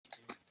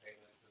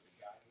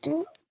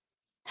Do-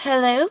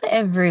 Hello,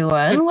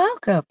 everyone.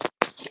 Welcome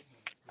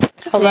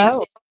to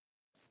Hello.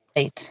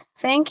 Cellulite.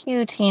 Thank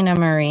you, Tina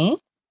Marie.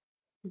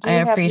 Do I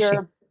you have appreciate.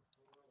 your?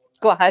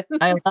 Go ahead.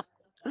 I love.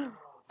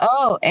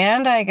 Oh,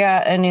 and I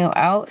got a new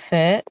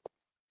outfit.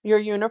 Your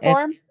It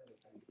uniform?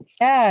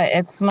 Yeah,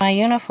 it's my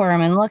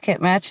uniform, and look,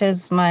 it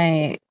matches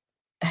my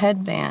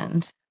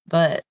headband.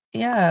 But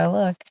yeah,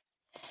 look,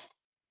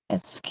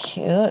 it's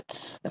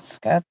cute. It's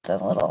got the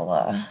little,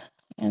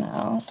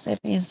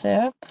 zippy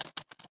zip.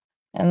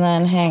 And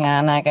then, hang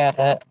on,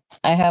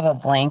 I have a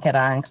blanket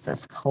on because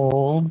it's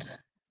cold.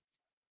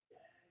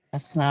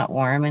 It's not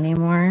warm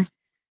anymore.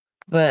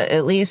 But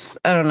at least,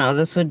 I don't know,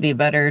 this would be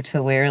better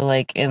to wear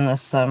like in the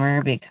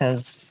summer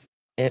because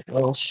it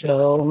will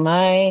show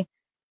my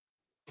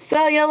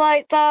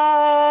cellulite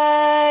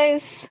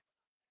thighs.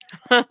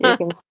 You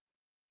can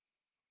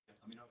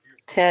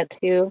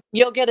tattoo.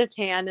 You'll get a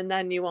tan and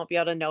then you won't be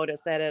able to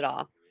notice that at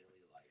all.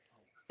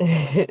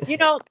 You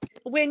know,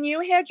 when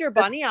you had your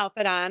bunny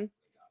outfit on,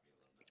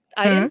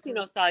 I Hmm? didn't see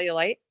no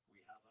cellulite.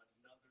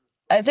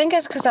 I think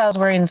it's because I was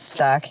wearing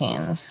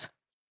stockings.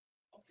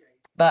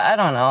 But I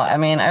don't know. I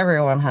mean,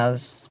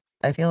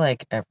 I feel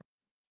like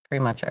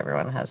pretty much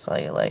everyone has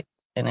cellulite.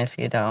 And if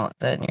you don't,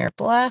 then you're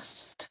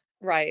blessed.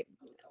 Right.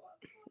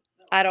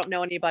 I don't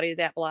know anybody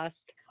that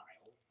blessed.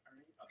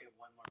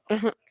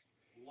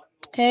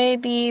 Hey,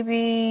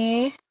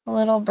 BB,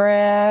 little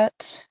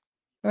brat,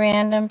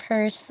 random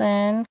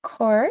person,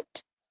 Court,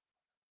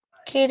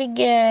 Kitty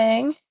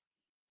Gang,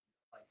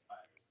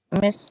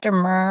 Mr.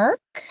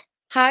 Mark.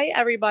 Hi,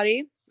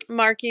 everybody.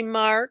 Marky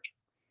Mark.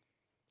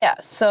 Yeah,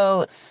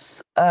 so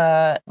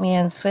me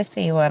and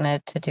Swissy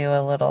wanted to do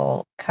a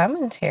little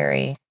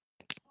commentary.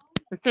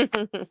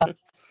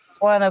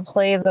 Want to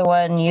play the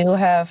one you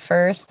have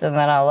first, and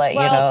then I'll let you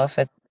Well, know if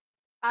it.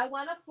 I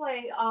want to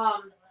play.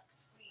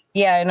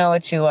 Yeah, I know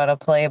what you want to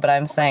play, but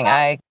I'm saying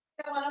I.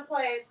 I want to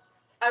play.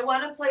 I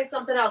want to play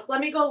something else.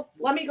 Let me go.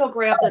 Let me go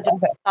grab the. Oh,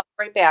 okay. I'll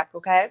be right back.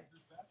 Okay.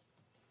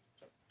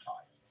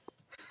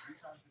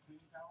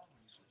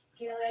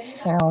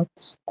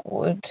 Sounds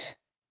good.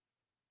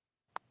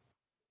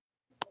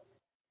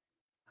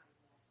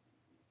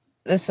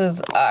 This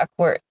is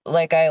awkward.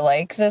 Like, I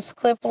like this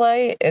clip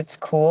light. It's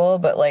cool,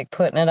 but like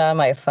putting it on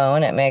my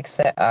phone, it makes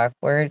it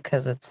awkward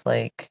because it's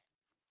like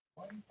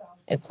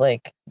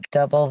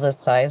double the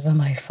size of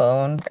my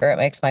phone, or it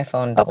makes my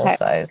phone double Okay.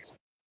 size.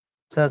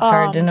 So it's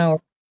hard to Um.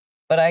 know.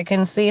 But I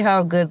can see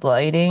how good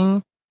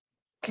lighting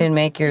can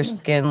make your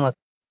skin look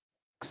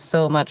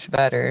so much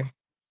better.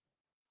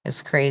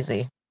 It's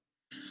crazy.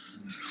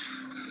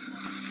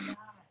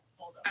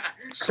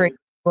 Crazy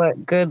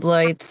what good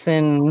lights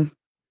and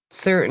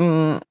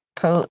certain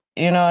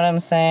you know what I'm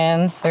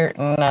saying?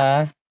 Certain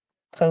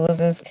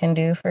poses can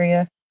do for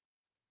you.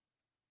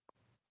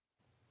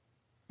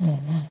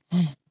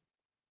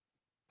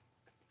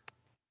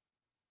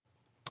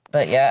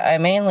 But yeah, I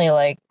mainly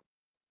like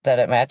that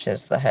it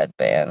matches the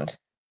headband.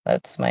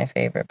 That's my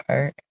favorite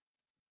part.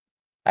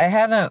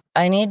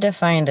 I need to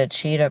find a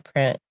cheetah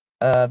print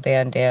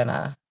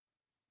bandana.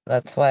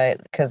 That's why,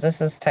 because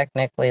this is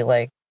technically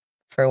like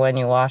for when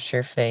you wash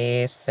your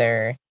face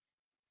or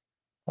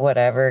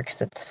whatever,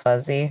 because it's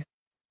fuzzy.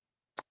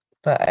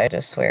 But I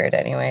just wear it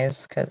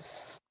anyways,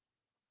 because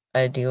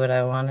I do what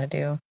I want to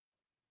do.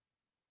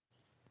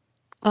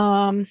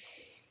 Um.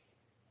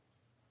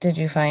 Did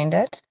you find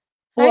it?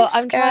 Hi, Well,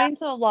 I'm Scott. trying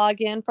to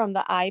log in from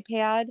the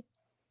iPad.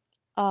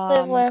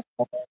 Live Um. with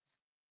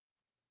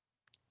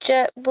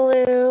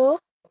JetBlue.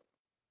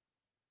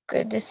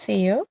 Good to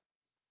see you.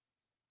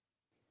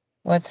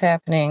 What's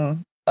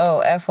happening?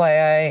 Oh,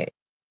 FYI,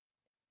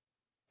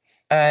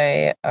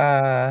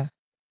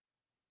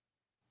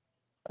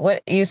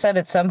 what you said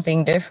it's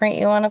something different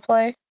you want to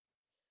play?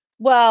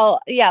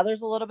 Well, yeah,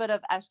 there's a little bit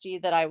of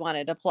SG that I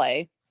wanted to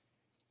play.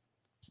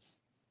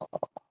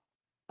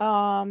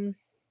 Um.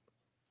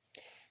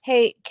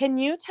 Hey, can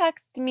you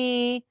text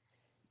me?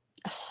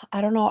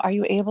 I don't know. Are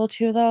you able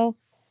to though?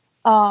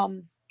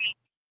 Um.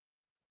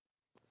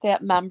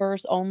 That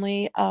members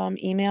only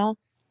email.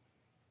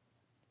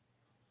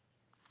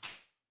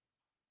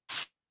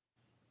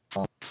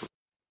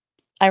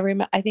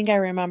 I think I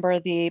remember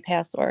the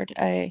password.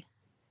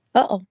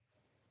 Uh-oh.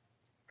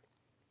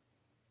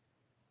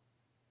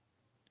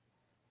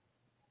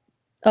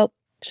 Oh,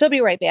 she'll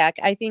be right back.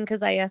 I think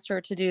because I asked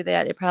her to do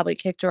that, it probably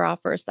kicked her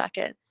off for a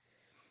second.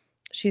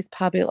 She's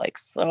probably like,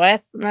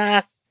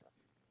 Christmas.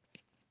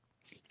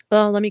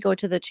 Oh, let me go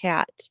to the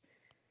chat.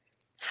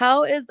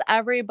 How is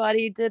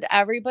everybody? Did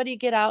everybody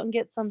get out and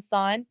get some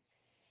sun?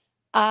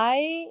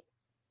 I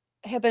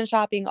have been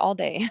shopping all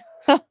day.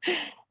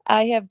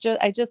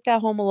 I just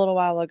got home a little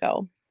while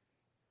ago.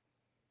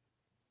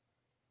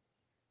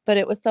 But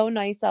it was so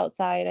nice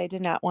outside. I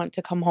did not want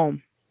to come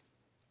home.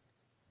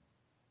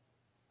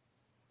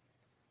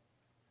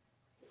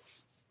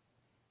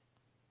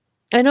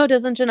 I know,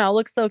 doesn't Janelle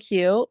look so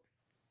cute?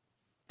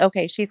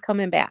 Okay, she's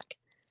coming back.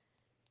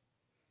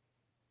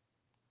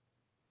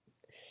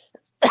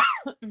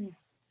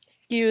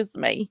 Excuse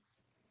me.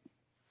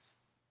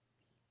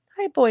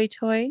 Hi, boy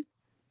toy.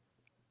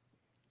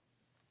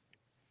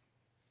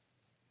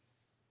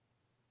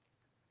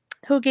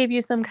 Who gave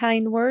you some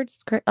kind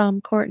words,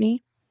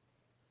 Courtney?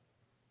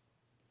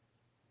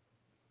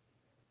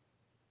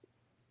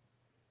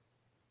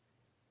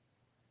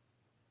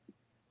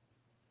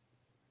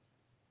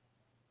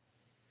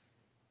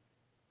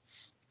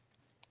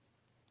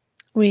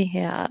 We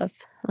have.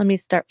 Let me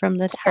start from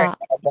the Sorry top.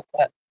 about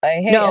that. I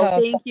hate No, how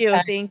thank you.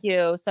 sometimes, Thank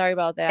you. Sorry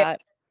about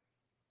that.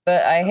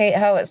 but I hate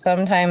how it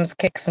sometimes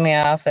kicks me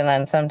off and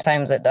then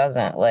sometimes it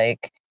doesn't.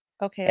 Like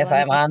Okay, if let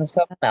me. I'm on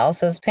someone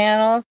else's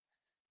panel,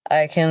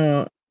 I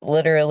can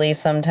literally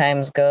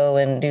sometimes go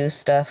and do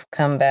stuff,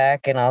 come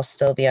back, and I'll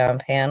still be on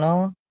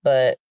panel.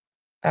 But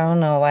I don't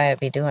know why I'd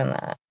be doing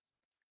that.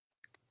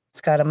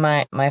 It's got a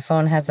mind. My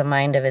phone has a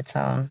mind of its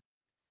own.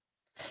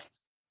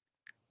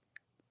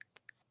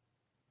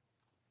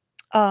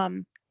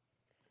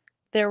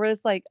 There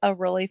was like a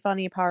really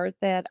funny part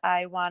that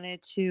I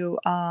wanted to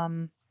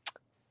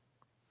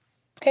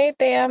Hey,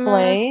 Bama.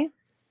 play.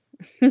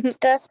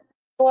 Steph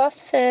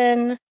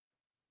Lawson.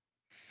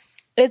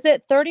 Is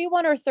it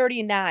 31 or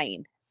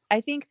 39?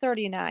 I think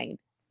 39.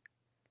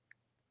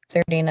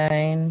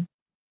 39.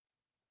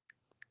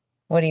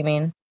 What do you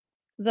mean?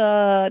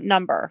 The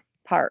number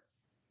part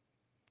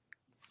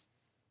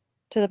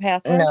to the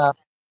password. No.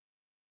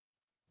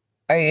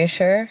 Are you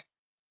sure?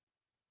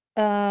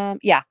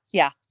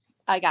 Yeah.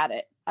 I got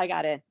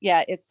it.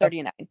 Yeah, it's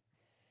 39.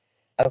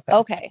 Okay.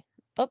 Okay.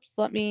 Oops,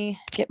 let me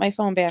get my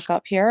phone back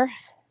up here.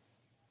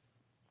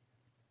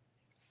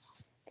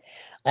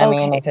 I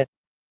mean, Okay. if it's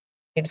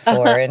paid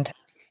for, and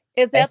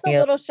Is I that the feel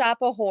little shop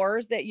of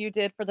horrors that you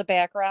did for the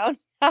background?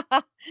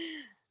 the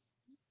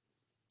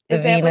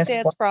Is that what Venus.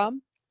 that's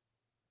from?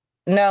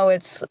 No,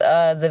 it's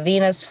the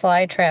Venus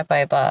flytrap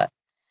I bought.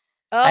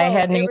 I Oh,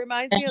 had it named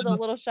reminds me of the him,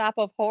 little shop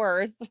of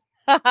horrors.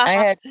 I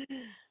had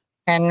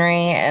Henry,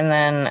 and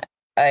then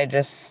I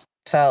just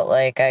felt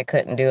like I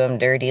couldn't do him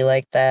dirty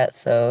like that.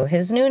 So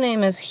his new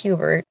name is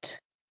Hubert.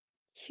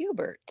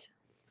 Hubert.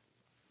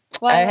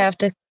 I What? have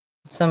to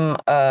some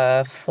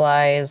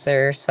flies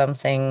or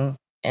something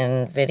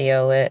and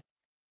video it.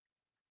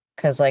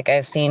 Cause like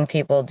I've seen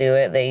people do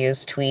it. They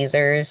use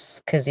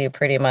tweezers because you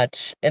pretty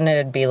much, and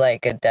it'd be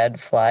like a dead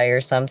fly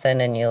or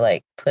something, and you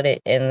like put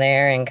it in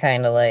there and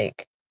kind of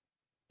like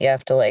you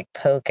have to like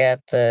poke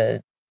at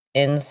the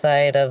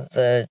inside of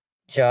the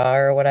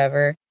jar or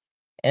whatever,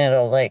 and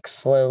it'll like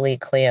slowly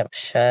clamp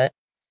shut.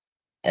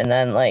 And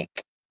then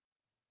like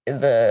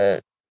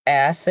the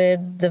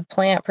acid the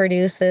plant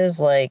produces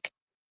like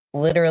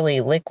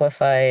literally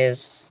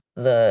liquefies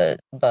the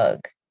bug.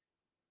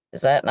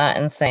 Is that not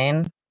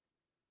insane?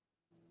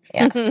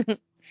 Yeah.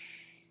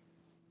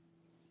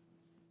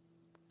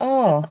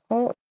 Oh,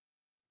 oh,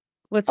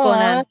 What's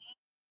going aw, on?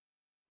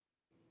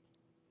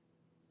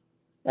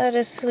 that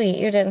is sweet.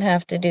 You didn't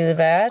have to do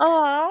that.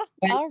 Aw,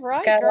 I all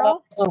just right, got all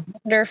girl. the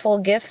wonderful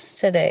gifts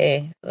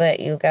today that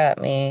you got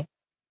me.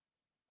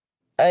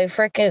 I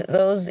freaking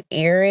those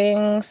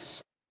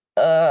earrings.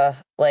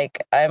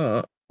 Like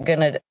I'm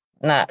gonna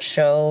not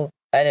show.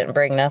 I didn't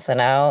bring nothing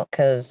out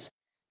because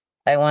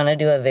I want to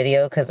do a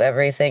video because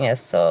everything is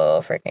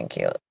so freaking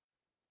cute.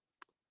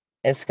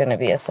 It's gonna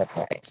be a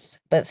surprise.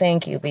 But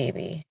thank you,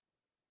 baby.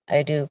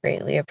 I do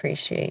greatly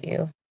appreciate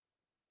you.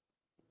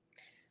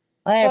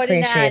 I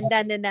appreciate 49,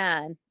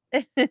 99.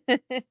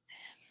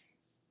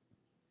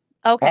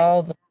 Okay.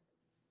 all the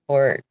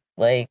support,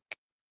 like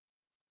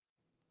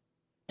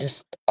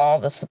just all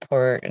the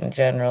support in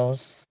general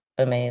is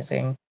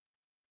amazing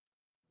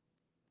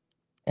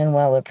and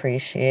well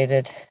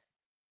appreciated.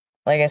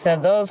 Like I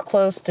said, those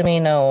close to me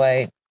know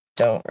I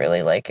don't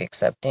really like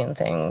accepting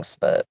things,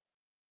 but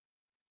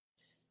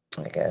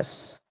I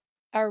guess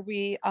Are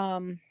we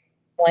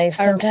life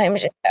are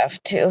sometimes you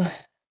have to. are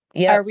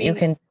Yep, you we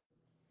can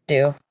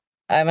do.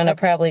 I'm gonna okay.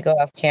 probably go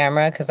off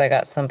camera because I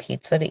got some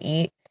pizza to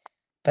eat,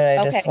 but I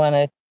just Okay. want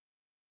to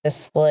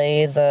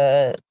display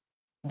the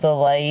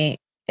light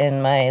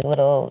in my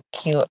little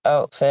cute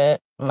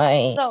outfit.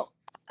 My So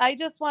I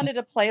just wanted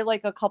to play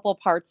like a couple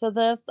parts of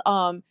this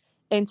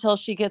until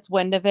she gets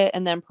wind of it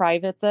and then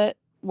privates it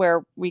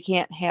where we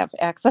can't have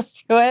access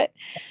to it.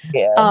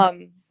 yeah,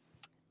 Um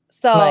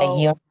my so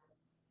you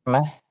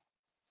my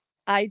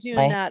I do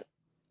my. not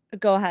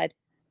go ahead.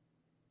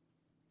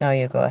 No,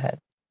 you go ahead.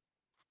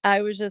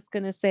 I was just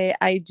going to say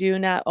I do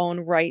not own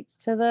rights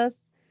to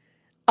this.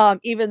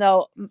 Even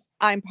though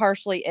I'm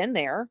partially in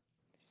there.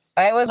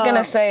 I was gonna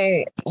Um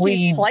say she's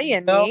we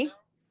playing don't me.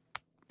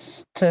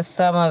 to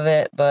some of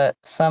it, but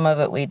some of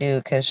it we do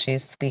because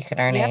she's speaking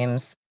our Yep.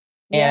 names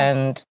Yeah.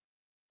 and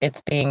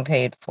it's being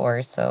paid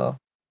for, so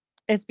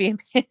It's being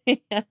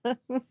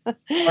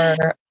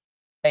or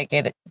like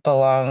it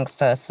belongs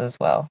to us as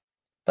well.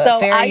 But So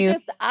fair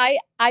use.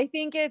 I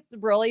think it's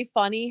really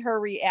funny her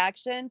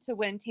reaction to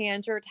when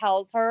Tanger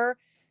tells her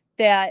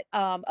that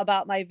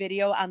about my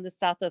video on the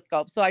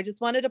stethoscope. So I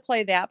just wanted to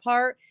play that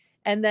part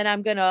and then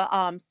I'm gonna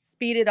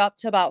speed it up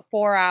to about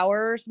 4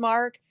 hours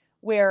mark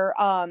where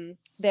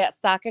that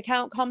stock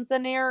account comes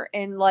in there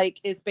and like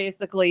is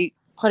basically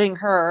putting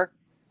her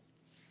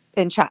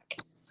in check.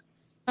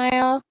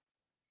 Smile.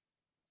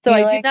 So Do you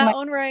I do like not my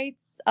own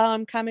rights,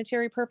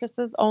 commentary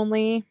purposes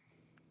only.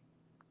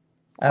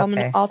 I'm going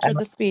to Okay. alter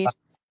the speed.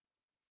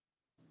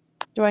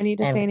 Do I need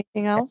to And say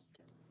anything else?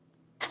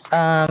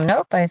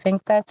 nope, I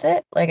think that's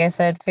it. Like I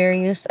said, Fair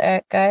Use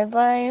Act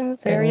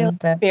guidelines and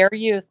that. Fair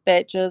use,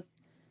 bitches.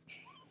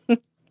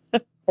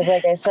 Because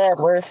like I said,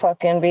 we're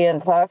fucking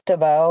being talked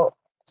about.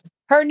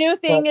 Her new So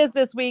thing is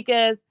this week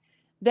is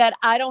that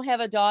I don't have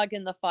a dog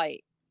in the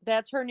fight.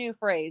 That's her new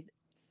phrase.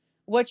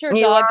 What's your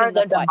you dog are in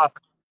the the fight? dog.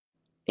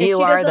 And You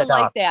she are the doesn't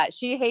dog. like that.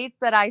 She hates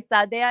that I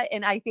said that,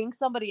 and I think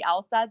somebody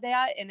else said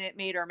that, and it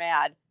made her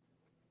mad.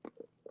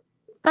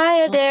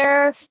 Hi,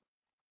 Adair.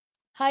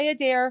 Hi,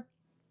 Adair.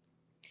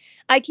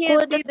 I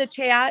can't see the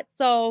chat,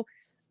 so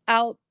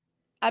I'm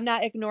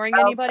not ignoring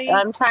anybody.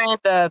 I'm trying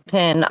to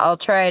pin. I'll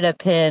try to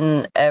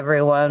pin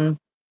everyone.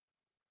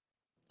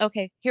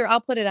 Okay, here,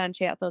 I'll put it on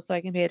chat though, so I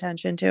can pay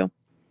attention too.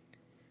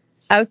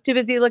 I was too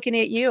busy looking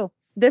at you.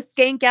 The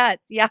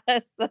skankettes, yes,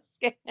 the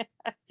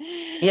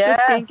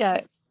Yes.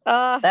 skankettes.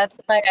 That's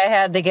why I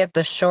had to get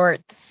the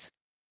shorts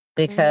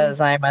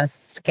because I'm a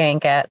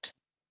skankette.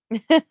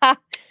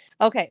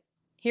 Okay,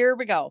 here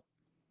we go.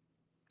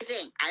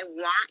 I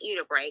want you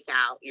to break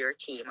out your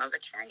team of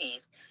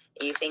attorneys.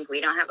 You think we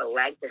don't have a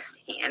leg to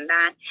stand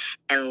on?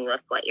 And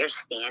look what you're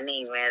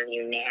standing with,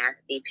 you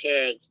nasty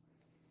pig.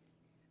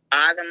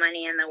 All the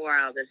money in the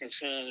world doesn't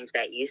change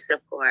that you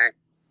support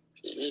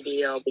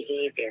PEDO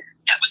behavior.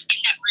 That was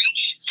cat room.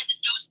 Said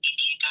that those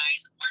idiot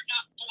guys were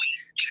not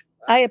boys.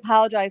 I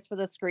apologize for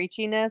the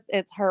screechiness.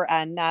 It's her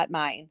end, not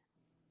mine.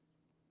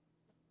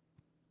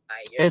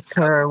 It's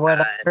her,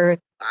 whatever.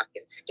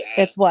 Fucking skank.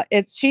 It's what?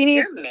 It's she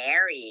needs. You're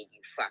married,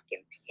 you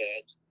fucking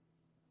pig.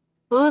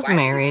 Who's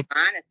married?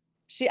 I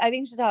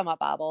think she's talking about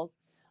Bobbles.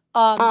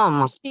 Oh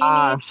my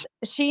gosh.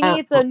 She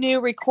needs a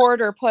new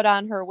recorder put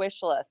on her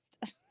wish list.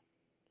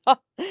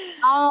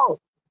 How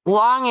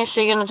long is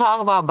she going to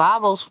talk about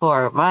Bobbles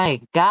for? My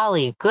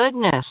golly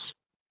goodness.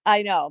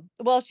 I know.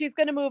 Well, she's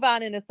going to move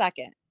on in a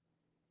second.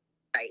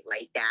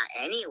 Like that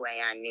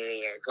anyway on New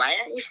Year's. Why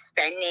aren't you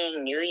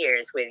spending New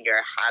Year's with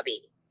your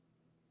hubby?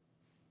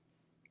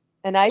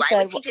 And I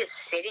said, was he just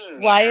sitting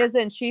there why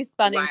isn't she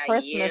spending while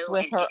Christmas you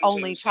with and her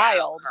only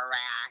child?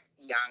 Harass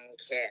young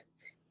kids.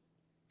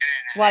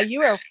 While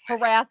you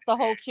harass the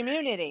whole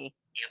community.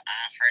 You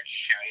offered to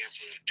show your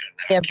boot to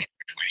them. Yep.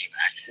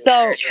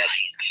 So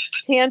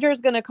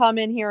Tandra's going to come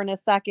in here in a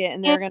second,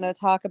 and they're going to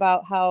talk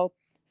about how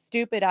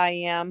stupid I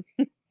am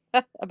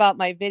about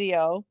my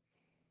video.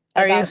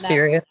 Are you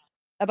serious?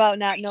 About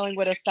not knowing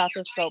what a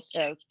stethoscope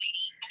is.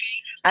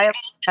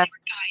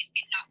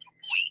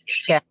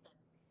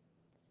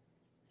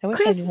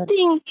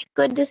 Christine,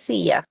 good to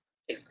see ya.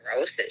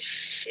 Gross as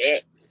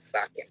shit, you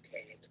fucking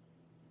pig.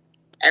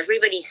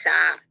 Everybody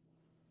saw.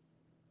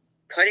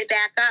 Put it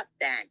back up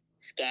then,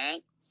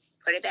 skank.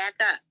 Put it back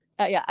up.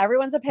 Yeah,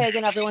 everyone's a pig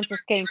and everyone's a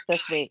skank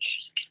this week.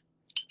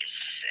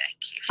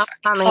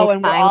 How many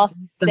and we're all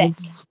sick.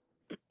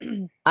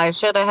 I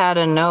should have had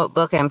a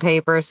notebook and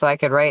paper so I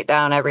could write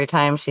down every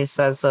time she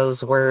says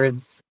those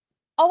words.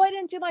 Oh, I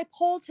didn't do my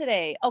poll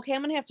today. Okay,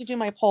 I'm going to have to do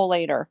my poll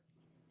later.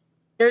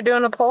 You're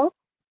doing a poll?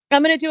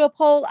 I'm going to do a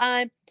poll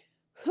on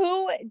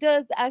who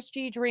does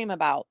SG dream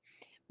about?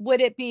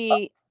 Would it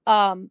be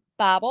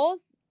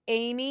Bobbles,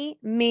 Amy,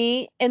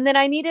 me, and then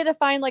I needed to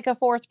find like a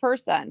fourth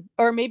person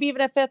or maybe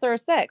even a fifth or a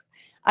sixth.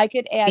 I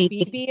could add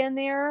BB in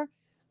there.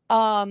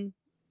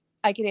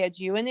 I could add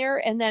you in there,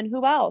 and then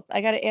who else?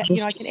 I got to add,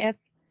 I can add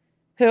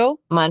who?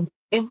 Munchie.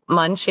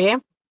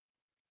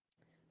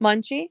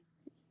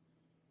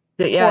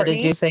 Yeah, Courtney.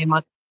 did you say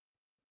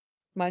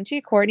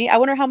Munchie, Courtney. I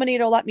wonder how many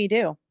it'll let me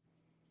do.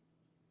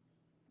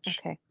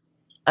 Okay.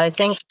 I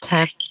think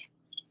 10.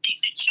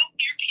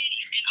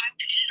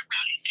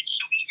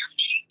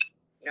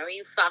 No,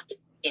 you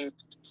fucking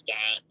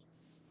skank.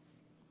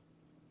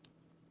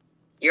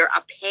 You're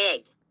a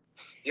pig.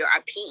 You're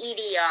a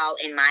PEDO,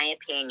 in my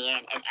opinion,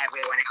 and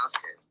everyone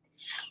else's.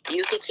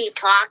 You could keep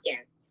talking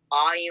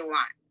all you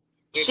want.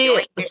 You're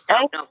doing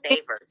yourself no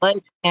favors.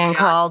 Like and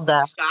called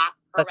that. Stop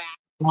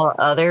harassing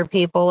other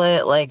people.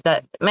 It like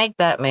that. Make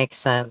that make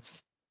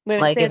sense.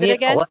 Wait, like say if that you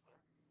again.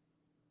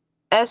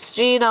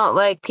 SG don't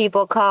like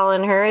people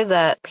calling her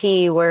that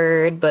P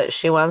word, but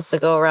she wants to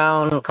go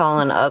around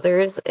calling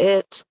others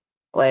it.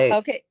 Like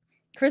okay,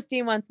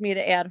 Christine wants me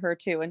to add her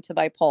too into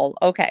my poll.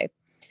 Okay,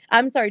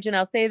 I'm sorry,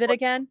 Janelle. Say that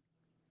again.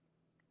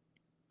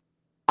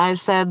 I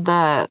said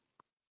that.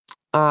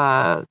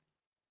 Damn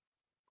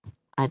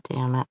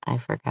it, I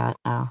forgot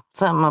now.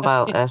 Something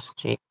about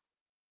SG.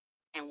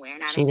 And we're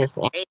not. She just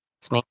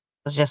asked me. It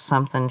was just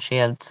something she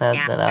had said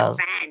now, that I was.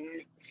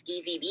 Friend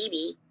Skeevy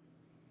BB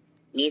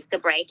needs to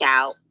break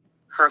out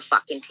her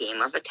fucking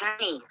team of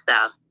attorneys. So.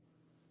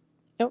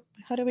 Nope.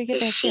 How do we get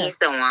back here? She's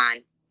the one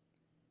on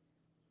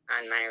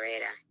my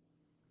radar.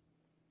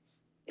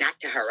 Not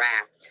to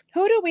harass.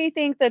 Who do we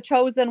think the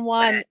chosen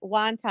one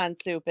wonton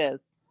soup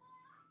is?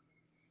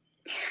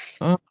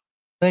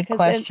 Good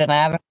question.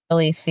 I haven't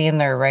really seen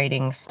their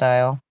writing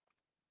style.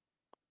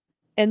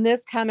 And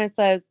this comment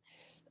says,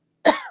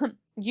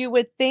 you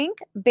would think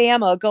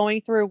Bama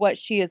going through what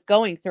she is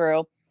going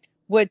through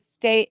would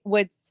stay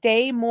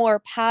more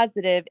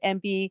positive and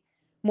be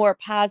more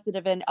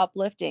positive and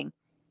uplifting.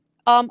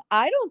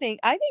 I think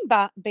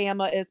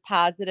Bama is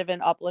positive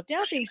and uplifting. I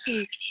don't think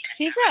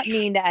she's not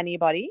mean to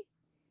anybody.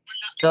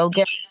 Go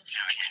get.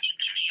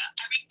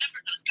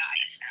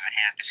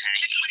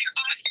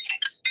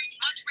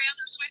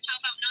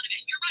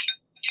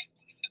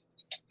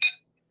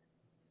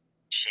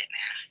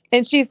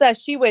 And she says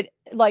she would,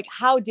 like,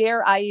 how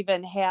dare I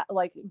even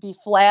be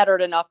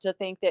flattered enough to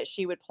think that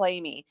she would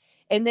play me.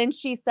 And then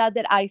she said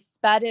that I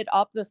sped it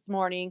up this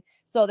morning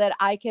so that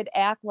I could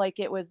act like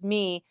it was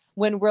me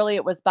when really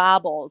it was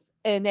Bobbles.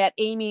 And that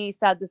Amy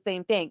said the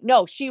same thing.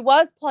 No, she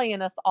was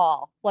playing us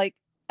all. Like,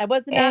 I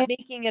was not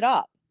making it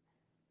up.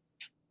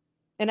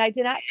 And I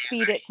did not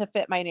speed it to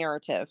fit my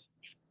narrative.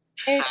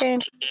 Okay.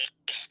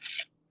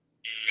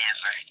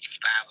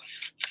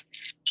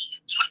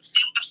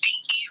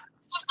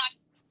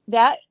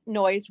 That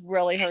noise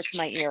really hurts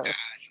my ears.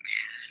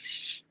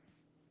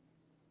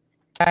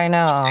 I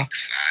know.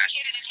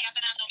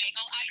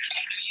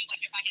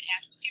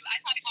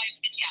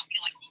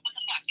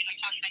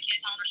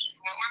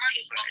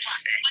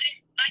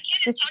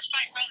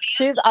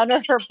 She's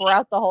under her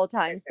breath the whole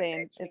time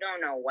saying, "You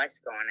don't know what's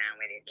going on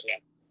with your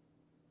kid."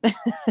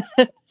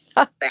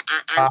 But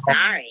I'm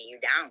sorry, you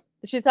don't.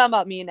 She's talking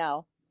about me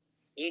now.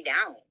 You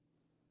don't.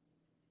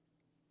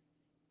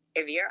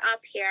 If you're up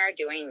here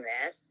doing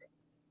this,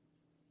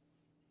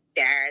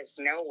 there's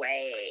no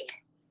way.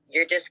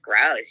 You're just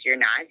gross. You're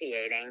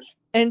nauseating.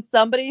 And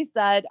somebody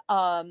said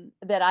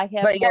that I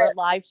have more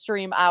live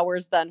stream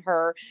hours than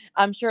her.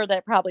 I'm sure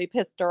that probably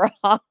pissed her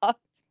off,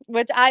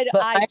 which I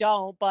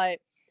don't, but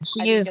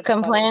she's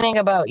complaining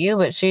about you,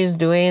 but she's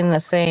doing the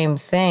same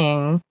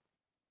thing.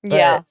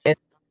 Yeah. It's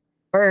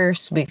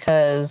worse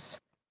because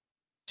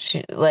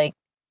she, like,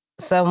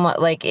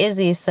 somewhat like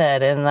Izzy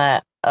said in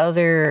that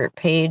other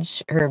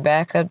page, her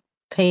backup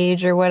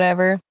page or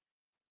whatever,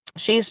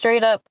 she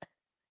straight up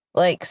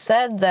like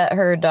said that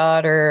her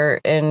daughter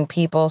and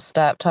people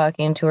stopped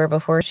talking to her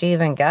before she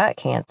even got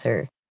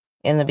cancer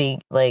in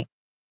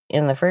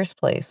the first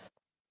place.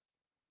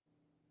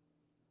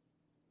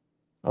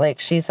 Like,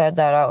 she said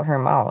that out her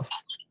mouth.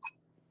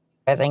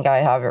 I think I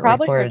have it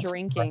probably recorded. her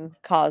drinking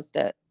caused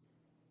it.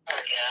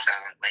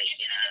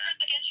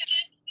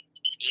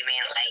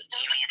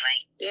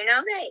 You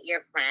know that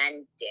your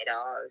friend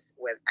diddles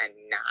with a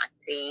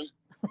Nazi?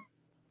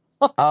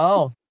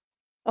 Oh.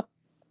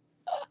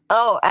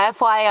 Oh,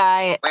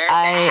 FYI,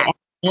 I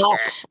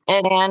denounce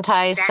an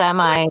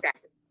anti-Semite.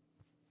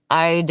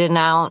 I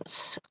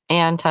denounce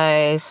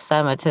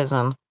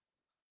anti-Semitism.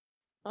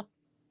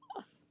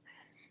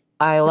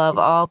 I love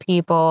all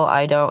people.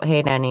 I don't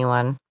hate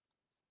anyone.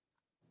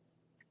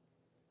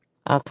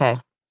 Okay.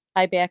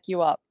 I back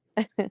you up.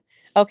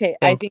 Okay,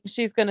 I think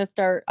she's going to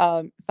start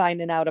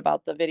finding out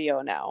about the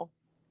video now.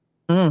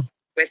 Mm.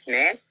 With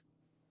Smith?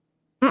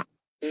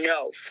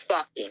 No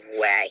fucking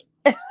way.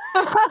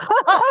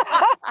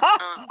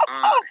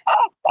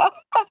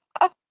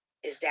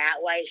 Is that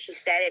why she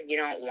said if you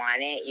don't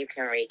want it, you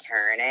can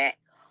return it?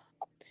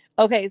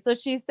 Okay, so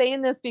she's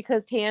saying this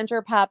because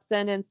Tanger pops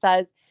in and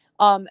says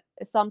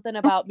something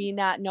about me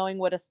not knowing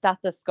what a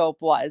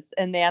stethoscope was.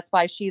 And that's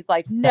why she's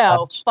like,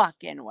 no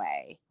fucking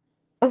way.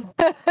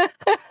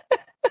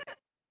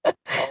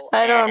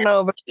 I don't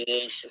know. But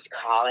she's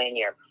calling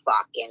your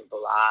fucking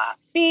bluff.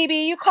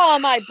 Phoebe, you call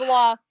my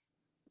bluff.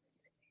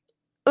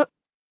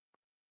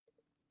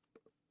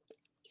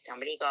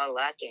 Somebody go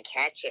look and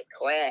catch it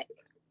quick.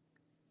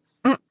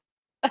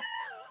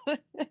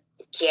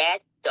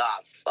 Get the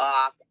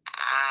fuck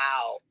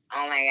out.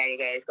 Oh my god, you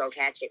guys, go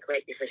catch it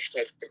quick before she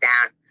takes it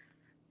down.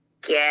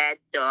 Get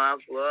the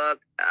fuck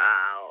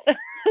out.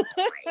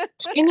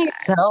 She needs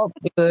help,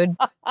 dude.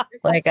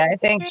 Like, I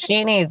think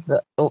she needs...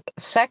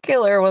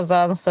 Secular was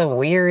on some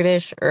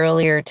weirdish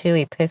earlier, too.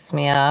 He pissed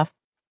me off.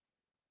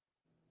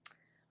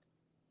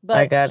 But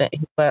I got it. He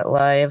went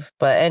live.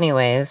 But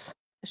anyways,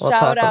 we'll shout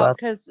talk out about...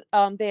 because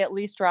they at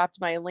least dropped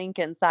my link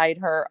inside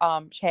her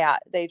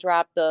chat. They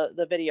dropped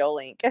the video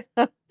link.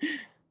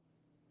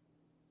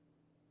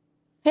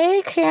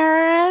 Hey,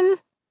 Karen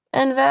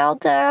and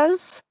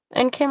Valdez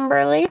and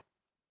Kimberly.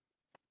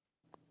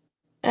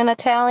 An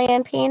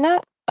Italian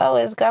peanut. Oh,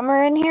 is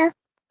Gummer in here?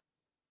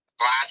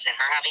 Blobs and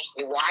her hubby.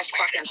 You wash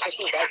fucking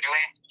pussy, bitch.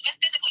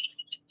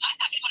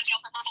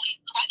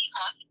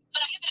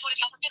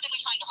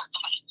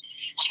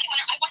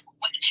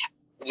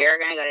 You're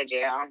gonna go to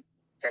jail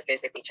for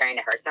physically trying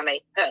to hurt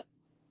somebody? Who?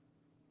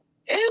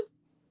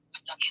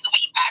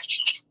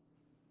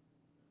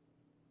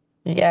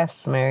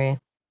 Yes, Mary.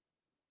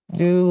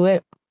 Do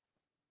it.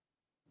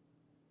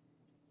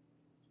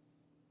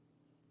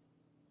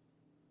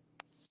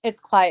 It's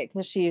quiet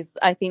because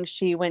I think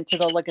she went to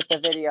go look at the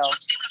video.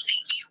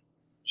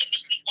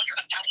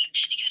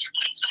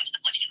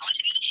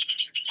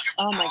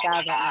 Oh my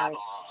god, that noise.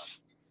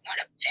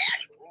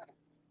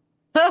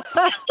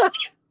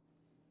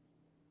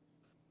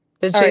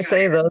 Did she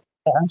say those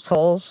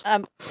assholes?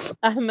 I'm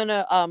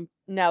gonna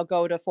now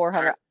go to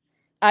 400.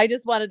 I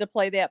just wanted to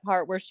play that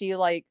part where she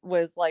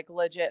was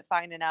legit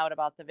finding out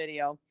about the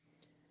video.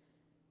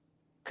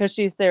 because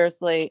she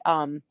seriously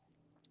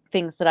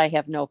thinks that I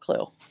have no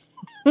clue.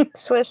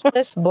 Swiss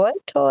Miss Boy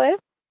Toy.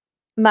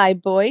 My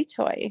boy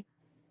toy.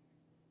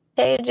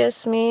 Hey,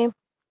 just me.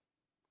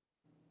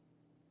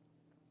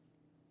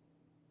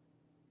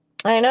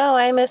 I know,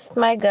 I missed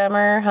my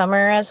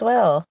Hummer as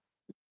well.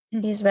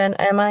 He's been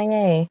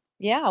MIA.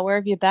 Yeah, where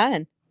have you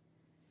been?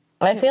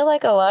 I feel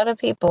like a lot of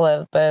people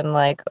have been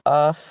like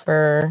off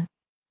for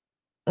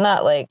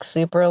not like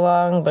super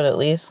long, but at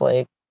least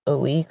like a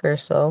week or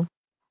so.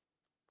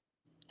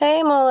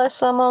 Hey,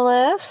 Melissa.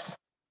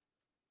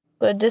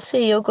 Good to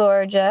see you,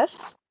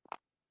 gorgeous.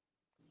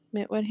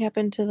 What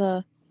happened to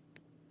the...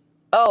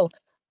 Oh,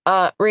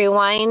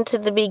 rewind to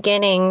the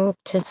beginning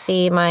to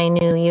see my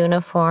new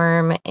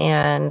uniform,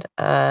 and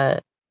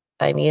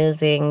I'm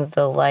using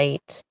the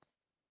light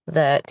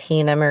that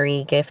Tina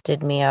Marie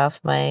gifted me off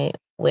my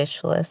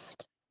wish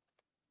list.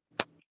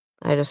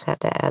 I just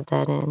had to add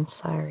that in.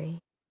 Sorry.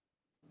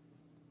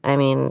 I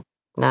mean,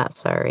 not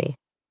sorry.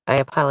 I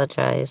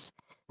apologize.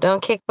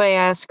 Don't kick my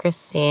ass,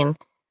 Christine.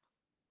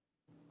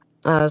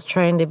 I was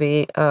trying to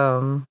be,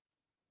 Why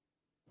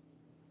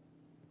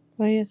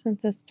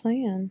isn't this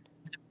playing?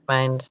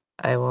 mind,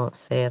 I won't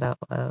say it out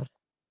loud.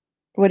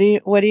 What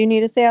do you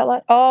need to say out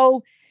loud?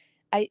 Oh,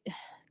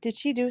 did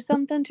she do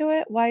something to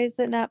it? Why is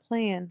it not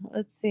playing?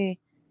 Let's see.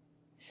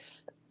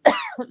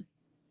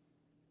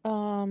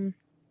 2.5.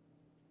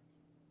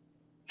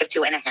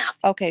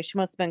 Okay, she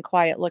must have been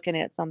quiet looking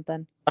at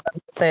something. I was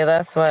gonna say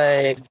that's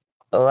why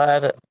a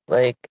lot of,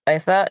 like, I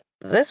thought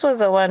this was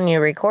the one you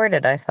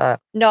recorded, I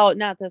thought. No,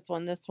 not this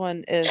one. This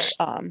one is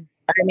I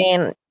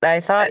mean, I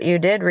thought you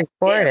did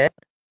record it.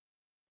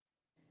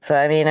 So,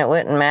 I mean, it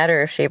wouldn't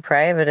matter if she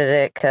privated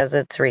it because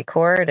it's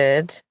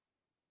recorded.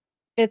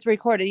 it's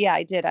recorded. Yeah,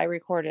 I did. I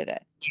recorded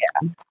it.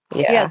 Yeah.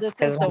 Yeah, this is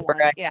Because the remember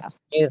one. I Yeah.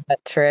 do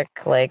that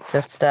trick, like,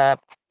 to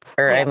stop,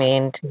 or Yeah. I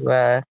mean,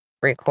 to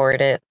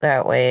record it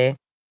that way,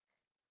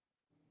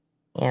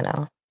 you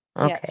know.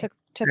 Yeah, Okay.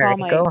 took All all right,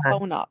 my go on.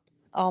 phone up.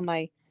 All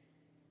my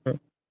Mm.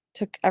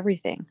 took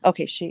everything.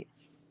 Okay, I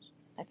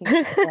think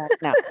she's back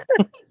now.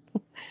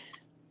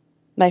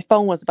 My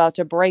phone was about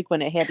to break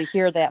when it had to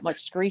hear that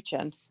much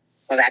screeching.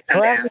 Well, that's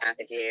something I'll have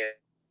to do,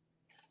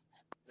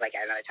 like,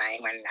 another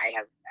time when I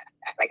have,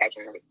 like, I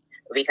can,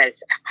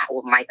 because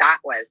my thought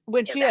was...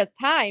 When she has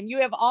time.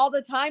 You have all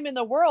the time in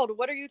the world.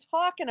 What are you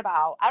talking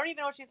about? I don't even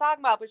know what she's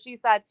talking about, but she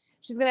said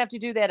she's going to have to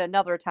do that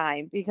another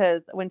time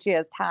because when she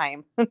has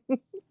time.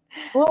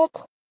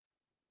 What?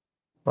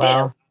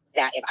 Wow.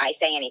 That if I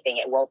say anything,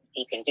 it won't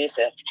be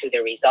conducive to the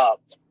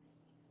result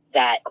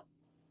that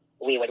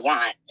we would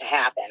want to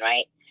happen,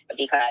 right?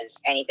 Because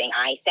anything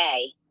I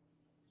say,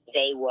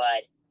 they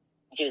would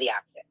do the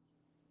opposite.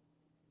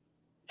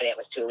 But it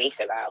was 2 weeks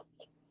ago.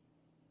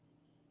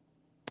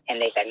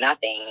 And they said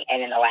nothing.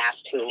 And in the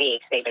last 2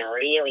 weeks, they've been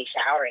really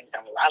showering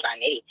some love on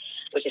me,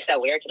 which is so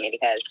weird to me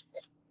because,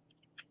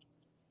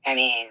 I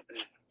mean,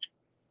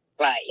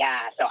 but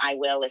yeah, so I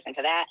will listen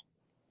to that.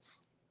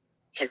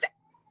 Because,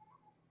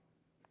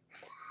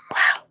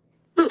 wow.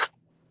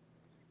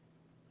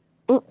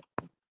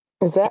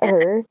 Is that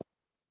her?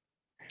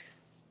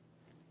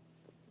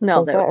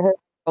 No, that was her?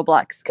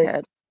 Roblox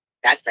kid.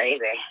 That's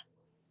crazy.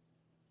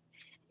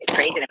 It's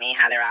crazy to me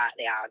how they all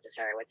just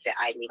are would sit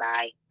idly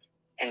by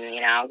and,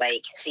 you know,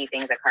 like, see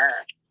things occur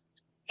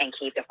and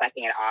keep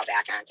deflecting it all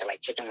back onto, like,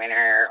 Chicken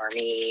Winner or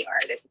me or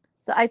this.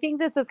 So I think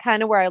this is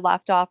kind of where I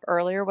left off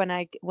earlier when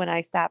I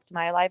stopped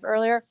my live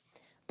earlier.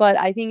 But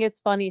I think it's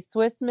funny.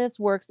 Swiss Miss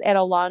works at a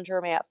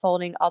laundromat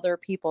folding other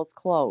people's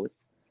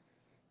clothes.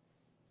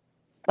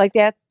 Like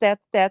that's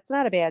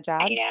not a bad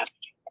job. Yeah.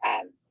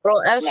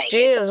 Well,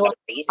 SG is what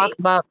we talk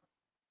about.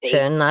 That's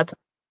what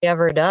he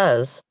ever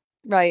does.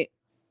 Right.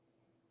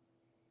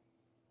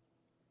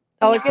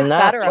 Oh, it gets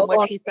better on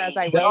what she says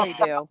I really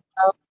do.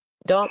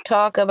 Don't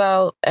talk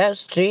about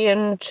SG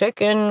and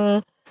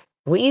Chicken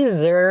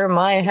Weezer,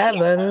 my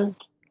heavens.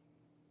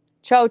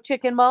 Cho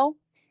Chicken Mo?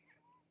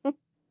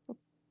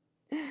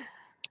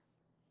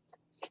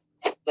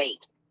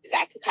 Wait,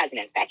 that could cause an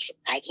infection.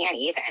 I can't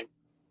even.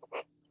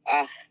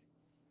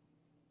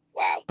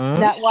 Wow.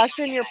 Not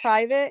washing your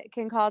private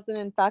can cause an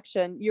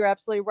infection. You're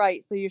absolutely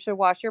right. So you should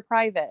wash your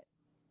private.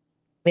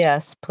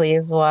 Yes,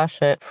 please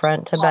wash it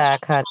front to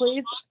back,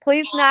 honey.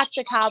 Please knock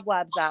the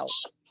cobwebs out.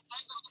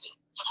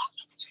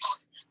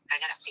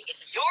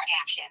 It's your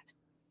actions.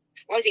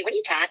 Rosie, what are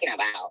you talking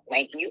about?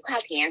 Like, you call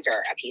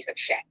Tanger a piece of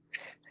shit.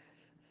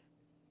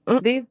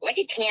 What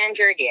did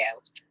Tanger do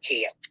to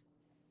you?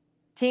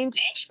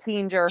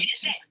 Tanger. You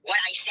just said what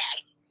I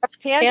said.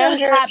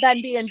 Tanger's not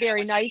been being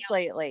very nice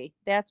lately.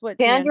 That's what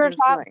Tanger's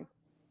doing.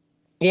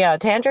 Yeah,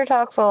 Tanger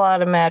talks a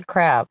lot of mad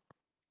crap.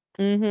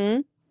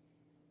 Mm-hmm.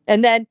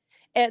 And then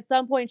at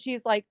some point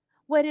she's like,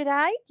 what did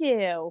I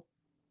do?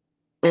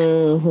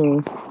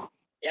 Mm-hmm.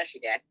 Yes, she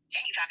did.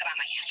 Can you talk about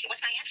my action?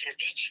 What's my actions,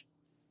 bitch?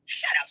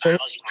 Shut up,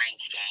 Bottles, you lying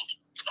skank.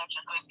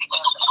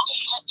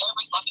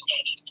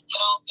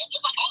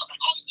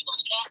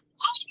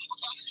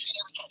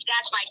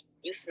 That's my...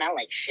 You smell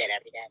like shit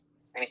every day.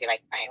 Let me see if I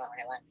can find what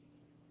I want.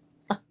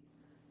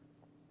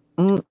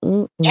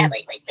 Yeah,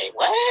 like they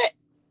What?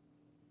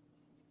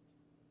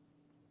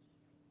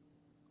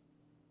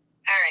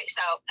 All right,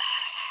 so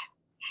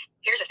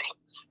here's the thing.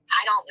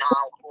 I don't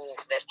know who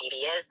this BB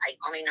is. I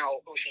only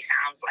know who she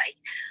sounds like.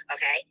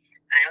 Okay?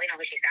 I only know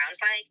who she sounds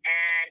like,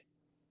 and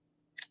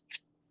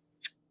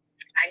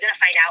I'm gonna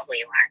find out who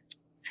you are.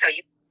 So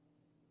you.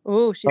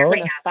 Ooh, she's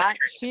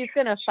she's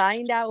gonna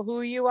find out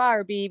who you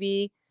are,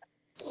 BB.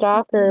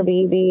 Stalker,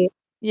 BB.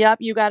 Yep,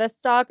 you got a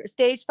stalker.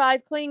 Stage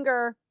 5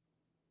 clinger.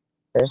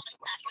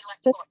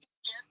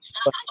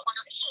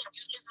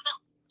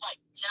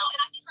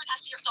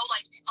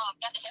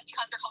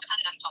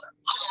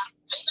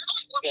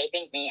 They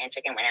think me and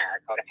Chicken Winner are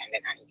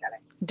codependent on each other.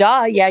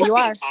 Duh, yeah, you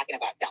are. Talking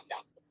about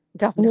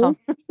dumb. Dumb.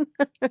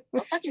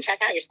 Go fucking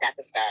check out your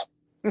stethoscope.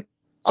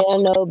 Yeah,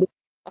 no.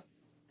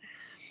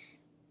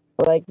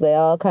 Like, they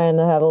all kind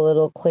of have a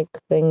little click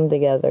thing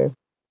together.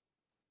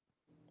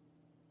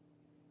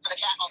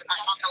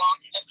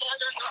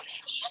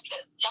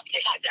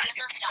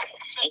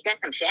 Ain't that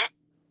some shit?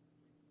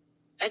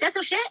 Ain't that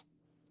some shit?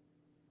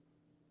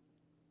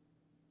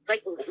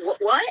 Like,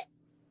 what?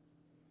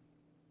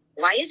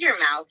 Why is your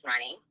mouth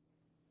running?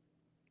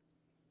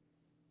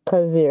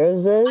 Because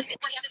yours is?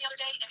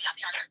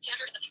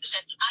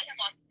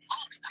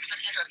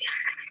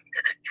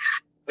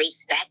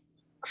 Respect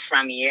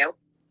from you?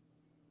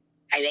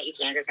 I bet you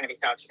Tandra's going to be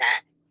so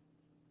upset.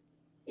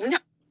 No.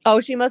 Oh,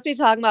 she must be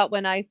talking about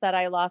when I said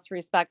I lost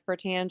respect for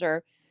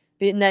Tanger.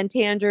 And then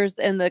Tanger's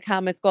in the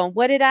comments going,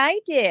 what did I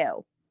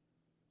do?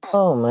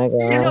 Oh my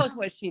god. She knows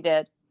what she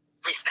did.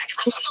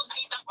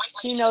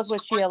 She knows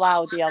what she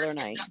allowed the other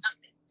night.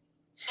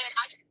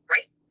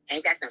 Right?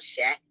 Ain't that some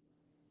shit?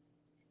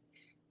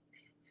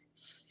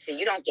 See,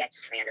 you don't get to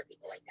slander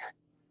people like that.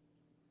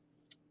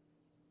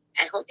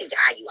 I hope to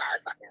God you are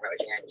fucking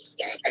Rosie. I'm just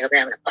kidding. I hope you're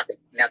having a fucking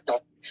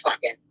mental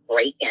fucking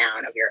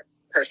breakdown of your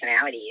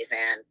personalities.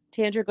 And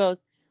Tanger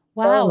goes,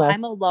 wow,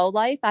 I'm a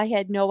lowlife. I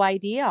had no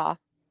idea.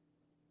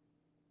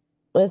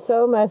 It's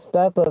so messed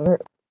up of her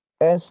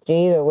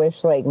SG to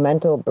wish like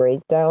mental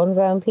breakdowns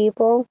on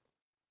people.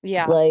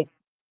 Yeah. Like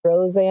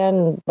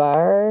Roseanne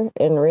Barr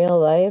in real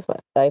life,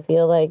 I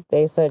feel like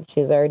they said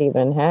she's already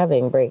been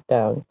having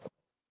breakdowns.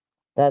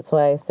 That's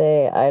why I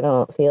say I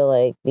don't feel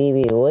like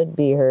BB would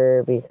be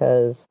her,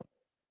 because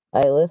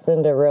I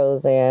listen to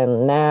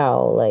Roseanne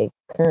now, like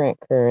current,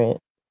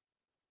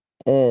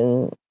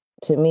 and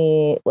to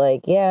me,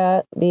 like,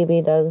 yeah,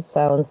 BB does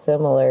sound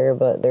similar,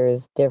 but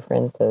there's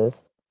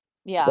differences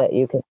that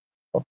you can,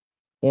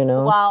 you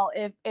know. Well,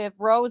 if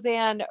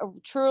Roseanne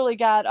truly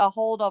got a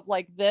hold of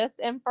like this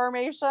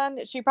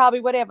information, she probably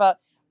would have a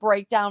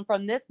breakdown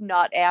from this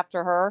nut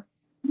after her.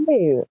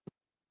 Hey.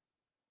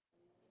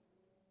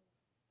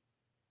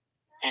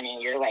 I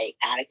mean, you're like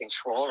out of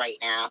control right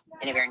now.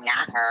 And if you're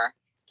not her,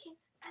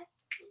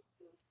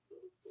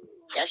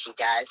 yes, she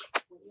does.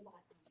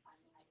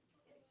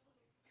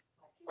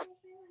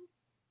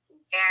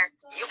 Here,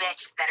 you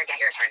bitch better get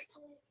your attorneys.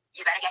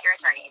 You better get your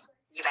attorneys.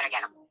 You better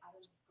get them.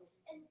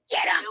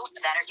 Get them.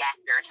 You better get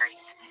your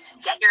attorneys.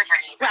 Get your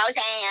attorneys.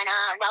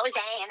 Rosanna.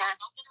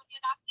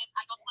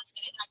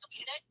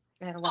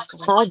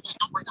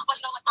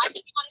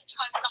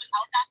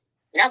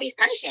 Nobody's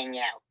punishing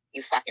you,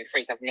 you fucking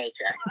freak of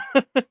nature.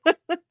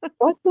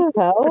 What the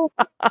hell?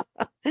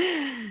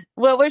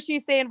 What was she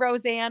saying,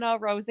 Rosanna?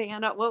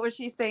 What was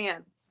she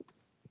saying?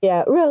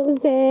 Yeah,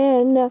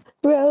 Rosanna.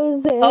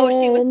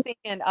 Oh, she was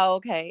saying, oh,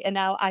 okay. And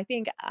now I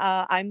think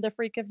I'm the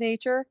freak of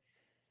nature.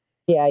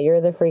 Yeah, you're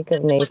the freak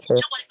of nature.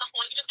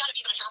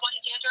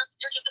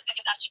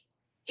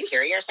 You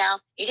hear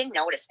yourself? You didn't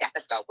know what a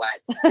stethoscope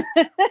was.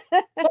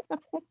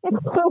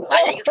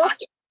 Why are you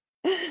talking?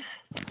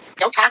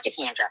 Don't talk to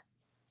Tandra.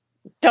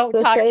 Don't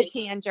talk to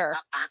Tanger.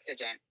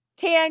 Oxygen.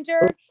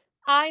 Tanger,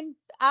 I'm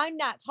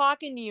not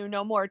talking to you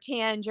no more,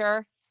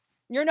 Tanger.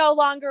 You're no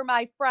longer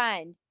my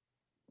friend.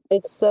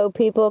 It's so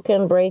people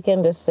can break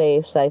into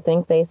safes. I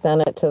think they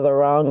sent it to the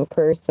wrong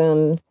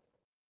person.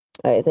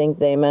 I think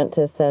they meant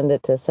to send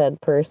it to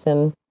said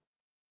person.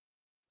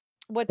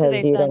 What did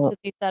they send to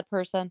the said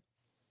person?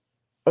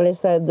 They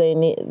said they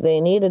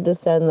needed to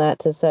send that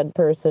to said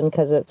person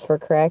because it's for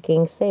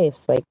cracking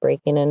safes, like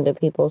breaking into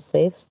people's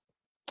safes.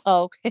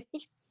 Oh, okay.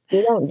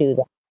 You don't do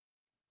that.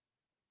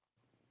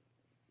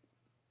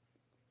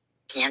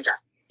 Tandra,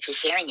 she's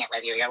sharing it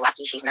with you. You're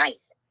lucky she's nice.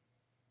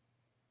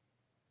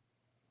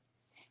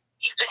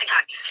 Listen, Con,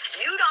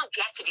 you don't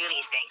get to do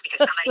these things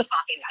because somebody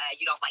fucking,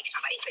 you don't like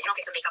somebody. So you don't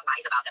get to make up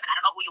lies about them. And I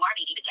don't know who you are,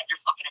 BB, but get your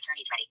fucking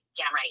attorneys ready.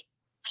 Get them ready.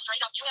 Straight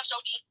up, you have so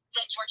deep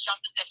that you are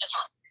just as thick as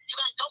her. You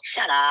guys don't.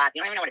 Shut up.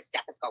 You don't even know what a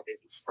stethoscope is,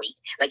 you freak.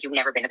 Like you've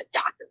never been to the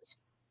doctors.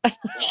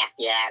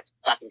 Nasty ass,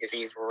 fucking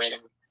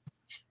disease-ridden.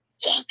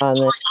 Why are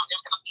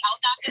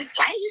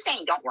you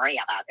saying don't worry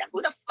about them?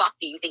 Who the fuck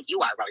do you think you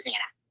are,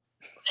 Rosanna?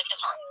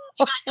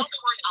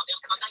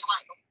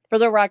 For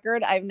the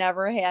record, I've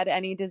never had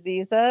any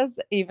diseases,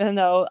 even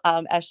though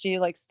SG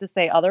likes to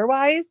say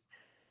otherwise.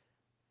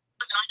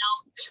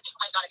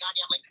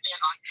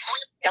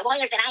 The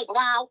lawyers and I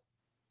blow.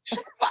 Shut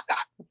the fuck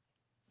up.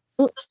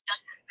 No.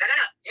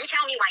 You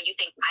tell me why you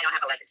think I don't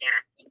have a leg of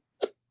Santa.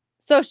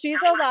 So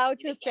she's allowed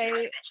to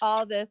say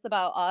all this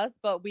about us,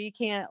 but we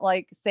can't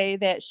like say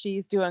that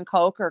she's doing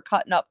coke or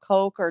cutting up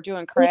coke or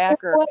doing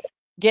crack or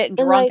getting And,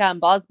 drunk like, on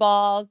buzz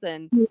balls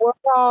and we're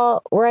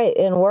all right,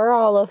 and we're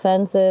all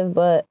offensive,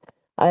 but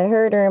I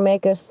heard her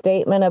make a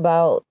statement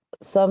about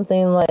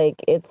something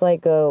like it's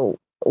like a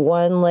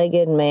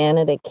one-legged man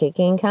at a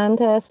kicking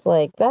contest.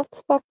 Like,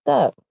 that's fucked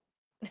up.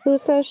 Who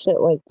says shit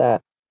like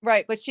that?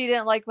 right, but she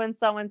didn't like when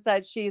someone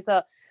said she's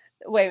a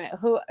wait a minute,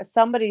 who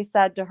somebody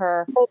said to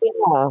her, Oh,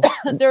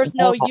 yeah. there's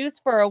no Yeah, use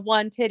for a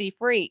one titty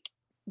freak,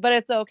 but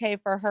it's okay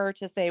for her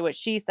to say what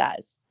she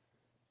says.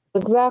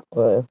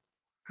 exactly.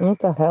 What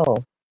the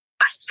hell?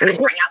 Bring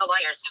out the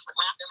lawyers.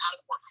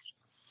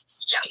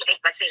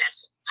 Let's see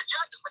this. The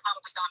judge would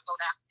probably not know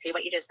that. See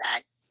what you just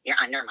said? You're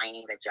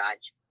undermining the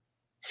judge,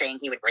 saying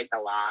he would break the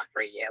law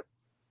for you.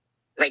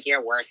 Like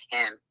you're worth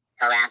him.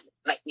 Harass.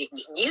 Like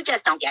you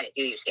just don't get it,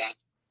 do you, Skank?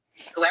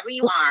 Whoever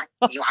you are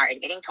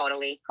admitting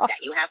totally that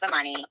you have the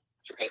money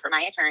to pay for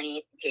my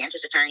attorney,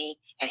 Tiantra's attorney,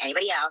 and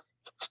anybody else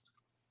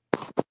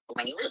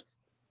when you lose.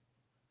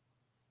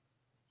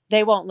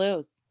 They won't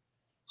lose.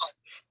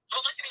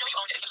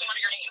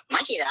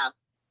 Munchie, though,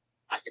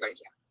 has to go to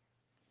jail.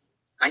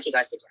 Munchie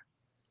goes to jail.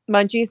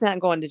 Munchie's not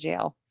going to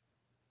jail.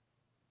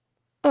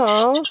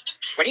 Oh,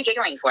 What are you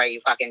giggling for, you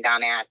fucking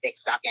dumbass, dick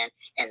sucking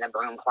in the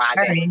broom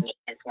closet sorry.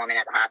 maintenance woman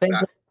at the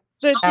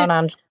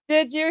hospital?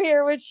 Did you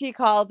hear what she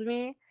called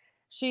me?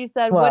 She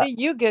said, "What What? are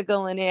you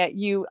giggling at,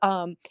 you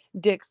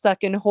dick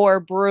sucking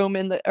whore broom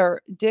in the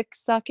or dick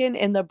sucking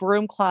in the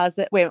broom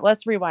closet?" Wait,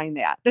 let's rewind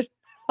that.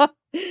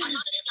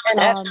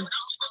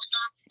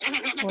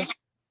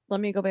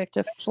 Let me go back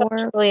to 4.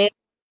 Actually,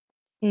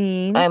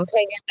 I'm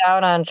paying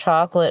down on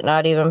chocolate,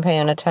 not even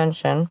paying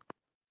attention.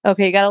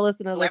 Okay, you got to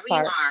listen to Whoever this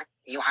part.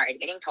 you are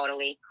admitting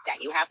totally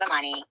that you have the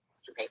money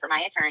to pay for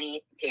my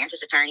attorney,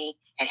 Tiantra's attorney,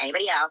 and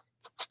anybody else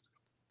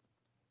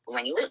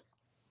when you lose.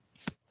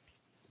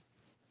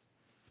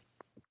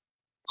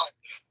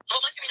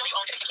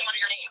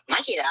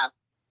 Munchie, though,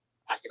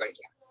 has to go to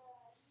jail.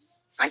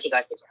 Munchie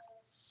goes to jail.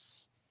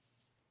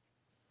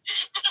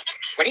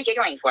 What are you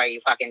giggling for,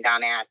 you fucking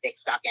dumbass, dick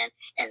sucking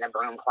in the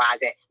broom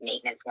closet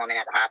maintenance woman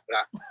at the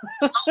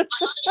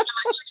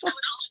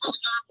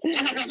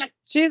hospital?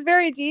 She's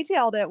very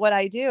detailed at what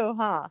I do,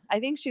 huh? I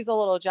think she's a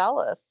little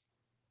jealous.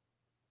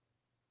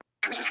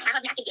 I'm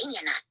not getting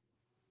you nut.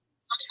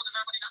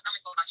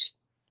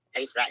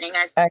 Are you threatening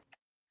us?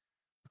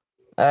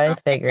 I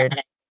figured.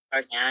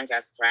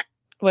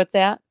 What's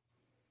that?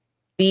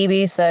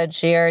 BB said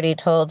she already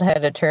told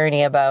head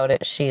attorney about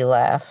it. She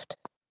laughed.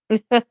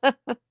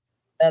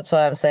 That's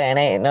what I'm saying.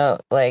 Ain't no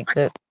like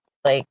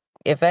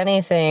if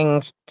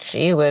anything,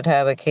 she would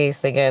have a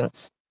case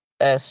against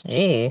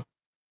SG.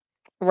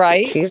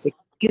 Right? She's the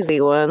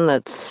easy one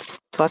that's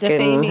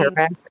fucking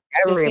harassing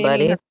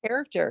everybody. Defaming her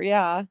character,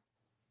 yeah.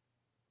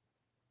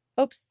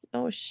 Oops.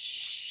 Oh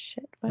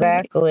shit.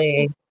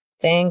 Exactly.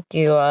 Thank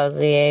you,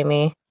 Ozzy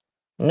Amy.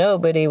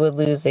 Nobody would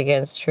lose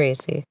against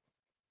Tracy.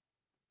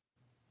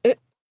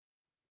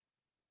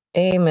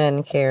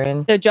 Amen,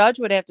 Karen. The judge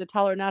would have to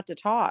tell her not to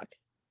talk.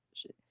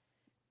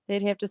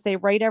 They'd have to say,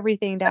 write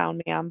everything down,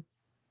 ma'am.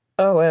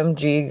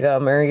 OMG,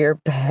 Gummer, you're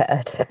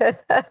bad.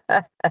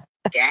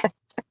 Yeah.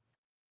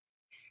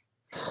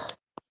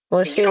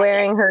 Was she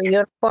wearing her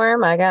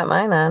uniform? I got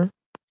mine on.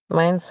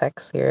 Mine's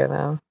sexier,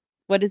 though.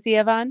 What does he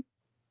have on?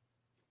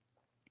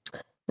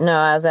 No,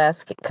 I was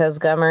asking because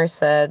Gummer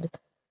said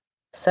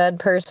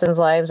person's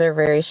lives are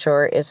very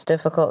short. It's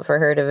difficult for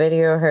her to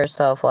video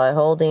herself while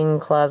holding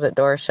closet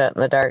door shut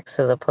in the dark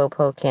so the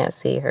popo can't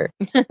see her.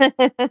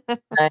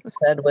 I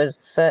said,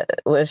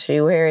 was she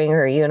wearing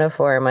her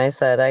uniform? I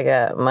said, I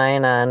got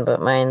mine on,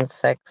 but mine's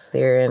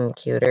sexier and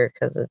cuter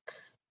because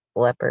it's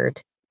leopard.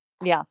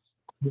 Yes.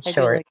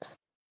 Shorts.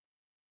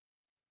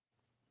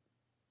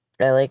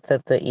 I like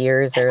that the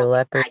ears are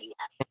leopard.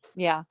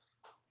 Yeah.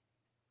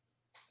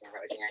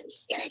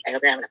 I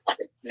hope you're having a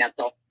fucking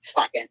mental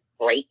fucking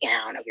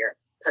breakdown of your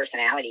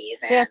personalities.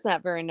 That's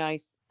not very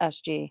nice,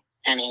 SG.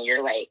 I mean,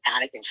 you're like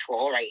out of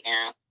control right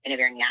now. And if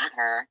you're not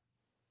her,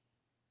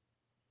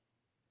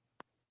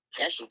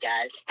 yes, she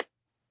does.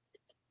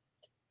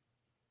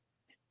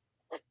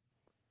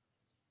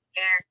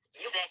 Here,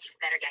 you bitch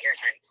better get your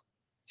attorneys.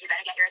 You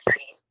better get your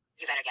attorneys.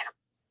 You better get them.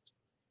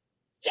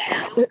 Get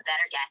them. You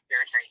better get your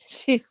attorneys.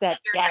 She said,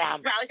 get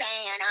them.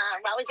 Rosanna.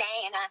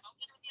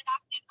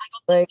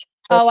 Like,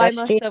 oh, I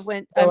must have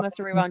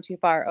rewound too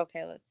far.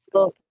 Okay, let's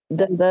go.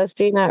 Does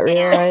SG not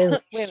realize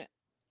wait a minute.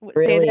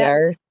 really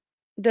are?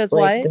 Does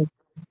like, what?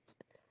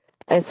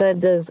 I said,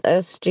 does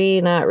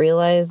SG not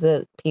realize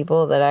that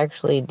people that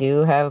actually do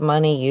have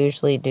money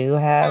usually do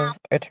have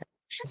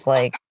attorneys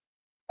like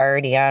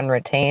already on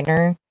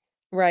retainer?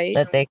 Right.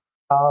 That they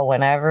call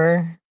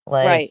whenever?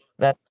 Like, right.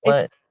 That's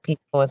what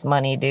people with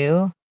money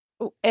do.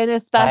 And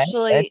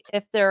especially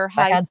if they're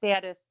high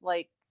status,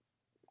 like,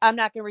 I'm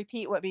not going to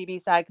repeat what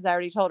BB said because I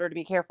already told her to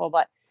be careful,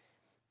 but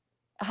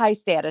high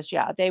status,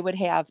 yeah, they would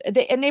have,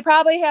 and they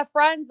probably have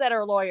friends that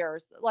are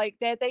lawyers, like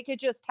that they could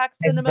just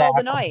text in the middle of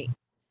the night.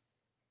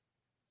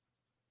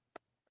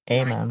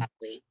 Amen.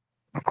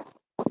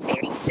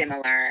 very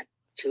similar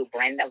to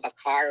Brenda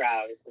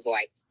Vaccaro's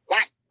voice.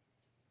 What?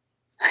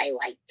 I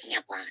like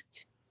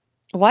tampons.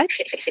 What?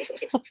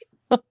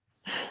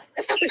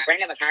 The fuck was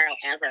Brenda Vaccaro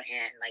ever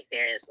in? Like,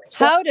 seriously.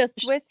 How does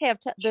Swiss have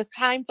this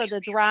time for the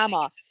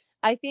drama?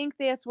 I think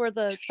that's where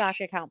the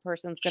sock account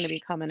person's going to be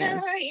coming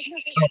in.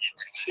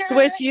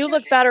 Swiss, you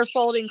look better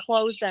folding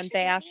clothes than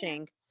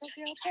bashing.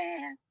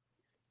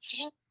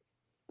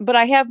 But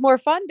I have more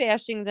fun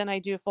bashing than I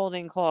do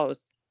folding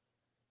clothes.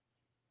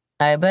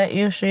 I bet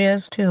you she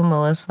is too,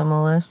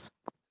 Melissa.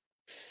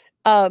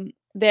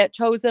 That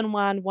Chosen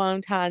One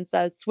Wonton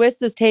says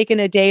Swiss is taking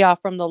a day off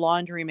from the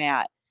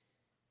laundromat.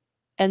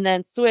 And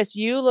then Swiss,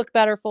 you look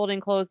better folding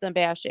clothes than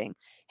bashing.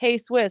 Hey,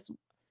 Swiss,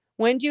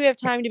 when do you have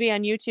time to be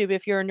on YouTube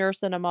if you're a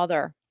nurse and a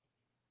mother?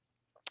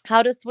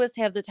 How does Swiss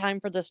have the time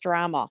for this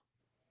drama?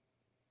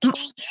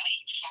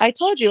 I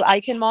told you I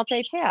can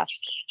multitask.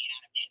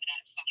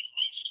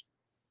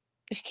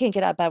 She can't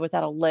get out of bed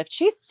without a lift.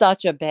 She's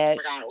such a bitch.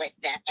 We're going to lift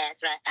that ass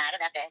right out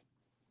of that bed.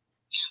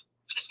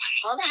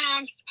 Hold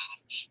on.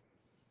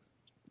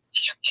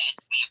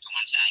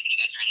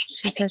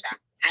 She said, so.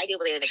 I do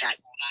believe it does.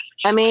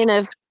 I mean,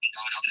 if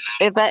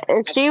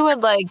she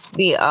would like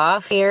be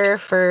off here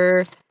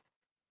for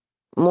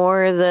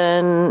more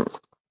than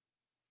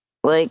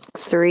like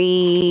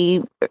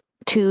 3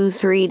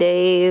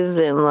 days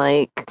and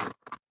like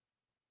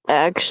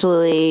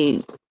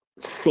actually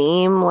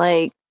seem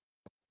like,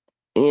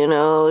 you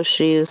know,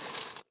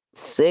 she's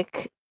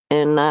sick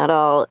and not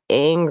all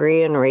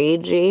angry and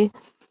ragey,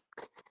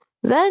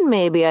 then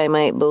maybe I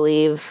might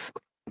believe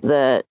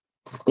that,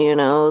 you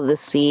know, the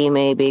C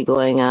may be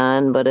going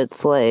on, but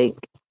it's like,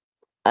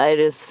 I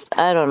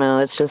don't know,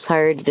 it's just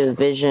hard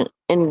to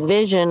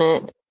envision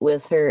it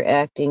with her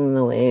acting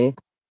the way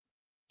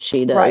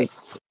she does.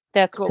 Right.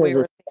 That's what we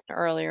were saying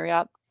earlier,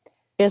 yep.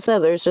 Like I said,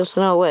 there's just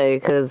no way,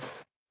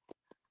 because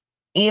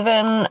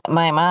even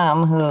my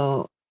mom,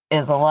 who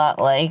is a lot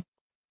like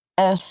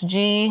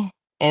SG,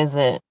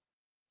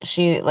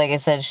 like I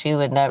said, she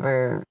would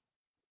never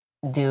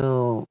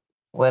do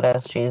what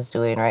SG is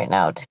doing right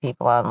now to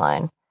people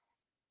online.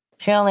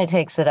 She only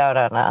takes it out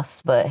on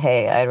us, but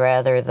hey, I'd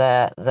rather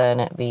that than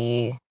it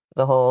be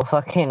the whole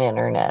fucking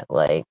internet.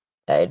 Like,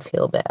 I'd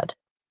feel bad.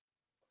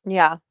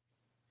 Yeah.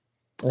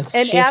 If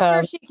And she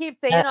after she keeps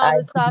saying all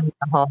this stuff,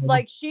 home.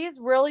 like, she's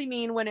really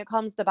mean when it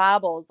comes to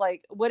Bobbles.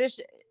 Like, what is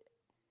she?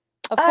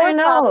 Of I course,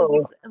 Bobbles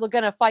know. is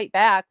going to fight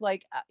back.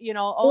 Like, you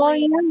know, Well,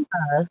 only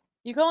yeah.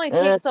 you can only And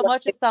take it's so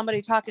much of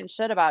somebody talking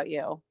shit about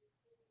you.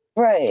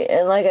 right.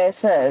 And like I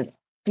said,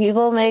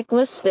 people make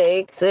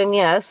mistakes, and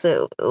yes,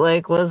 it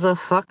like was a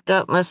fucked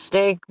up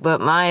mistake,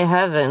 but my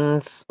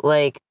heavens,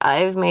 like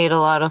I've made a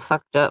lot of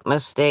fucked up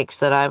mistakes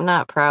that I'm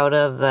not proud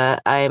of,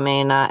 that I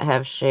may not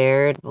have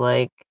shared,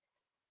 like,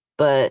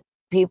 but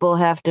people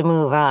have to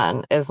move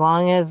on. As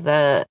long as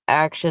the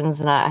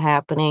action's not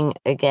happening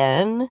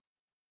again,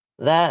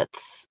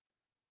 that's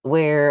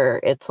where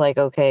it's like,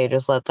 okay,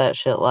 just let that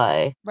shit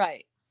lie.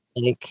 Right.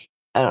 Like,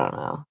 I don't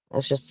know.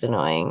 It's just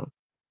annoying.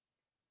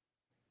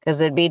 Because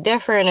it'd be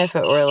different if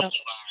it were like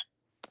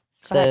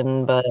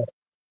person, but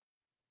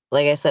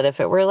like I said, if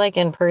it were like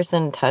in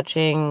person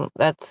touching,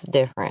 that's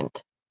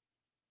different.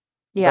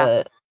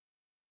 Yeah. But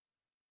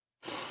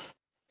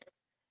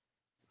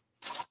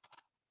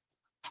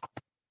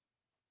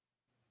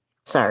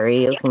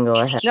sorry, you can go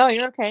ahead. No,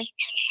 you're okay.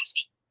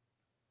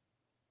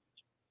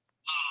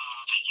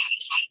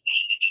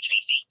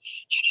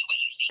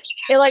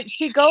 It, like,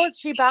 she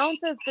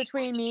bounces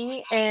between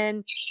me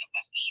and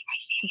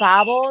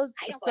Bobbles.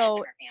 I don't So go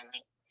after her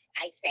family.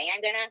 I say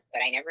I'm gonna,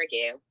 but I never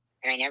do,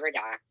 and I never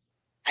doc.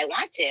 I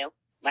want to,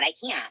 but I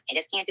can't. I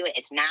just can't do it.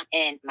 It's not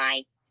in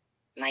my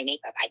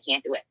makeup. I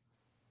can't do it.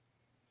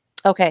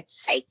 okay.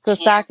 So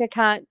sock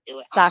account.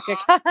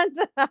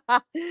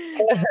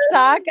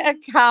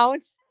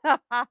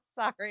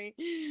 Sorry.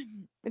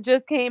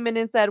 Just came in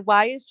and said,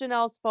 why is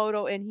Janelle's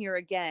photo in here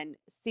again?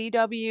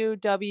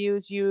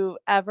 CWWs, you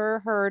ever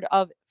heard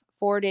of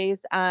 4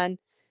 days on,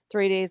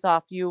 3 days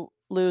off, you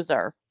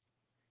loser?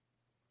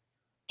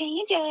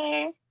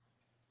 Danger.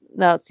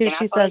 No, see what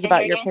she says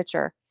about your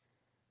picture.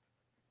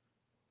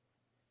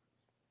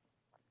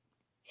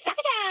 Suck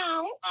it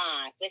down.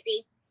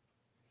 Swissy.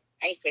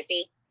 Are you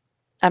Swissy?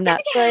 I'm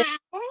not Swiss.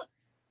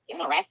 You're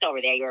gonna rest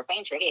over there. You were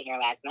playing trivia here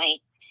last night,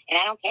 and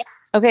I don't care.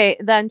 Okay,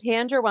 then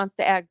Tanger wants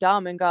to act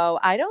dumb and go,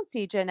 I don't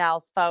see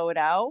Janelle's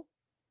photo.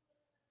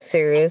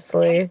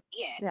 Seriously?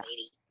 Yeah,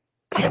 lady.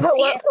 But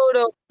what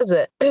photo was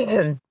it?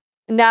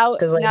 Now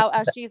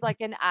SG's like,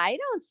 and I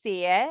don't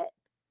see it.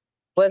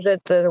 Was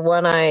it the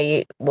one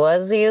I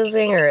was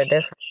using or a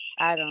different?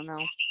 I don't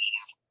know.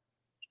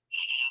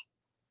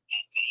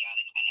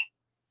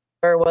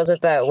 Or was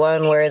it that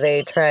one where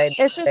they tried?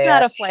 It's just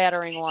not a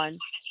flattering one.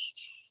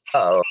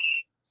 Oh.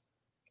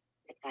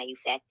 That's how you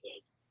fat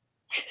pig.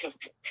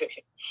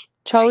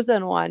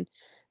 Chosen one.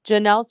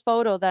 Janelle's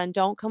photo, then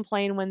don't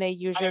complain when they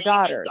use your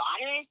daughters.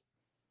 Daughters?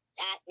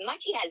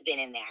 Munchie has been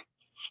in there.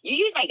 You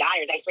use my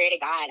daughters, I swear to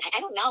God. I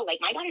don't know. Like,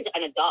 my daughter's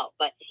an adult,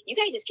 but you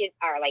guys' kids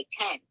are like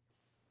 10.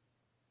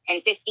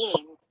 and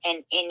 15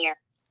 and in your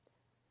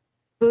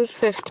Who's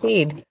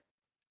 15?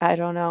 I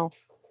don't know.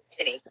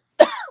 city.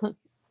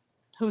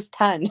 Who's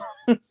 10?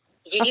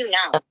 You do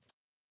know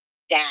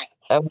that.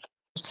 I would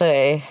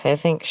say, I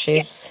think Yeah,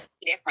 she's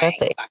different. at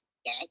the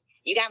Okay?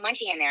 You got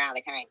Munchie in there all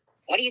the time.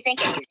 What are you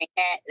thinking? You think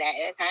that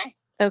is, huh?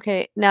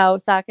 Okay, now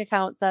sock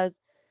account says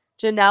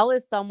Janelle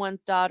is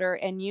someone's daughter,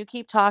 and you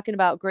keep talking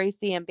about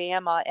Gracie and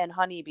Bama and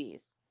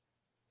honeybees.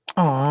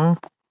 Aw.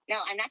 No,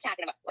 I'm not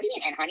talking about. What do you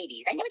mean and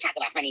honeybees? I never talk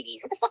about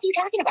honeybees. What the fuck are you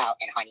talking about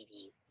and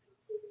honeybees?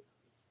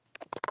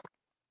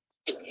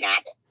 Do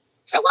not.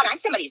 So what? I'm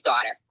somebody's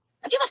daughter.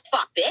 I don't give a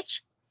fuck,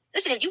 bitch.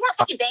 Listen, if you want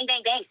fucking bang,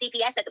 bang, bang,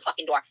 CPS at the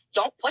fucking door,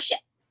 don't push it.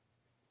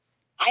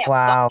 I have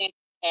Wow. fucking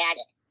had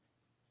it.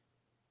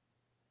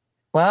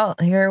 Well,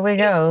 here we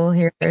go.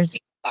 Here's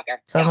Fucker.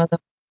 some No, of the.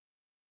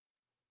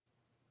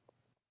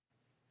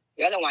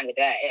 you're the one with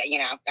the,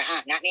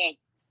 not me.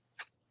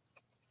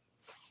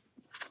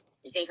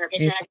 You think her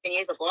picture has been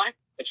used before?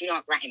 But you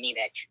don't threaten me,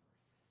 bitch.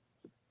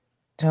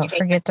 Don't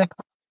forget to.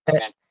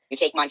 Okay. You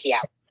take Munchie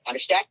out.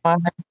 Understood?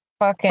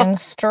 Fucking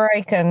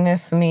striking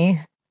with me.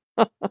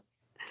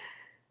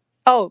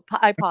 Oh,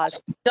 I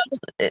paused.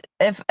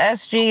 If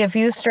if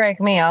you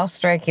strike me, I'll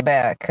strike you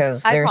back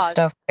because I there's paused.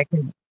 stuff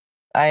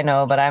I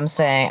know, but I'm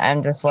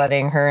just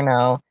letting her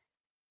know.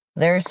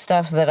 There's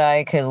stuff that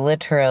I could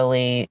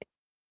literally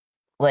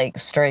like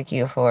strike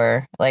you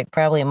for, like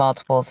probably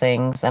multiple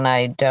things, and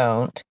I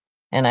don't,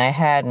 and I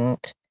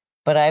hadn't,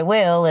 but I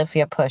will if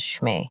you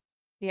push me.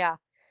 Yeah.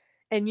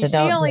 And So she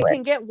don't only do it.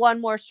 can get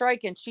one more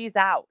strike and she's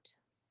out.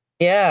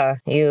 Yeah,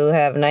 you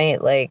have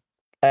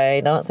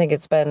I don't think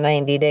it's been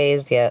 90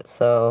 days yet,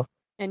 so.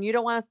 And you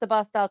don't want us to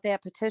bust out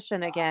that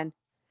petition again.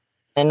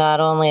 And not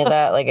only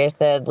that, like I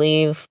said,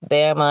 leave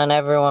Bama and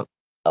everyone,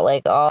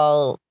 like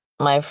all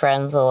my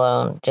friends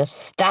alone. Just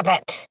stop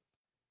it.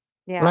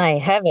 Yeah. My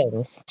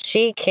heavens.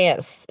 She's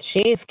can't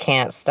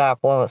stop,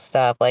 won't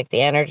stop. Like the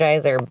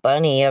Energizer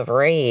Bunny of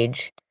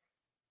rage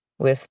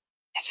with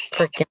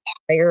freaking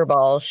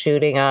fireballs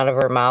shooting out of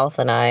her mouth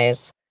and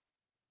eyes.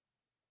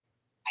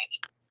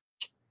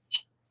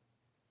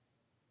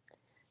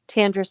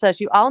 Tandra says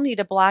you all need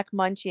to block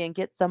Munchie and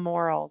get some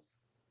morals.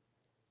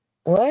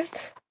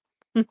 What?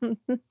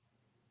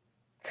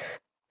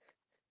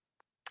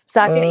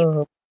 Sock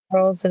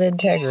Morals and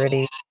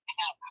integrity.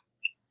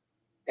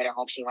 Better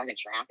hope she wasn't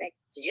trafficked.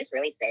 Did you just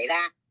really say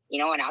that?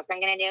 You know what else I'm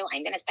going to do?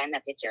 I'm going to send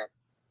the picture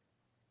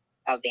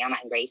of Bama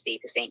and Gracie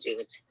to St.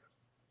 Jude's.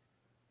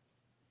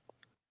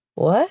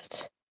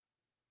 What?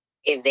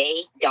 If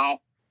they don't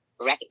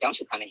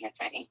you come in here,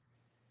 Franny.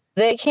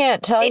 They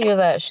can't tell you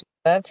that.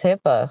 That's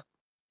HIPAA.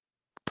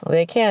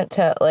 They can't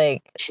tell,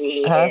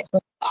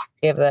 hospitals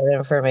give that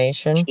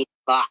information. She's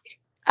fucked.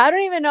 I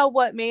don't even know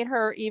what made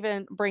her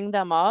even bring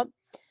them up.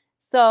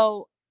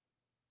 So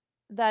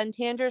then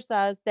Tandra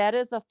says that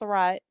is a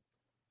threat,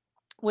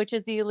 which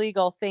is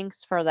illegal.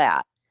 Thanks for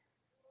that.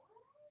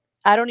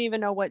 I don't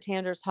even know what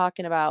Tandra's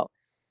talking about.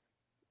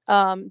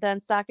 Then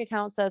stock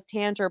account says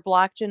Tandra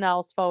block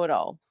Janelle's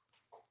photo.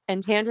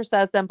 And Tandra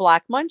says then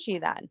block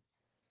Munchie then.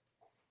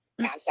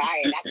 I'm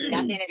sorry. That's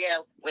nothing to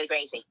do with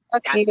Gracie.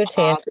 Fuck That's you, all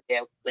Tandra. to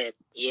do with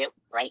you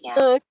right now.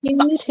 Fuck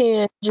you,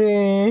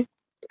 Tandra.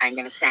 I'm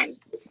going to send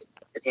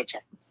the picture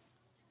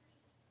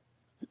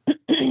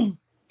to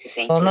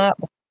St. Well, Jude. not.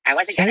 I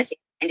wasn't going to see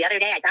it. And the other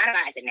day I thought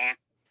about it. I said,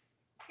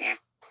 nah.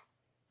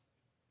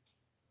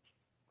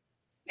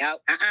 No,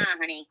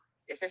 honey.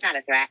 This is not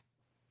a threat.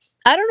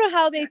 I don't know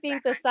how they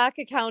think the sock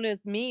account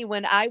is me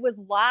when I was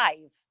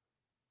live.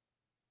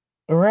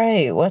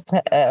 Right. What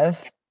the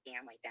F?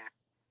 Damn, like that.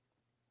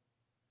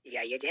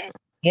 Yeah, you did.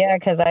 Yeah,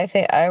 because I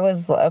think I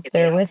was up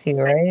there with you,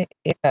 right?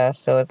 Yeah,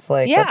 so it's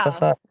like, what the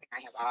fuck? I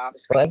have all the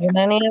Wasn't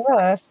any of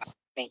us.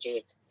 St.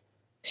 Jude.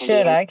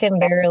 Shit, I can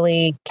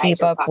barely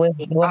keep up with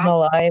one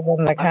alive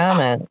in the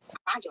comments,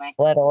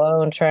 let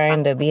alone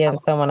trying to be in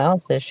someone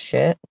else's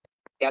shit.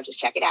 They'll just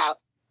check it out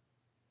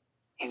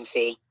and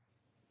see.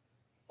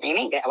 What do you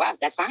mean? Well,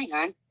 that's fine,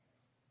 hon.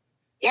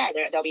 Yeah,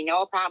 there'll be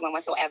no problem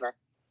whatsoever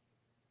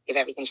if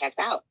everything checks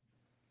out.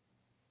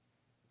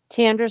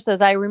 Tandra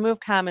says, I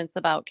remove comments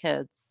about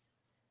kids.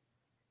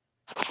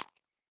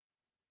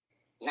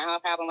 No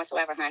problem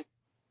whatsoever, hon.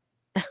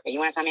 You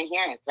want to come in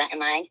here and threaten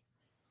mine?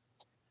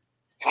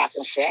 Talk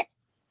some shit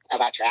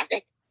about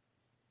traffic?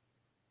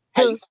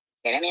 Are you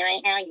kidding me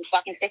right now, you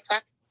fucking sick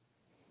fuck?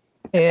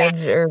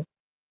 Tandra,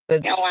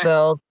 it's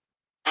spelled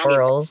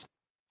girls.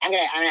 I'm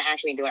gonna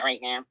actually do it right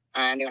now.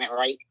 I'm doing it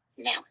right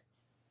now.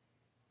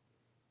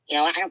 You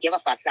know what? I don't give a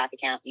fuck, sock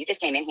account. You just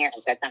came in here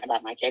and said something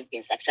about my kids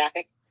being sex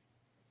trafficked.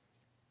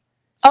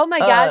 Oh my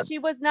God, she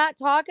was not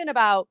talking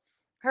about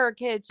her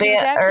kids. She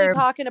was actually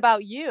talking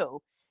about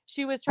you.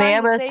 She was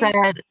trying to say.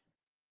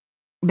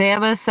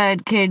 Bama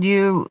said, "Can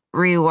you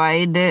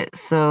rewind it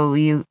so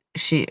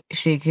she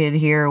could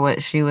hear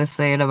what she was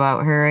saying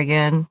about her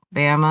again?"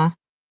 Bama.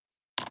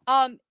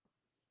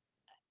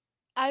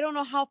 I don't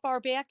know how far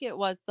back it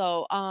was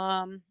though.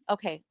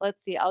 Okay,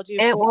 let's see. I'll do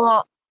it.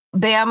 Well,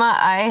 Bama,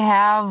 I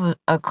have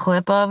a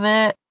clip of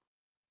it.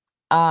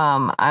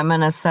 I'm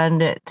gonna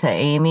send it to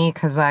Amy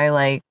because I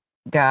like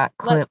got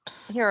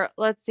clips. Here,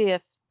 let's see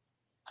if.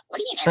 What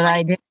do you mean? But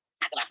I did.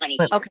 Talk about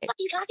honeybees. Okay. What are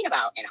you talking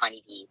about in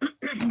honeybees?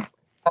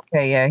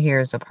 Okay, yeah,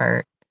 here's a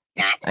part.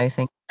 I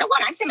think. So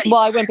what? I'm somebody.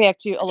 Well, I went back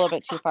to a little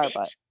bit too far,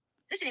 but.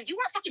 Listen, if you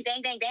want fucking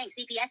bang, bang, bang,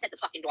 CPS at the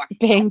fucking door.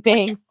 Bang,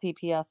 bang,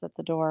 CPS at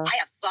the door. I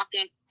have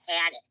fucking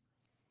had it.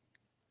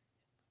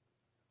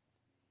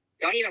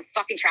 Don't even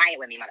fucking try it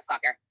with me,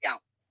 motherfucker.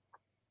 Don't.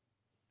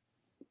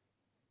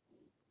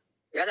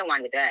 You're the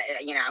one with the,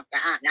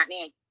 not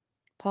me.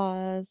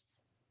 Pause.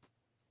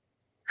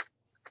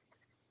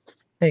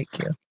 Thank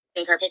you.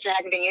 Think her picture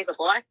hasn't been used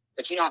before?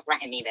 But you don't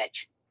threaten me,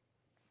 bitch.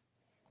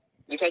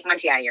 You take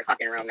Munchie out of your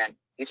fucking room, then.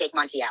 You take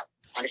Munchie out.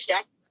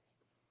 Understood?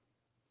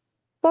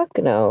 Fuck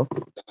no.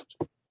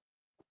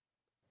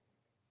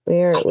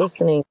 We aren't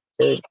listening.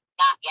 Not yet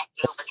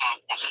to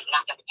pretend that she's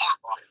not just an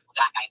apple.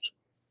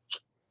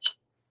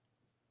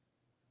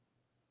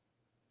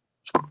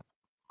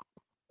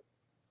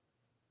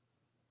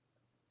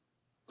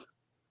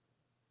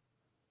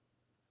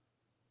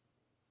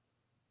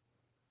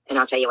 And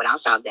I'll tell you what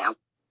else I'll do. Yeah,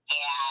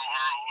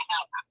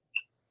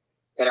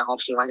 better hope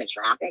she wasn't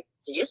trafficked.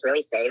 Did you just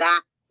really say that?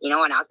 You know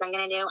what else I'm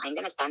going to do? I'm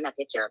going to send the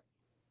picture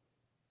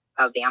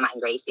of Bama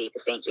and Gracie to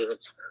St.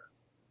 Jude's.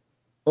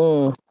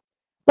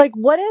 Like,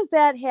 what does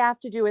that have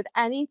to do with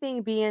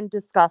anything being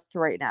discussed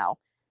right now?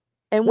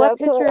 And what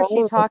picture is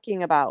she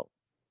talking about?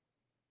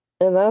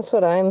 And that's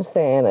what I'm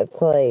saying.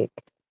 It's like,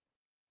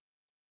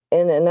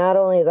 and not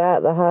only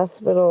that, the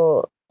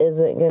hospital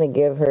isn't going to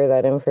give her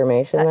that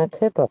information. That's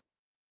HIPAA.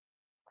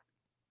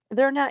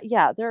 They're not.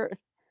 Yeah, they're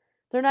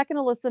not going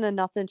to listen to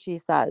nothing she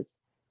says.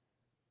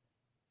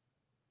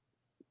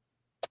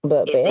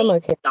 But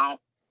Bama can.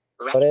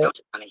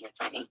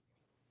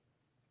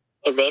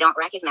 If they don't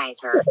recognize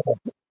her,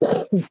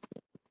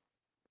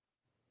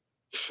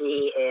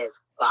 she is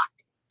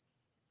fucked.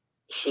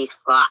 She's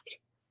fucked.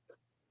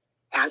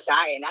 I'm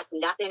sorry, and that's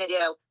nothing to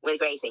do with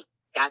Gracie.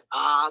 That's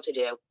all to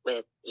do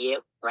with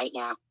you right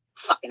now,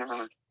 fucking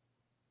around.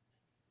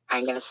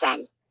 I'm gonna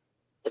send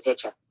the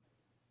picture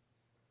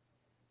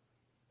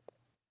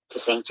to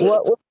St.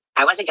 Jude's.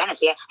 I wasn't gonna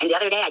see it, and the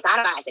other day I thought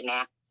about it. I said,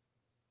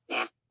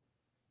 nah.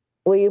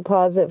 Will you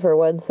pause it for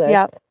 1 sec?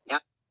 Yep.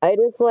 I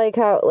just like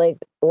how, like,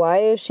 why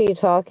is she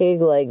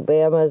talking like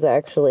Bama's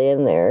actually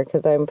in there?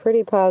 Because I'm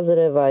pretty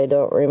positive I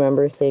don't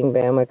remember seeing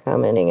Bama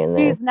commenting in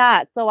there. She's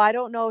not. So I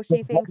don't know if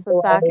she thinks the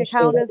sock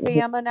account is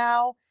Bama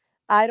now.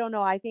 I don't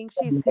know. I think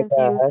she's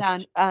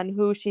confused on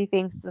who she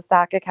thinks the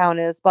sock account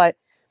is. But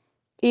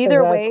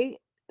either way,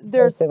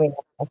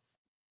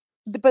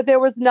 but there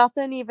was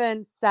nothing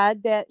even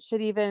said that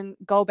should even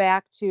go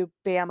back to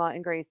Bama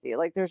and Gracie.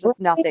 Like, there's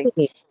just nothing.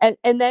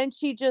 And then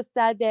she just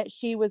said that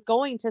she was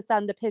going to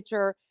send the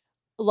picture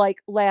like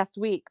last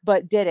week,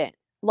 but didn't.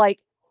 Like,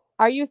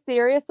 are you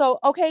serious? So,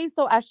 okay,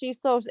 so Ashley,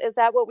 so is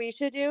that what we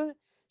should do?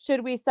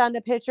 Should we send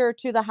a picture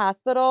to the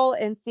hospital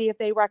and see if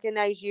they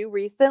recognize you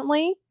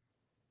recently?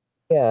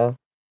 Yeah.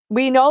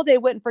 We know they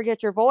wouldn't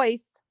forget your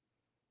voice.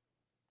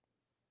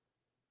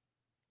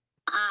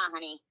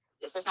 Honey,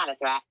 this is not a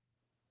threat.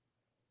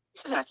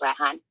 This isn't a threat,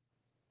 hon.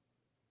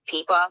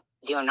 People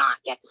do not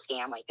get to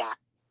scam like that.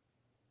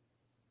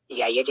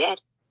 Yeah, you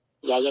did.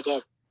 Yeah, you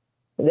did.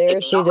 There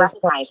if she just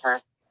recognize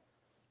her.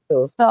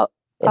 So, So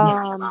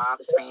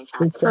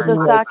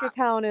the sock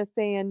account is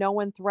saying no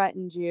one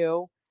threatened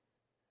you.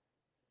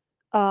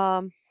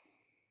 Okay.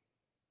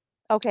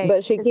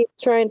 But she keeps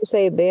trying to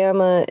say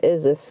Bama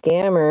is a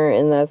scammer,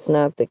 and that's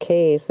not the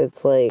case.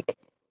 It's like,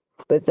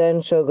 but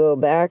then she'll go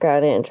back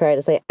on it and try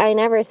to say, I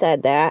never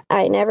said that.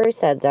 I never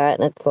said that.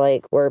 And it's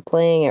like, we're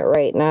playing it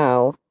right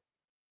now.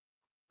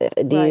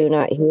 Do you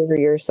not hear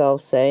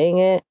yourself saying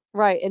it?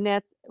 Right. And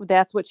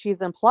that's what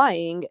she's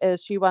implying,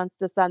 is she wants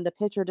to send the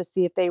picture to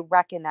see if they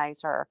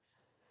recognize her.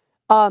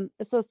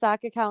 So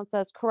sock account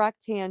says,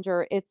 correct,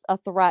 Tanger, it's a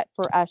threat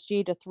for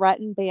SG to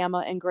threaten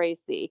Bama and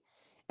Gracie.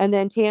 And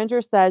then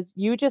Tanger says,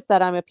 you just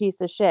said I'm a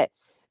piece of shit.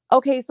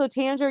 Okay, so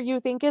Tanger, you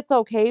think it's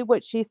okay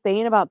what she's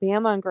saying about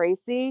Bama and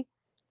Gracie?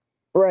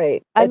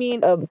 Right. I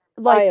mean,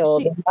 like,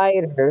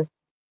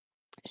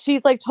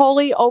 she's like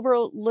totally over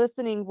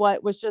listening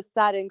what was just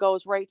said and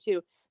goes right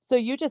to, so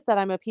you just said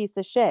I'm a piece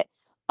of shit.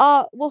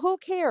 Well, who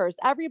cares?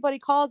 Everybody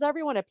calls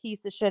everyone a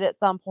piece of shit at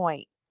some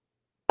point.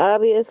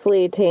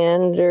 Obviously,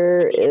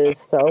 Tanger is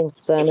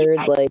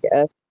self-centered like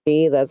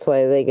SG. That's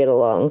why they get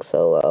along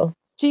so well.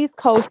 She's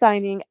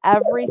co-signing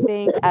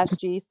everything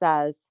SG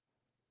says.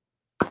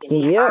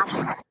 Yep.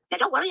 Now,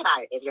 don't worry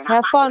about it. If you're not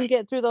have fun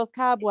getting through those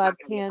cobwebs,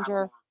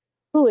 Tanger.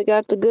 Oh, we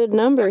got the good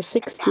number,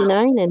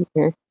 69 in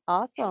here.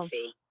 Awesome.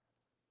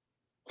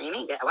 You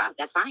mean, well,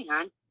 that's fine,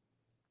 hon.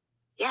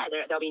 Yeah,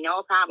 there'll be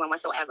no problem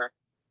whatsoever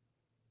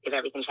if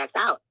everything checks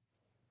out.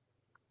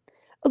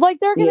 Like,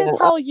 they're going to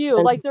tell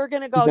you, like, they're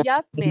going to go,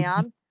 yes,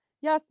 ma'am.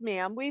 Yes,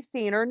 ma'am. We've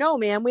seen her. No,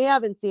 ma'am. We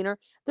haven't seen her.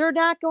 They're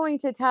not going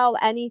to tell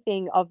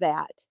anything of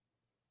that.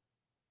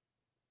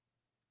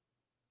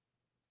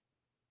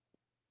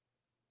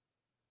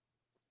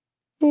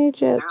 Hey,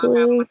 JetBlue. No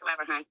problem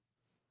whatsoever, hon.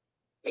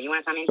 But you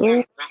want to come in here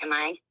and threaten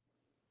mine?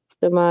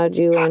 to mod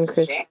you and Talking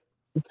Chris. shit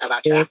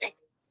about traffic?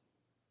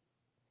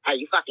 Are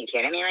you fucking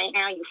kidding me right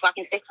now? You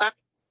fucking sick fuck?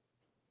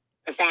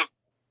 In fact,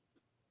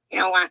 you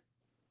know what?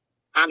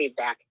 I'll be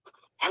back.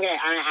 I'm gonna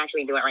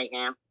actually do it right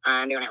now.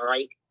 I'm doing it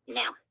right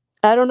now.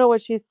 I don't know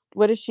what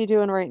is she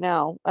doing right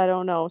now? I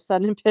don't know.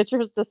 Sending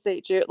pictures to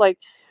St. Jude. Like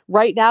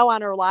right now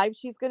on her live,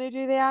 she's gonna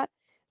do that.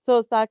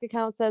 So Sock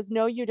account says,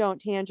 no, you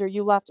don't, Tanger.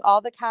 You left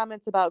all the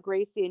comments about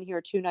Gracie in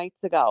here 2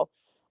 nights ago.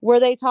 Were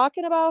they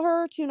talking about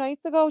her 2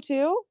 nights ago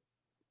too?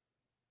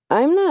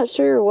 I'm not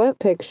sure what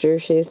picture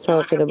she's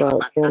talking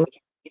about. You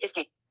just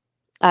can't.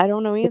 I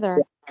don't know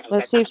either.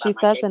 Let's see if she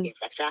says any.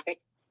 Sex traffic.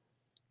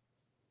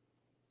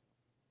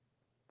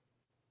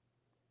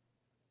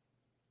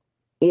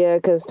 Yeah,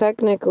 because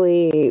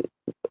technically,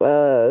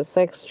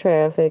 sex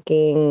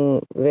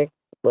trafficking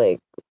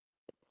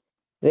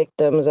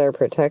victims are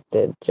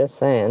protected. Just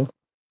saying.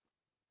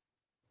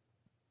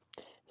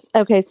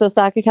 Okay, so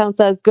Sock account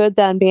says, good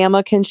then.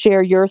 Bama can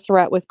share your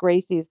threat with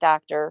Gracie's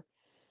doctor.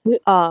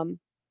 And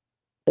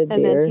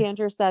then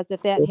Tanger says,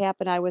 if that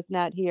happened, I was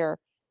not here.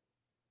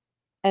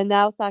 And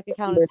now Sock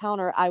account is telling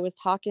her I was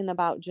talking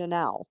about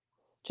Janelle.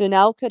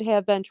 Janelle could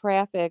have been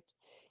trafficked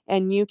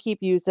and you keep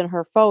using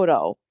her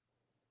photo.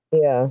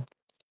 Yeah.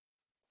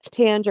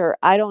 Tanger,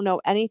 I don't know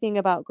anything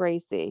about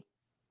Gracie.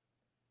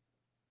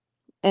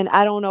 And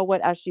I don't know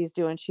what else she's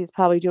doing. She's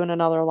probably doing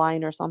another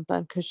line or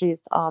something because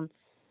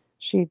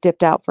she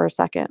dipped out for a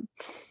second.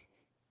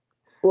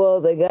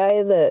 Well, the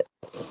guy that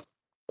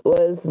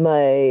was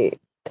my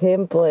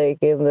pimp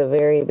in the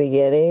very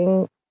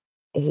beginning,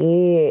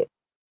 I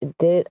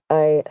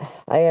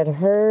had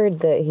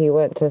heard that he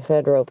went to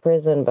federal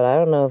prison, but I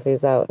don't know if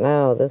he's out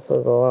now. This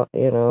was a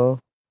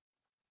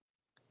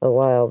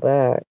while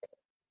back.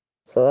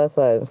 So that's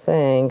what I'm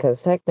saying,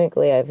 because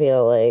technically I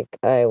feel like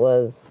I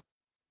was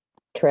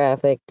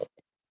trafficked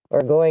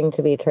or going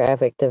to be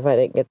trafficked if I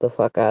didn't get the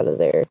fuck out of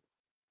there.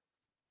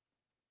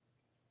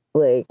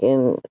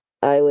 And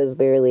I was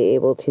barely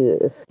able to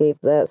escape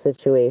that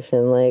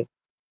situation.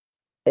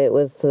 It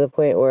was to the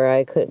point where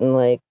I couldn't,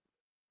 I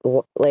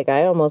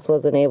almost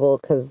wasn't able,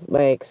 because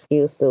my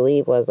excuse to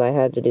leave was I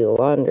had to do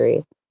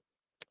laundry.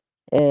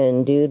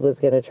 And dude was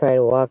going to try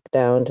to walk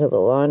down to the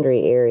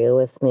laundry area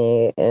with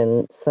me,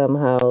 and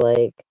somehow,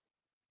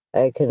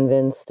 I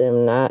convinced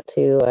him not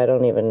to. I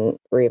don't even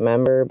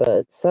remember,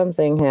 but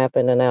something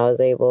happened and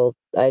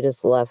I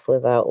just left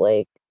without,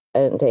 I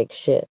didn't take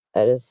shit.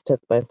 I just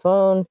took my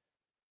phone,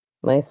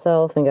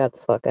 myself, and got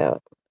the fuck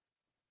out.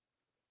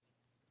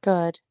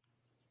 Good.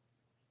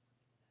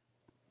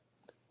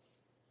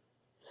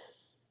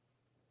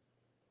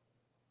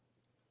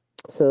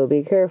 So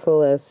be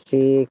careful,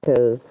 SG,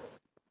 because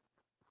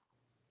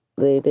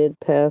they did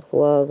pass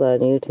laws on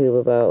YouTube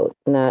about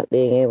not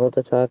being able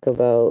to talk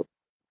about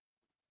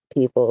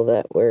people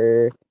that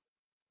were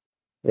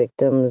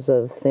victims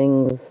of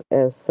things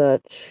as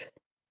such,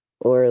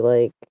 or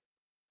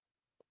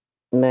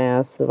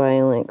mass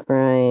violent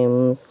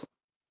crimes,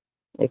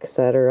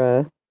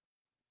 etc.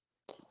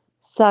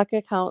 Sock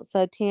account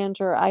said,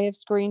 Tanger, I have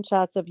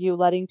screenshots of you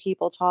letting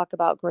people talk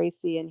about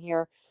Gracie in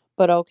here,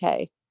 but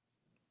okay.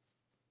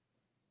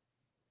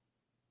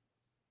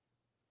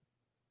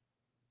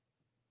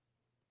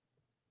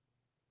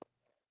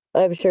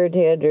 I'm sure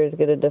Tanger's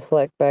gonna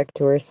deflect back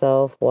to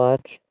herself,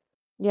 watch.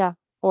 Yeah,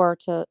 or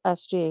to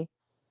SG.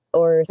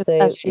 Or say,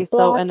 SG's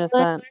so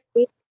innocent.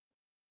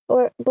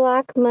 Or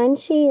Black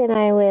Munchie, and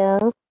I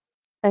will.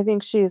 I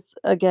think she's,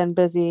 again,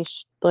 busy,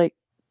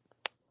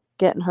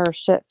 getting her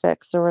shit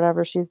fixed or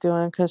whatever she's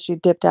doing because she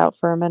dipped out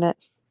for a minute.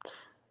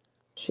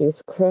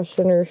 She's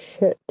crushing her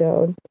shit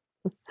down.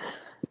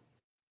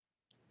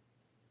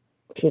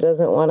 She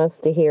doesn't want us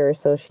to hear,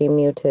 so she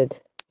muted.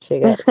 She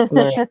got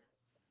smart.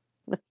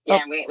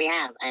 Yeah, we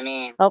have. I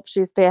mean. Oh,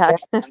 she's back.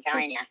 I'm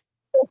telling you.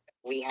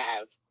 We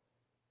have,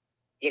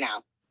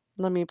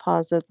 Let me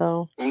pause it,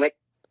 though.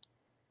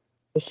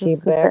 Is she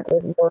back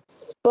with more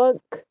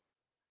spunk?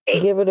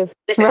 Give it a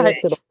few right.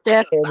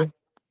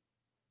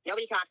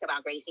 Nobody talks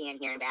about Gracie in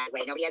here in that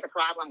way. Nobody has a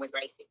problem with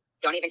Gracie.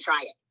 Don't even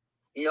try it.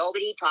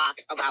 Nobody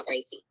talks about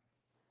Gracie.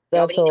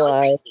 That's Nobody a knows lie.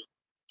 Gracie.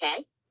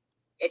 Okay?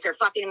 It's her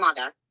fucking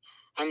mother.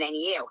 And then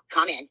you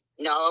come in.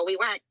 No, we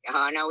weren't.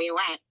 Oh, no, we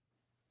weren't.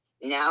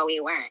 No,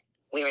 we weren't.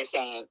 We were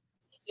saying,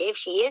 if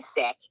she is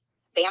sick,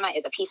 Bama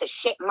is a piece of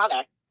shit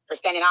mother for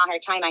spending all her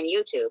time on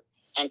YouTube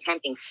and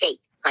tempting fate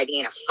by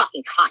being a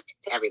fucking cunt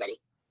to everybody.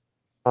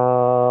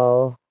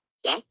 Oh.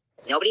 Yeah?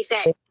 Nobody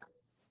said.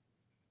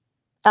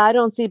 I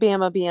don't see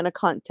Bama being a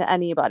cunt to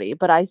anybody,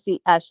 but I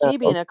see SG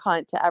being a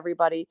cunt to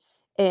everybody,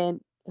 and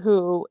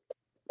who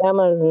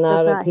Bama's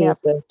not a piece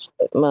of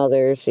shit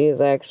mother. She's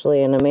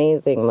actually an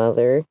amazing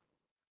mother.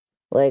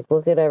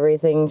 Look at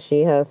everything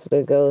she has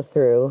to go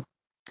through.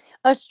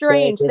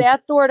 Estranged.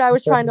 That's the word I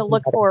was trying to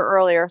look for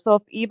earlier. So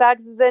if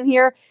Ebags is in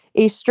here,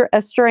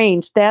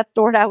 estranged. That's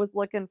the word I was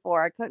looking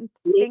for. I couldn't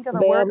think of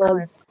the word for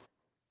it.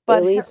 But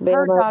at least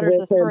her Bama's daughter's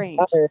with her estranged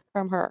daughter.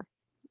 from her.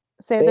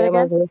 Say that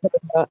again? With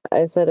her,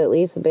 I said at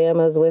least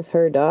Bama's with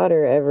her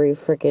daughter every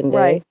freaking day.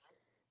 Right.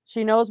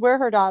 She knows where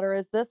her daughter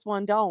is. This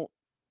one don't.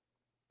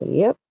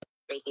 Yep.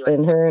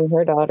 and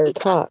her daughter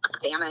talk.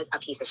 Bama's a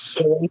piece of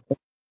shit.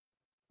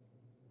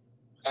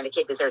 And the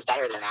kid deserves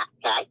better than that,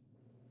 okay?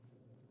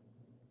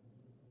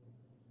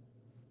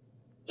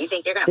 You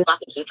think you're going to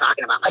fucking keep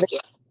talking about my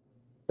kid?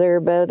 They're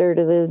better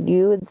than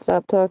you and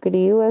stop talking to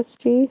you,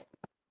 SG?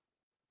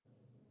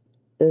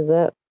 Is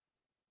that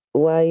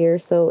why you're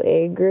so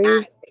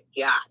angry?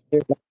 Yeah.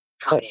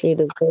 But she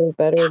deserves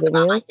better than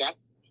you?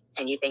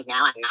 And you think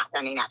now I'm not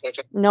sending that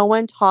picture? No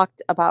one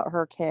talked about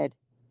her kid.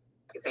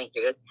 You think,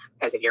 dude?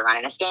 Because if you're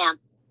running a scam,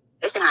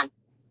 listen, hon.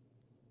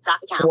 Stop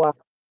account. What?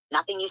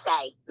 Nothing you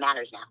say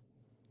matters now.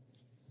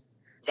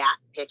 That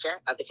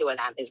picture of the two of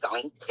them is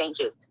going to St.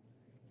 Jude's.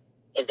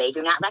 If they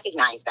do not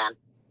recognize them,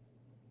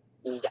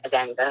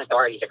 then the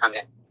authorities are coming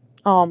in.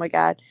 Oh my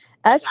God.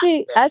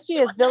 SG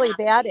is Billy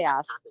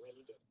Badass.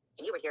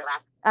 And you were here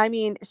last. I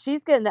mean,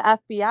 she's getting the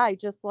FBI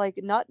just like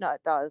Nut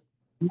does.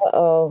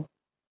 Uh-oh.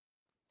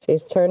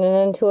 She's turning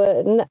into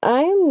a...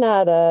 I'm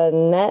not a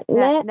net.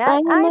 I'm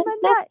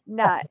a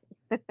nut.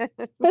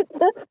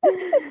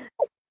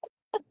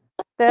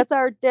 That's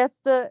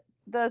the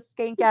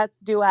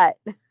Skankettes duet.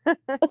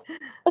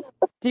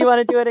 Do you want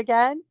to do it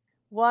again?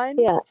 1,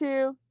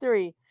 2,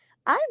 3.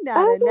 I'm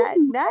not a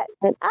nut.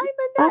 I'm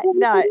a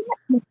nut.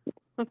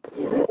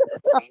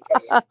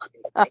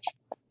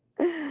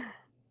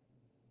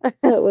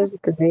 That was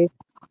great.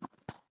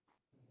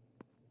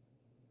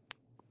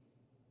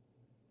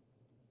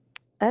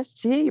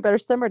 SG, you better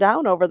simmer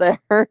down over there.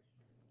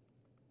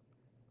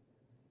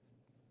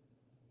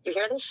 You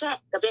hear this shit?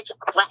 The bitch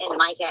threatened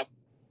my kid.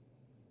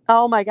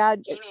 Oh my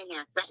God. Came in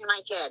here, threatened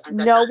my kid. And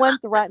said, no one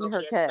threatened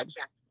her kid.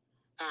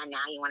 And now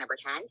you want to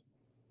pretend?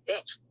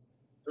 Bitch,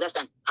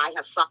 listen, I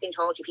have fucking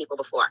told you people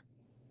before.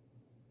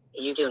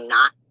 You do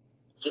not,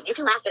 you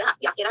can laugh it up,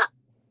 yuck it up.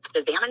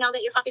 Does Bama know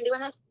that you're fucking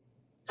doing this?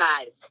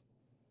 Because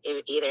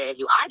either if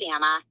you are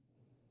Bama,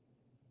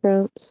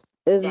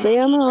 is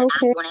Bama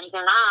okay? Not doing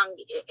anything wrong,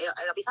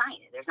 it'll be fine.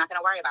 There's nothing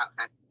to worry about,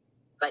 huh?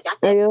 But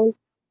that's are it. You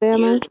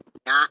Bama? You do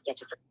not get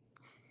to.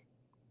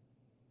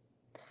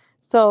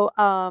 So,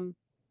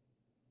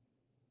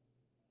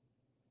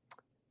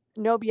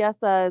 Nobia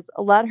says,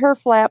 let her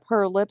flap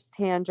her lips,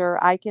 Tanger.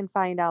 I can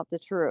find out the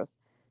truth.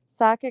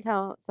 Sock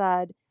account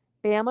said,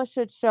 Bama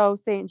should show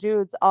St.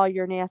 Jude's all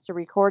your nasty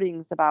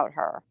recordings about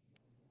her.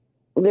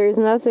 There's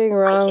nothing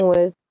wrong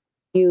with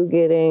you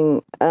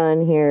getting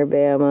on here,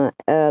 Bama,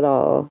 at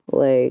all.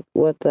 Like,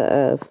 what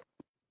the F?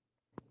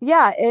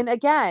 Yeah, and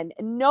again,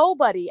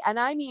 nobody, and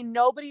I mean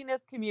nobody in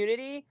this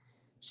community,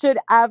 should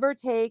ever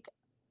take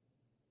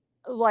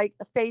like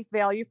face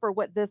value for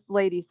what this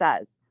lady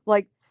says.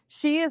 Like,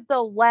 she is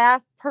the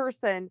last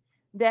person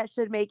that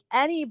should make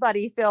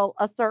anybody feel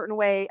a certain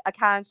way, a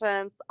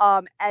conscience,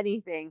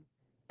 anything.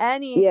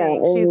 Yeah,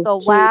 She's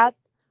the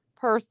last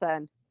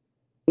person.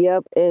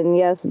 Yep, and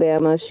yes,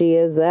 Bama, she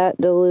is that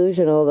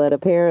delusional that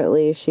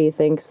apparently she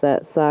thinks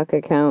that sock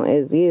account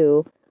is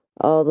you,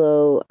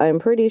 although I'm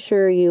pretty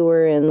sure you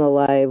were in the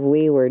live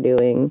we were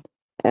doing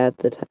at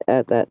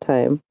that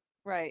time.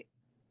 Right.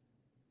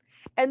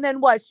 And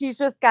then what? She's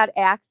just got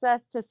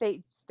access to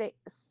St.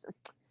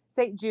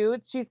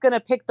 Jude's. She's going to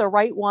pick the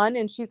right one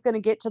and she's going to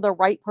get to the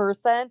right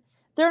person.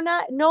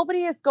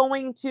 Nobody is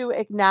going to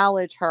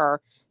acknowledge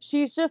her.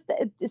 She's just,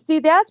 see,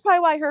 that's probably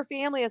why her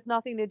family has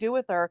nothing to do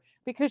with her,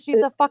 because she's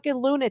a fucking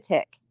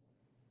lunatic.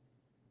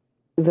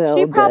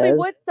 She probably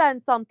would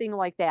send something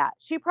like that.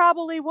 She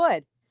probably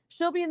would.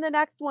 She'll be in the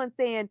next one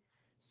saying,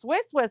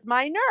 Swiss was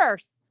my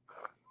nurse.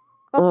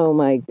 Oh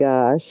my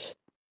gosh.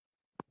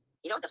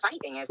 You know what the funny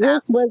thing is?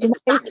 This was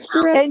my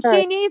stripper. And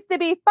she needs to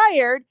be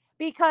fired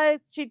because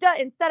she does,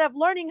 instead of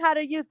learning how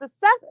to use the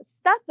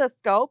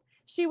stethoscope,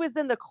 she was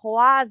in the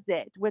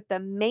closet with the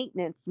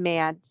maintenance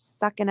man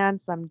sucking on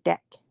some dick.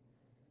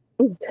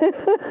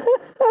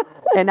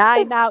 And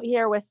I'm out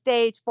here with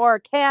stage 4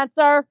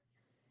 cancer,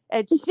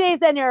 and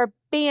she's in here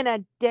being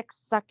a dick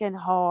sucking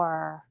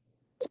whore.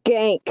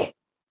 Skank.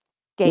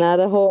 Not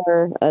a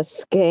whore, a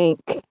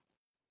skank.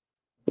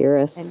 You're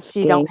a And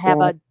she don't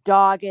have a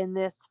dog in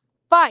this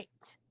fight.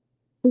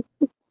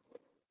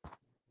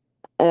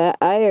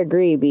 I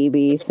agree,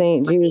 BB.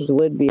 St. Jude's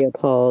would be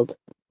appalled.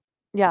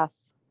 Yes.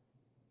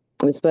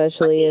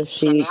 Especially if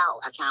she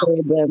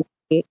told them.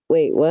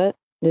 Wait, what?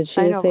 Did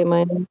she just say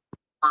my name?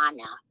 On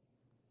now.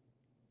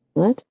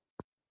 What?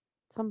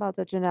 Something about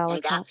the Janelle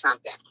account.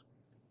 Something.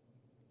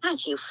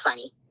 Aren't you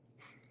funny?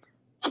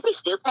 Aren't they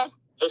stupid?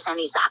 They send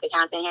these sock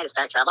accounts in here to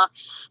start trouble.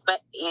 But,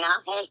 you know,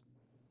 hey,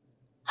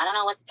 I don't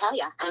know what to tell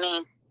you. I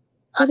mean,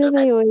 what do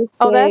they always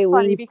say? Oh, that's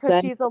funny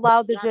because she's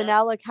allowed the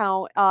Janelle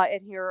account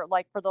in here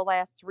like for the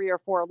last 3 or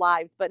 4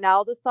 lives. But now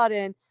all of a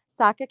sudden,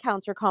 sock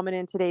accounts are coming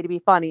in today to be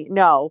funny.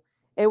 No,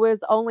 it was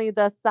only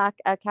the sock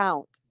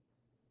account.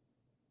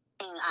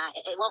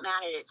 It won't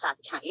matter to sock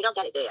account. You don't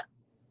get it, do you?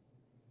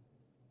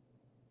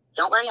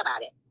 Don't worry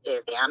about it.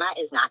 If Bama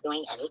is not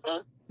doing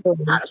anything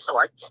out of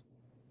sorts,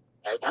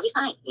 they're going to be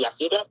fine. Yes,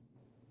 you did.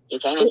 You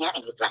came in here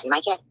and you threatened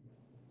my kid.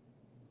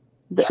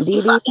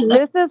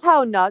 This is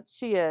how nuts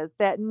she is,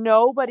 that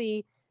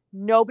nobody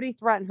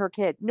threatened her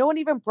kid. No one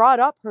even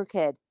brought up her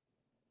kid.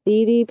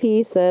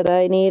 DDP said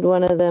I need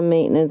one of them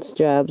maintenance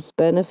jobs.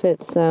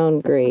 Benefits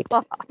sound great.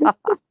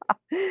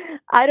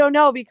 I don't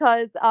know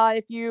because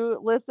if you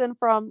listen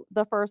from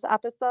the first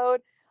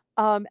episode,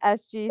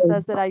 SG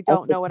says that I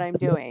don't know what I'm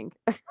doing.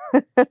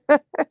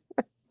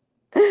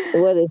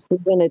 What is she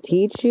gonna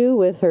teach you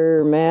with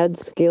her mad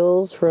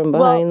skills from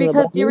Well, behind the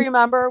because do you button?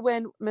 remember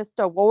when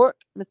Mr. Rourke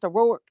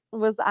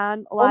was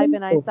on live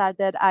and I said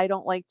that I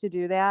don't like to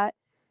do that?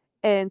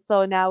 And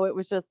so now it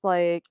was just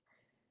like,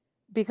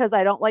 because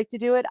I don't like to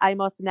do it, I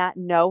must not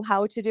know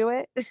how to do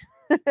it.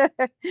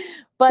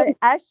 But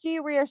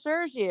SG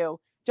reassures you,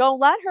 don't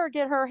let her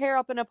get her hair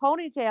up in a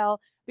ponytail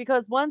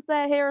because once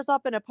that hair is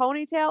up in a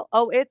ponytail,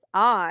 oh, it's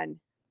on.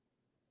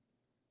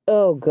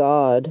 Oh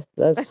God,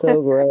 that's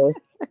so gross.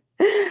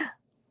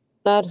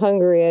 Not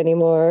hungry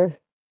anymore.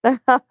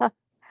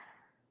 Oh,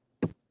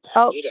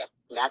 You did.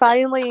 That's it.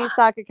 finally, Come on.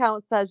 Sock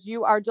Account says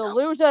you are No,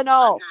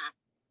 delusional. I'm not.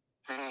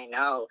 I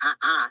know.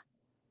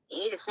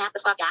 You need to snap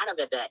the fuck out of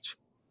it, bitch.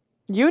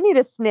 You need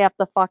to snap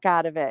the fuck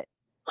out of it.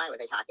 Why were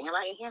they talking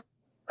about you here?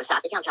 Was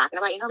Sock Account talking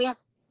about you,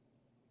 Nobias?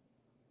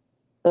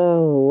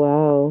 Oh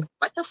wow.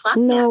 What the fuck?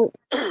 No.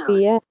 Man?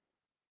 Yeah.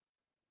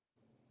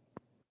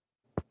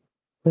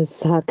 Was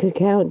Sock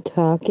Account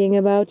talking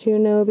about you,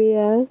 no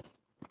BS?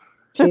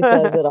 She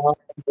says it all.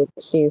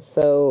 She's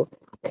so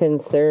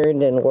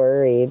concerned and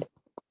worried.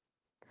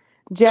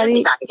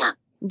 Jenny Sock Account.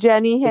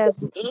 Jenny It's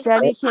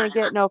can't fine,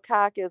 get no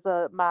cock as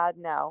a mod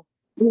now.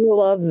 I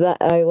love that.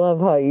 I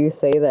love how you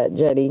say that,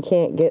 Jenny.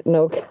 Can't get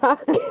no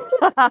cock.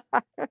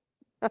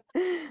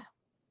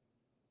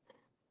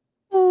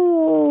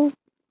 Oh,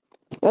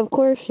 of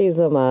course she's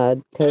a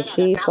mod because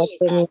she that's not what you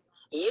fucking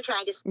said. You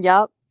tried to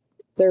Yep.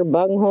 it's her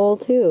bunghole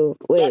too.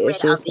 Wait, get is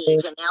rid she of the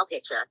saying? Janelle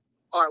picture,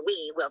 or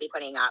we will be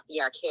putting up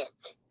your kids.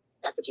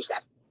 That's what you said.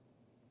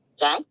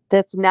 Okay?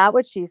 That's not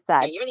what she Yeah,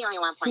 said. you're the only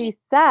one She pointing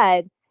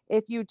said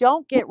if you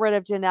don't get rid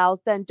of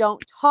Janelle's, then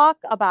don't talk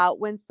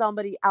about when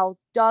somebody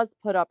else does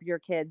put up your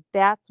kid.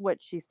 That's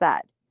what she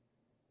said.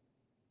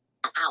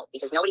 out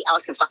because nobody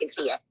else can fucking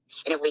see it.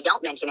 And if we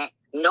don't mention it,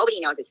 nobody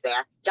knows it's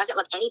there. Doesn't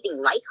look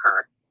anything like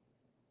her.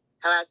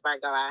 Hello,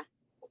 Spargola.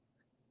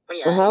 What are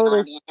you, How you want does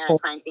to be in here as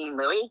Francine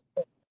Louis?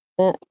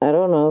 I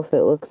don't know if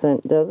it looks.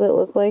 Does it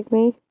look like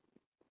me?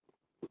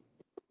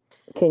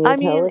 Can you I tell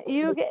mean,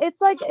 it's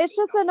it's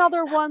just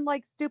another one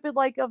like stupid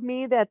like of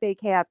me that they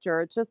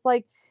capture. It's just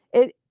like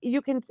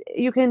you can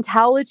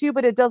tell it's you,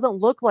 but it doesn't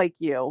look like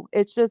you.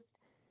 It's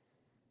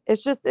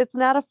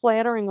not a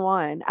flattering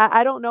one.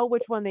 I don't know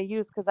which one they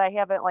use because I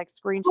haven't like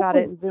screenshot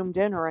it and zoomed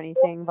in or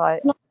anything,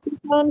 but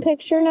on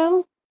picture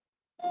now?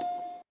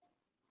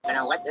 I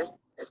know what this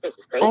bitch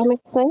is crazy. I'm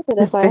excited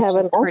this if I have bitch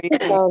an is crazy.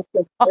 ultrasound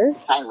picture.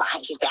 I'm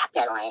lying. She's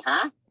backpedaling,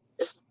 huh?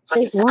 This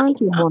fucking Just want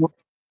sucks. one.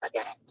 Okay.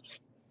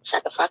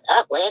 Shut the fuck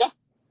up, lady.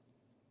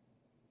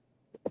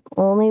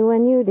 Only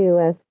when you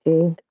do,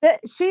 SG.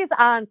 She's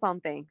on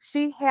something.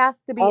 She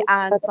has to be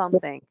on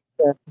something.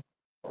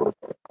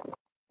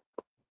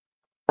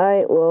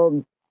 I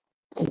will.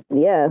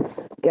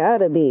 Yes,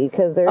 gotta be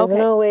because there's Okay.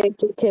 no way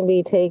she can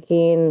be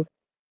taking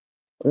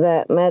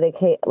that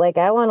medication. Like,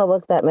 I want to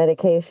look that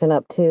medication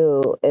up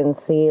too and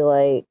see,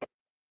 like,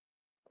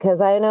 because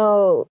I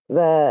know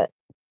that,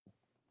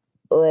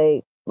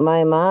 like,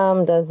 my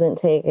mom doesn't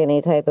take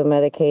any type of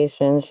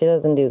medication. She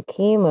doesn't do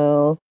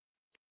chemo,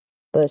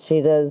 but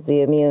she does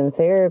the immune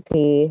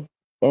therapy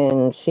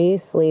and she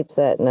sleeps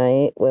at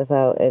night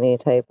without any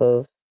type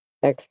of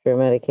extra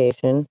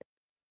medication.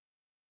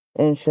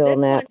 And she'll This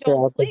one nap don't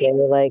throughout the day.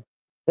 sleep. Like,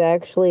 she's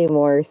actually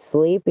more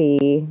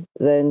sleepy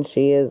than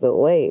she is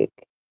awake.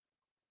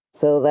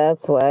 So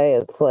that's why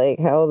it's like,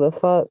 how the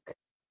fuck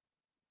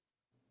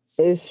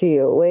is she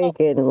awake?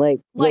 And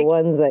like the Like,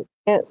 ones that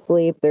can't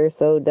sleep, they're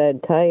so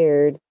dead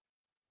tired.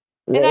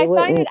 and They I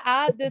find it wouldn't.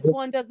 odd this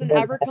one doesn't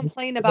ever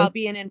complain about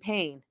being in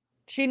pain.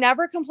 She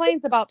never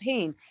complains about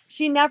pain.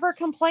 She never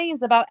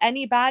complains about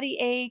any body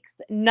aches,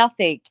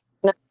 nothing.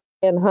 Not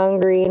being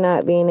hungry,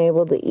 not being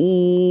able to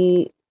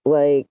eat,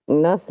 like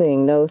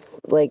nothing. No,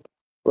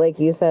 like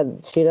you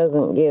said, she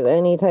doesn't give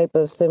any type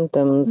of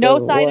symptoms No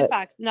of side what.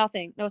 effects,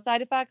 nothing. No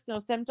side effects, no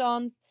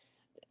symptoms,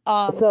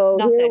 So here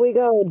nothing. we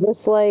go.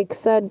 Just like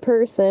said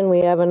person, we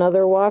have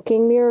another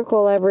walking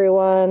miracle,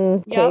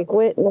 everyone. Yep. Take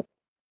witness.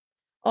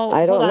 Oh,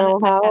 I hold don't on. know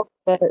how,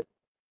 but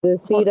the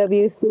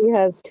CWC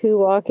has 2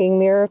 walking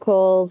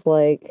miracles.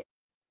 Like,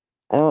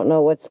 I don't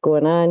know what's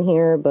going on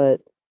here,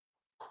 but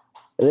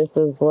this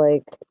is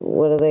like,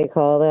 what do they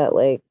call that?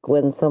 Like,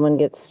 when someone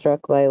gets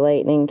struck by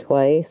lightning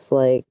twice.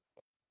 Like,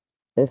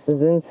 this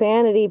is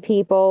insanity,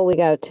 people. We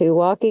got 2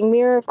 walking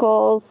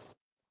miracles.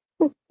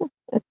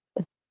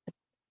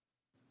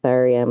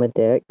 Sorry, I'm a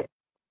dick.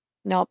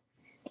 Nope.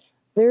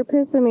 They're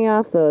pissing me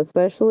off though,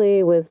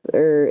 especially with,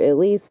 or at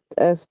least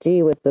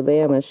SG with the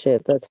Bama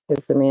shit. That's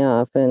pissing me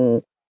off.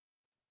 And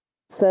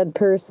said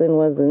person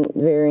wasn't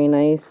very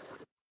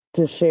nice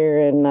to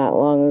Sharon not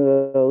long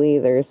ago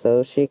either,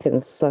 so she can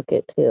suck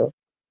it too.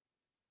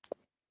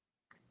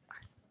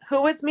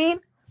 Who was mean?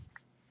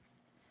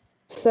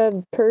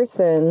 Said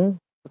person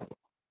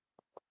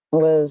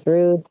was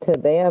rude to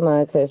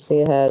Bama because she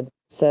had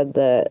said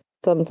that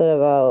something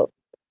about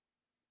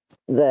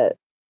that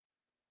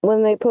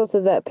when they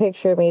posted that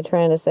picture of me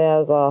trying to say I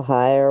was all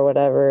high or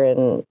whatever,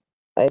 and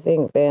I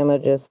think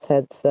Bama just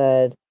had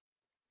said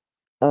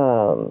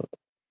um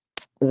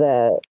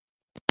that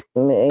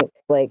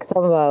like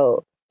something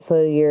about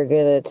so you're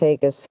gonna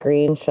take a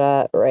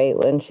screenshot right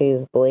when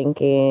she's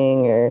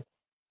blinking, or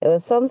it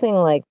was something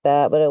like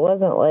that, but it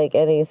wasn't like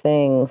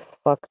anything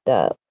fucked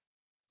up.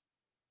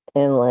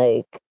 And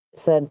like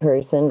said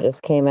person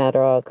just came at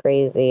her all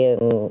crazy,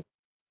 and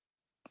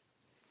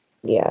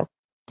yeah,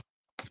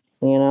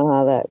 you know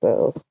how that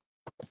goes.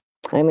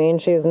 I mean,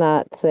 she's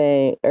not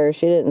saying, or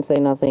she didn't say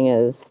nothing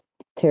as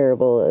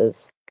terrible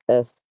as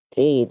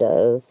SG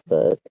does,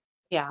 but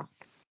Yeah.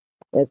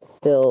 it's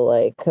still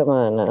like, come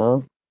on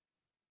now.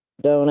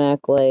 Don't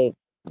act like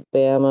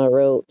Bama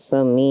wrote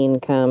some mean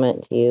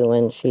comment to you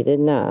when she did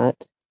not.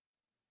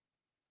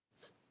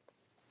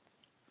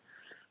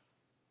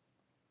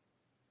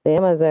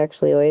 Bama's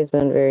actually always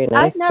been very I've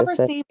nice to never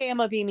say. seen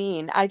Bama be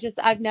mean.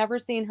 I've never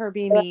seen her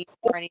be So mean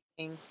or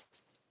anything.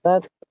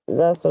 that's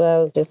that's what I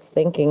was just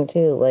thinking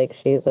too. Like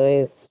she's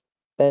always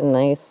been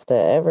nice to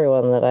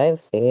everyone that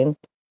I've seen,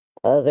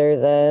 other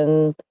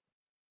than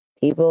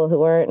people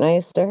who aren't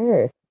nice to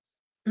her.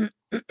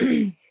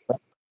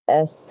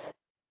 S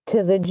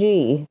to the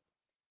G.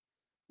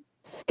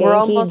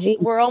 Skanky G.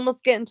 We're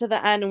almost getting to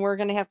the end and we're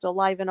gonna have to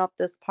liven up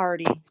this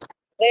party.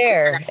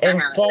 There.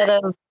 Instead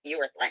of You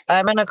were threatening.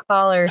 I'm gonna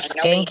call her And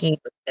nobody Skanky.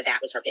 knew that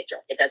was her picture.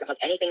 It doesn't look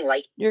anything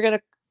like. You're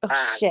gonna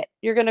shit.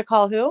 You're gonna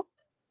call who?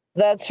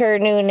 That's her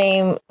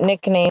new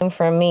nickname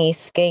from me,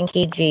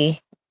 Skanky G.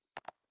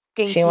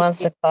 She Skanky wants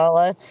G. to call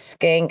us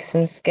skanks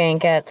and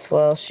skankettes.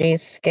 Well,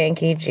 she's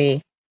Skanky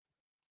G.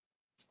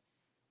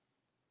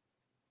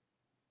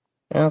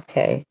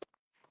 Okay.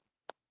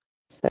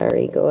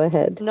 Sorry, go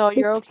ahead. No,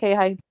 you're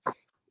okay.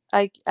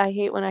 I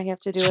hate when I have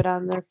to do it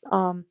on this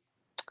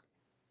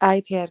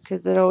iPad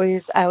because I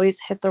always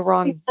hit the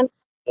wrong.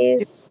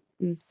 Honeybees.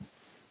 Mm.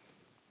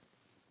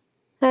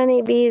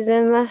 Honeybees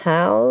in the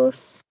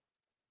house.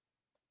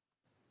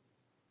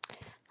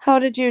 How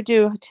did you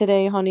do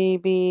today,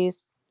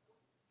 honeybees?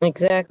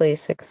 Exactly,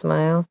 6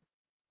 Mile.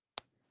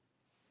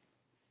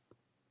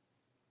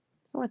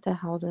 What the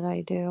hell did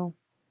I do?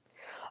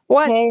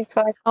 What? Hey,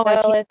 Oh, I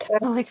can't. $5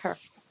 I like her.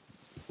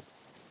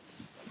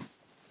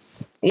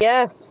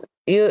 Yes,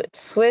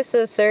 Swiss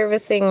is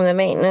servicing the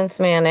maintenance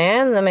man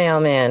and the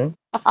mailman.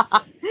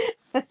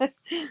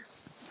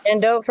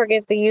 And don't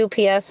forget the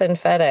UPS and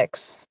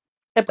FedEx.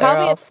 It They're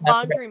probably all has a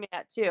separate.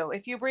 laundromat too.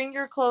 If you bring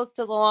your clothes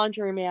to the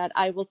laundromat,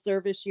 I will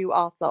service you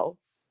also.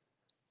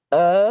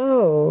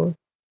 Oh,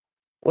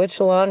 which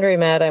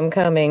laundromat? I'm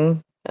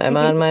coming. I'm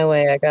on my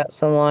way. I got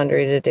some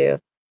laundry to do.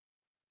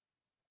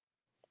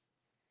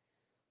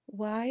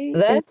 Why?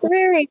 That's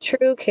very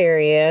true,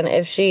 Carrie Ann.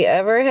 If she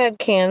ever had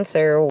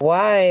cancer,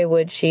 why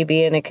would she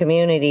be in a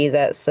community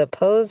that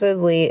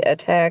supposedly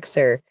attacks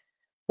her?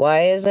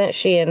 Why isn't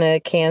she in a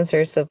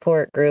cancer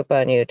support group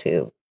on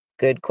YouTube?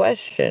 Good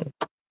question.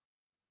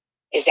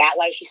 Is that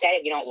why she said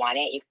if you don't want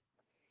it, you?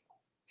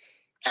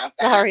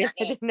 Sorry, I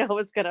didn't know it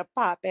was gonna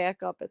pop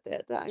back up at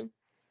that time.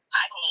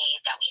 I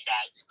believe that we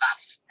say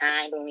stuff.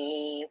 I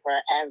believe for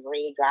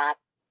every drop.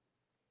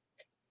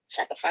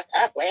 Shut the fuck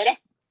up, lady.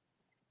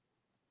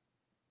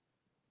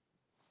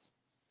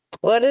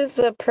 What is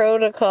the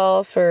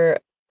protocol for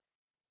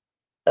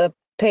a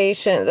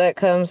patient that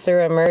comes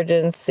through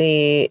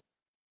emergency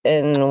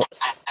and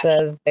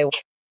says they want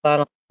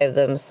to unalive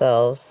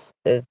themselves?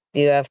 Do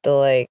you have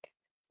to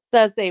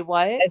Says they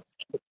what?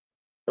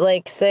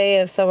 say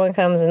if someone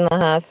comes in the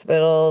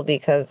hospital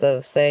because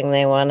of saying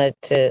they wanted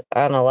to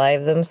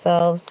unalive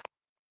themselves,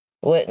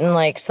 wouldn't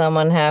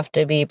someone have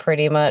to be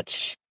pretty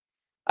much,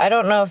 I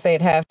don't know if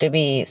they'd have to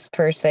be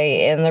per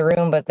se in the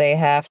room, but they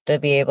have to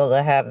be able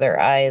to have their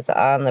eyes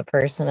on the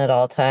person at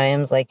all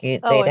times.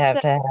 Oh, They'd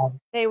have to have.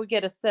 they would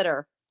get a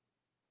sitter.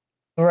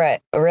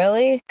 Right,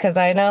 really? Because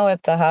I know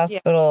at the Yeah.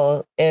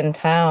 hospital in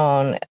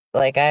town,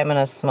 I'm in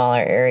a smaller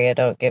area,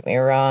 don't get me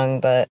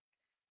wrong, but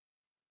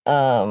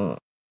um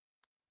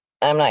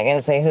I'm not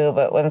gonna say who,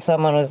 but when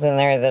someone was in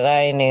there that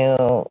I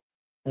knew,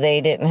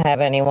 they didn't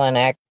have anyone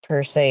act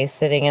per se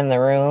sitting in the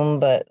room,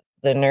 but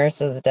the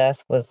nurse's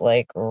desk was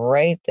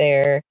right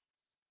there,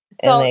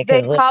 and So they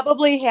they could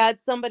probably had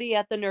somebody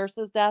at the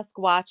nurse's desk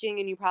watching,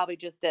 and you probably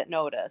just didn't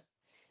notice.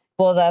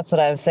 well, that's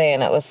what I'm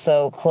saying. It was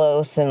so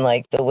close, and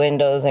the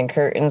windows and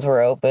curtains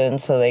were open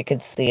so they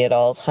could see at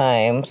all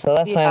times. So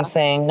that's why I'm Yeah.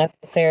 saying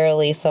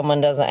necessarily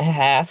someone doesn't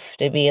have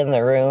to be in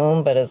the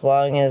room, but as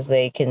long as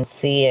they can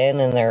see in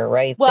and they're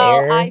right Well,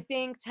 there. I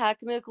think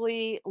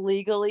technically,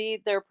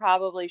 legally, there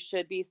probably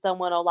should be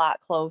someone a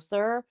lot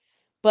closer,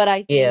 but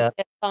I think Yeah.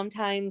 that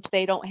sometimes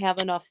they don't have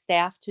enough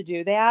staff to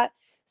do that.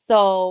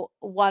 So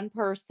one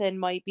person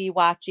might be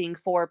watching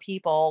four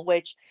people,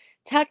 which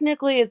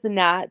technically is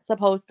not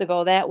supposed to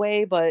go that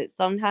way, but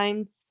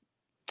sometimes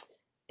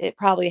it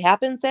probably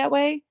happens that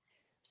way.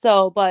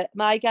 So, but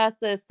my guess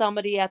is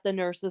somebody at the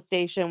nurse's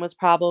station was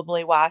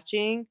probably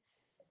watching.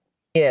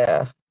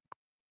 Yeah.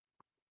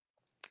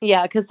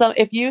 Yeah, because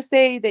if you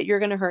say that you're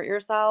going to hurt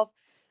yourself,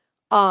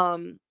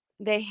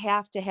 they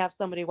have to have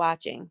somebody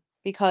watching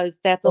because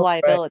that's a Oh, right.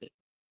 liability.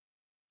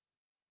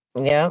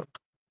 Yeah.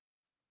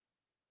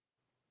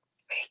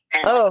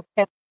 And Oh,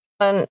 can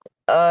someone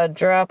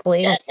drop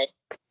link.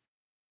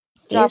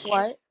 Drop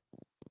what?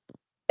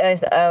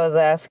 I was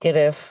asking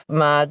if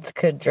mods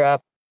could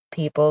drop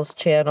people's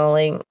channel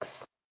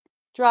links.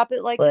 Drop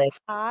it like Like, it's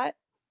hot.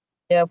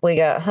 yep, we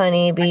got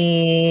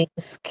Honeybees,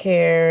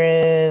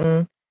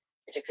 Karen.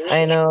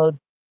 I know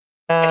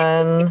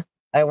John.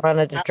 I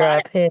wanted to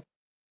drop him.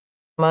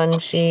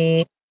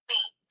 Munchie.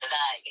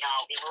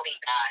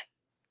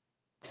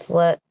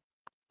 Slut.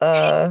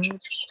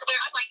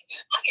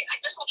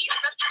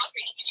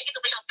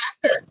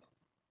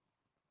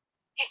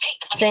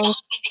 Thing.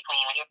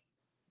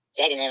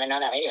 I didn't even know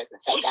that lady was gonna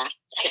say that.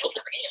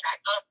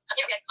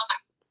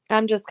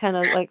 I'm just kind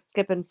of like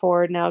skipping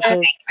forward now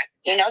because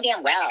You know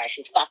damn well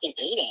she's fucking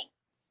eating.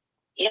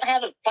 You don't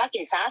have a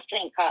fucking soft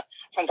drink cup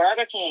from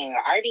Burger King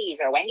or Arby's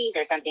or Wendy's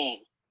or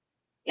something.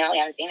 No, we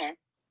haven't seen her.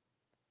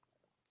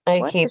 I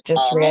What keep is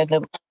just Oh.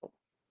 random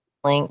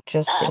link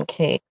just in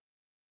case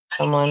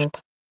someone.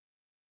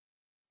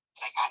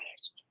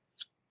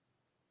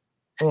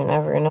 You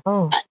never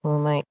know who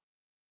might.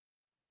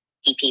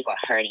 See people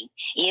hurting.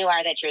 You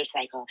are the true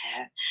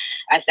psychopath.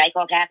 A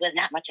psychopath with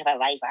not much of a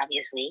life,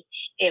 obviously.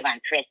 If on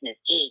Christmas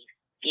Eve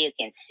you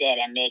can sit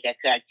and make a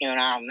cartoon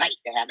all night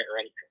to have it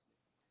ready.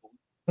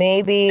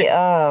 Maybe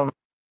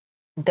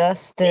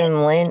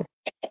Dustin Lynch,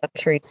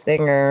 country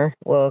singer,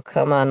 will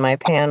come on my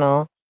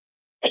panel.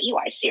 But you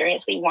are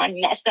seriously one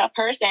messed up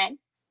person.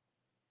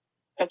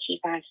 So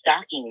keep on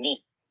stalking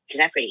me.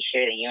 Because I'm pretty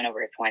sure the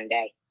universe one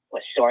day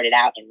was sorted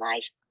out in my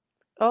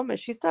oh, but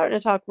she's starting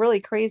to talk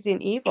really crazy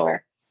and evil.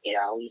 favor. It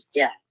always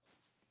does.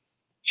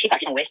 She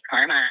fucking wished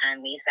karma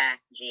on Lisa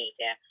G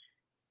too.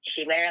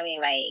 She literally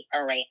like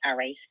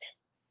erased.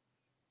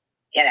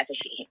 Yeah, that's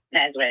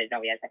what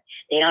nobody else said.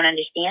 They don't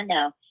understand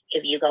though.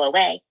 If you go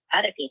away,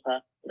 other people,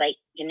 like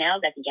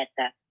Janelle doesn't get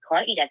stuff,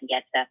 Courtney doesn't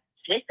get stuff,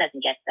 Swiss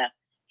doesn't get stuff.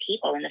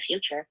 People in the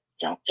future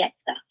don't get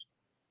stuff.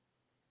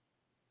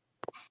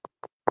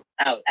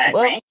 Oh,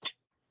 Well, right?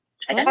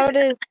 how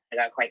did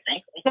Quite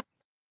frankly.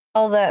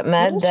 all that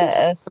med is she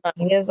that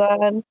SP is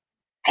on?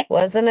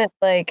 Wasn't it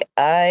like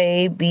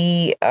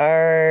IBRANCE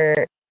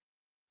or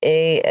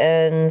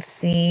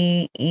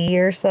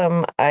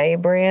some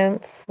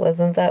Ibrance?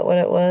 Wasn't that what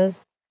it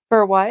was?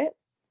 For what?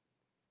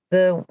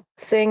 The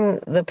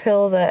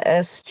pill that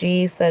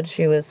SG said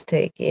she was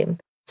taking.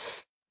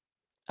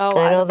 Oh,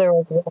 I know there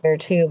was one or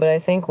two, but I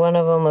think one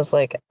of them was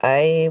like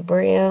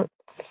Ibrance.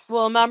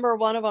 well, remember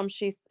one of them,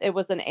 it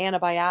was an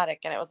antibiotic,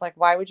 and it was like,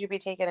 why would you be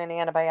taking an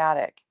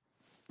antibiotic?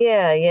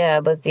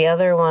 Yeah, but the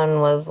other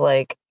one was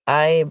like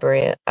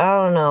Ibrance. I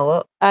don't know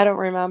what. I don't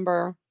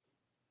remember.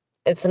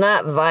 It's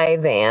not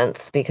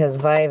Vyvanse because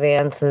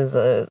Vyvanse is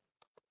a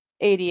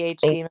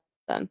ADHD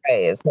medicine.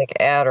 right, it's like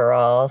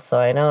Adderall, so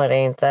I know it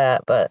ain't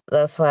that, but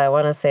that's why I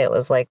want to say it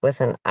was like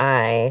with an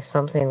I,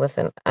 something with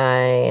an I,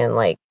 and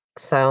like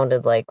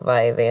sounded like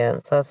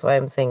Vyvanse. That's why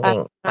I'm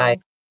thinking I,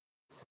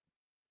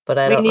 but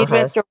I We don't know need how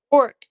Mr.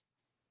 Pork.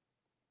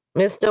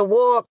 Mr.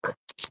 Walk,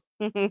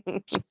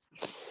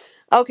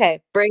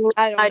 Okay. bring me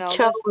I don't my know.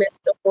 cho,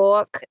 Mr.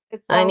 Walk.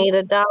 It I sounds need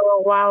a dollar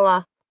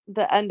walla.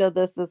 the end of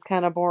this is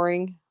kind of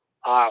boring.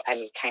 Oh,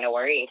 I'm kind of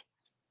worried.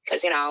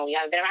 Because, you know, you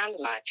haven't been around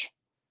much.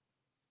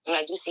 And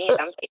I do see you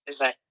some places,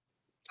 but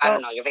I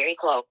don't know. You're very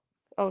close.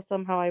 Oh,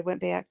 somehow I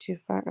went back too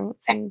far.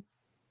 Let's see.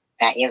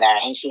 That you're there.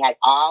 And she had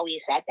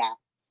always said that.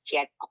 She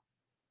had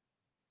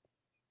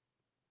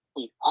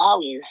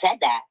always said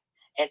that.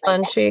 It's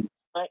like, Punchy.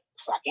 but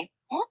fucking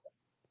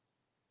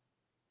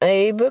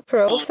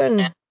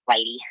Ibuprofen.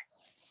 lady.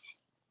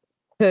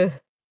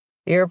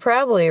 You're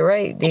probably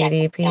right,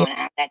 DDP.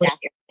 That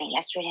doctor thing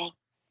yesterday.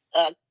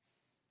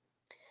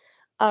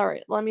 All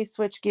right, let me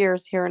switch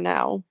gears here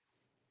now.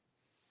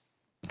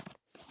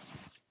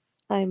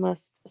 I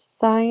must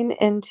sign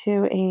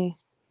into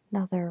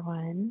another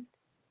one.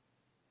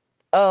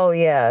 Oh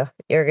yeah,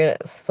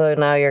 so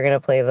now you're gonna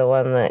play the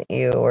one that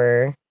you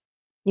were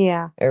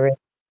originally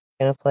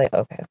gonna play.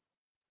 Okay.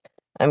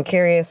 I'm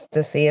curious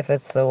to see if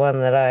it's the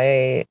one that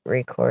I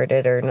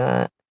recorded or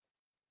not.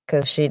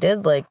 Because she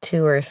did like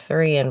 2 or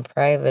 3 and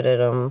privated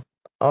them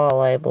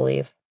all, I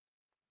believe.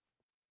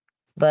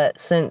 But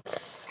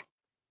since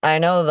I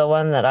know the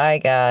one that I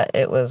got,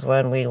 it was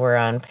when we were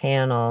on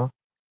panel.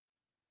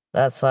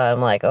 That's why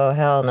I'm like, oh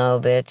hell no,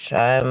 bitch.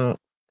 I'm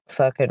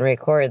fucking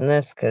recording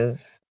this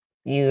because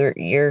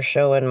you're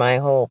showing my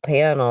whole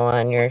panel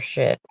on your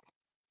shit.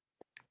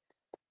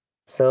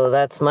 So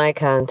that's my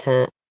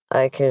content.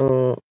 I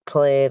can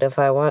play it if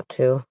I want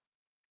to.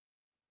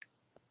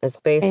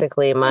 It's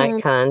basically my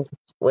content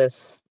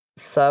with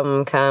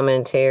some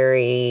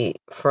commentary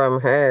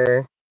from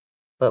her,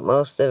 but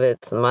most of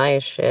it's my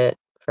shit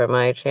from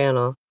my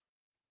channel.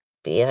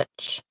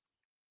 Bitch.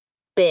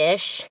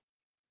 Bish.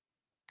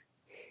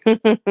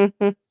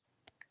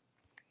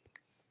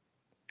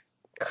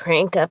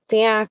 Crank up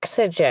the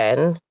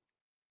oxygen.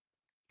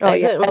 Oh, I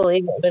yeah. couldn't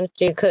believe it when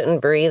she couldn't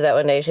breathe that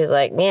one day. She's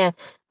like, yeah,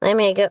 let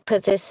me go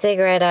put this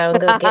cigarette out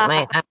and go get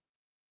my eye.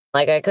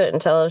 Like, I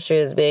couldn't tell if she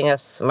was being a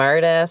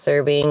smartass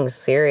or being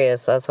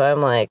serious. That's why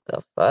I'm like,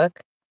 the fuck?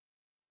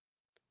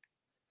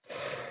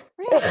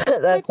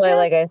 That's why,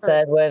 like I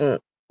said, when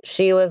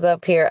she was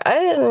up here, I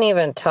didn't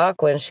even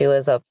talk when she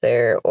was up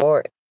there,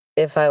 or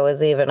if I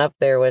was even up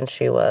there when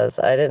she was.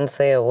 I didn't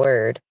say a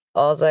word.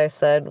 All I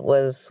said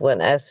was when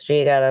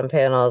SG got on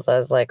panels, I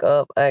was like,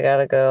 oh, I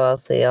gotta go. I'll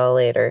see y'all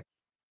later.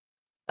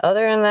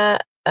 Other than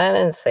that, I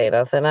didn't say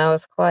nothing. I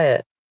was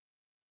quiet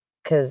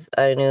because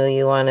I knew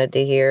you wanted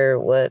to hear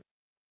what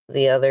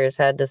the others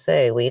had to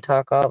say. We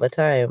talk all the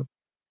time.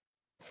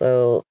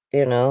 So,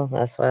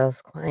 that's why I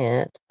was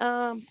quiet.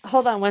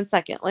 Hold on 1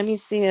 second. Let me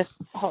see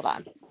hold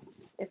on.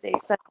 If they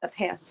set the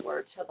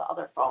password to the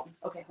other phone.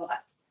 Okay, hold on.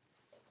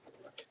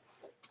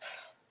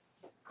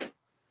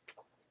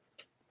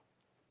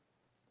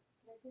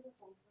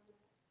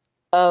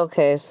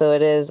 Okay, so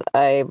it is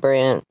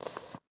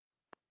Ibrance.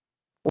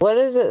 What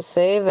does it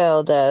say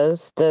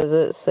Valdez? Does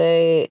it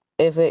say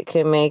if it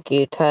can make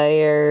you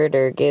tired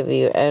or give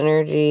you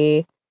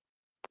energy?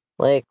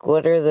 Like,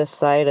 what are the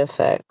side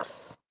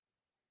effects?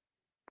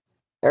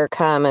 Or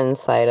common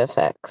side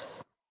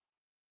effects?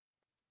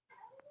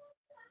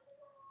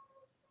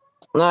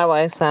 Now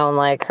I sound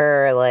like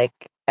her, like,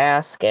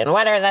 asking,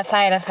 what are the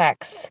side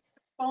effects?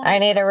 I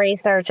need a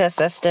research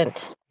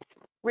assistant.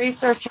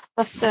 Research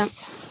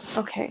assistant.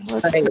 Okay,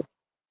 let's Right. see.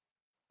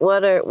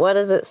 What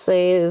does it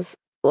say?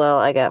 Well,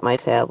 I got my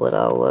tablet.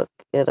 I'll look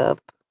it up.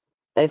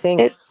 I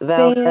think It's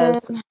saying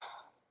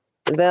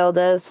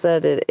Valdez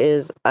said it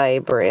is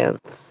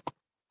Ibrance.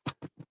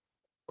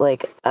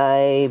 Like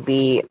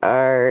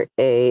Ibrance.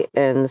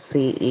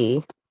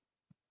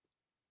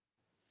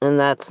 And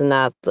that's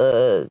not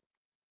the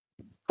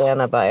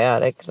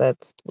antibiotic. That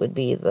would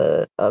be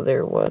the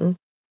other one.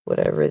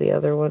 Whatever the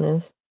other one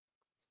is.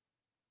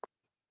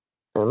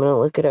 I'm gonna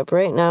look it up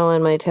right now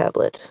on my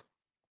tablet.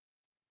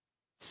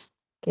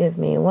 Give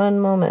me one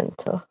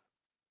momento.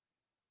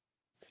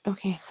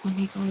 okay, let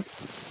me go.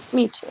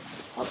 Me too.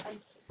 Hold on.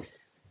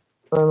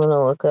 I'm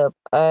gonna look up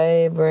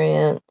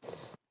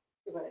Ibrance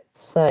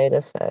side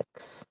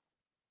effects.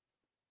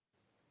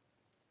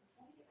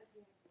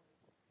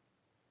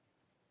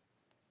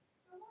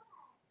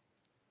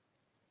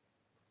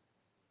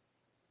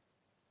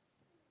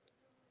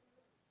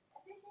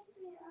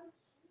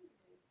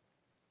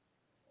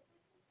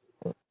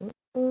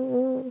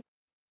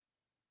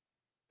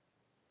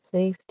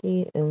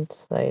 Safety and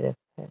side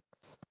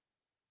effects.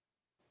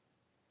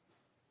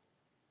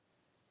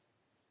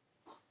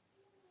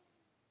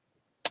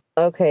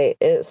 Okay,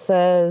 it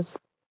says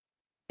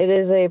it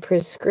is a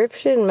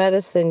prescription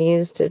medicine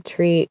used to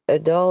treat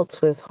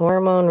adults with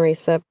hormone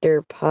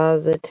receptor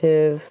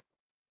positive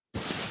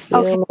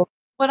Okay,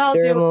 what I'll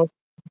do. dermal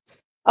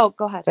Oh,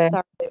 go ahead. factor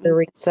Sorry.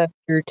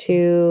 receptor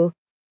 2,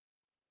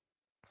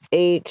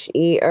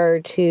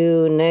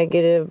 HER2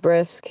 negative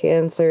breast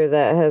cancer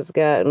that has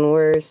gotten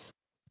worse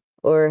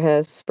or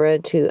has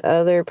spread to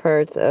other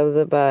parts of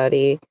the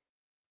body.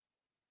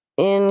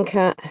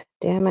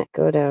 Damn it,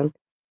 go down.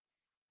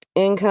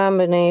 In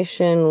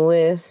combination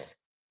with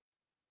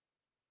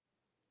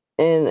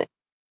an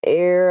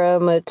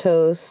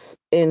aromatase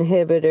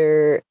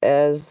inhibitor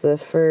as the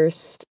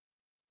first.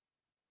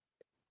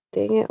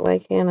 Dang it, why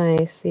can't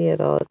I see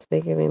it all? It's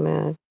making me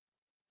mad.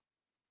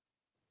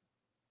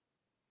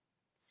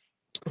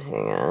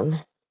 Hang on.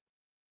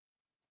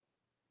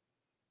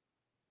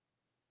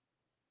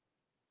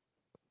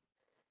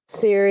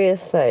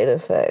 Serious side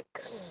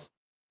effects.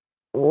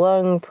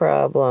 Lung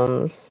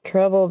problems,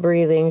 trouble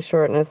breathing,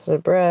 shortness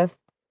of breath,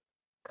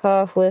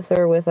 cough with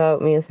or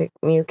without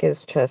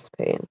mucus, chest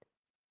pain.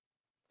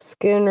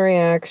 Skin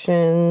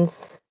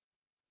reactions,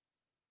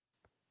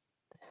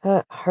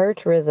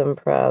 heart rhythm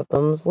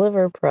problems,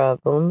 liver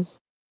problems,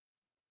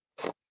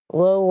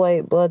 low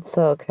white blood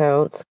cell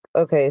counts.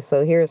 Okay,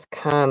 so here's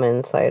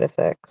common side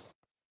effects.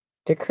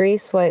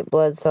 Decrease white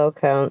blood cell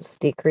counts,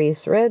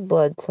 decrease red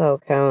blood cell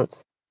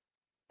counts,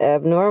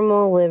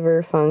 abnormal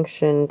liver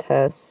function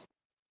tests,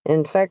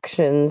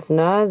 infections,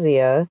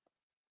 nausea,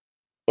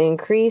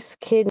 increase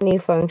kidney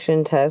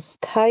function tests,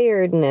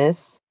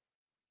 tiredness,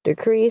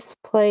 decrease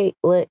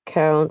platelet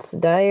counts,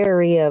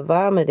 diarrhea,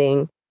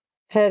 vomiting,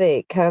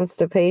 headache,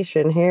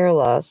 constipation, hair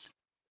loss,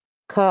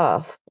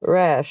 cough,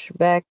 rash,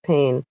 back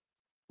pain,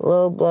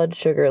 low blood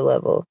sugar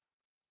level.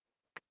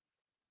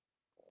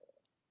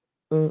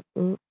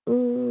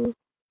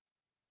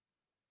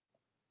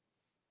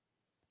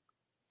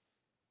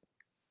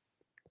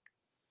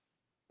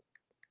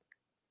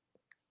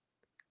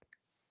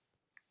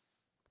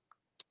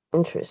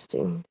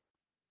 Interesting.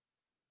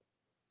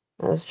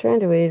 I was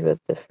trying to read what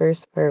the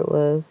first part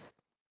was.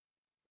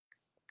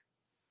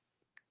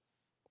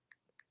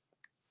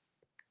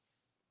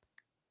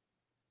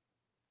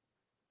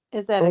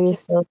 Is that Are you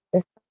still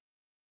there?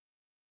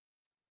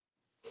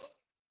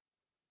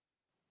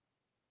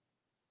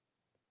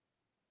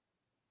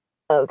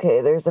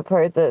 Okay, there's a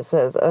part that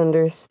says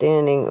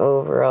understanding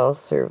overall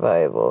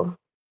survival.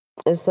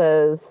 It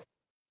says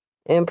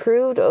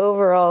Improved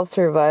overall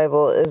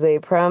survival is a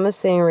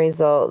promising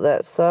result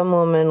that some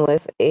women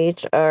with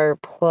HR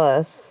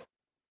plus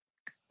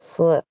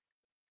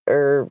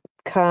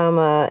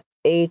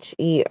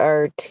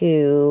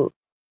HER2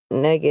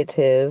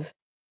 negative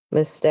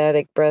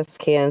metastatic breast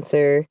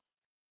cancer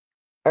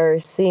are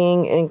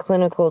seeing in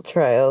clinical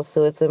trials,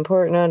 so it's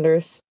important to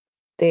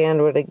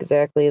understand what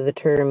exactly the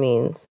term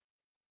means.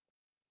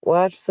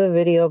 Watch the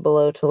video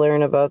below to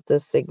learn about the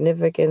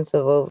significance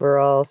of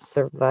overall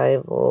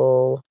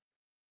survival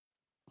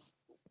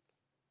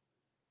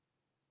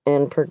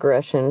and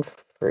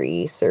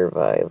progression-free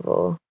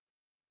survival.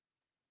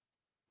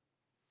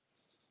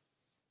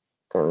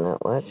 I'm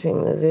not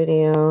watching the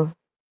video.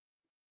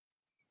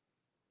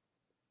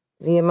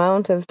 The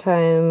amount of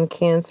time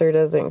cancer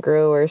doesn't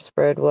grow or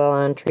spread while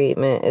on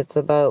treatment, it's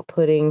about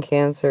putting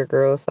cancer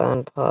growth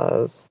on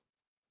pause.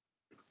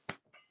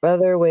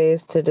 Other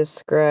ways to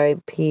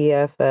describe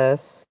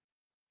PFS.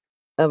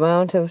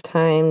 Amount of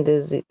time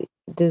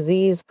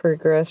disease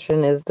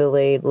progression is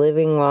delayed,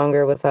 living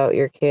longer without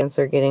your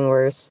cancer getting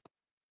worse,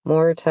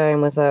 more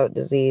time without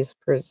disease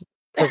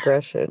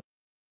progression.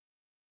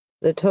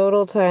 The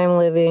total time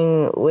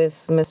living with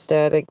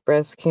metastatic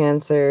breast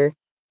cancer,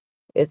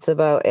 it's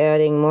about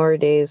adding more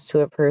days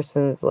to a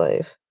person's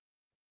life.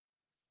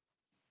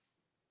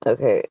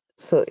 Okay,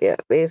 so yeah,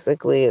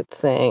 basically it's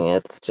saying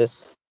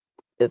it's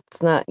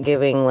not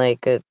giving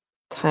like a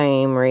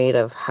time rate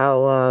of how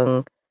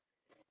long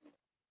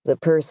the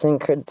person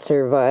could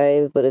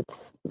survive, but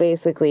it's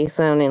basically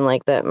sounding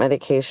like that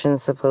medication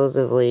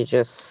supposedly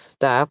just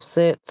stops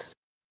it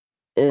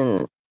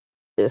and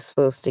is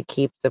supposed to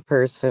keep the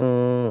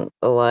person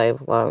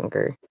alive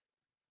longer.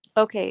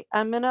 Okay,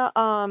 I'm gonna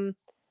hold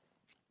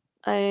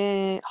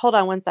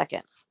on one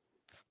second.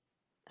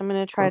 I'm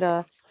gonna try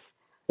to.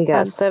 We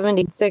got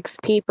 76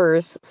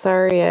 peepers.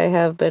 Sorry, I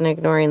have been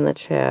ignoring the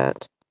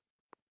chat.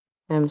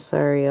 I'm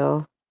sorry,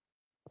 y'all.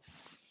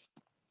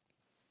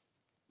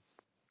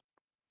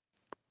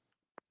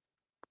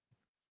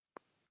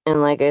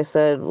 And like I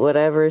said,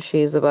 whatever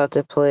she's about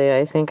to play,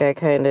 I think I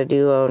kind of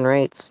do own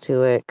rights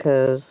to it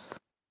because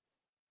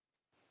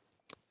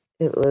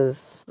it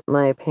was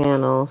my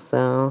panel,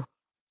 so.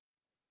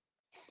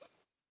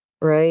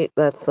 Right?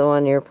 That's the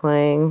one you're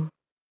playing?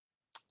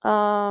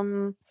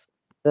 Um.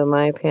 The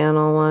my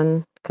panel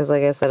one? Because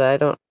like I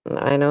said,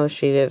 I know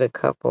she did a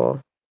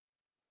couple.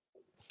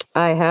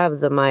 I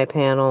have the my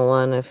panel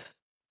one if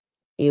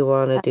you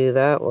want to do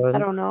that I one.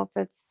 don't know if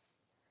it's.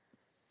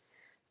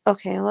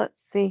 Okay,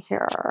 let's see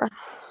here.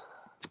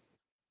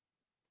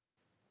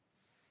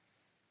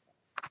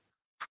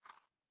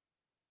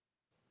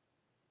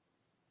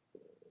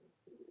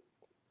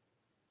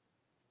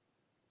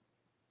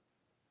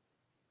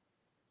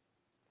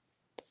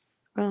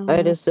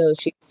 I just know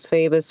she's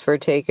famous for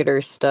taking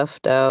her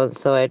stuff down,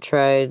 so I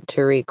tried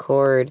to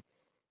record.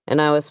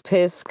 And I was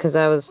pissed because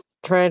I was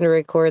trying to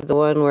record the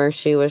one where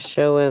she was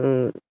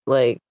showing,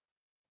 like,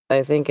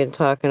 I think and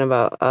talking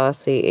about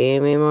Aussie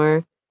Amy.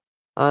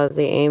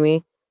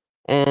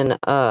 And,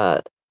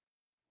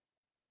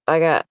 I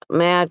got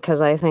mad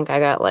because I think I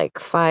got like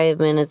 5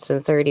 minutes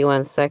and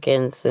 31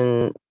 seconds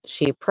and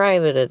she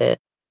privated it.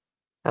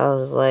 I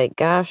was like,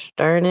 gosh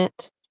darn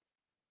it.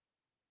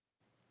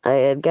 I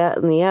had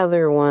gotten the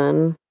other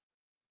one,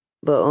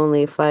 but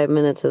only 5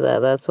 minutes of that.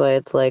 That's why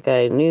it's like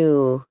I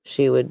knew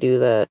she would do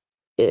that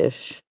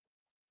ish.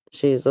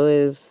 She's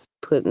always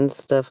putting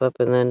stuff up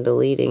and then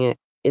deleting it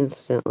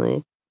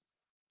instantly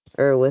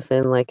or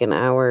within like an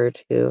hour or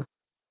two.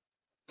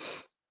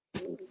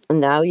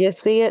 Now you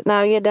see it,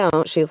 now you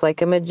don't. She's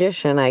like a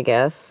magician, I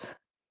guess.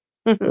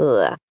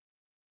 Ugh.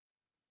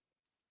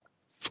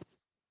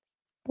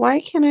 Why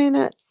can I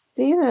not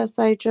see this?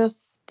 I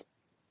just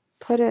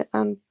put it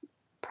on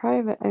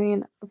private. I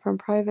mean, from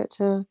private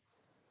to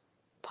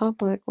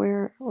public.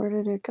 Where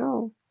did it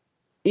go?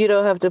 You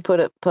don't have to put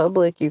it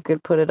public. You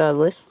could put it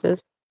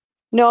unlisted.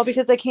 No,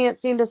 because I can't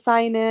seem to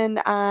sign in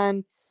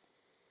on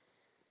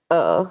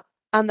Oh,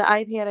 the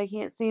iPad. I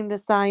can't seem to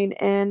sign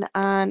in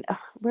on.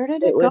 Where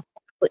did it it go?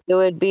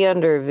 would be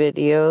under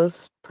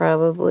videos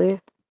probably.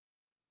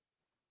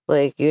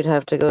 Like you'd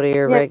have to go to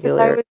your Yeah, because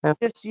I regular was account.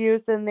 just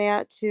using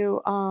that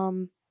to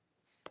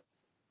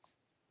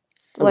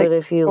like But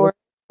if you look, record,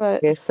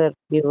 but like I said, if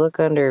you look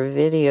under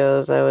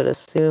videos, I would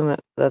assume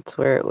that's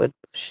where it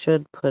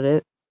should put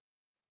it.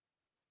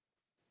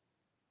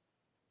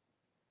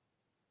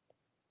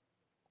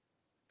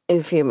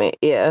 If you made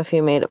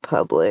it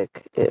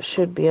public, it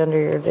should be under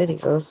your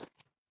videos.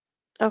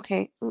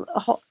 okay.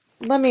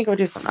 Let me go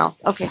do something else.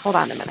 Okay, hold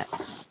on a minute.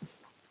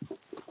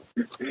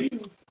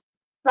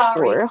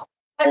 Sorry.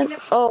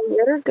 Oh,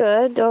 you're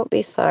good. Don't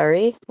be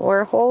sorry.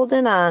 We're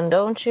holding on.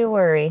 Don't you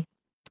worry.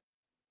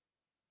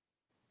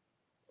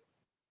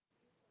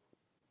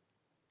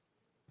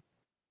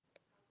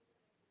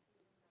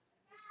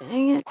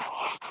 Dang it.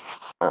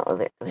 Oh,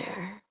 there.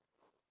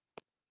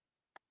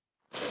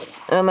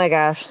 Oh my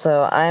gosh,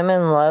 so I'm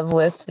in love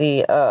with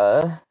the,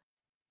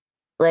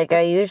 like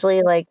I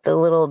usually like the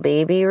little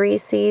baby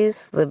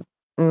Reese's, the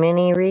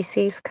mini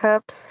Reese's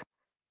cups.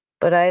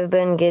 But I've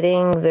been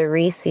getting the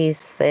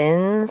Reese's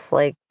Thins,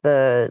 like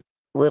the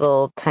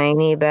little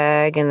tiny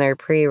bag, and they're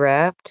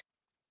pre-wrapped.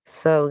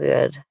 So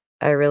good.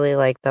 I really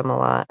like them a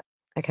lot.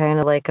 I kind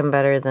of like them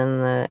better than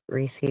the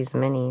Reese's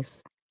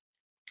Minis.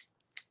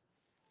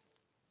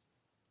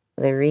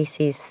 The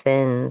Reese's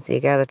Thins, you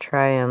gotta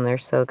try them. They're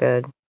so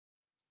good.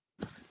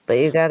 But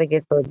you gotta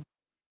get the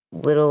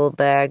little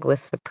bag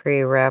with the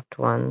pre-wrapped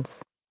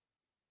ones.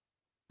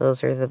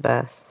 Those are the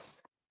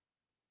best.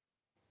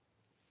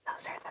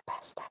 Those are the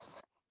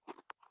bestest.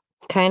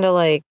 Kind of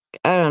like,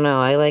 I don't know,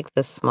 I like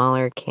the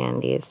smaller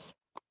candies.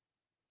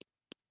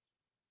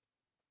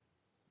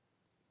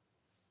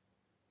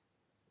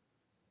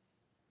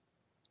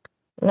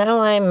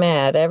 Now I'm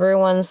mad.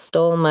 Everyone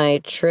stole my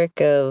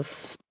trick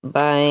of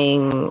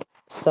buying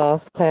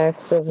soft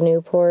packs of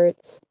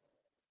Newports.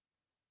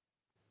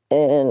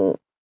 And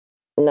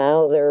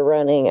now they're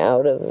running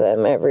out of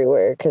them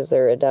everywhere because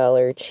they're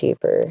 $1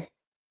 cheaper.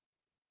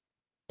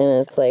 And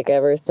it's like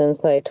ever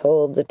since I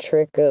told the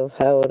trick of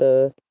how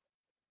to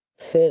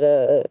fit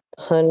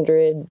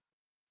 100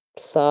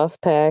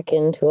 soft pack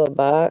into a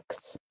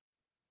box,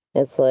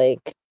 it's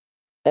like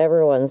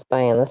everyone's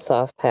buying the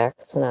soft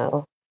packs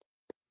now.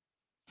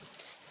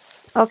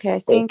 Okay,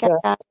 I They think I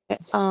dropped got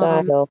it.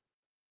 style.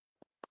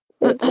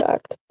 They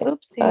dropped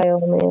Oopsie.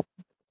 style, man.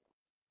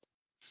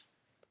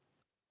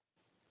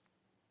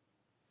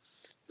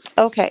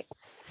 Okay.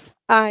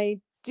 I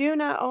do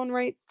not own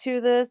rights to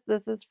this.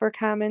 This is for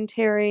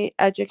commentary,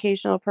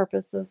 educational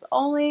purposes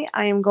only.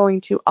 I am going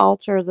to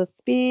alter the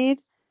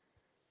speed.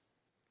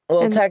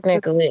 Well, And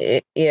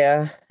technically,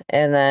 yeah.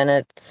 And then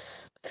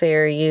it's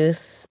fair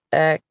use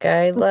act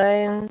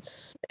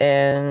guidelines,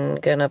 and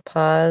gonna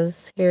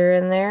pause here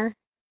and there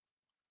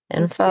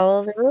and Okay.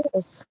 follow the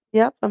rules.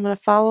 Yep, I'm going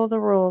to follow the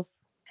rules.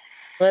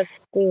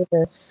 Let's do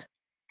this.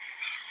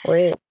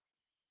 Wait,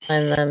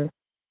 and then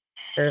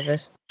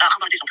service. I'm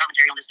going to do some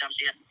commentary on this dumb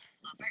shit.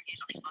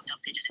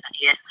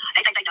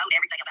 They think they know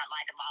everything about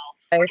life and law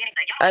or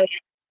anything. Y'all don't know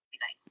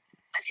anything.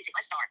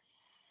 Let's start.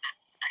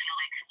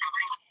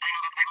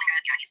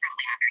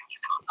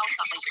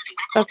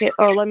 Okay.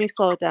 Oh, let me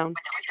slow it down.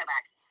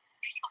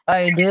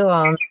 I do.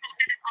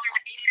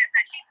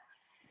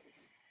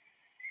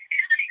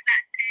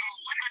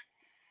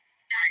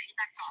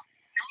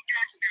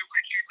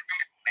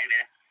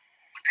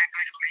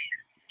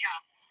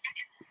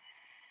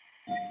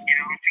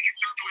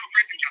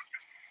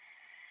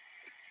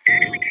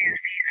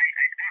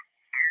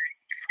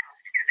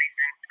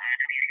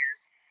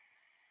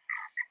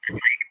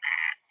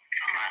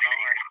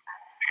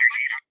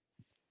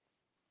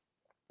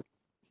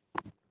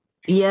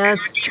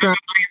 Yes, Trump.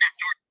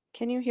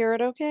 Can you hear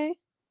it okay?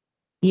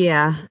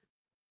 Yeah.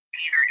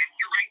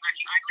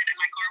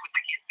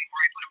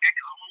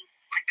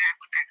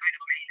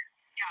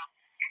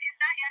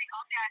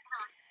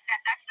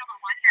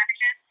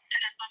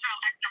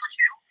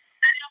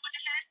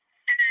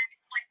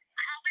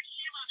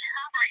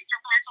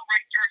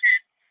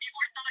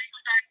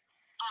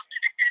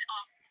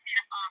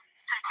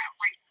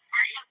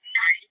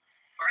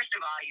 First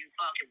of all, you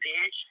fucking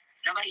bitch.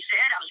 Nobody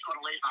said I was going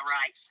to lose my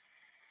rights.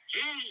 He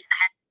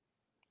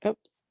had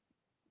Oops.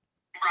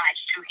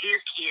 rights to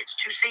his kids,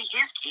 to see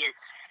his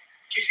kids,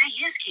 to see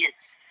his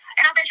kids.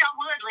 And I bet y'all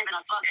would live in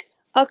a fucking...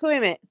 Okay, wait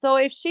a minute. So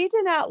if she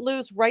did not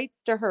lose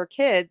rights to her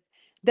kids,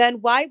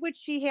 then why would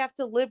she have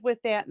to live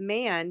with that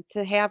man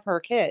to have her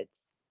kids?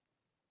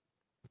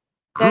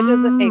 That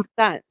doesn't make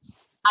sense.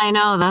 I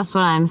know, that's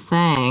what I'm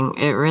saying.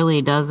 It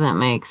really doesn't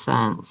make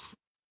sense.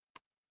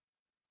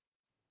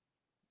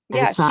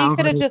 Yeah, she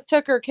could have just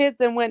took her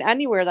kids and went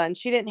anywhere then.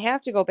 She didn't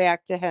have to go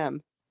back to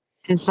him.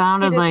 It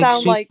sounded like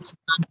she's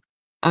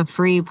a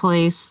free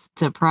place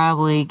to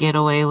probably get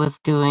away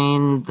with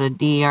doing the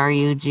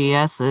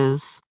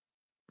DRUGSs,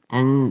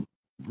 and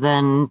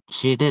then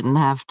she didn't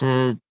have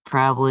to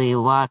probably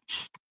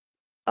watch.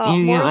 You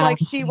More get what like I'm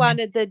she saying?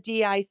 wanted the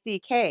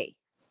DICK.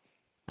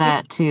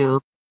 That too.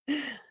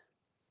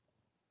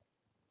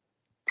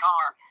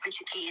 car with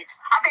your kids.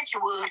 I bet you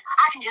would.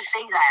 I can just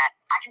see that.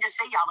 I can just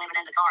see y'all living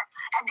in the car.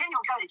 And then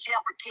you'll go to jail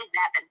for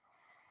kidnapping.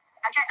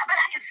 Okay, but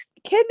I can...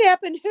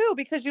 Kidnapping who?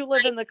 Because you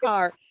live in the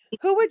car.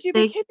 Who would you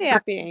be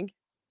kidnapping?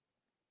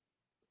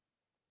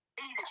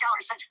 See that y'all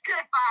are such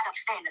good, fine,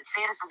 upstanding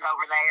citizens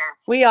over there.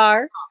 We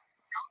are.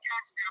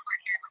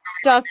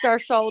 Dust our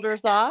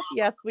shoulders off.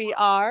 Yes, we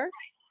are.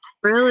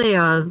 Really,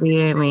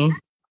 Ozzy, Amy?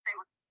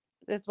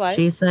 That's what?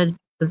 She said she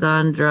was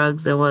on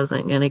drugs and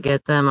wasn't going to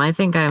get them. I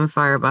think I'm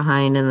far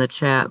behind in the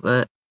chat,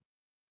 but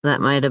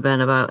that might have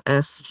been about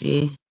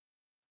SG.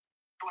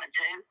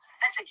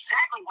 That's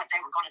exactly what they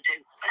were going to do.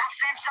 But I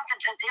said something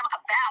to them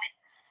about it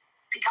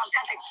because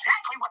that's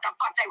exactly what the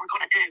fuck they were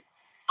going to do.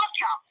 Fuck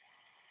y'all.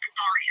 I'm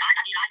sorry.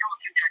 I don't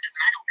do judges.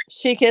 I don't...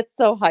 She gets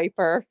so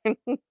hyper.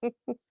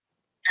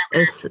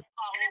 It's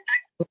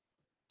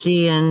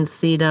G and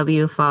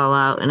CW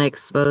fallout and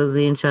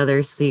exposing each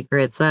other's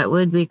secrets. That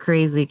would be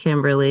crazy,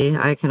 Kimberly.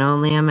 I can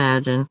only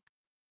imagine.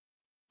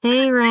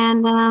 Hey,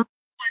 Random.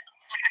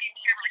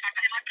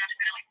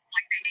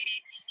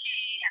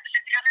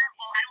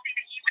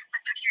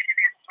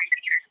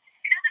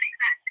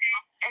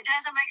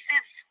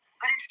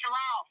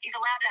 he's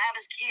allowed to have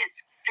his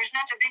kids. There's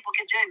nothing people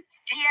can do.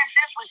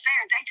 DSS was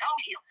there. They told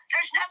him.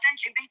 There's nothing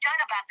to be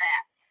done about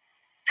that.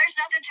 There's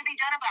nothing to be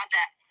done about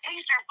that.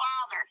 He's their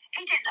father.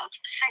 He didn't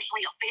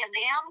sexually offend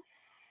them.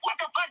 What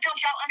the fuck don't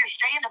y'all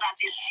understand about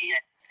this shit?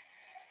 100%.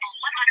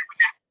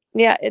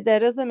 Yeah,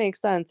 that doesn't make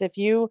sense.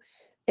 If you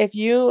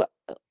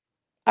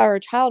are a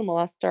child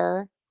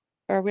molester,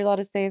 are we allowed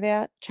to say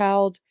that?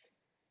 Child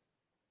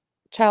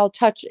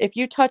touch. If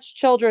you touch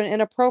children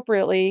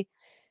inappropriately,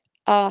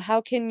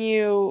 how can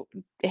you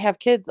have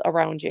kids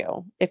around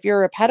you? If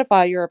you're a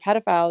pedophile, you're a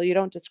pedophile. You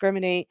don't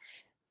discriminate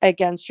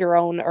against your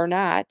own or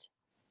not.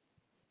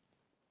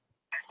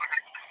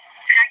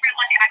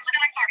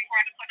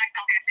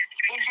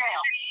 In jail.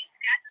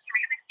 That's a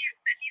straight up excuse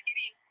that she's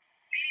giving,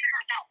 maybe even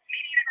herself.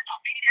 Maybe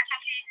that's how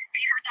she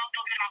made herself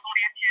feel good about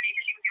going back to him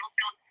because she was guilty.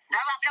 No,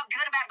 I felt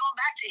good about going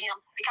back to him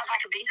because I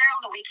could be there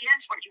on the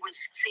weekends when he was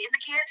seeing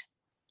the kids.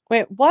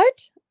 Wait, what?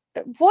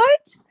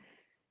 What?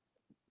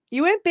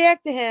 You went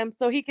back to him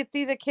so he could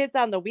see the kids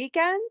on the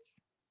weekends?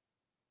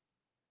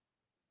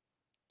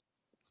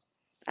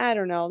 I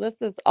don't know. This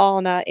is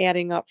all not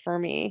adding up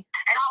for me.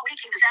 And all week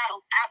he was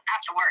out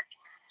to work.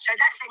 So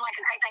that seemed like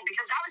a great thing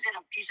because I was in an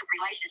abusive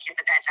relationship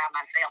at that time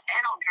myself and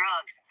on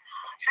drugs.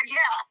 So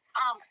yeah,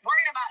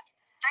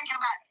 thinking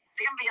about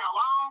them being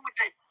alone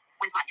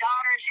with my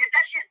daughter and shit.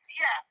 That shit,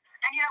 yeah.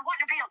 And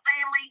wanting to be a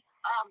family,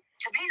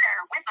 to be there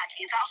with my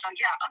kids also.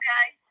 Yeah,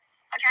 okay,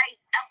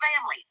 a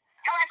family.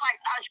 Y'all act like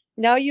I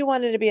Now you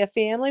wanted to be a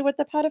family with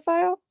the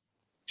pedophile?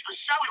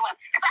 was so in love.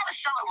 If I was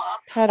so in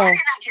love, Pedo. why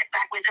didn't I get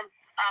back with him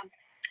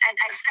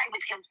and stay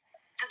with him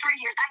for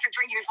 3 years? After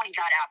 3 years when he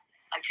got out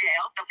of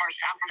jail, the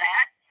first time for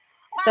that.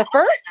 The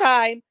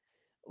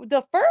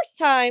first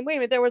time, wait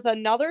a minute, there was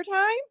another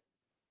time?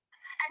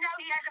 I know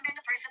he hasn't been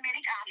to prison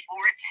many times for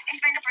it.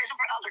 He's been to prison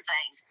for other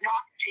things,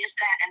 not just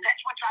that. And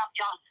that's what y'all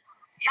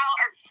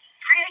are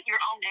creating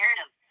your own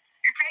narrative.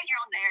 You're creating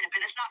your own narrative,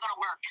 and it's not going to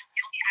work. I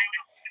don't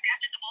know. But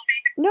that's just the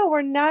bullface. No,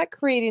 we're not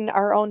creating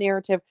our own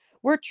narrative.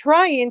 We're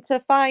trying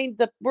to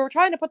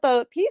put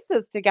the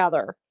pieces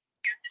together.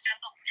 Just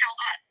tell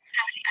us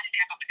how she got to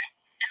back up with him.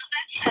 And the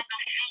fact she has no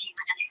shame,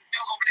 and he's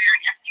still over there,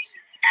 and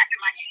she's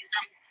acting like she's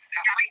some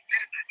great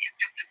citizen is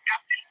just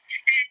disgusting.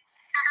 And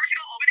for her to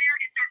go over there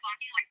and start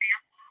talking like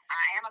that,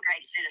 I am a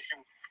great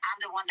citizen. I'm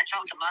the one that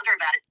told the mother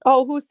about it.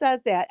 Oh, who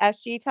says that?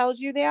 SG tells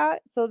you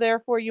that? So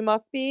therefore you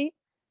must be?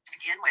 To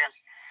begin with.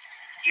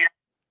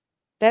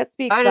 That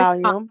speaks I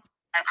just- volume.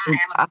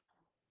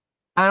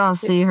 I don't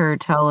see her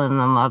telling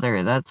the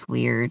mother. That's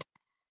weird.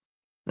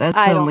 That's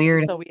I some don't think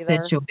weird so either.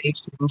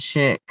 situation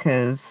shit,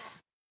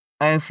 because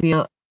I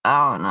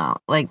don't know.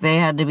 Like, they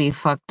had to be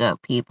fucked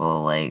up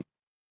people. Like,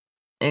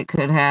 it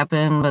could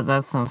happen, but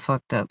that's some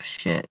fucked up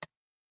shit.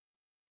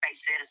 Great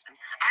citizen.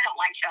 I don't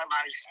like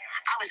chomos.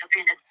 I was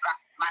offended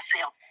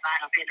myself by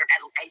an offender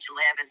at age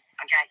 11.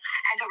 Okay,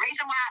 and the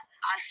reason why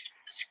I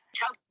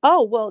choked.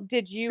 Oh, well,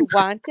 did you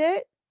want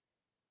it?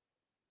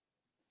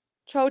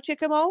 Cho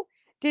Chikamo?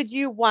 Did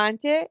you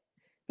want it?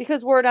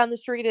 Because word on the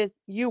street is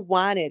you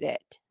wanted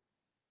it.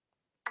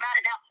 About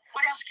it now.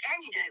 What else can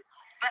you do?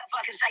 But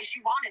fucking say she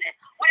wanted it.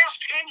 What else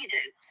can you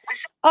do?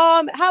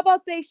 How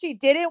about say she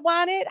didn't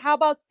want it? How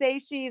about say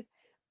she's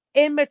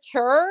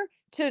immature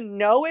to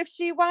know if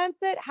she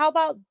wants it? How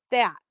about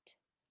that?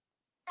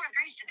 Someone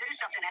agrees to do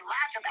something and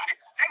lies about it.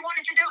 They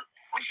wanted to do it.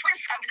 When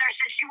Swiss over there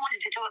said she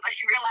wanted to do it, but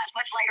she realized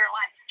much later in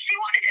life she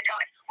wanted to do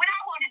it. When I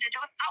wanted to do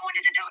it, I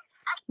wanted to do it.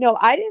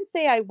 No, I didn't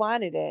say I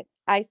wanted it.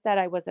 I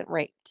said I wasn't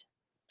raped.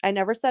 I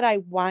never said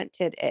I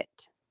wanted it.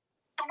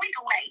 A week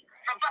away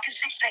from fucking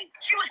 16.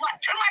 She was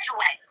what? 2 months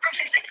away from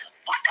 16.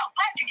 What the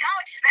fuck do y'all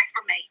expect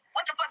from me?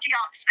 What the fuck do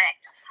y'all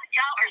expect?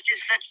 Y'all are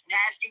just such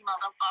nasty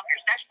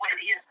motherfuckers. That's what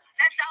it is.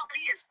 That's all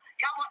it is.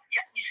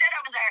 You sit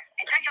over there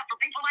and take up for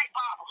people like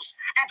Bobbles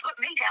and put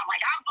me down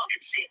like I'm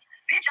fucking sick.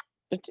 Bitch,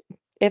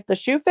 if the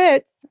shoe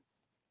fits.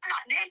 I'm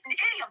not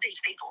any of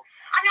these people.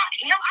 I'm not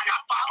him. I'm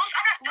not Bobbles.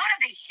 I'm not none of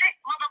these sick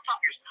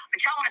motherfuckers.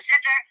 But y'all want to sit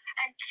there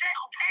and sit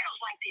on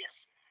panels like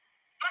this.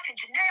 Fucking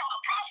Janelle, a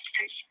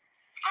prostitute.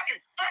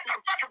 Fucking putting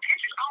her fucking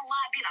pictures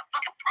online being a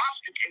fucking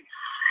prostitute.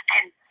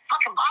 And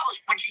fucking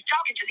Bobbles, when she's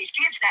talking to these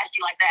kids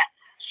nasty like that.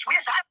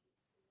 Swiss, I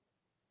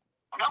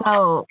don't know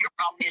So, what your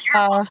problem is. You're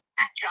a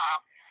whack job.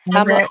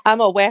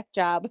 I'm a whack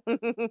job.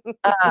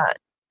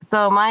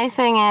 So my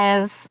thing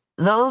is,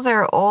 those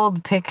are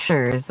old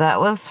pictures. That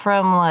was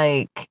from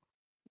like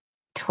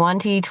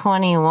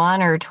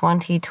 2021 or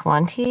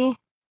 2020.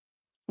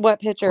 What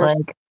pictures?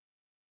 Like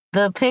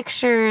the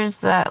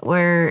pictures that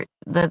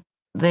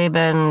they've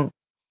been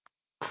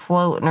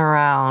floating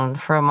around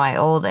from my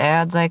old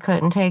ads I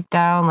couldn't take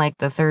down, like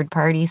the third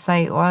party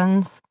site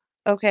ones.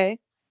 Okay.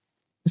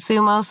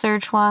 Sumo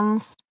search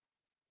ones.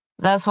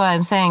 That's why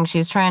I'm saying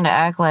she's trying to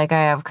act like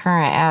I have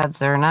current ads.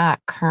 They're not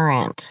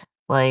current.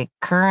 Like,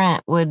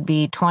 current would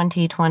be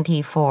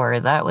 2024.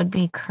 That would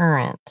be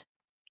current.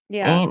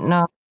 Yeah. Ain't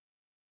no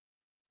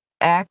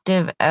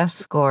active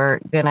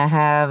escort gonna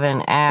have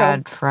an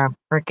ad from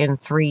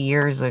frickin' 3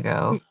 years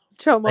ago.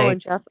 Chomo Like,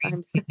 and Jeff,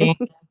 I'm saying.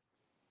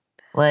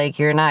 Like,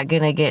 you're not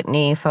gonna get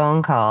any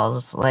phone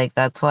calls. Like,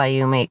 that's why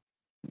you make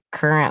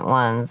current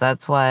ones.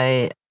 That's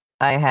why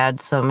I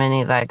had so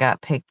many that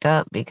got picked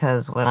up,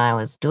 because when I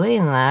was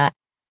doing that,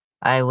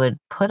 I would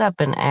put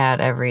up an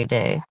ad every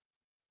day.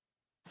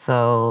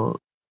 So,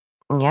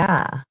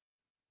 yeah.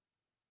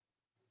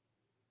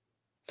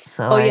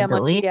 So Oh I yeah,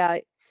 deleted yeah.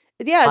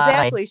 a Yeah, lot.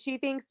 exactly. She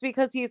thinks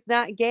because he's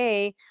not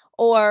gay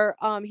or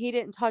he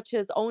didn't touch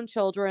his own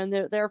children,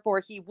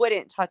 therefore he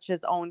wouldn't touch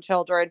his own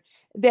children.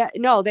 That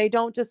no, they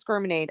don't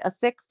discriminate. A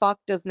sick fuck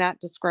does not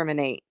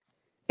discriminate.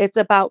 It's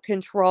about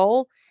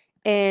control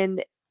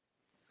and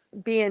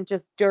being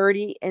just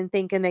dirty and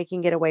thinking they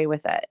can get away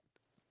with it.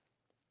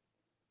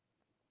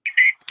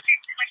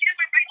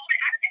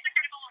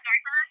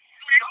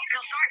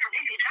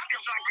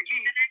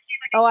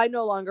 Oh, I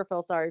no longer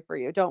feel sorry for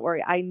you. Don't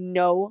worry. I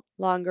no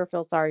longer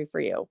feel sorry for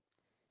you.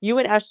 You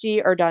and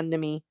SG are done to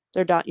me.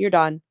 They're done. You're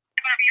done.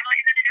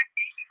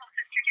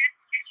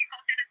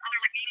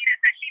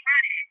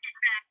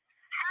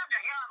 How the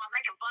hell am I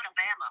making fun of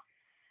Bama?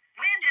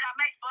 When did I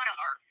make fun of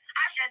her?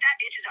 I said that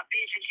bitch is a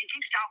bitch and she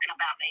keeps talking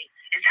about me.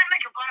 Is that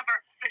making fun of her?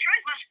 The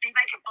truth must be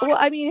making fun Well,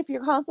 of her. I mean, if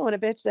you're calling someone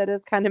a bitch, that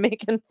is kind of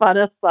making fun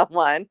of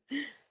someone.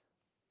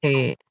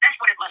 Hey, That's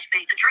what it must be.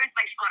 The truth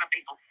makes fun of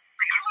people.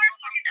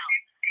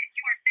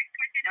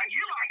 No,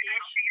 you are,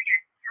 bitch.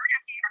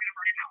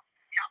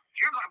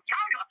 You're gonna,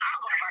 I'm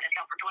gonna burn in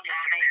hell for doing this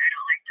to me. I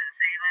don't like to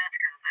say that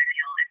because I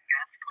feel it's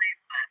God's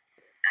place, but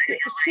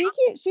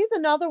She's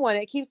another one.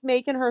 It keeps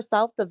making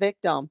herself the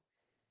victim.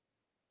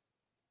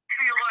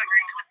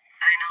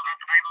 I know about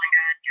the Bible and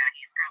God. God,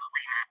 he's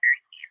probably not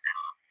very pleased at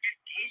all.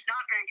 He's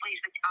not very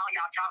pleased with all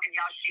y'all talking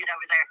y'all shit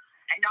over there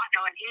and not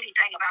knowing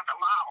anything about the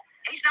law.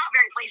 He's not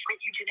very pleased with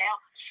you, Janelle.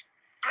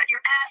 Put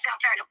your ass out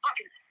there to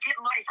fucking get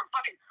money from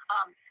fucking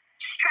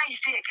strange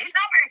dick. He's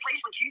not very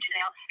pleased with you,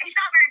 Janelle. He's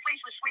not very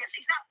pleased with Swiss.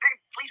 He's not very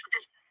pleased with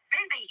this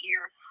baby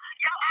here.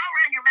 Y'all all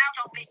run your mouth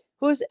on me.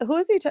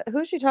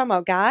 Who's she talking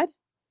about? God?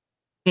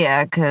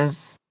 yeah,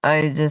 because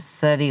I just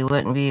said he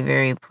wouldn't be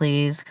very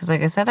pleased. Because,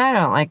 like I said, I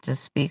don't like to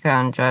speak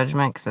on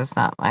judgment because it's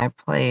not my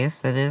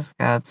place. It is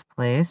God's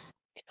place.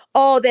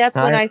 Oh, that's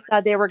So when I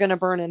said they were going to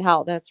burn in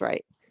hell. That's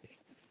right.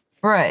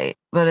 right.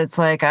 But it's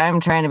like, I'm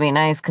trying to be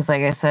nice because,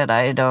 like I said,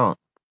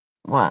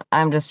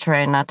 I'm just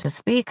trying not to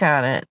speak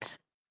on it.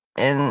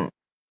 And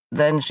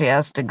then she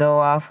has to go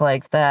off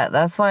like that.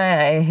 That's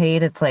why I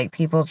hate it's like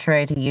people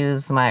try to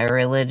use my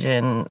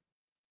religion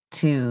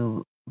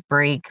to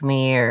break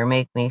me or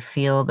make me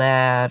feel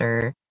bad,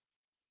 or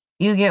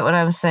you get what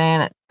I'm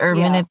saying, or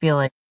Yeah.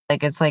 manipulate.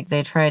 Like, it's like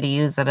they try to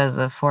use it as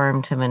a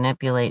form to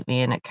manipulate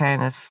me, and it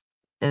kind of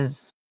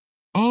is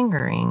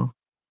angering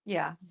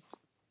Yeah.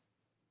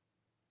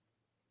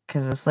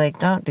 because it's like,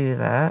 don't do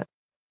that.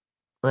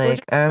 Well, Like,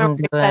 just remember I'm I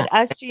doing.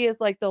 said SG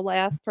is like the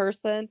last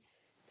person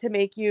to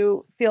make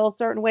you feel a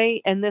certain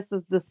way. And this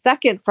is the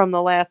second from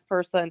the last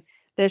person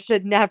that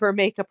should never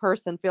make a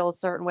person feel a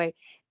certain way.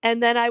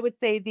 And then I would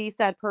say the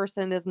said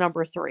person is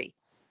number 3.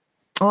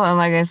 Well, and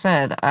like I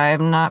said,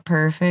 I'm not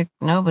perfect.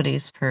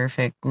 Nobody's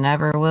perfect.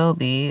 Never will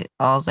be.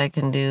 All I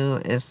can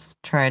do is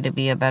try to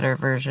be a better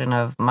version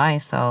of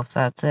myself.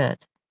 That's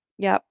it.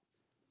 Yep.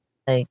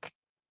 Like,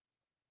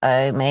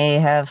 I may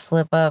have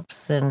slip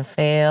ups and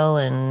fail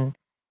and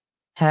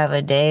have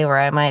a day where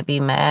I might be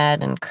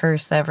mad and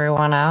curse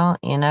everyone out.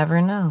 You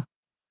never know.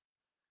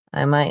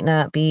 I might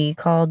not be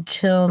called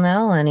Chill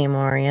Nell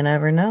anymore. You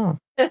never know.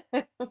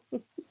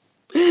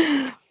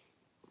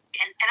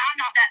 And I'm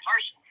not that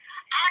person.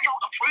 I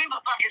don't approve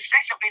of fucking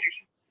sex offenders.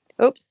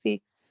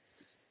 Oopsie.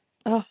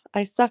 Oh,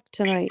 I suck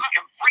tonight.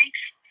 Fucking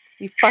freaks.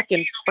 You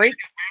fucking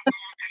freaks.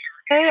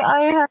 Hey,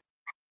 I have.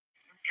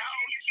 No,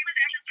 she was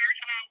that concerned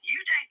about you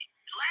think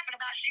laughing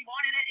about she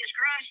wanted it is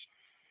gross,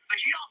 but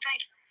you don't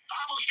think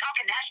almost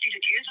talking nasty to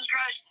kids is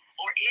gross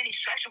or any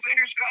sex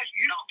offender is gross.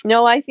 You don't.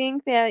 No, I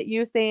think that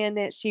you saying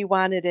that she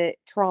wanted it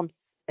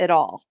trumps it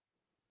all.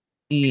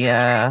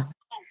 Yeah.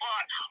 Oh,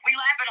 fuck. We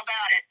laughing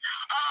about it.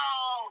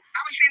 Oh,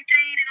 I was 15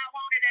 and I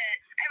wanted it.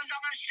 It was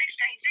almost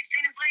 16.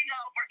 16 is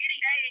legal for any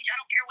age. I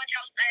don't care what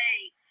y'all say.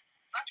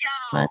 Fuck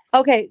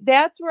y'all. Okay,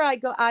 that's where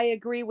I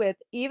agree with.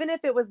 Even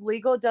if it was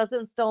legal,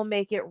 doesn't still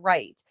make it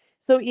right.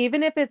 So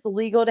even if it's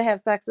legal to have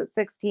sex at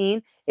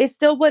 16, it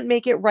still wouldn't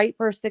make it right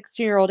for a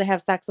 16-year-old to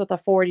have sex with a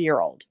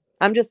 40-year-old.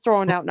 I'm just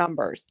throwing out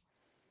numbers.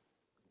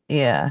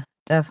 Yeah,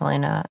 definitely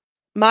not.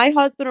 My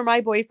husband or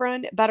my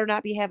boyfriend better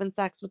not be having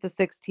sex with a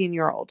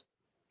 16-year-old.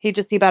 He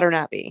better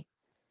not be.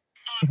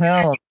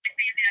 Hell,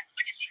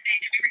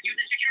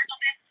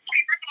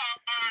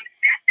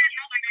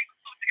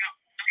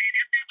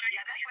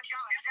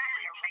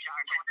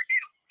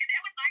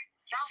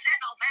 Y'all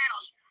sitting on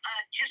panels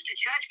just to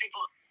judge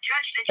people,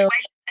 judge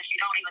situations that you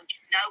don't even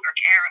know or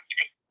care.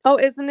 Oh,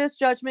 isn't this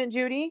Judgment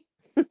Judy?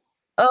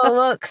 oh,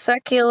 look,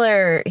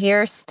 Secular,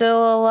 you're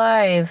still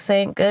alive.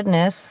 Thank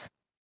goodness.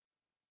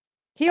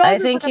 He I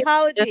owes us an think you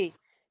apology. just.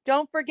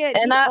 Don't forget,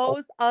 And he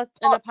owes us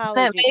an Well,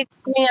 apology. it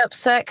makes me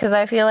upset because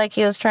I feel like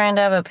he was trying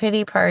to have a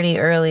pity party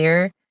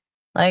earlier.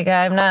 Like,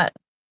 I'm not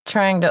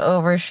trying to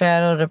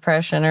overshadow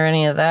depression or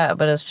any of that,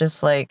 but it's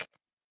just like,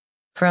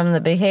 from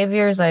the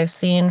behaviors I've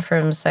seen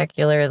from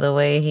Secular, the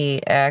way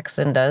he acts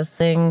and does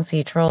things,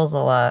 he trolls a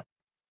lot.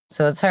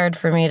 So it's hard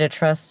for me to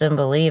trust and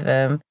believe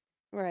him.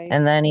 Right.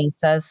 And then he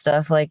says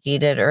stuff like he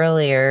did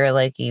earlier,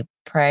 like he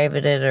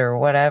privated or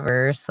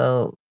whatever,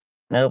 so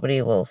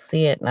nobody will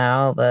see it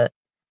now. But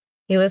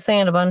he was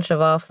saying a bunch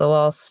of off the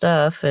wall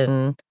stuff,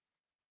 and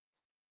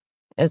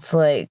it's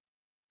like,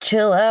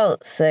 chill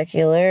out,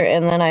 Secular.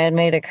 And then I had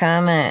made a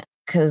comment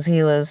because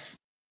he was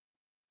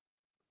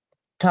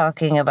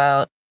talking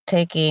about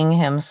taking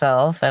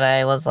himself, and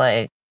I was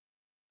like,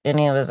 and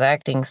he was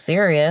acting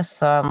serious.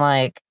 So I'm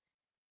like,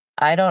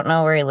 I don't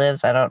know where he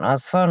lives. I don't know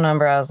his phone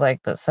number. I was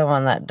like, but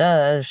someone that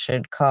does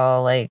should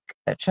call, like,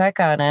 a check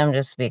on him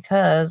just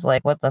because,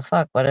 like, what the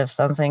fuck? What if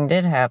something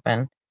did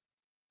happen?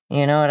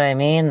 You know what I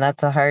mean?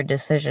 That's a hard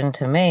decision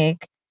to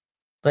make.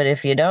 But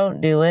if you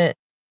don't do it,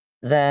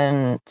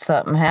 then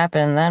something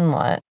happened, then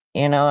what?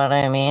 You know what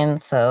I mean?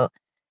 So,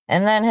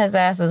 and then his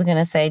ass is going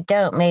to say,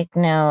 don't make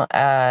no,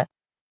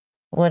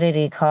 what did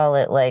he call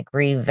it? Like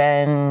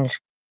revenge,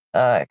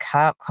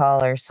 cop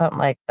call or something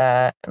like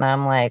that. And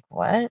I'm like,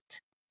 what?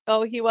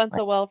 Oh, he wants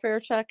a welfare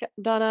check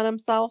done on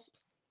himself?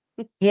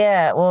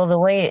 Yeah, well,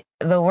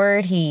 the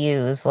word he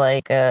used,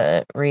 like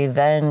a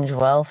revenge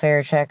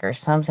welfare check or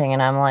something,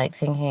 and I'm like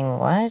thinking,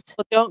 what?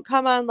 Well, don't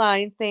come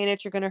online saying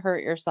it, you're going to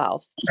hurt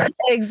yourself.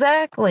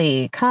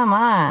 Exactly. Come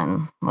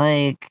on.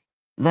 Like,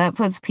 that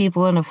puts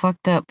people in a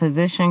fucked up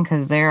position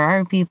because there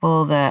are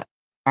people that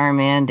are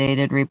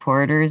mandated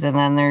reporters, and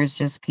then there's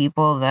just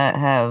people that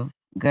have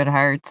good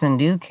hearts and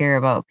do care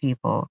about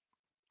people.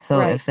 So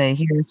Right. if they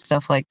hear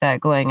stuff like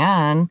that going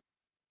on,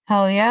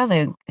 hell yeah,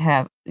 they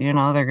have, they're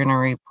going to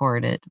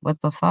report it.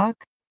 What the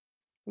fuck?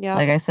 Yeah.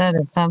 Like I said,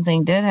 if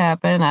something did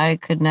happen, I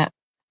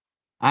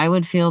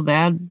would feel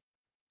bad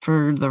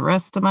for the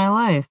rest of my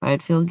life.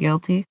 I'd feel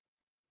guilty.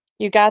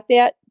 You got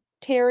that,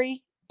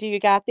 Terry? Do you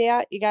got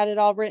that? You got it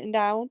all written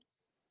down?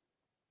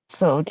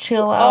 So You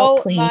chill out,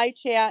 owe please. my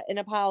chat an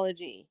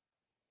apology.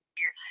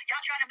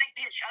 Y'all trying to make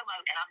me a chomo,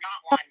 and I'm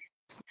not one.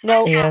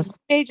 No, you Yes.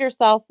 made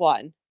yourself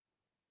one.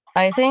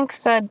 I think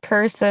said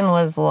person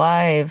was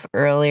live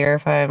earlier,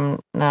 if I'm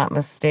not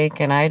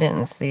mistaken. I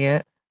didn't see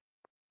it.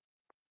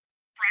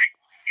 Right?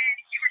 And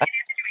you were in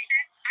that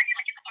situation. I'd be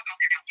like, get the fuck off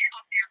there now. Get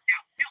off there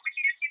now. No, but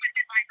she would have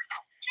been lying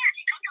herself. Yeah,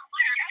 she come to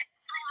find out.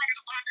 Threw her under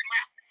the bus and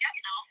left. Yeah,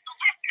 so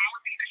left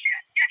coward piece of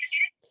shit. Yeah, because she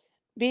didn't.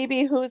 BB,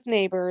 whose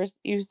neighbors?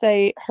 You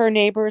say her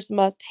neighbors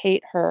must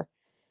hate her.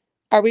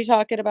 Are we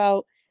talking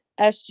about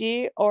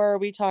SG or are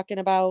we talking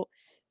about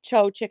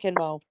Cho Chicken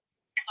Mo?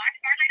 As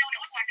far as I know, it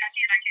looks like that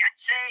shit. I can't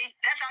see.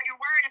 That's all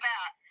you're worried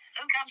about.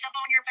 Who comes up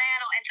on your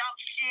panel and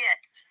talks shit?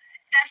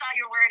 That's all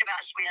you're worried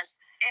about, Swiss.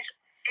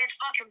 It's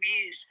fucking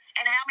views.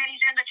 And how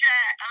many's in the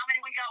chat? How many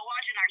we got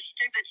watching our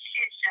stupid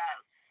shit show?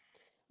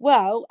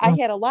 Well, I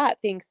had a lot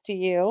thanks to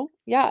you.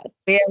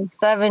 Yes. We have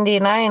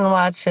 79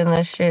 watching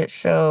this shit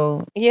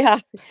show. Yeah.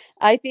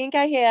 I think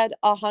I had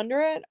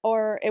 100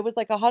 or it was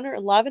like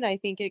 111 I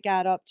think it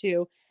got up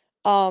to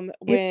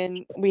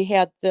when we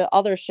had the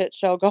other shit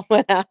show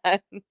going on.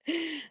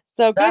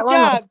 So That good one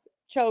job, was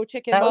Cho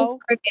Chicken that was Mo.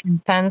 pretty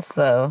intense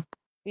though,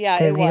 Yeah, it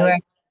because you was.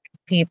 have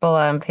people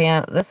on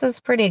This is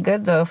pretty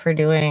good though for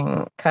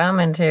doing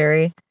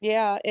commentary.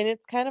 Yeah, and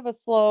it's kind of a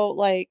slow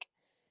like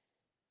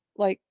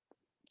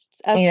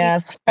SG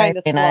Yes, kind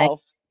of Friday night.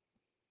 slow.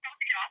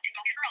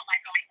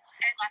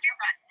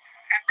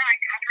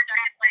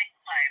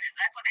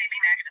 That's what made me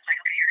mad. It's like,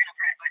 okay, you're gonna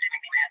fret, but it didn't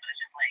make me mad. But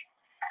it's just like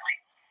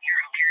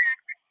you're weird.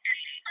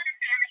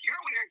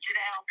 You're weird,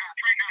 Janelle.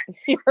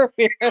 You're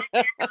weird.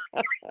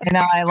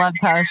 I loved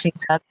how she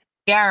said,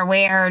 "You're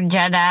weird,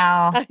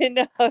 Janelle." I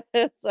know.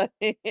 It's like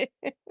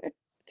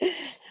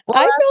Well,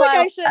 I that's feel like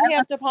why I shouldn't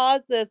have to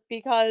pause this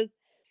because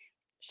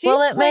she's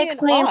well, it playing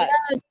makes me us. mad.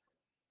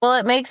 Well,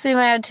 it makes me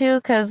mad too,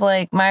 because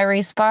like my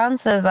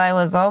responses, I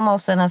was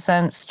almost in a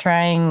sense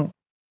trying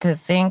to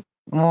think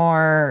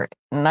more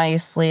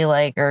nicely,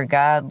 like or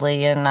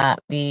godly, and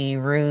not be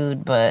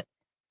rude. But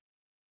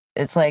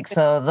it's like,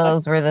 so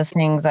those were the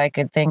things I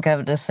could think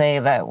of to say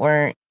that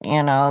weren't,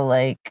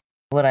 like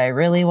what I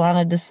really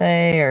wanted to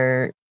say,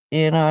 or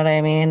you know what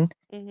I mean.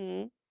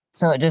 Mm-hmm.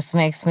 So it just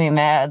makes me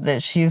mad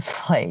that she's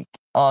like,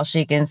 all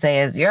she can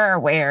say is, "You're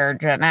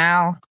weird,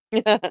 Janelle."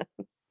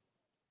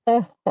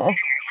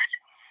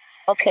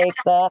 I'll take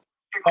that.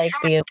 Like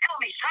Somebody the tell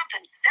me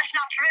something. That's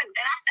not true.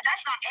 And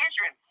that's not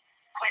answering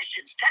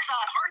questions. That's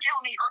not her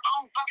telling me her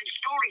own fucking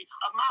story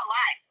of my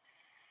life.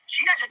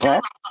 She doesn't know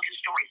what? my fucking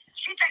story.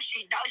 She thinks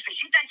she knows me.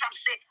 She thinks I'm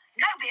sick.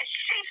 No, bitch,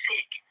 she's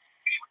sick.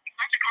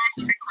 That's a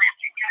constant crap.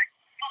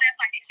 Well, that's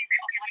like, okay,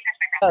 let me touch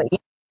my breath. Oh,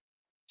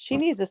 She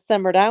needs to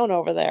simmer down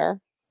over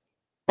there.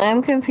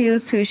 I'm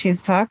confused who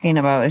she's talking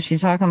about. Is she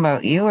talking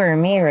about you or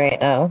me right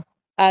now?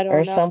 I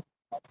Or don't know. something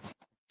else?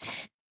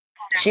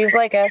 She's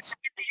like us.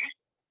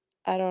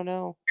 I don't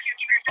know.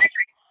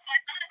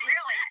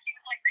 Really? She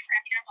was like,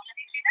 retracting up on the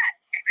things she said.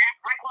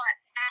 Exactly. Like what?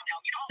 I don't know.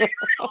 You know, I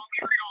heard it all. We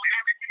heard it all. And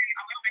I listened to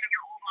a little bit of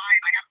your old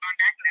live. I got gone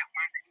back to that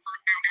one. And you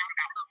found out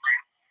about her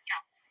crap.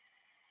 Yeah.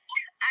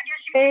 I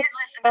guess you did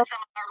listen to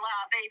some of her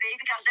live, baby,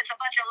 because it's a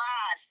bunch of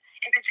lies.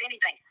 fix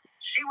anything.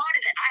 She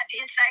wanted it. I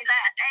did say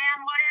that.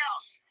 And what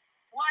else?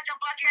 What the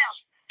fuck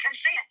else?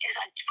 Consent is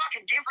a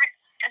fucking different.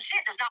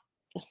 Consent does not.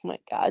 Oh my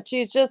God,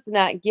 she's just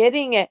not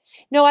getting it.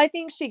 No, I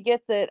think she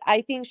gets it.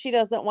 I think she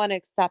doesn't want to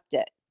accept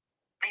it.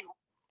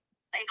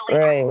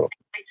 Right.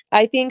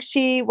 I think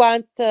she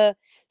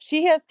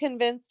has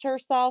convinced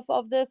herself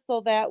of this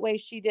so that way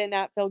she did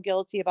not feel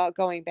guilty about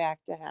going back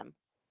to him.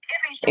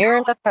 You're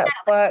in the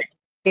what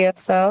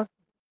DSO?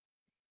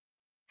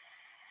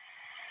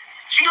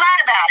 She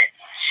lied about it.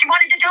 She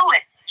wanted to do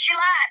it. She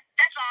lied.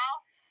 That's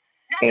all.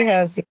 He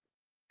has. I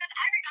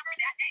remember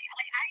that day.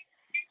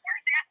 Before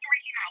that story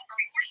came out, or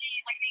before she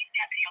made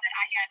that video that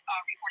I had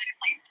reported and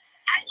played,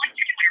 I liked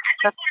chicken wire. I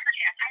liked one of her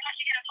cats. I thought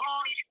she had a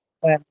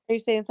totally. Are you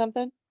saying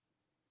something?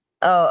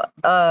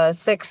 Oh,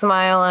 6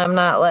 Mile, I'm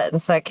not letting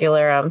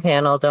secular on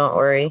panel, don't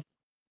worry.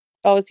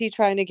 Oh, is he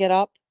trying to get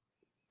up?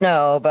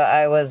 No, but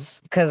I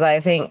was, because I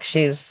think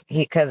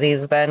because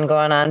he's been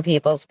going on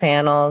people's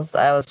panels,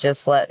 I was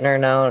just letting her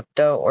know,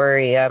 don't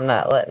worry, I'm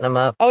not letting him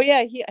up. Oh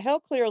yeah, he'll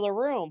clear the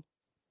room.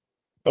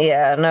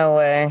 Yeah, no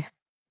way.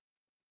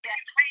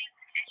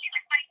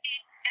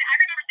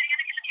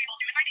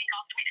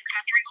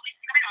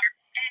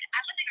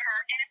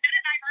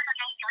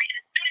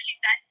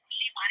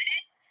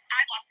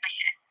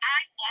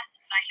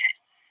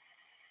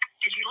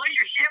 Did you lose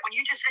your shit when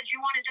you just said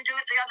you wanted to do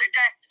it the other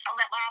day on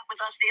that live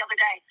with us the other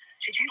day?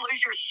 Did you lose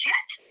your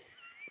shit?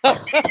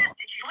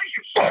 Did you lose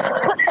your shit?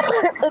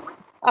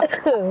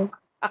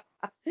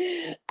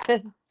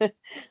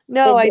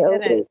 No, I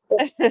didn't.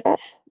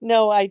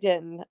 No, I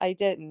didn't. I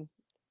didn't.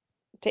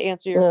 To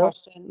answer your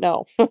question,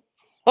 no. Did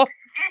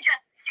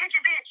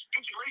you, bitch?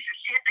 Did you lose your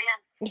shit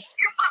then?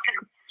 You're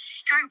fucking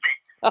stupid.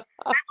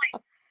 Really?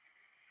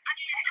 I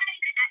mean,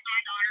 that's my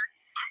daughter.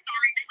 I'm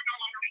sorry, they would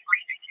no longer be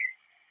breathing.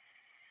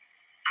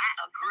 I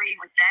agree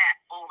with that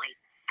fully.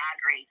 I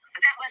agree.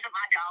 But that wasn't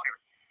my daughter.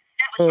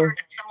 That was her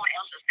and someone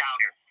else's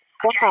daughter.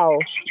 Okay? Wow.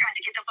 And she tried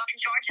to get the fucking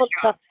charges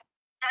dropped.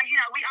 So,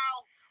 we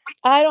all...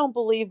 I don't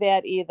believe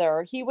that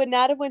either. He would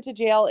not have went to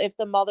jail if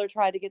the mother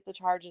tried to get the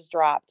charges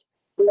dropped.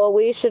 Well,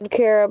 we should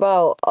care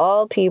about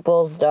all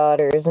people's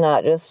daughters,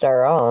 not just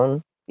our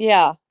own.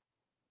 Yeah.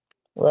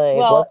 Like,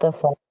 well, what the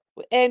fuck?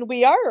 And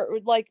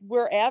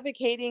we're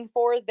advocating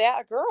for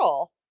that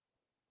girl.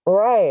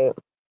 Right.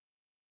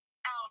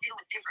 I'll deal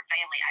with different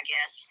family, I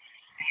guess.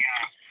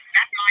 Yeah.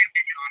 That's my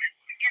opinion on it.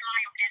 In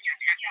my opinion,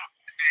 yeah.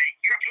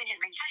 Your opinion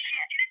means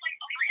shit.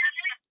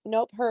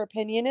 Nope, her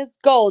opinion is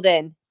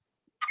golden.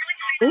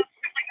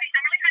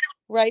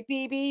 Right,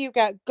 BB? You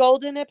got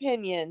golden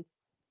opinions.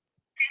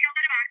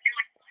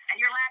 And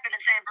you're laughing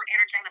and saying for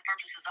entertainment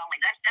purposes only.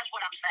 That's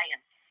what I'm saying.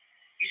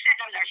 You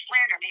sitting over there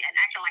slandering me and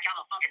acting like I'm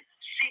a fucking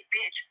sick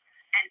bitch,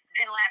 and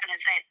then laughing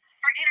and saying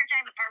for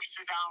entertainment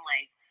purposes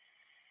only.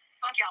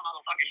 Fuck y'all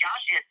motherfuckers.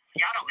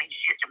 Y'all don't mean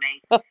shit to me.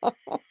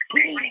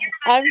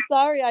 I'm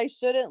sorry, I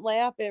shouldn't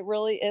laugh. It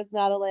really is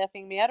not a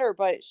laughing matter,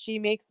 but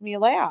she makes me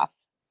laugh.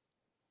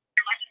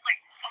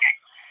 Okay.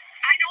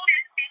 I know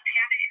that things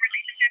happen in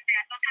relationships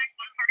that sometimes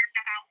one partner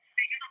step out,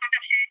 they do some fucked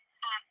up shit.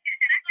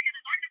 And I feel like as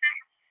long as that.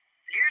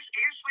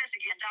 Here's Swiss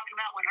again talking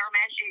about when her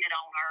man cheated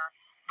on her.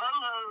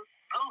 Boo-hoo,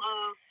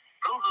 boo-hoo,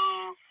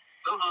 boo-hoo,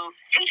 boo-hoo.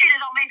 He cheated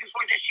on me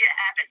before this shit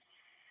happened.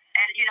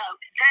 And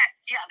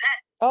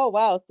that. Oh,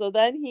 wow. So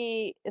then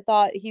he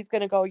thought he's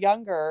going to go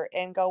younger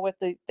and go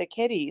with the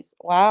kitties.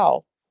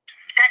 Wow.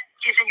 That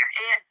gets in your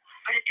head.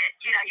 But,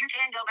 you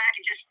can go back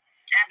and just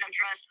have no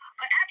trust.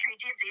 But after he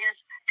did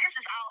this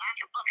is all I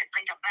can fucking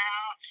think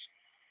about.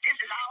 This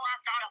is all I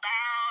thought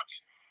about.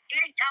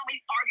 Anytime we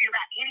argued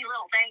about any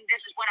little thing,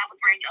 this is what I would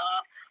bring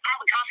up. I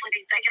would constantly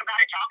be thinking about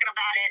it, talking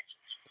about it.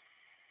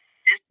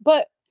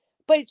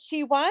 But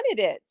she wanted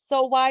it.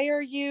 So why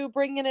are you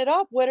bringing it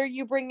up? What are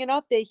you bringing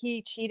up? That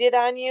he cheated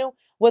on you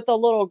with a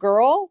little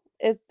girl?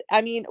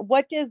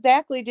 What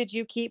exactly did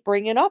you keep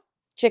bringing up?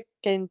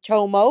 Chicken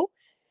Chomo?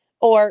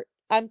 Or,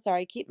 I'm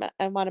sorry,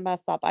 I want to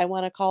mess up. I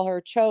want to call her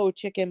Cho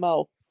Chicken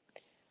Mo.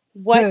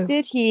 What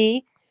did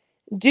he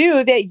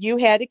do that you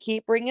had to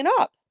keep bringing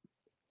up?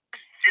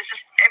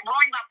 It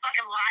ruined my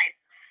fucking life.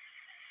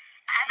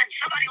 Having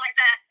somebody like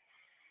that,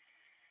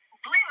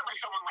 living with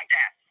someone like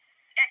that,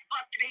 it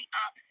fucked me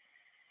up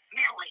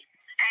mentally,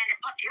 and it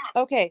fucked him up.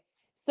 Okay,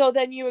 so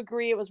then you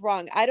agree it was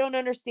wrong. I don't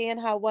understand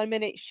how 1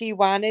 minute she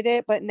wanted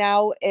it, but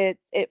now it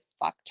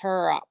fucked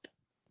her up.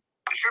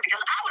 I'm sure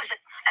because I was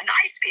a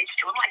nice bitch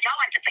to him, like y'all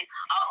like to think,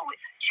 oh,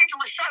 Chicken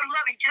was so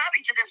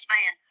lovey-dovey to this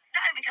man.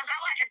 No, because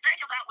all I could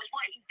think about was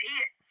what he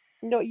did.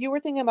 No, you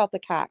were thinking about the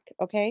cock,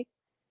 okay?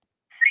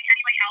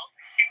 Anybody else?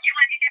 If you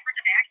want to get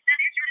person back, then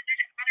it's your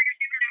decision. Whether you're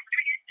stupid or not for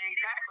doing it.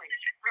 Exactly.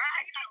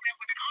 Right. You don't live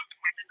with the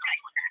consequences. Right.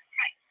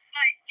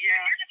 But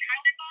there's a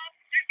child involved.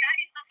 There's got to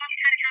be some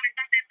fucking kind of common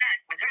sense in that.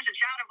 When there's a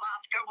child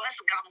involved, there was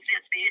some common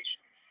sense, bitch.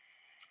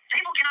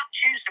 People cannot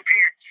choose their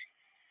parents.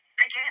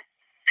 They can't.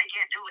 They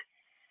can't do it.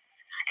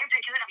 If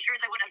they could, I'm sure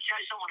they would have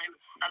chosen someone who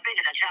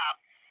offended a child.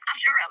 I'm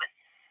sure of it.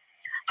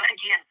 But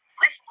again,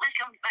 let's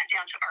come back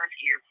down to earth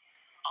here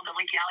on the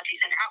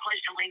legalities and how close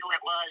to legal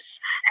it was,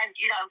 and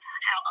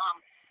how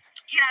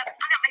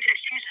I'm not making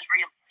excuses for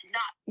him.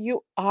 Not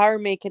You are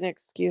making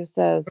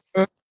excuses.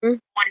 Mhm.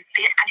 one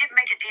bit. I didn't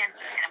make it then,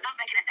 and I'm not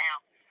making it now.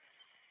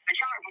 But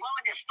y'all are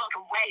blowing this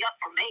fucking way up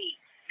for me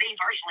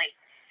personally,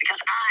 because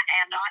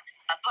I am not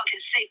a fucking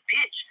sick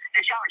bitch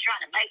that y'all are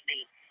trying to make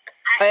me.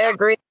 I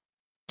agree,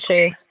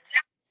 Munchie.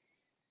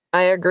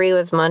 I agree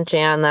with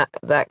Munchie on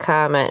that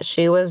comment.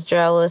 She was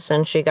jealous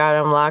and she got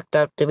him locked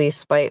up to be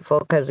spiteful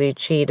because he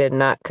cheated,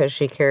 not because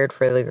she cared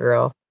for the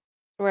girl.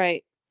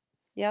 Right.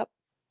 Yep.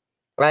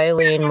 I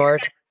lean more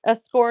A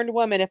scorned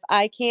woman. If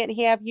I can't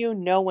have you,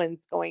 no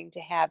one's going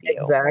to have you.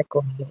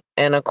 exactly.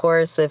 And of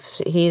course, if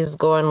he's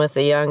going with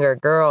a younger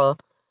girl,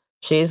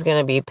 she's going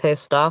to be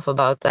pissed off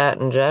about that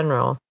in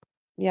general.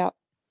 Yep.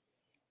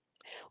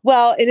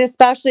 Well, and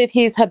especially if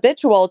he's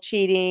habitual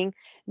cheating,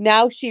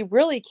 now she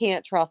really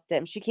can't trust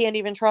him. She can't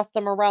even trust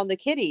him around the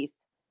kiddies.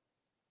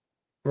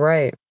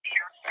 Right.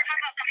 We're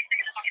talking about somebody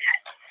sticking the fucking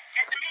head.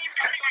 And to me,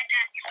 something like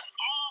that, you lose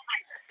all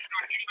rights to speak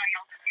on anybody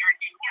else's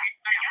parenting.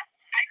 Yeah,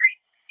 I agree.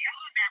 You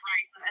lose that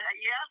right.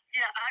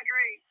 Yeah, I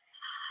agree.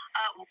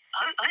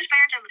 Whose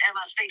parenting am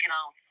I speaking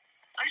on?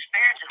 Who's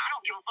parenting? I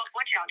don't give a fuck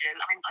what y'all do.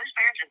 I mean, who's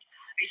parenting?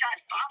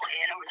 Besides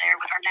bobblehead over there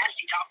with her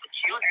nasty talk with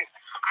children,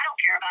 I don't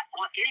care about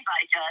what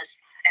anybody does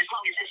as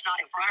long as it's not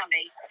in front of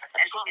me.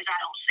 As long as I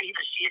don't see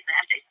the shit and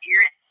have to hear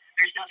it,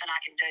 there's nothing I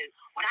can do.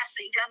 When I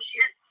see dumb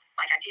shit,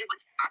 like I did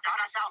with, I thought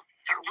I saw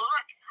her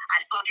look,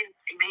 I'd fucking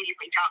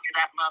immediately talk to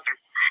that mother.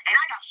 And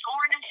I got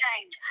scorned and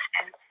shamed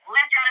and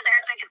left out of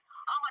there thinking,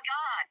 oh my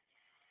God,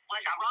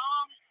 was I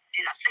wrong?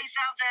 Did I see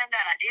something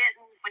that I didn't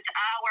with the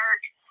eye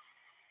work?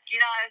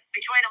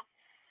 Between them.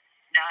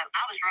 No,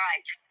 I was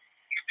right.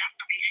 If that's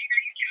the behavior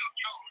you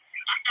chose,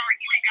 I'm sorry,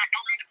 you ain't got no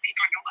right to speak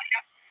on nobody.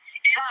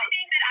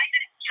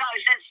 So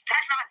since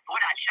that's not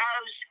what I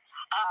chose,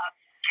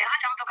 can I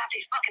talk about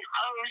these fucking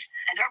hoes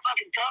and their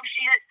fucking dumb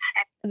shit?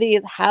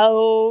 These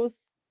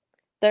hoes.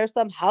 There's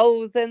some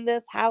hoes in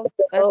this house.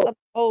 There's some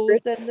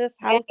hoes in this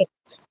house.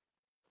 Skanks.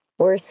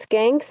 We're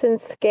skanks and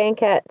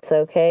skankettes,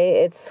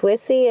 okay? It's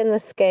Swissy and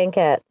the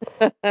skankettes.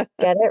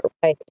 Get it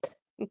right.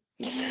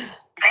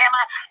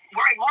 Bama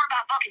worried more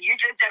about fucking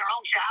YouTube than her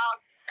own child.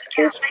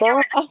 Can I It's speak of fine.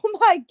 it? Oh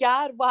my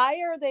God. Why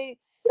are they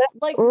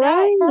like now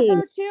for Right.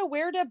 her too?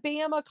 Where did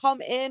Bama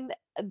come in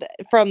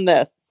from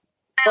this?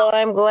 Well,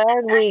 I'm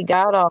glad we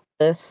got all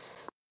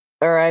this.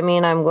 Or, I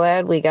mean, I'm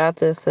glad we got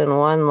this in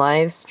one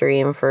live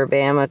stream for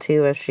Bama,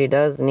 too, if she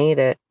does need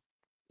it.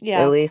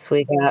 Yeah. At least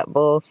we got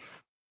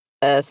both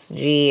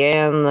SG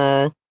and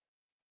the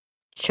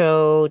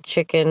Cho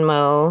Chicken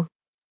Mo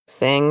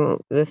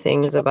saying the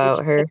things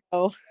about her.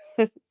 Oh.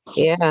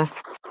 Yeah.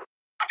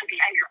 The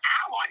behavior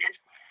I wanted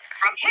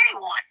from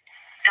anyone.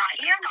 Not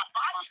him, not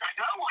Bibles, not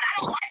no one. I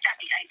don't like that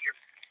behavior.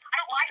 I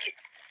don't like it.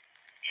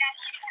 Yeah,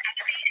 she was at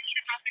the meeting and he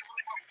talked to me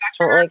before.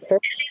 Don't like her.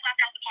 And she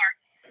left out the part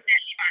that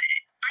she wanted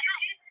it. I know,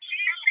 she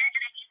yelled it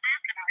and then she's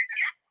laughing about it.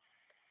 Yeah.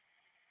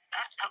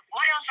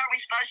 What else are we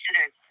supposed to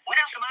do? What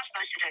else am I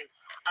supposed to do?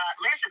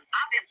 Listen,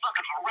 I've been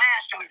fucking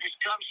harassed over this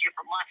dumb shit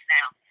for months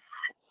now.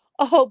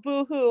 Oh,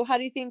 boo-hoo. How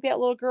do you think that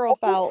little girl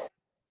felt?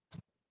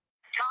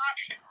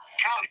 Dogs,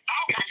 called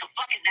all kinds of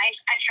fucking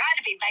names and tried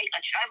to be made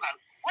a chomo.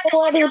 What the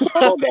What fuck he else am I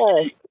told supposed to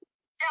do? us.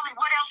 Tell me,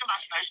 what else am I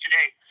supposed to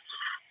do?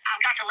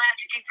 I've got to laugh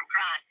to keep from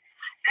crying.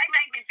 They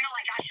made me feel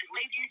like I should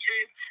leave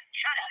YouTube.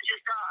 Shut up,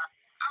 just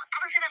I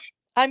was in a.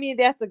 I mean,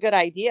 that's a good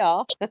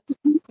idea.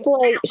 It's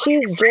like,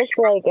 she's just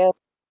like us,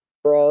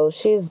 bro.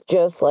 She's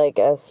just like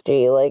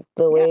SG. Like,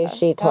 the way Yeah.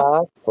 she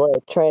talks,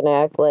 like, trying to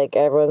act like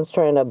everyone's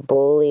trying to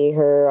bully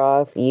her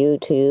off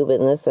YouTube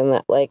and this and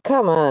that. Like,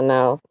 come on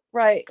now.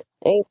 Right.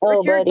 Ain't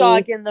What's your nobody.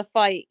 dog in the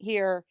fight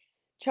here,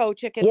 Cho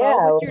Chicken Mo?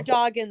 Yeah. What's your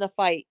dog in the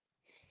fight?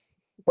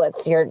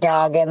 What's your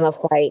dog in the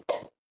fight?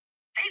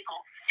 People,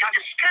 y'all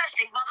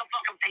disgusting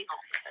motherfucking people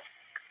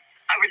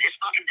over this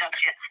fucking dumb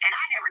shit. And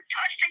I never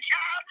touched a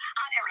child.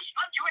 I never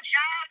spoke to a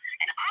child.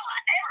 And all I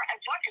ever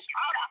have done is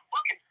called out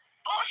fucking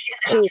bullshit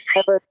that I've She's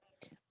seen. never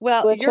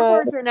Well, to a your child.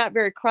 words are not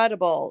very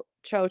credible,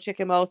 Cho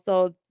Chicken Mo,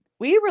 so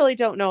we really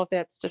don't know if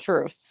that's the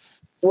truth.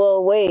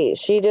 Well, wait.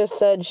 She just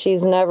said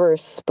she's never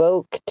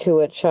spoke to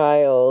a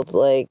child.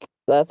 Like,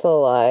 that's a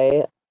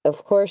lie.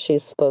 Of course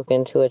she's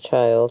spoken to a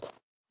child.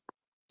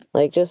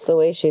 Like, just the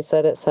way she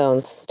said it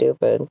sounds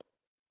stupid.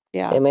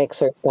 Yeah. It makes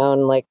her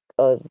sound like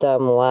a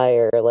dumb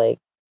liar. Like,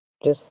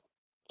 just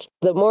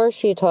the more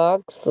she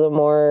talks, the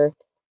more.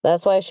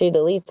 That's why she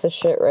deletes the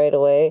shit right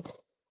away.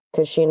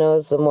 Because she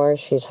knows the more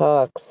she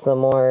talks, the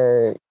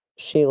more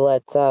she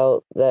lets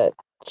out that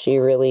she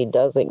really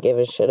doesn't give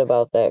a shit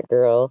about that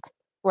girl.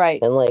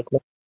 Right. And like I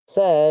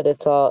said,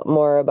 it's all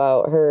more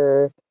about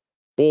her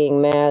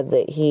being mad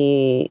that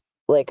he,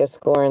 like a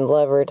scorned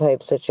lover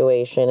type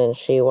situation, and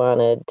she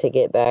wanted to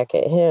get back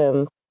at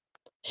him.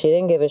 She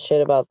didn't give a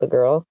shit about the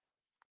girl,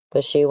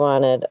 but she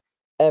wanted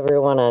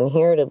everyone on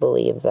here to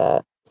believe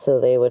that, so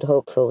they would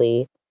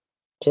hopefully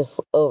just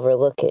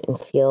overlook it and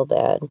feel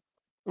bad.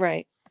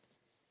 Right.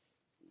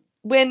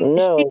 When she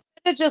No, could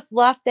have just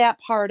left that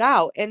part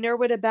out and there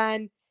would have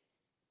been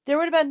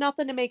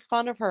nothing to make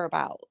fun of her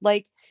about.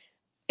 Like,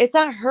 it's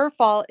not her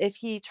fault if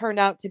he turned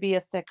out to be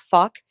a sick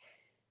fuck.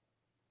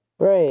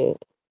 Right.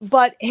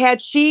 But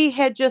had she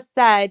had just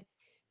said,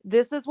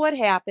 this is what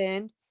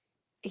happened,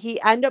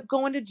 he ended up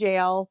going to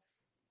jail.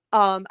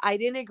 I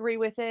didn't agree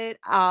with it.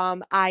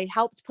 I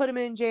helped put him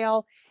in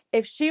jail.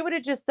 If she would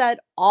have just said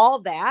all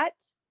that,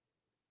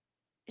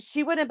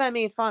 she wouldn't have been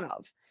made fun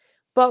of.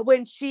 But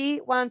when she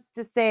wants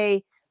to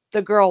say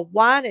the girl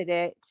wanted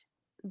it,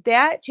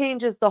 that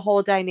changes the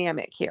whole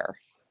dynamic here.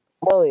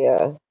 Oh,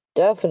 yeah.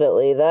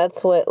 Definitely.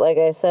 That's what, like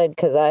I said,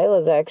 because I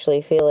was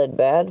actually feeling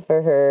bad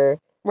for her.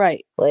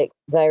 Right. Like,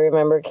 'cause I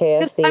remember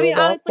KFC I mean, was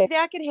all honestly,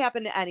 that could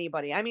happen to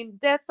anybody. I mean,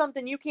 that's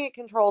something you can't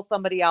control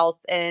somebody else.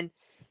 And,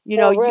 you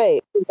know, well,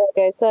 right. 'Cause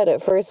like I said,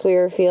 at first we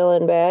were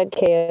feeling bad.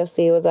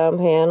 KFC was on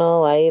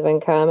panel. I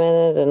even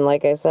commented, and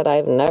like I said,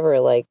 I've never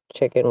liked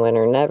chicken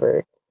winter,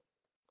 never.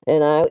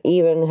 And I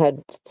even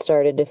had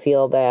started to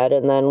feel bad.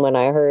 And then when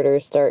I heard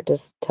her start to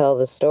tell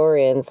the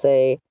story and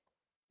say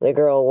the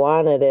girl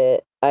wanted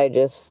it, I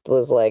just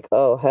was like,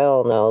 oh,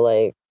 hell no.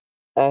 Like,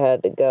 I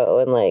had to go.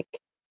 And, like,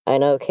 I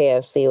know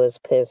KFC was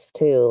pissed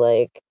too.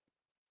 Like,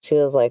 she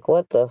was like,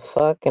 what the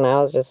fuck? And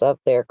I was just up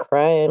there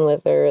crying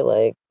with her.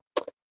 Like,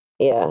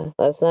 yeah,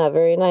 that's not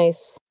very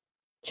nice.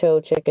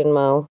 Cho Chicken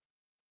Mo.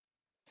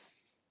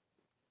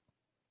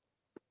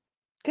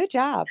 good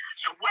job.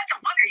 So what the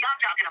fuck are y'all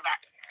talking about?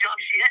 Dumb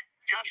shit,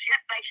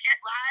 fake shit,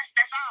 lies.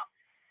 That's all.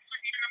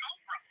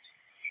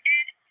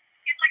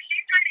 It's like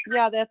she's trying to.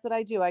 Yeah, that's what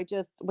I do. I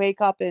just wake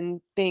up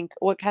and think,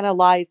 what kind of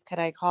lies can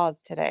I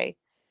cause today?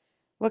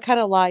 What kind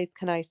of lies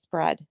can I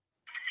spread?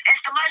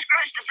 It's the most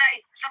gross to say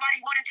somebody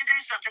wanted to do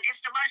something.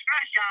 It's the most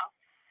gross, y'all.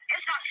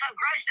 It's not so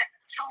gross that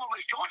someone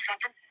was doing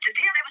something. To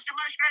them, it was the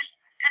most gross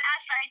that I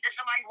say that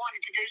somebody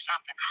wanted to do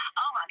something.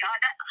 Oh my God,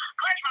 that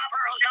clutch my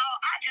pearls, y'all.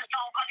 I just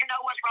don't fucking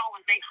know what's wrong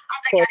with me. I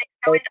think I need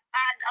to go into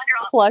hiding under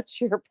a. Clutch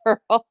your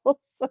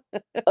pearls.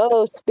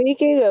 Oh,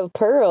 speaking of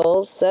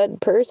pearls, said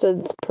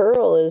person's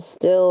pearl is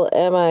still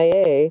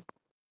MIA.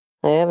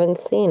 I haven't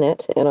seen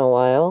it in a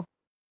while.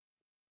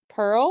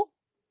 Pearl?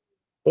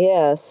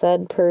 Yeah,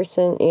 said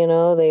person, you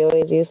know, they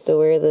always used to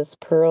wear this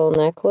pearl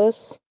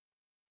necklace.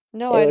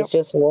 No, It I was don't.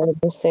 just one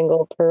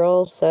single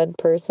pearl, said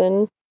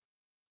person.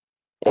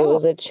 It Oh,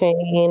 was a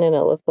chain and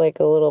it looked like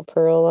a little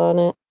pearl on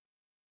it.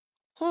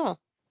 huh.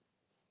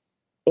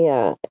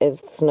 Yeah,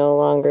 it's no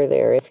longer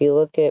there. If you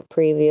look at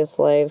previous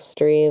live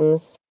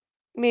streams,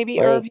 Maybe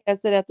like, Irv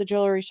has it at the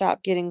jewelry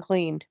shop getting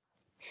cleaned.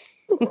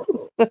 Oh,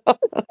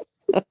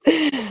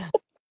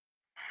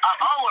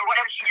 or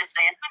whatever she just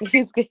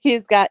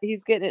said.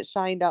 He's getting it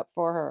shined up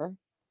for her.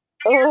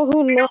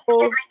 oh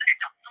no.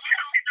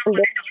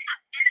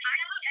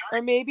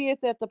 Or maybe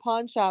it's at the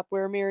pawn shop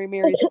where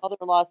Mary's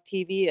mother-in-law's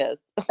TV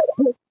is.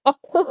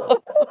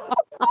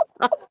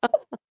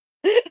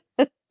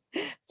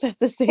 It's at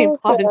the same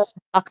pawn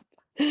shop.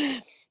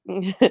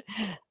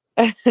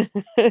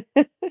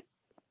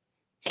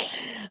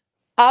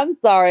 I'm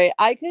sorry.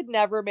 I could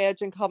never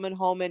imagine coming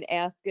home and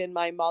asking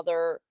my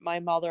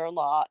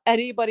mother-in-law,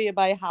 anybody in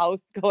my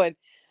house going,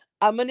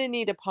 I'm gonna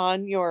need to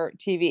pawn your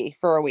TV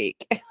for a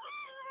week.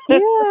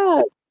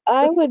 Yeah,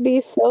 I would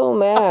be so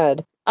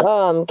mad.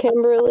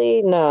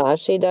 Kimberly, nah,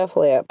 she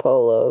definitely at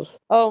Polo's.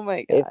 Oh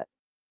my If God.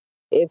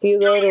 if you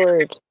go to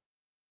her,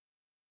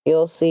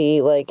 you'll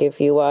see, like, if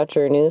you watch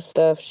her new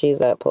stuff,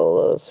 she's at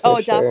Polo's for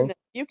Oh, sure. definitely.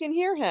 You can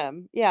hear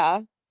him.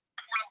 Yeah.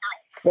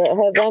 But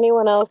has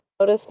anyone else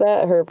noticed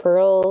that her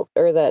pearl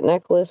or that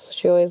necklace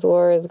she always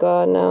wore is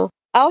gone now?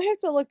 I'll have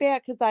to look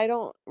back because I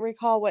don't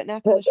recall what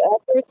Because necklace.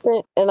 ever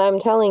since, and I'm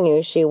telling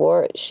you, she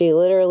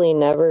literally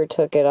never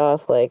took it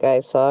off. Like, I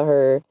saw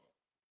her,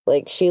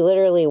 like, she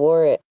literally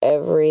wore it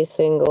every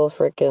single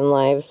freaking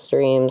live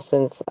stream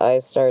since I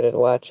started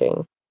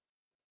watching.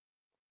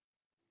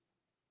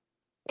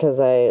 Because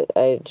I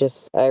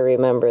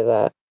remember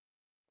that.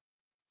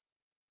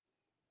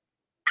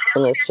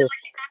 And it's just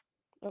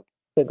Oh.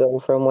 to go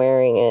from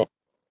wearing it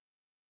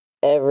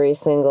every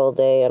single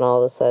day and all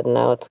of a sudden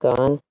now it's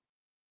gone.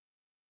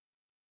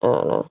 I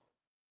don't know.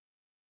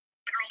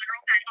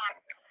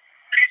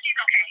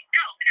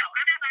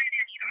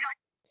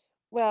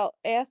 Well,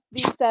 ask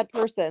the said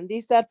person.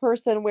 The said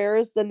person, where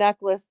is the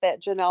necklace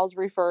that Janelle's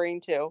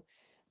referring to?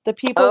 The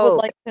people would Oh,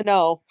 like to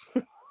know.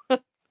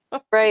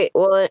 right.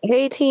 Well,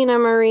 hey, Tina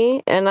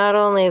Marie. And not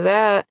only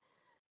that,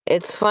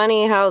 it's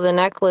funny how the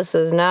necklace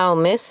is now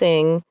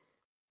missing,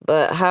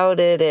 but how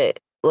did it,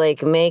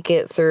 like, make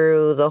it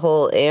through the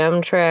whole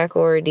Amtrak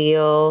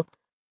ordeal,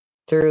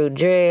 through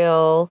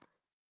jail?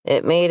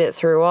 It made it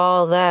through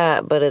all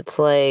that, but it's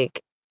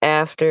like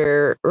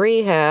after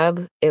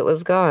rehab, it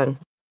was gone.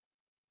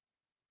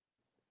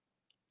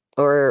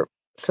 Or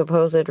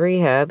supposed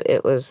rehab,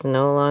 it was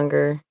no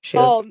longer,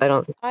 Oh, I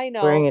don't think I she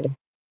was wearing know. it.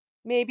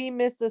 Maybe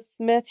Mrs.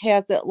 Smith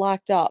has it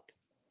locked up.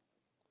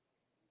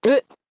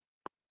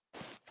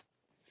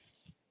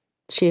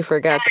 She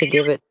forgot to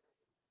give it.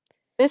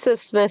 Mrs.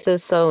 Smith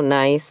is so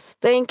nice.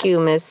 Thank you,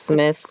 Miss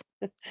Smith,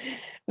 for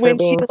When she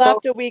being so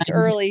left a week kind.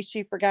 early,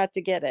 she forgot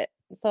to get it.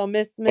 So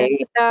Miss Smith Hey,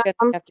 is gonna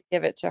Dom. have to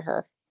give it to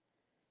her.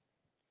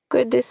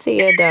 Good to see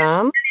you,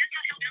 Dom.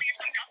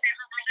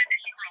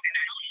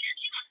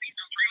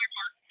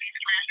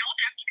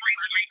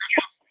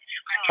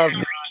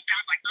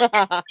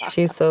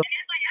 She's so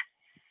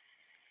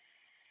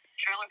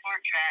Trailer park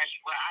trash.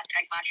 Well, I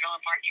take my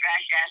trailer park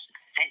trash ass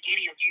than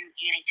any of you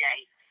any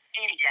day.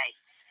 Any day.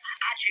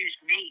 I choose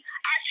me.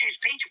 I choose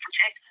me to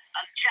protect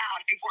a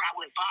child before I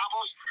would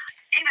Bobbles.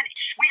 Even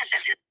Swiss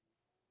at this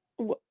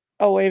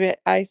Oh, wait a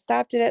minute. I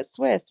stopped it at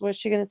Swiss. What's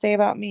she going to say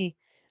about me?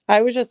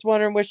 I was just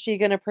wondering, was she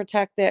going to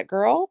protect that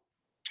girl?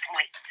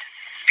 point.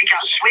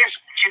 Because Swiss,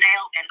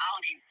 Janelle, and all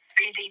of you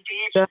BB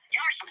bitch, y'all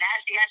are some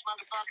nasty ass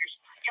motherfuckers.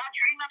 Y'all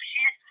dream up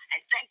shit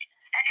and think,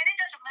 and it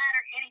doesn't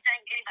matter anything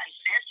anybody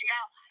says to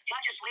y'all. Y'all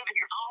just live in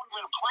your own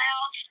little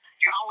clouds,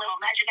 your own little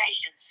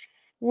imaginations.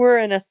 We're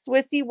in a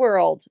Swissy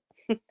world.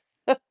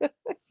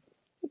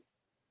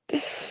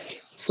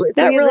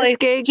 Not really.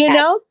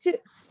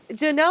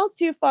 Janelle's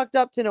too fucked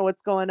up to know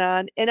what's going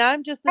on, and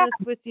I'm just in a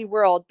Swissy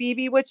world.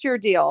 BB, what's your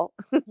deal?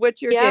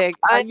 What's your gig?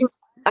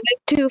 I'm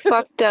too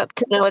fucked up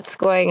to know what's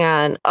going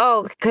on.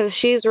 Oh, because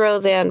she's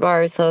Roseanne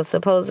Barr, so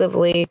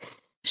supposedly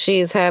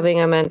she's having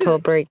a mental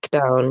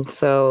breakdown.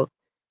 So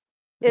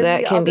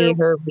that can be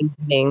her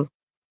reasoning.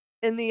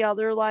 In the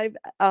other live,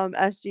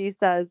 SG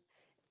says,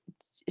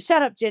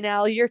 "Shut up,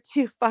 Janelle. You're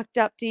too fucked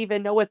up to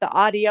even know what the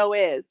audio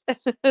is."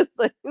 It's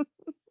like,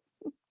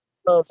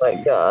 oh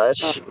my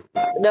gosh.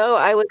 No,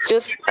 I was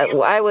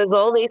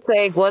only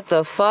saying what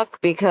the fuck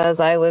because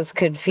I was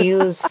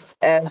confused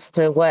as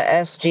to what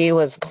SG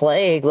was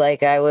playing.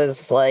 Like, I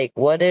was like,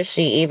 what is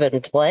she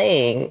even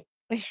playing?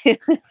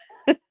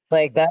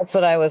 Like, that's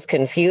what I was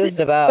confused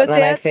about. but And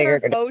then I that's her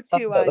figured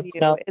go-to on you.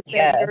 no It's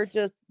that you're BS.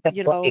 just,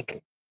 It's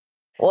like,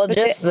 well,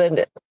 just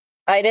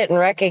I didn't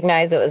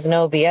recognize it was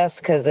no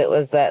BS because it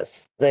was the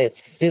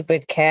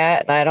stupid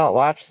cat, and I don't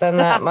watch them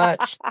that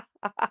much.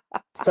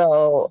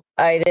 So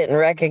I didn't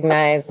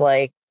recognize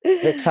like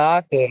the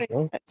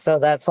talking. So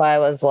that's why I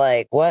was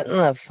like, what in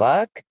the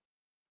fuck?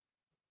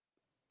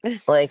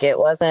 Like, it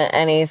wasn't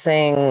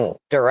anything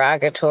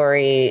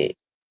derogatory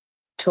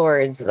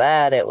towards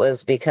that. It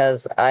was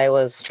because I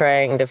was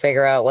trying to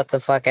figure out what the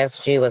fuck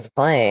SG was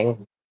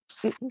playing.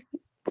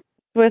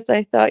 Swiss,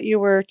 I thought you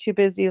were too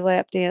busy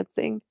lap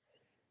dancing.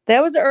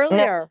 That was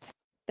earlier.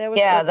 No.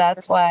 Yeah,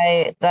 that's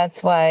why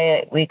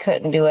we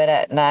couldn't do it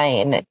at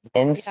 9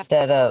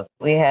 instead of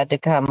we had to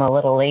come a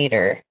little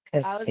later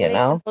because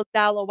those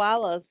dollar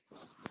wallas.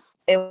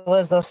 It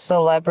was a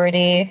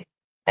celebrity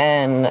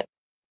and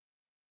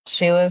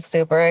she was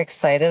super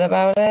excited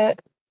about it,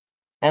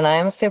 and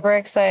I'm super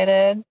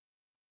excited.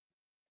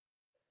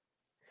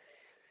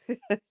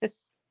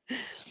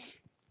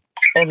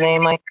 And they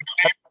might.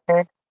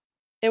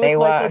 It was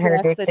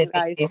Michael Jackson,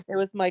 guys. It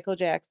was Michael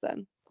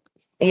Jackson.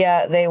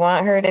 Yeah, they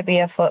want her to be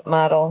a foot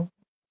model.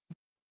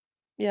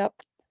 Yep.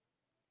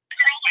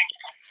 That's why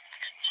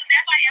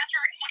I asked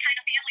her what kind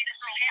of family this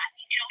girl had.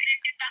 You know,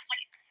 and it's not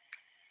like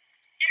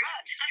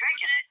drugs,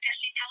 drinking it. And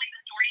she's telling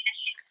the story, and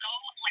she's so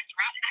like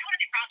proud. I don't want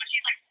to say proud, but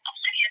she's like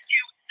oblivious to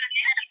the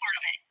nasty part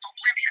of it.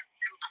 Oblivious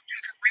to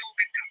the real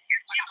victim.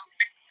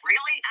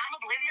 Really?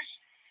 I'm oblivious?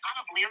 I'm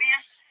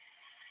oblivious?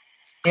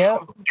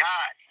 Yep. Oh,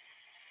 God.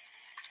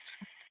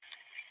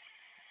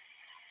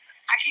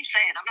 I keep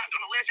saying I'm not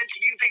going to listen to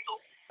you people.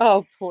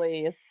 Oh,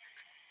 please. You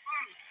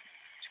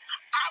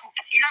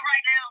know,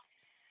 right now,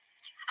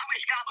 I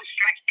wish God would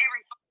strike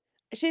every.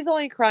 She's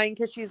only crying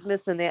because she's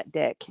missing that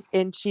dick,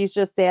 and she's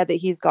just sad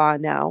that he's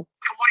gone now.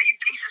 One of you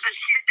pieces of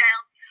shit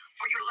down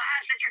for your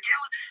lies that you're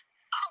telling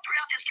all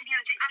throughout this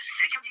community. I'm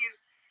sick of you.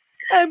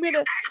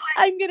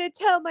 I'm gonna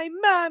tell my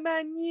mom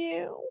on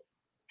you.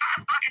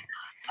 I'm fucking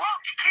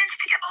woke kids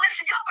to get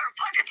molested. Y'all are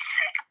fucking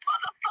sick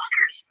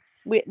motherfuckers.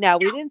 We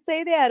didn't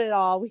say that at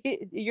all.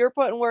 You're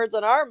putting words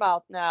in our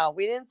mouth now.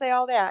 We didn't say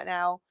all that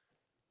now.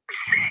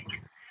 Sick. Yep.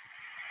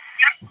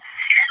 And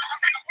I'm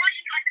like, of course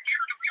you'd like to get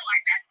her to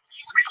realize that.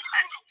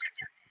 Realize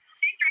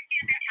she's trying to be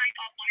that kind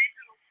of woman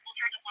who will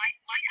turn the light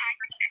eye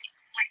or something.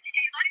 Like,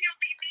 hey, as long as you don't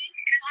leave me,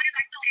 and as long as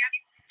I still have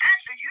you.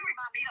 That's who you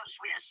remind me of,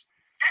 Swiss.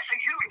 That's who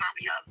you remind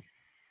me of.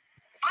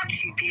 Fuck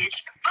you,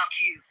 bitch. Fuck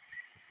you.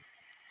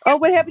 Oh,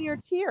 what happened to your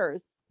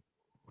tears?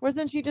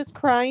 Wasn't she just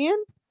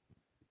crying?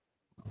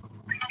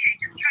 Okay,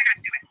 just try not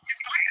to do it.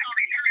 Just go ahead.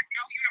 There is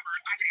no universe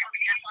I could ever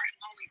be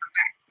only for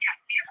sex. Yeah,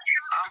 be a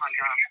pure. Oh my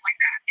God.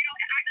 Like that. You know,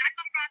 I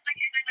come across like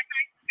in my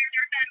lifetime where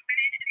there's that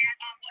women and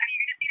well, I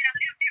mean, you can see it on the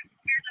news too.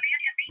 Where the man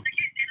has beaten the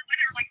kids and the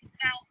women are like,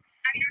 well,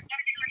 I mean, there's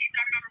one particular case that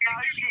I remember. No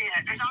shit.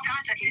 There's all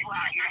kinds of people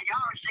out here.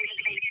 Y'all are sick of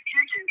being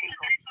YouTube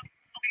people.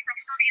 Okay, from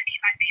her being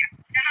beaten by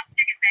man. Now, how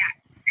sick is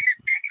that? It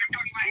is sick. I'm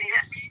talking like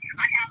this.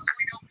 I have a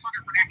really no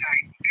mother for that guy.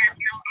 And,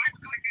 you know, I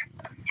would go to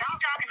him. Y'all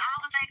talking all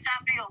the things I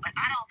feel, but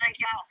I don't think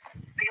y'all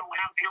feel what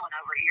I'm feeling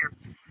over here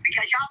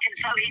because y'all can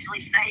so easily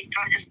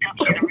throw this dumb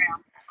shit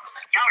around.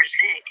 Y'all are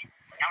sick.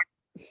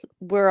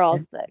 We're all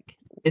sick.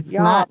 It's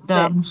not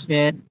dumb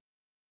shit.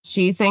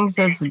 She thinks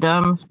it's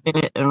dumb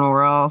shit, and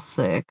we're all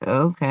sick.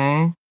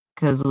 Okay,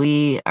 because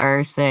we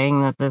are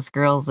saying that this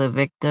girl's a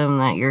victim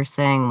that you're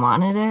saying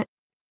wanted it.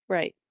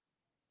 Right.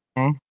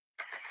 Okay.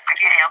 I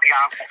can't help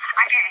y'all.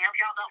 I can't help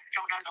y'all.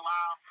 Don't know the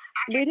law.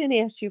 We didn't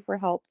ask you for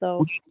help,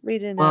 though. We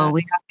didn't. Well,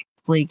 we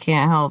obviously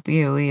can't help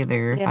you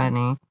either,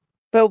 honey.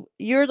 But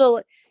you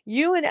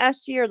and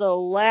SG are the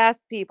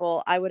last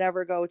people I would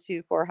ever go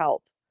to for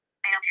help.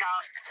 Help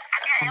y'all. I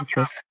can't help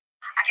y'all.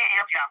 I can't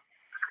help y'all.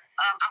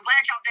 I'm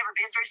glad y'all never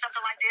been through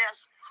something like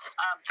this.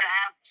 To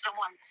have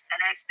someone, an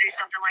ex, do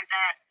something like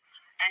that,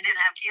 and then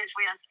have kids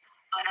with.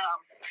 But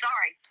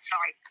sorry,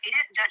 he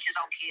didn't touch his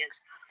own kids,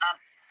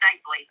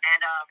 thankfully.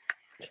 And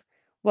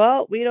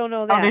well, we don't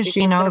know How that does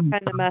she because know? they're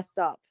kind of messed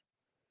up.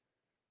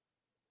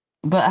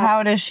 But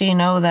how does she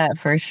know that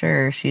for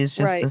sure? She's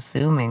just Right.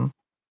 assuming.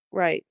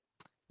 Right.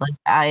 Like,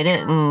 I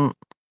didn't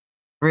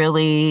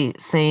really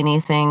say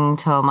anything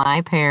to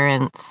my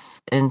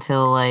parents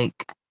until,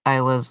 like,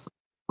 I was,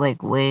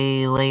 like,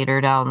 way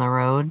later down the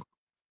road.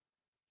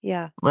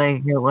 Yeah.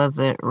 Like, it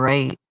wasn't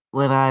right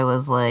when I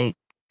was, like,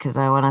 because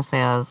I want to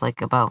say I was,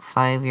 like, about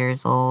 5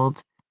 years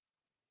old.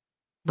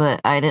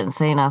 But I didn't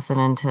say nothing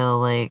until,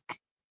 like,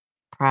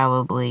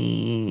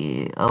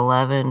 probably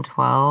 11,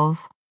 12.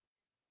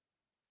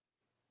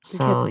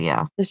 So,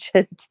 yeah. It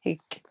shouldn't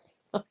take.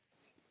 I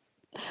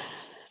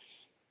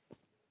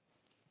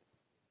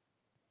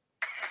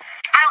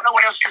don't know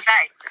what else to say.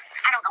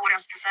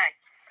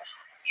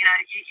 You know,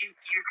 you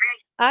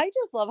create I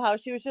just love how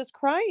she was just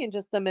crying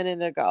just a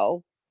minute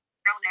ago.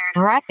 your own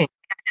narrative. Right.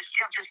 Just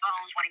jumped his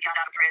bones when he got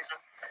out of prison.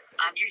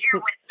 You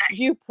hear when that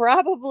You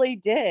probably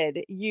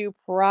did. You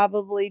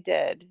probably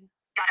did.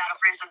 got out of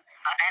prison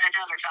at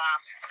another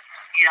time.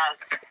 You know,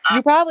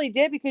 You probably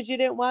did because you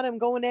didn't want him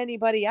going to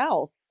anybody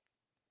else.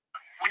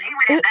 when he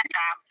went in that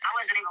time, I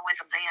wasn't even with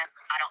him then.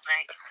 I don't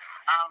think,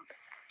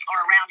 or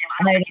around him. I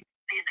don't think he was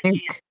seeing the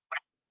kids.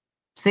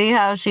 See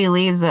how she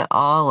leaves it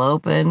all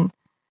open?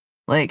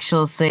 Like,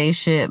 she'll say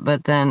shit,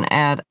 but then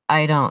add,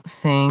 I don't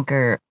think,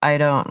 or I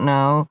don't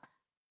know.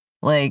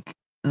 Like,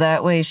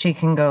 that way she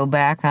can go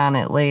back on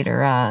it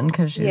later on,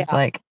 because she's Yeah.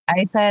 like,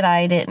 I said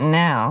I didn't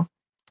know.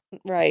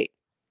 Right.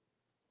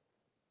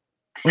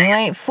 You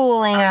ain't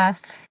fooling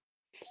us.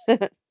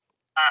 I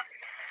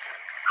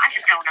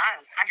just don't know.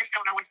 I just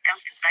don't know what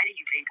else to say to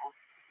you people.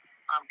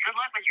 Good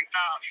luck with your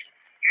thoughts.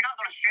 You're not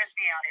going to stress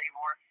me out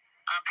anymore.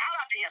 How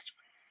about this?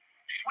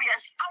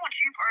 Swiss, I want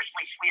you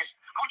personally, Swiss,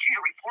 I want you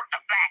to report the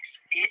facts,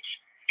 bitch,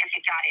 if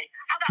you got it.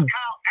 How about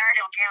call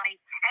Iredell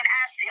County and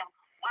ask them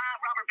why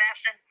Robert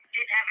Babson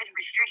didn't have any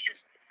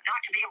restrictions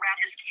not to be around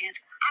his kids?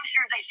 I'm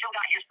sure they still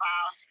got his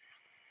files.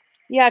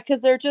 Yeah,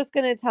 because they're just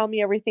going to tell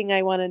me everything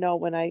I want to know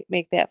when I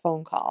make that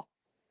phone call.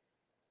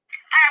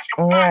 Ask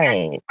him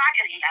Right. why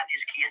could he have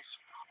his kids?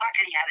 Why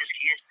could he have his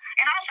kids?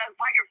 And also,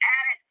 while you're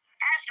at it,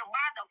 ask him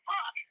why the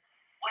fuck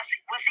was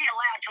he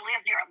allowed to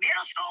live near a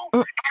middle school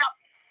and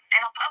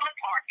a public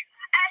park?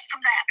 Ask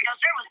him that, because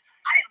I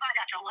didn't find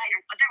out till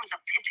later, but there was a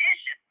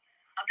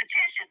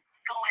petition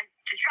going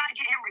to try to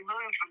get him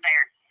removed from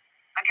there.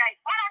 Okay,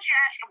 why don't you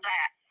ask him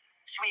that,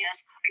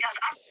 Swiss? Because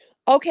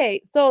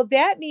Okay, so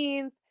that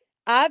means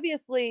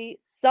obviously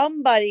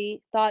somebody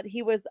thought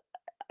he was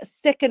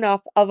sick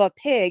enough of a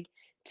pig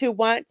to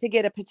want to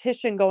get a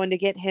petition going to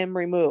get him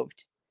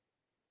removed.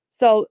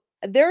 So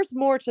there's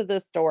more to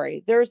this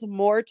story. There's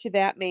more to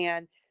that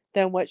man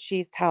than what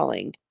she's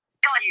telling.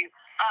 telling you,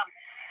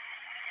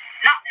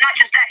 not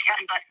just that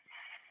county, but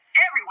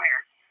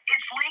everywhere,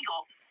 it's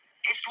legal.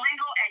 It's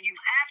legal, and you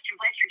have to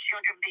let your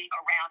children be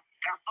around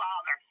their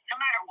father, no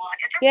matter what.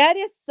 That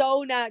is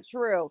so not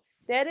true.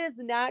 That is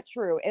not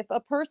true. If a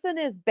person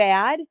is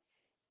bad,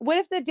 what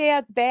if the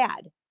dad's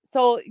bad?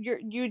 So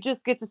you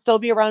just get to still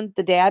be around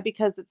the dad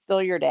because it's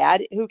still your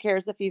dad. Who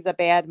cares if he's a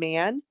bad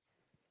man?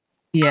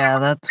 Yeah,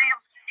 that's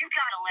You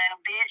gotta let them,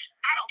 bitch.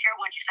 I don't care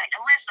what you say,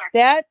 unless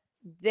they're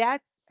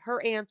That's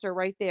her answer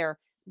right there.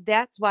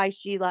 That's why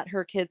she let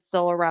her kids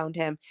still around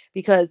him,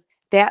 because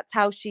that's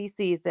how she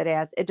sees it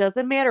as. It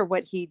doesn't matter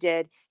what he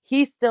did.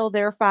 He's still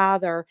their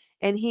father,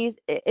 and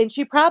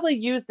she probably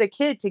used the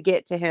kid to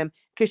get to him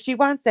because she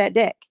wants that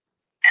dick.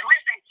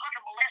 unless they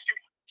fucking molested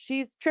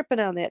She's tripping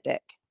on that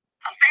dick.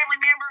 a family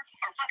member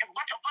or fucking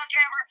what the fuck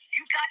ever,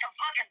 you got to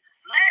fucking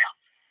let them.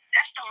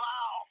 That's the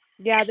law.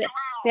 Yeah, It's the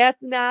law.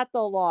 that's not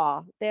the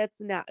law. That's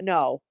not,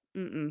 no.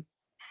 Now,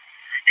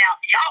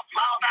 y'all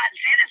law-abiding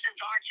citizens,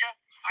 aren't you?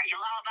 Are you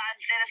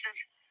law-abiding citizens?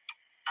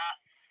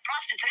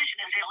 Prostitution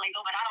is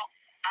illegal, but I don't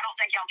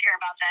think y'all care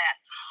about that.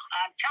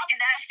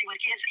 Talking nasty with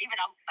kids, even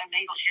though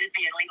illegal, should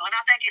be illegal, and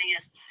I think it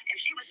is.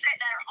 If she was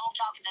sitting at her home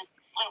talking to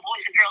little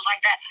boys and girls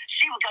like that,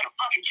 she would go to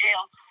fucking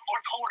jail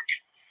or court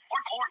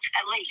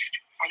at least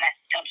for that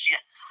dumb shit.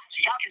 So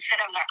y'all can sit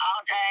over there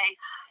all day,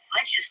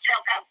 let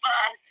yourself have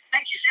fun,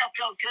 make yourself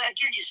feel good,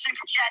 give you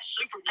super chat,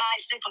 super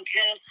nice, super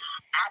good.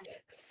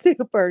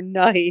 Super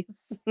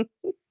nice.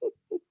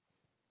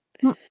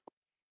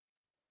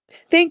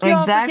 Thank you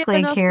all for exactly,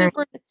 giving us Carrie.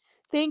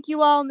 Thank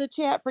you all in the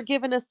chat for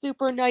giving us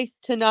super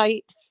nice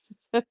tonight.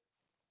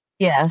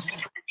 Yes.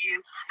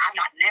 I'm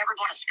not never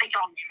going to speak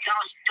on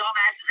y'all's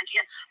dumbasses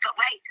again. But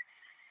wait,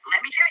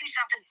 let me tell you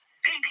something.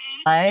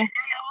 BB,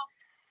 Janelle,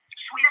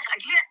 Swiss,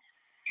 again,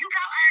 you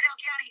call Iredell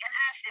County and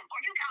ask them, or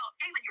you call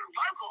even your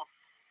local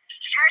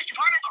sheriff's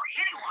department or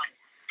anyone.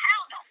 How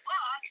the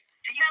fuck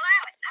do you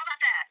allow it? How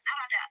about that?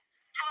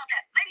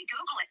 Maybe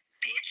Google it,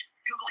 bitch.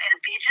 Google-headed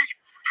bitches.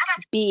 How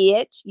about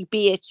bitch, you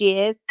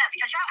bitches. that?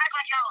 Because y'all act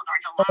like y'all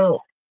are So delusional.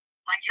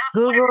 Like y'all,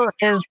 Google whatever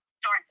you is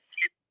start.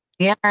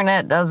 the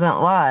internet doesn't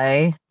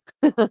lie.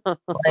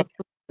 Like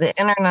the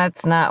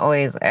internet's not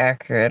always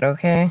accurate,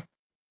 okay?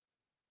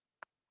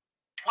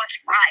 What's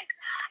right?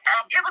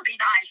 It would be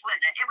nice,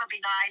 wouldn't it? It would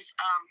be nice.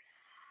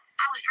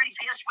 I was pretty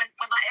pissed when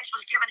my ex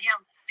was giving him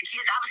the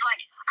kids. I was like,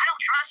 I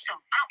don't trust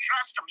him. I don't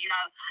trust him, you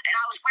know. And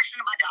I was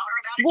questioning my daughter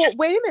about it. Well,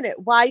 wait a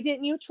minute. Why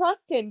didn't you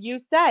trust him? You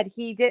said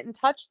he didn't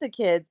touch the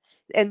kids,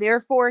 and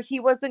therefore he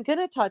wasn't going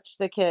to touch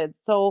the kids.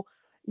 So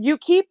you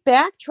keep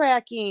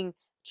backtracking,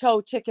 Cho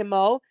Chicken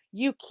Mo.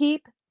 You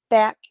keep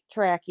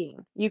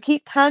backtracking. You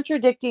keep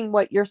contradicting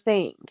what you're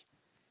saying.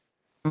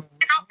 Not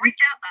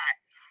freaked out by it.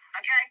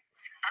 Okay.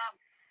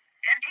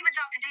 And even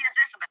talked to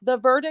DSS about it. The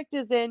verdict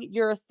is in.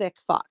 You're a sick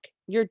fuck.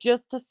 You're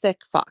just a sick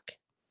fuck.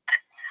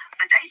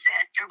 But they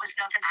said there was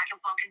nothing I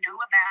could fucking do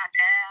about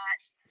that.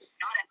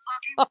 Not a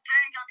fucking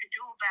thing I could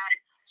do about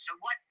it. So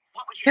what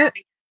would you have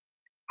me?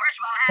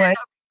 First of all, I had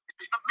no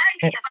business, but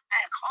maybe if I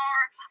had a car,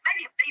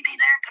 maybe if BB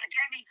there could have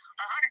gave me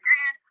 $100,000,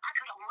 I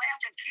could have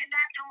left and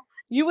kidnapped him.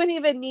 You wouldn't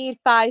even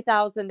need $5,000.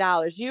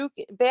 You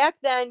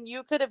back then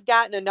you could have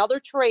gotten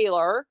another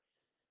trailer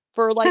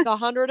for like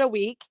 $100 a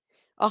week,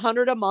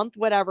 $100 a month,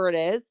 whatever it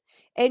is,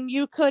 and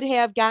you could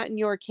have gotten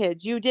your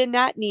kids. You did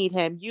not need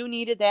him. You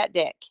needed that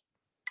dick.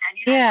 And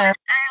you know, Yeah. down,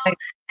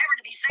 never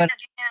to be seen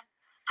again.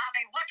 I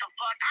mean, what the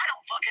fuck? I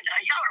don't fucking know.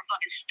 Y'all are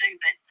fucking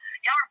stupid.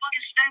 Y'all are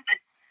fucking stupid.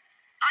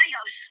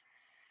 Adios.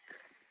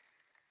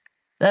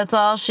 That's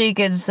all she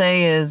could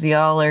say is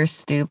y'all are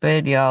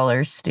stupid, y'all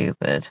are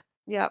stupid.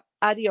 Yep.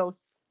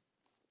 Adios.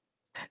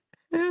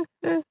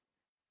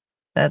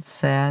 That's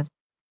sad.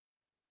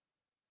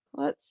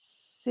 Let's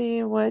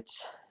see what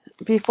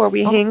before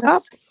we Oh, hang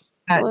up.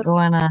 Got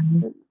going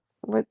on.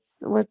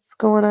 What's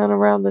going on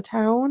around the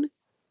town?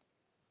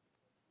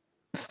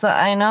 So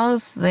I know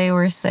they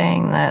were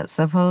saying that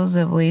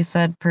supposedly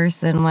said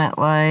person went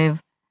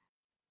live,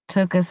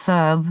 took a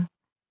sub,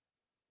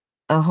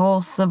 a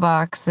whole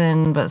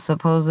Suboxone, but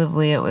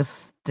supposedly it was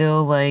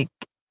still like,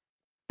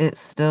 it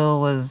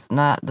still was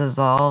not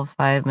dissolved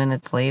 5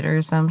 minutes later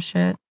or some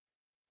shit.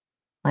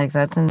 Like,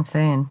 that's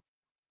insane.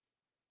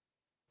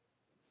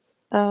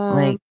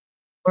 Like,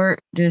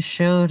 court just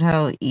showed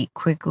how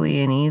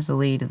quickly and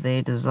easily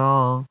they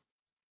dissolve.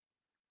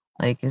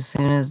 Like, as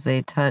soon as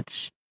they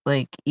touch,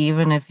 like,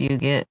 even if you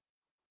get,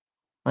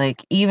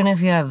 like, even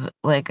if you have,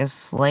 like, a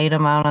slight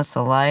amount of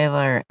saliva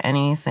or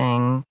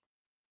anything,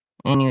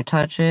 and you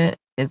touch it,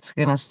 it's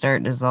gonna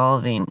start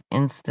dissolving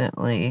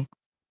instantly.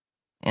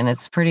 And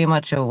it's pretty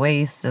much a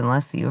waste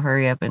unless you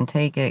hurry up and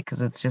take it,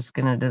 because it's just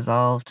gonna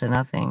dissolve to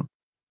nothing.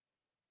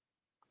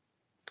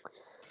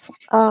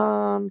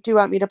 Do you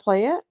want me to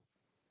play it?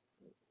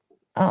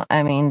 Oh,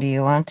 I mean, do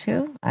you want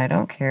to? I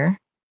don't care.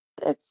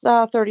 It's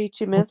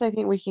 32 minutes. I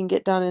think we can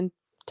get done in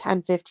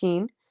 10,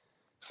 15.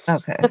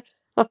 Okay.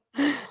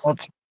 We'll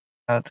check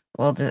it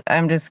out.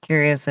 I'm just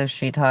curious if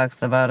she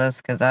talks about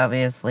us, because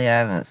obviously I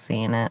haven't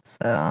seen it,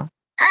 so.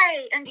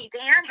 Hi, Indy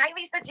Dan. Hi,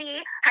 Lisa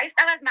G. Hi,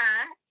 Stella's mom.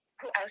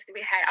 Who else do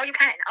we have? Oh, you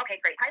can. Okay,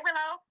 great. Hi,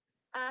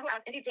 Willow. Who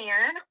else? Indy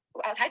Dan.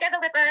 Who else? Hi, Deb the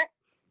Ripper.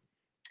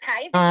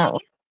 Hi,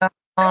 B.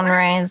 Phone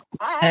raised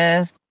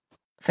this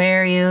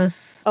fair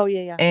use. Oh,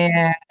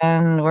 yeah.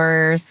 And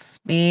we're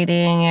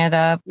speeding it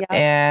up Yep.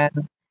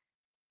 and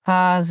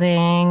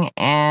pausing,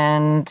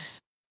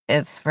 and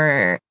it's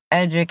for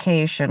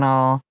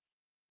educational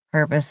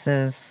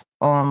purposes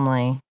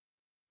only,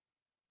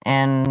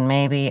 and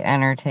maybe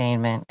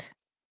entertainment.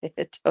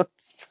 Don't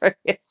spray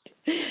it.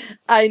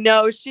 I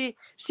know she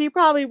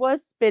probably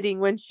was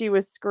spitting when she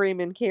was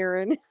screaming,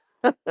 Karen.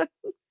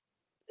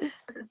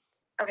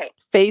 Okay.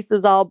 Face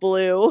is all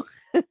blue.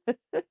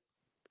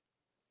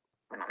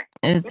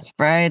 It's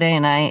Friday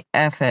night.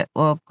 F it.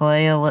 We'll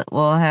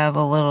have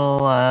a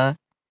little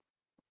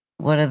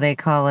what do they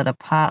call it? A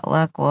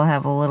potluck. We'll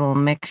have a little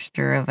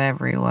mixture of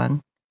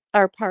everyone.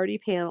 Our party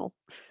panel.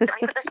 I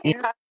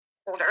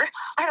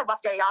had a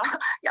rough day, y'all.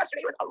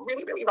 Yesterday was a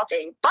really, really rough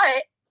day.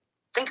 But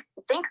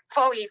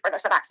thankfully for the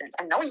Suboxones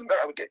and knowing that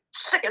I would get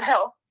sick as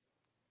hell,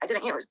 I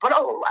didn't use, but I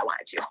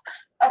wanted to.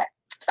 Okay,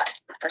 so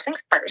first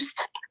things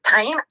first,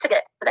 time to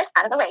get this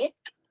out of the way.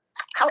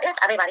 How is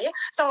everybody?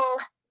 So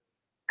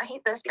I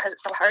hate this because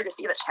it's so hard to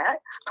see the chat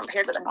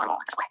compared to the normal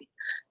way.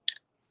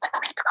 But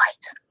alright,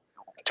 guys,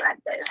 I dread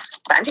this.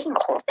 But I'm taking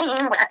the whole thing.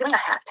 We're not doing a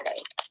half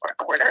today or a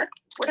quarter.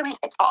 We're doing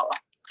it all.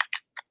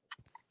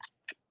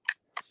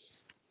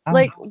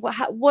 Like,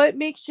 what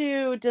makes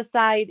you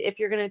decide if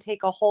you're going to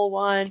take a whole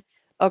one,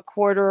 a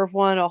quarter of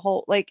one, a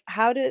whole? Like,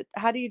 how do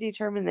you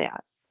determine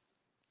that?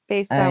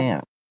 Based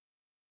on?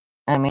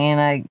 I mean,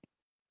 I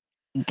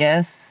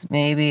guess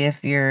maybe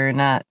if you're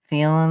not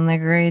feeling the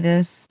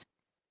greatest,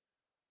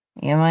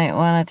 you might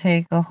want to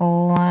take a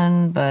whole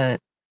one. But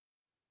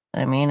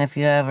I mean, if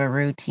you have a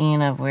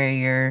routine of where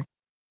you're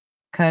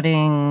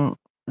cutting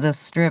the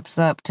strips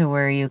up to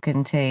where you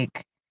can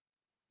take,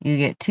 you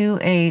get 2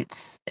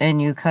 8s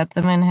and you cut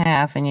them in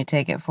half and you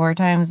take it 4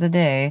 times a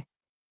day,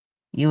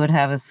 you would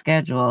have a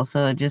schedule,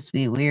 so it'd just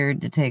be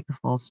weird to take a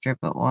full strip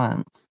at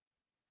once.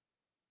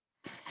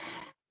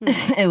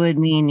 It would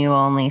mean you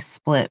only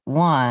split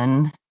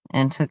one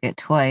and took it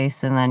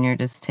twice, and then you're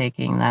just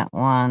taking that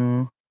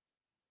one,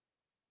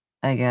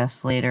 I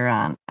guess, later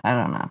on. I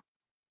don't know.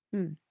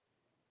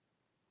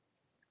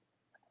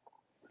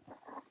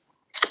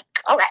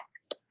 All right.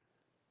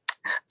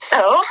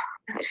 So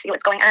let me see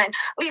what's going on.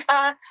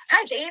 Lisa,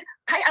 hi Jade,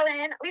 hi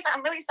Ellen. Lisa,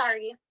 I'm really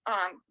sorry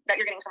that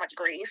you're getting so much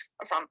grief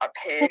from a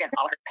pig and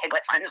all her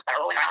piglet friends that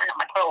are rolling around on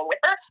my pillow with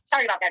her.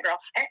 Sorry about that, girl.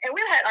 And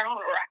we've had our own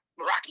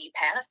rocky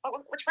past, but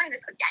we're trying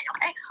this again,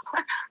 okay?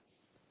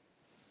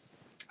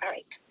 All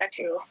right, back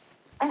to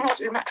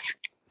okay.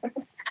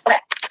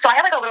 So I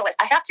have like a little list.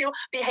 I have to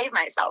behave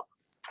myself.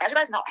 As you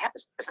guys know, I have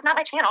this is not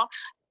my channel.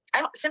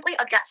 I'm simply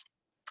a guest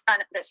on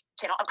this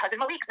channel of Cousin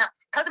Malik's. Now,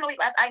 Cousin Malik,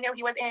 last I knew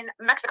he was in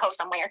Mexico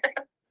somewhere.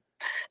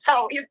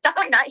 So he's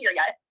definitely not here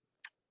yet.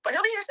 But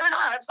he'll be here soon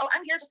enough. So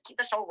I'm here just to keep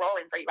the show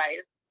rolling for you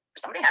guys.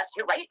 Somebody has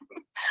to, right?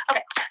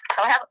 Okay.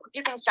 So I have a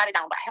few things jotted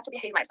down, but I have to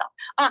behave myself.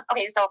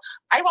 Okay, so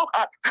I woke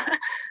up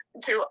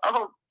to a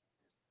whole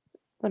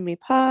Let me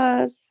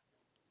pause.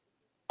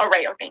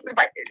 array of things.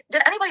 But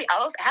did anybody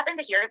else happen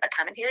to hear the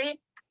commentary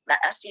that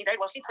SG did?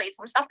 Well, she played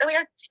some stuff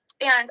earlier.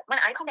 And when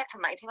I come back to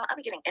my channel, I'll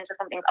be getting into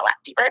some things a lot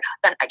deeper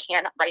than I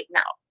can right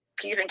now.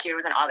 P's and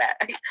Q's and all that.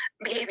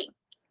 Behaving.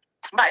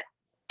 But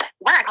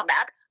when I come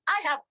back, I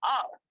have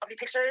all of the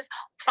pictures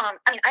from,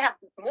 I have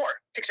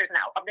more pictures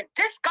now of the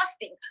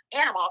disgusting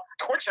animal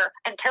torture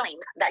and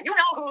killings that you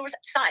know whose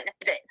son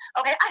did.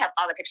 Okay, I have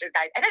all the pictures,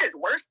 guys, and it is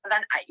worse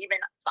than I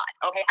even thought.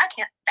 Okay, I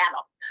can't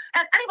fathom.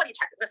 Has anybody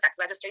checked the sex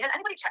registry? Has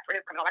anybody checked for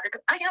his criminal record?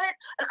 Because I haven't,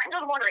 and I'm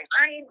just wondering.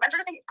 I venture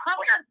to say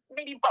probably or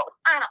maybe both.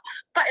 I don't know.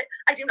 But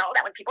I do know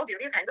that when people do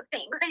these kinds of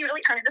things, they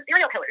usually turn into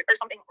serial killers or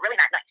something really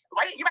not nice,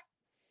 right?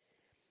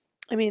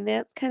 I mean,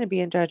 that's kind of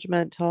being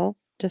judgmental,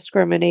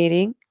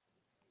 discriminating.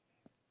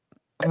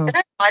 Is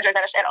there ledgers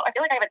at a shadow? I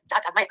feel like I have a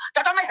dot on my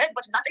head,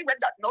 but not a red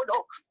dot. No.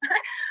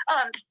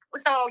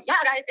 So yeah,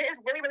 guys, it is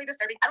really, really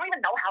disturbing. I don't even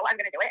know how I'm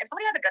gonna do it. If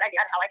somebody has a good idea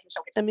on how I can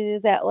show it. I mean,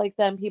 is that like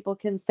then people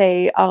can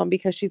say,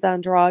 because she's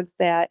on drugs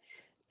that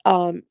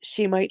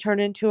she might turn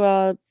into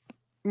a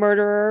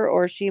murderer,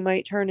 or she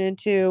might turn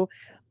into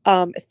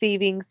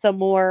thieving some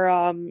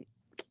more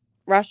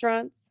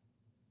restaurants?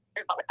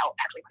 But without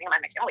actually putting them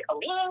on my channel, like a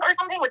link or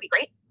something would be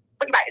great.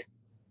 But you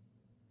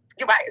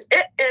guys,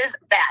 it is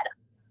bad.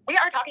 We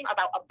are talking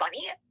about a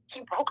bunny.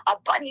 He broke a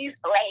bunny's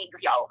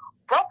legs, yo.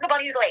 Broke the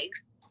bunny's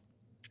legs.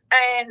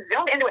 And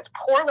zoomed into its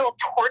poor little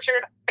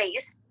tortured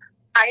face,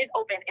 eyes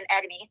open in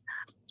agony.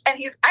 And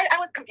I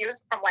was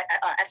confused from what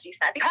SG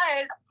said,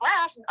 because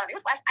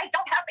newsflash, I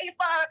don't have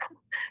Facebook.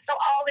 So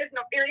all this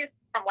nefarious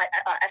from what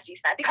SG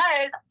said,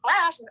 because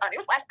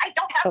newsflash, I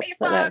don't have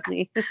Facebook. So that was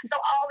me. So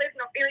all this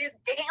nefarious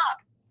digging up.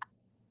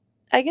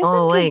 I guess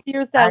I'm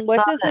confused on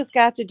what does this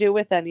got to do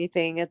with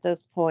anything at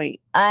this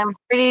point? I'm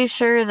pretty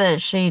sure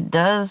that she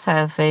does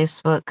have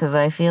Facebook, because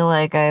I feel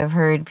like I've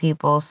heard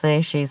people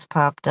say she's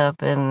popped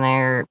up in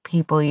their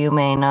people you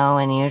may know,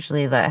 and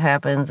usually that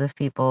happens if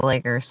people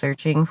are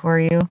searching for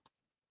you.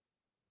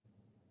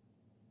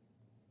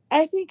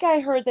 I think I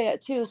heard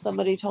that too.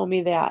 Somebody told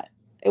me that.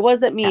 It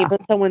wasn't me,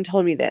 but someone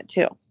told me that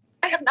too.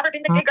 I have never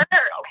been the digger,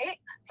 okay?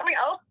 Somebody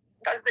else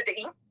does the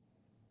digging.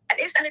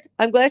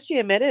 I'm glad she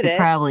admitted it.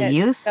 Probably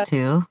used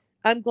to.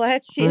 I'm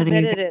glad she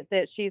admitted it,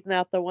 that she's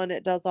not the one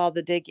that does all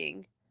the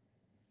digging.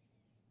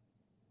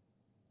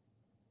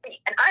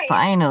 And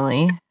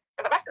finally.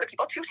 For the rest of the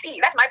people to see.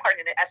 That's my part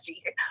in it, SG.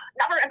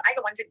 Never am I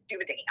the one to do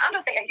the digging. I'm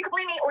just saying, you can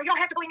believe me or you don't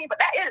have to believe me, but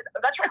that is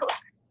the truth.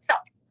 So,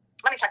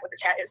 let me check what the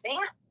chat is saying.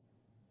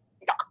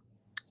 Yeah.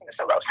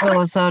 So gross.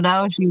 Oh, so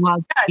now she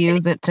wants to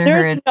use it to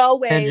There's her. no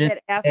way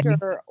that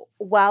after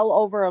well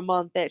over a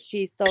month that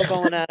she's still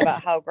going on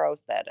about how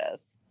gross that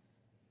is.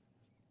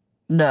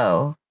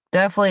 No,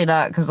 definitely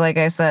not. Because like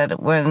I said,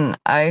 when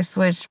I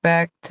switched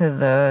back to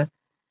the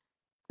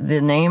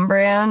name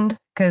brand,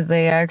 because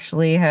they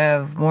actually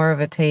have more of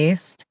a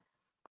taste,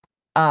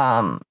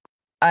 I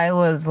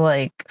was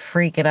like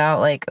freaking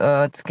out, like,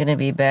 oh, it's gonna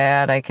be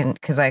bad.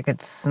 Because I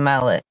could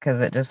smell it, because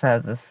it just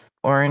has this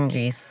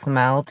orangey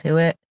smell to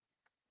it.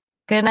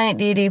 Good night,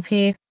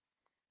 DDP.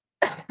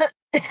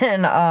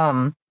 And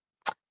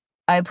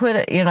I put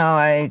it,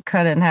 I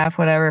cut it in half,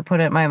 whatever, put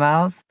it in my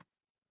mouth,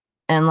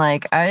 and I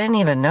didn't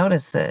even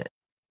notice it.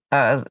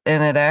 And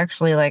it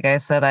actually, like I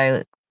said,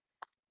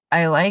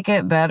 I like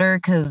it better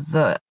because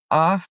the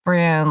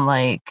off-brand,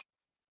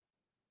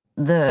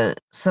 the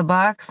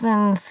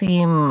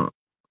Suboxone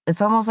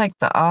it's almost like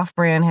the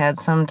off-brand had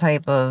some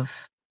type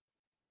of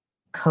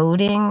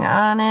coating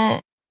on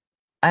it.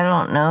 I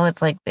don't know.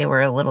 It's like they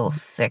were a little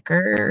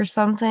thicker or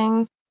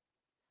something.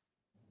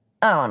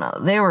 I don't know.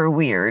 They were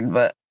weird,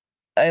 but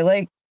I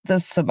like the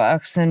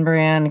Suboxone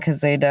brand because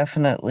they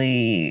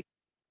definitely,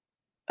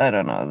 I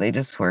don't know, they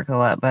just work a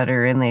lot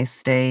better and they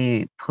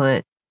stay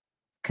put.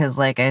 Because,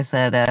 like I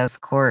said, as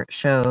Court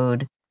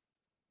showed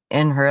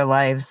in her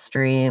live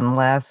stream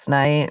last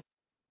night,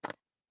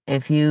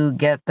 if you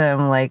get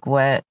them like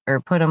wet or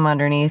put them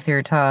underneath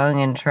your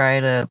tongue and try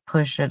to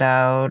push it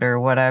out or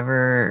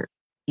whatever,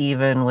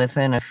 even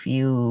within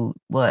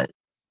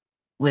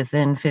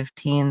within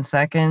 15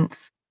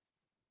 seconds,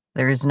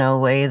 there's no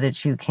way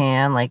that you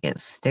can, like it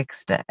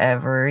sticks to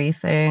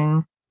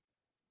everything.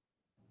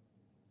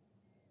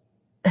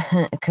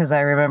 Because I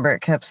remember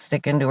it kept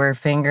sticking to her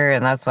finger,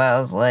 and that's why I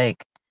was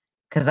like,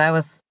 because I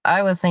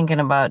was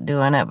thinking about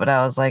doing it, but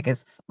I was like,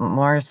 it's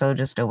more so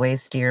just a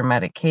waste of your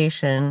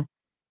medication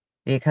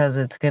because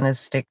it's gonna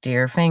stick to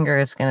your finger,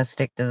 it's gonna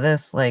stick to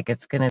this, like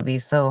it's gonna be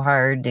so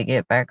hard to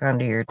get back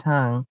onto your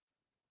tongue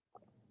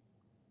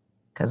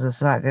because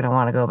it's not gonna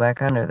want to go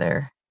back under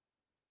there.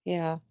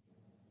 Yeah.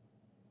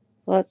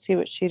 Let's see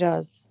what she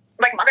does.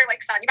 Like mother,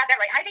 like son. You got that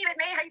right. Hi, David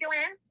May. How you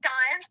doing? Don.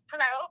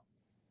 Hello.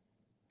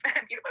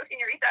 Beautiful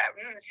senorita.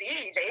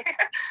 See, Jay.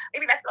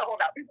 Maybe that's the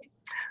holdup.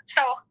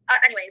 So,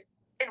 anyways,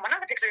 in one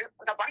of the pictures,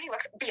 the bunny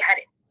looks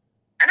beheaded.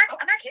 I'm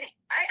not kidding.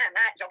 I am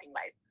not joking,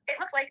 guys. It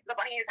looks like the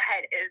bunny's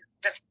head is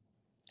just.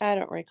 I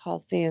don't recall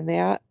seeing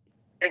that.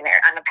 Sitting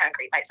there on the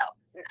concrete by itself.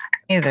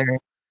 Either.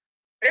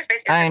 This bitch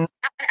is just,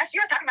 as she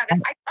was talking about this,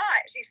 I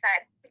thought she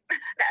said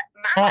that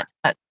mama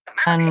said,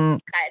 run,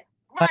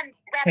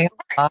 rabbit,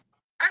 run.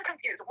 I'm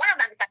confused. One of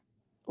them said.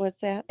 What's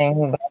that?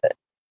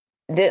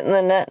 Didn't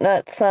the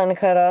nut son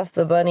cut off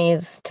the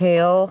bunny's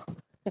tail?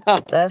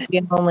 That's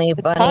the only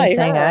bunny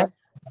thing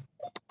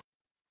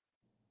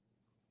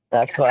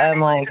That's why I'm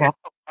like, I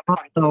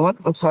don't know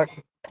what the fuck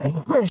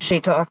is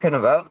she talking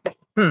about?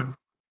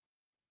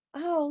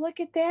 Oh, look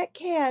at that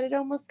cat. It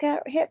almost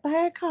got hit by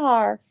a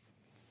car.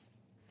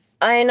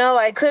 I know.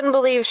 I couldn't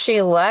believe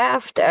she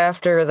laughed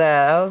after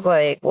that. I was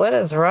like, what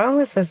is wrong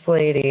with this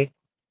lady?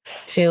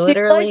 She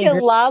literally like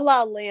in La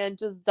La Land,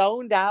 just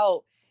zoned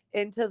out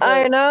into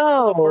I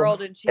know. the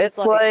world, and she's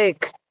it's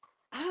like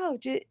oh,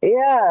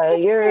 yeah,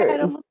 you're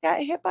cat almost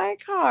got hit by a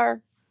car.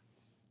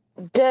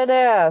 Dead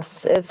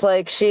ass. It's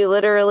like she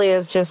literally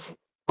is just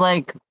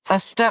like a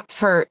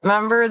Stepford.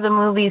 Remember the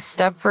movie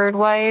Stepford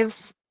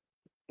Wives?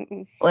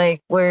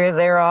 Like where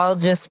they're all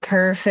just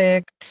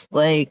perfect,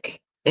 like,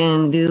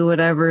 and do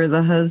whatever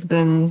the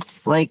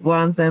husbands like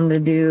want them to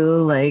do,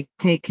 like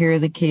take care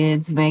of the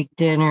kids, make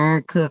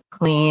dinner, cook,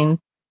 clean,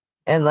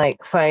 and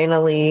like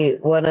finally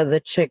one of the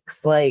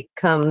chicks like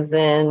comes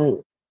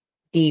in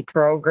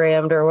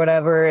deprogrammed or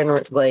whatever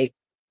and like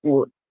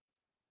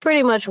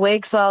pretty much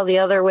wakes all the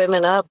other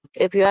women up.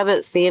 If you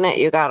haven't seen it,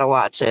 you gotta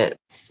watch it.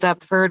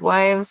 Stepford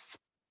Wives.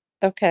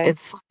 Okay.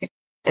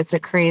 It's a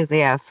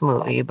crazy ass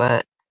movie,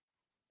 but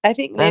I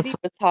think Nitty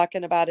was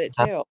talking about it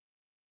too.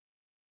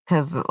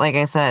 Because, like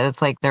I said,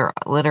 it's like they're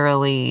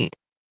literally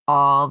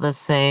all the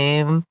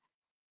same,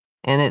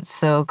 and it's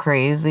so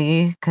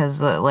crazy.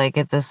 Because, like,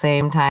 at the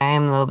same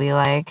time, they'll be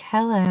like,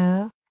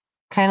 "Hello,"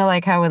 kind of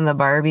like how in the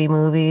Barbie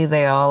movie,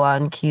 they all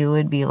on cue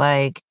would be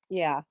like,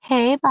 "Yeah,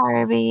 hey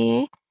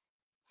Barbie,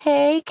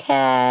 hey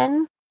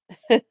Ken."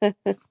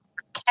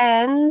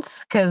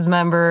 Kens, because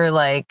remember,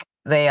 like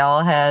they'd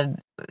all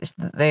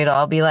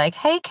be like,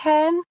 "Hey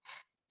Ken,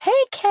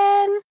 hey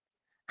Ken,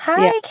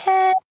 hi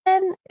Ken,"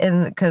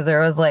 and because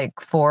there was like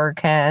 4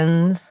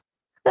 Kens.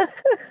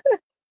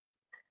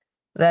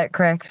 That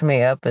cracked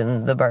me up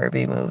in the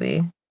Barbie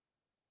movie.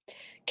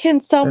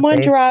 Can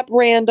someone drop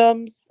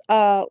random's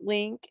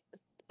link?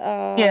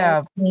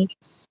 Yeah,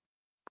 please.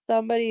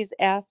 Somebody's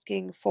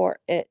asking for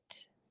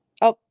it.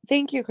 Oh,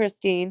 thank you,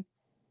 Christine.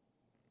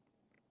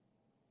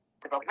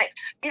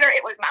 Either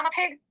it was Mama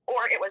Pig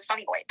or it was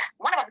Sunny Boy.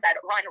 One of them said,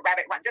 "Run,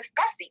 rabbit, run."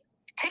 Disgusting.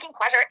 Taking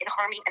pleasure in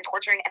harming and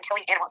torturing and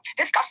killing animals.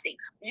 Disgusting.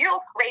 You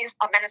raised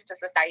a menace to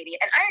society,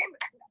 and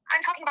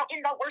I'm talking about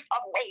in the worst of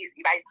ways,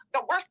 you guys.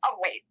 The worst of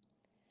ways.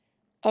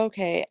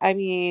 Okay, I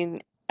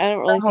mean, I don't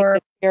really think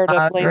it's fair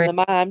to blame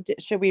the mom.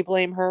 Should we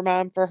blame her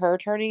mom for her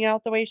turning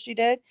out the way she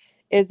did?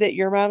 Is it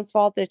your mom's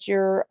fault that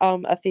you're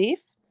a thief?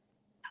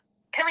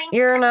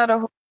 You're not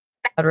a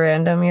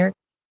random. You're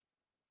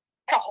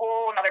a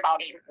whole nother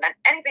ballgame than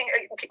anything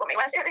people may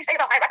want to say what they say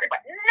about my record, but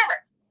never,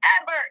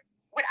 ever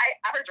would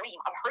I ever dream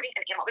of hurting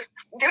an animal. This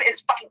dude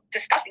is fucking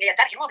disgusting. He had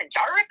dead animals in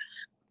jars.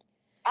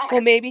 Oh,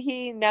 well, maybe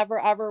he never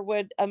ever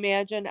would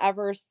imagine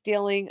ever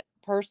stealing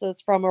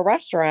purses from a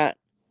restaurant.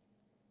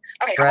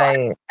 Okay,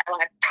 right. I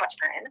want to touch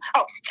on.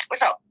 Oh,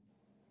 so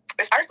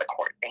as far as the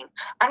court thing,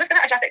 I'm just going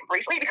to address it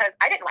briefly because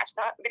I didn't watch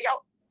the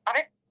video of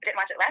it. I didn't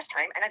watch it last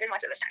time, and I didn't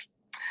watch it this time.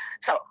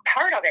 So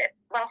part of it,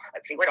 well,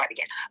 let's see, where do I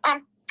begin?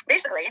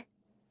 Basically,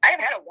 I have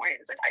had a warning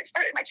since I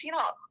started my channel.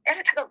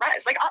 Added to the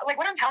rest. Like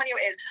what I'm telling you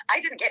is, I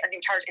didn't get a new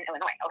charge in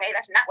Illinois. Okay,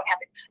 that's not what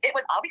happened. It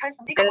was all because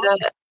somebody called.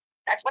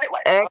 That's what it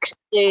was.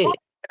 Actually,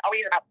 it's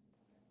always about.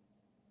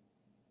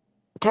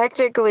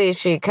 Technically,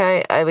 she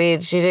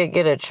didn't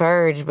get a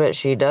charge, but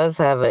she does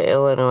have an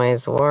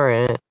Illinois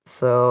warrant,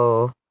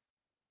 so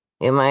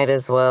you might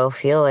as well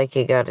feel like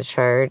you got a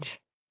charge.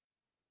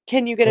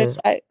 Can you get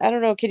I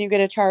don't know, can you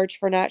get a charge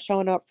for not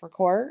showing up for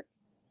court?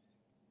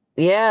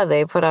 Yeah,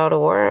 they put out a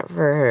warrant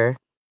for her.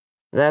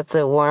 That's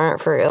a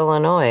warrant for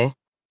Illinois.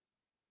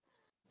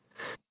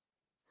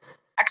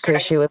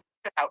 Because she was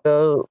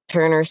go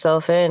turn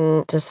herself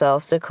in to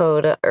South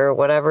Dakota or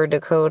whatever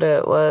Dakota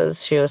it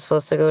was. She was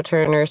supposed to go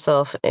turn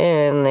herself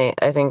in.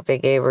 I think they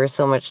gave her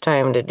so much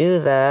time to do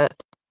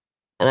that.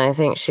 And I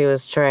think she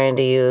was trying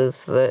to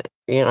use the,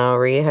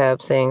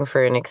 rehab thing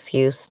for an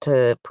excuse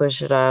to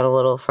push it on a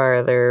little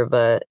farther.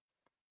 But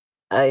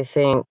I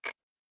think,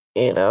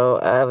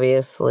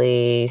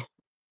 obviously,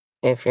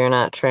 if you're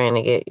not trying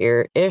to get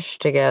your ish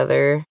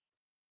together,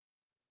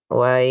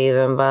 why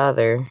even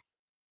bother?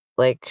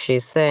 Like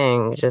she's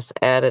saying, just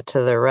add it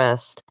to the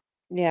rest.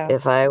 Yeah.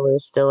 If I were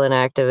still in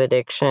active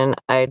addiction,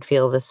 I'd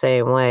feel the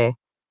same way.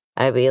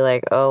 I'd be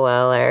like, oh,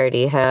 well, I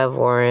already have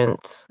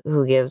warrants.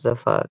 Who gives a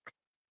fuck?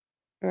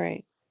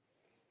 Right.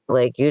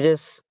 Like,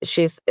 it's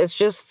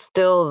just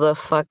still the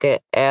fuck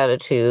it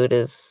attitude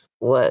is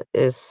what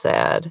is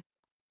sad.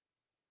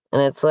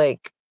 And it's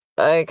like,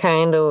 I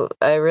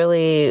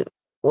really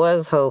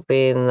was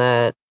hoping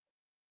that,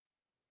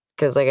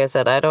 because like I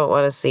said, I don't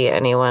want to see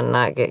anyone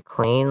not get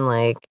clean.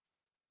 Like,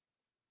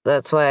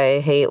 that's why I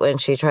hate when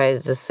she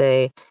tries to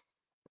say,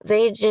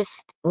 they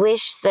just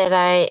wish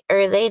that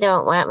or they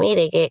don't want me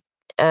to get,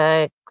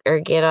 or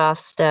get off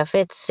stuff.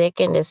 It's sick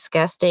and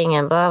disgusting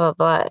and blah, blah,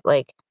 blah.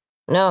 Like,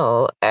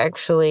 no,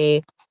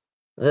 actually,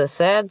 the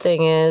sad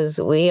thing is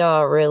we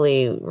all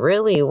really,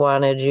 really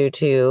wanted you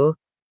to,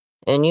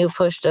 and you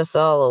pushed us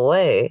all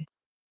away.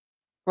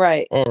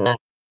 Right. And now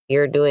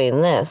you're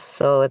doing this.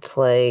 So it's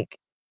like,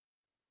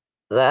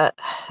 that,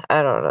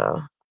 I don't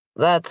know.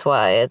 That's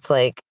why it's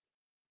like,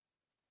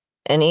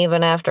 and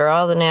even after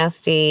all the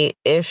nasty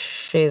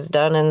ish she's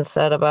done and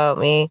said about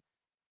me,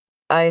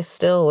 I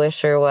still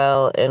wish her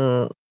well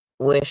and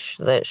wish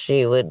that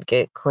she would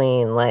get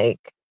clean.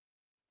 Like,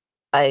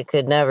 I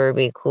could never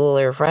be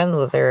cooler friends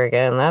with her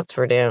again, that's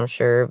for damn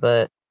sure,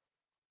 but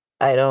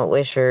I don't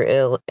wish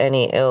her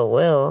any ill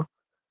will.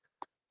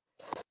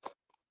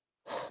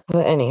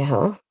 But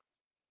anyhow.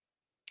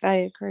 I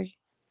agree.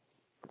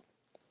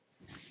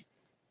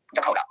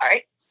 Dakota, all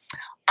right?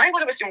 I would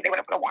have assumed they would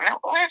have put a warrant out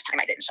last time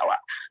I didn't show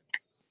up.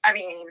 I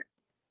mean,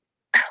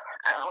 I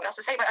don't know what else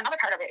to say, but another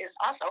part of it is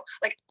also,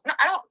 like, no,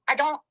 I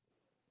don't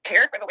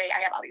care for the way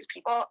I have all these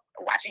people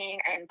watching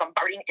and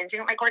bombarding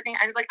into my court thing.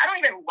 I was like, I don't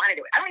even want to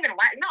do it. I'm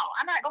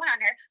not going on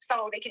there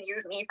so they can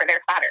use me for their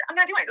fodder. I'm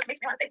not doing it. It just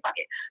makes me want to say, fuck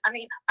it. I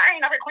mean, I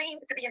ain't never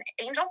claimed to be an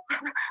angel.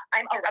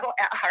 I'm a rebel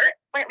at heart,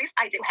 but at least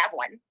I do have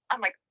one.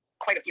 Unlike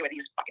quite a few of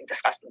these fucking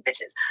disgusting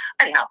bitches.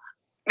 Anyhow,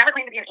 never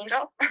claimed to be an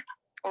angel.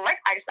 Like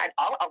I said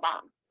all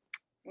along,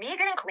 me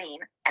getting clean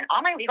and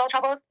all my legal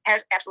troubles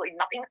has absolutely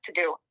nothing to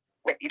do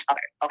with each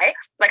other, okay?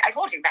 Like I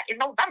told you back in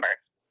November,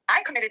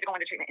 I committed to going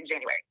to treatment in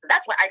January.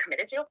 That's what I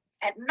committed to. It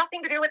had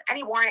nothing to do with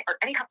any warrant or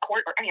any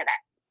court or any of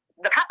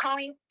that. The cop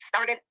calling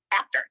started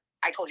after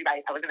I told you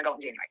guys I was going to go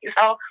in January.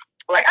 So,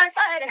 like I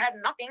said, it had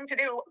nothing to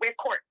do with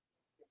court.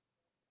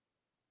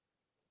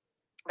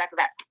 That's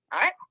that. All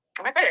right?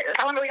 And that's it. That's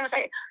all I'm really going to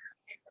say.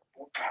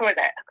 Who is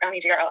that?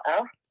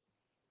 GRLL.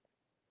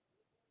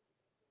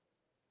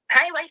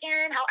 Hi,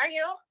 Lycan. How are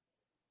you?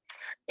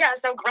 Yeah,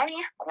 so Grown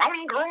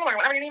or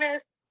whatever your name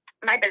is,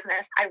 my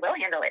business. I will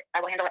handle it.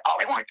 I will handle it all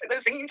I want at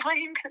the same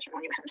time because you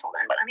won't even until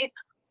then. But I mean,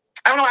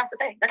 I don't know what else to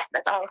say.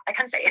 That's all I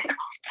can say. All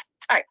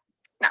right.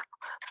 Now,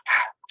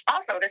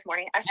 also this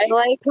morning, I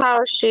like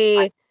how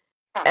she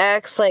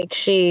acts like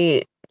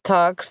she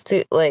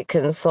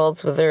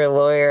consults with her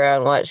lawyer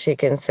on what she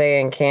can say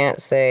and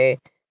can't say.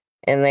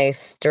 And they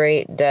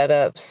straight dead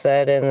up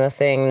said in the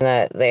thing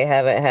that they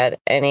haven't had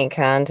any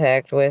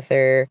contact with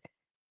her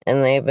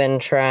and they've been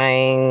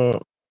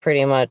trying,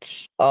 pretty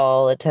much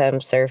all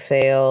attempts are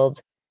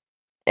failed.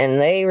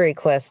 And they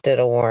requested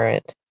a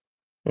warrant.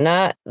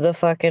 Not the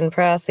fucking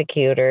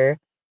prosecutor.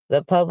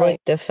 The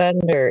public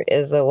defender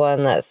is the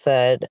one that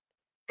said,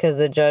 because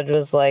the judge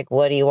was like,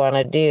 what do you want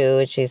to do?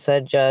 And she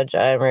said, Judge,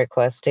 I'm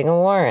requesting a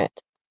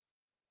warrant.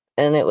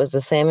 And it was the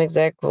same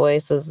exact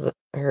voice as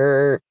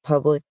her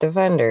public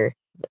defender,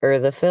 or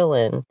the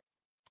fill-in.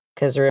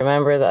 Because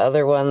remember the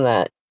other one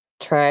that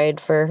tried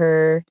for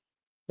her,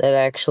 that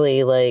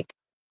actually,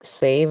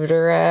 saved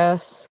her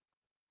ass?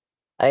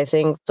 I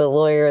think the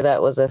lawyer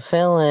that was a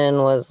fill-in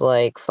was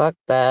like, fuck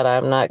that,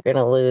 I'm not going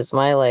to lose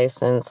my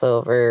license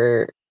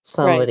over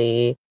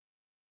somebody.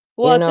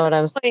 Well, You at know what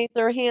I'm this point,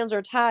 their hands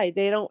are tied.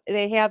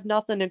 They have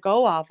nothing to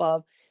go off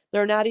of.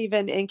 They're not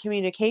even in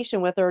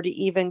communication with her to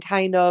even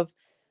kind of,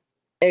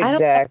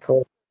 Exactly. I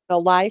don't know,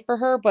 lie for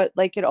her, but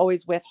like could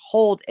always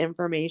withhold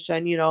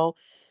information,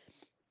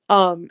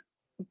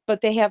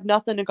 but they have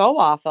nothing to go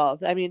off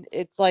of. I mean,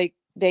 it's like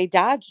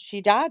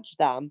she dodged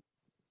them.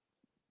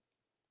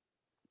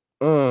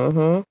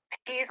 Mm-hmm.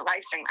 He's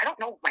live stream. I don't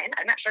know when.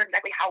 I'm not sure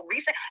exactly how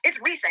recent. It's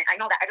recent. I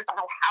know that. I just don't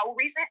know how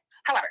recent.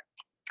 However,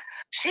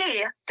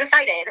 she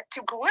decided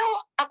to glue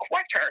a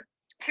quarter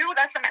to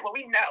the cement. Well,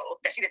 we know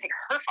that she didn't take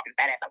her fucking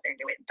fat ass out there and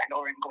do it and bend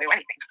over and glue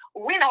anything.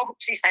 We know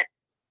she sent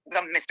the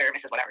Mr. or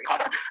Mrs. whatever you call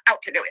them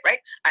out to do it, right?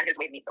 On his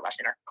way to meet the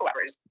Russian or whoever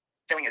is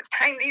feeling is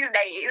time these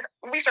days.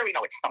 We surely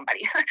know it's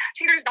somebody.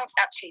 Cheaters don't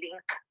stop cheating.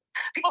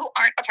 People who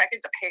aren't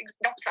attracted to pigs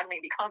don't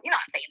suddenly become, you know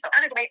what I'm saying. So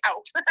on his way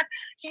out,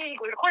 he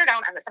glued a quarter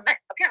down on the cement.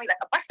 Apparently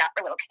that's a bus stop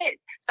for little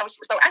kids. So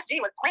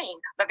SG was playing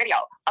the video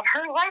of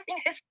her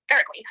laughing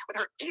hysterically with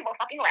her evil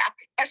fucking laugh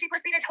as she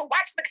proceeded to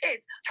watch the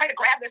kids try to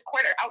grab this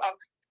quarter out of,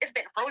 it's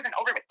been frozen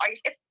over with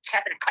ice. It's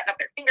chapping and cutting up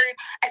their fingers.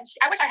 And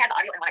I wish I had the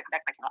audio, and when I come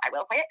back to my channel, I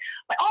will play it.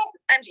 But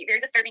OMG,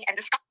 very disturbing and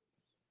disgusting.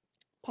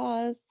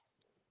 Pause.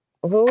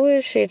 Who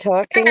is she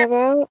talking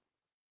about?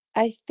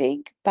 I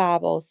think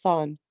Babble's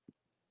son.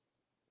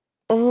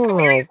 Oh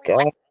my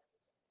God.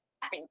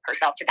 Laughing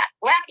herself to death,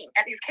 laughing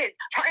at these kids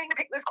trying to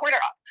pick this quarter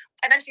up.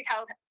 And then she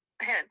tells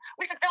him,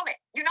 we should film it.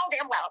 You know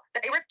damn well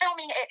that they were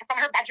filming it from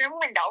her bedroom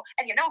window,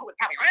 and you know who was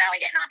probably really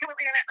getting onto it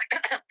later that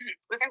night.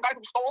 The same guy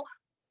who stole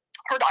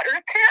her daughter's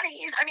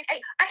panties. I mean,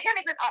 hey, I can't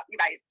make this up, you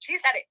guys. She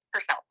said it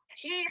herself.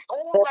 He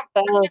stole That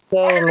sounds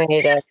so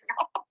made up.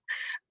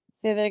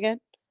 Say that again.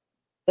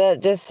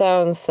 That just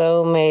sounds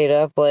so made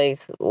up. Like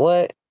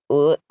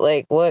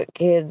what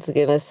kid's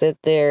gonna sit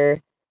there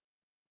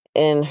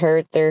and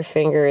hurt their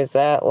fingers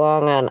that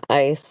long on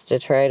ice to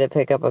try to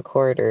pick up a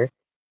quarter?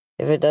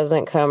 If it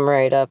doesn't come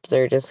right up,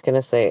 they're just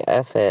gonna say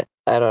F it.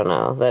 I don't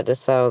know. That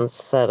just sounds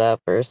set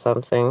up or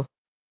something.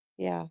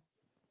 Yeah.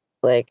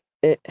 Like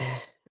it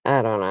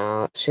I don't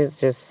know. She's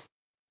just,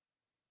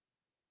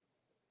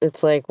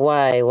 it's like,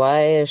 why?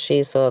 Why is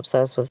she so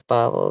obsessed with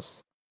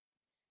baubles?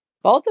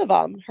 Both of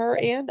them, her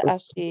and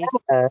SG.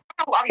 Yeah,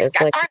 all these it's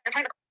guests like, are. They're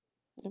trying to,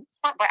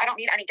 but I don't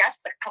need any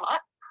guests to come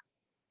up.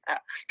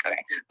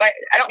 Okay, but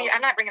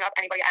I'm not bringing up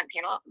anybody on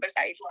panel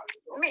besides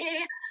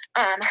me.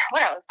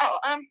 What else?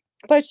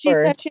 But she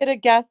said first, she had a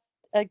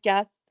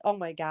guest. Oh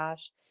my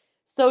gosh.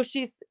 So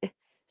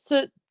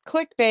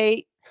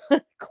clickbait.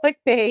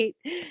 Clickbait.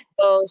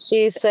 oh,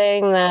 she's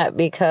saying that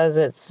because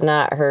it's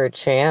not her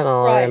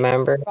channel, Right.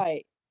 remember?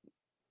 Right.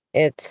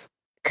 It's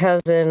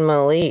cousin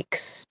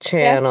Malik's That's the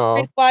channel.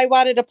 reason why I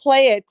wanted to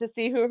play it, to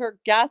see who her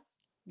guest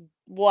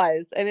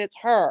was, and it's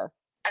her.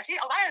 I see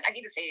a lot of I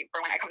need to say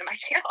for when I come to my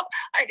channel.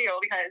 I do,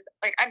 because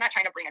like I'm not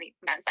trying to bring any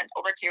nonsense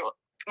over to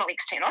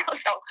Malik's channel.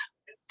 So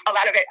a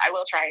lot of it I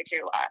will try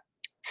to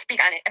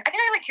speak on it. I think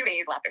I have like 2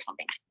 days left or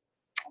something.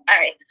 All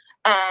right.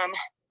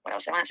 What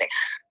else do I want to say?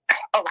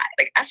 A lot.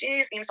 Like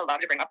she seems to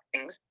love to bring up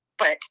things,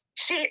 but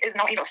she is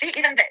no angel. See,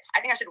 even this, I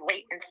think I should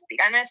wait and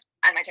speak on this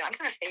on my channel. I'm just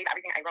gonna save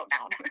everything I wrote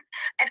down,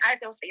 and I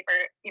feel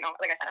safer. You know,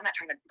 like I said, I'm not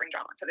trying to bring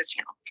drama to this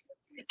channel.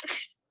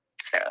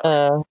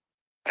 So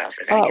what else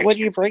is there? What are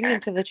you bringing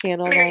to the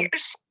channel Mary, then?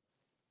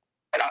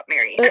 shut up,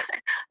 Mary.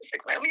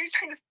 Mary's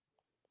trying to.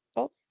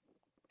 Oh.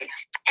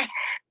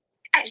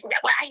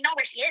 Well, I know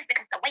where she is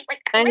because the white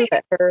I know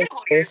that her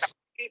face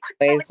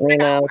plays me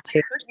now too.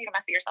 I heard you to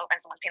mess yourself on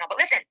someone's panel, but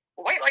listen,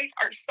 white lights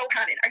are so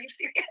common. Are you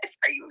serious?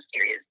 Are you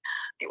serious?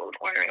 You old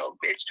ornery old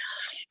bitch.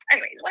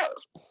 Anyways, what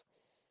else?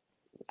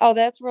 Oh,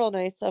 that's real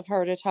nice of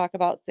her to talk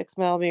about 6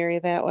 Mile Mary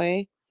that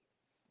way.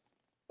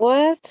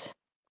 What?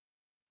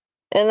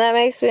 And that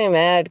makes me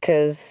mad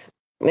because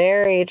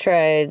Mary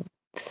tried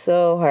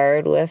so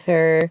hard with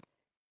her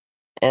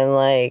and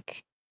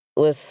like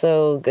was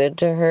so good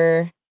to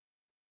her.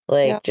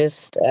 Like Yeah.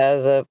 just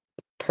as a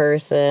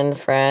person,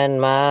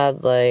 friend,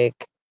 mod,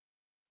 like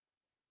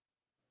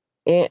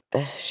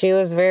she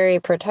was very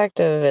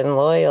protective and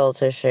loyal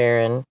to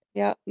Sharon.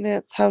 Yeah, and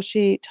that's how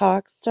she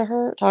talks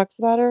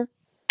about her.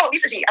 Oh,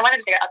 Lisa G, I wanted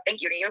to say a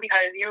thank you to you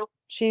because you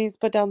She's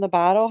put down the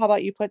bottle. How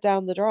about you put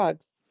down the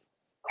drugs?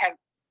 have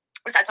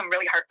said some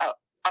really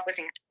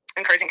uplifting,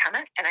 encouraging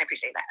comments, and I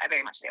appreciate that. I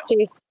very much do.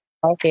 She's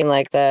talking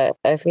like that.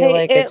 I feel Hey,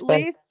 like it's at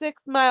been least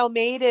 6 Mile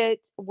made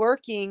it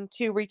working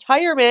to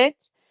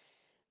retirement.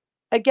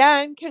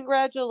 Again,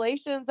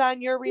 congratulations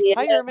on your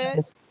retirement.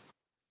 Yes.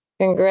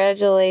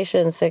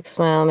 Congratulations, 6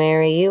 Mile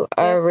Mary. You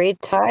are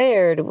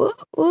retired. Woo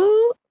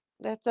woo.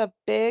 That's a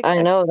big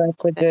I know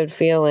that's a good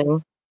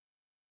feeling.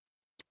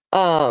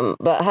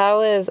 But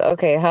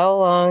how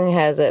long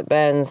has it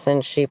been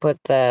since she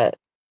put that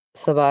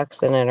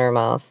Suboxone in her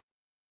mouth?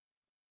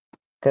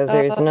 Because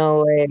there's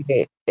no way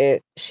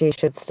she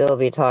should still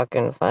be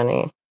talking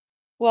funny.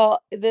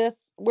 Well,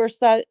 we're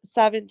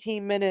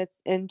 17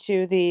 minutes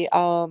into the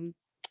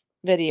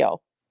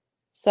video.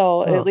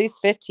 So at least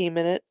 15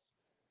 minutes.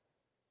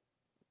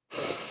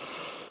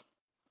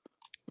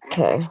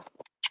 Okay.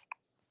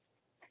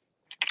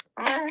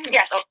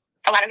 Yeah, so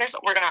a lot of this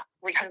we're gonna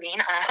reconvene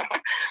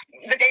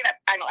the day that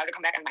I'm allowed to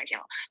come back on my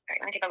channel. All right,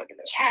 let me take a look at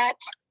the chat.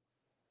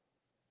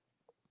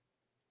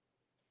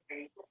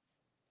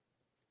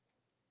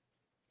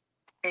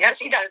 Yes,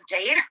 he does,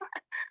 Jade.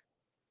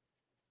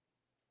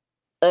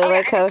 I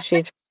like how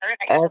she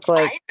acts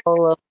like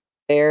full of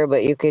air,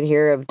 but you could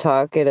hear him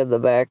talking in the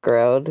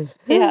background.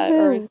 Yeah,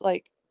 or he's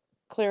like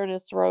clearing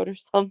his throat or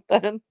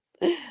something.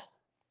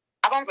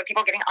 Problems with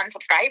people getting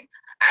unsubscribed.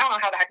 I don't know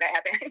how the heck that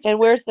happened. And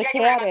where's the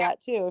cat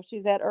at too? If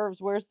she's at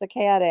Irv's, where's the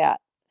cat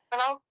at?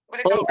 Hello? What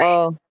is it,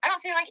 right? I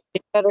don't see like.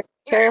 You better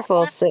be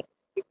careful.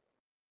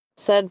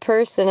 Said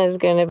person is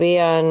going to be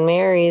on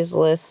Mary's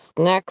list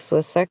next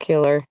with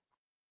secular.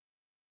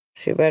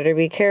 She better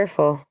be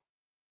careful.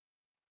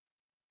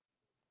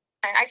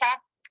 then I saw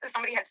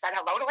somebody had said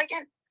hello to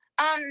Lincoln.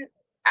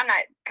 I'm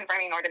not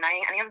confirming nor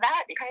denying any of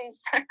that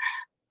because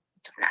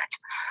just not.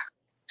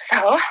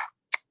 So,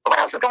 what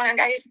else is going on,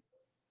 guys?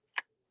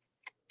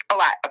 A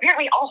lot.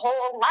 Apparently, a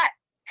whole lot.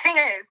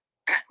 Here's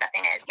the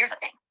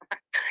thing.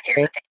 Here's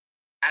the thing.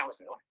 I don't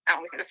listen to them. I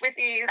don't listen to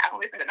Swissies. I don't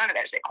listen to none of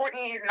that shit.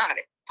 Courtney's, none of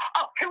it.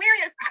 Oh,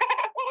 hilarious.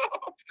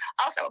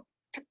 Also,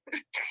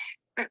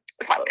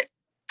 swallowed it.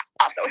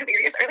 Also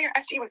hilarious. Earlier,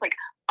 as she was like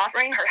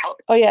offering her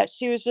help. Oh yeah,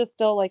 she was just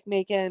still like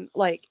making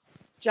like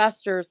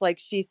gestures like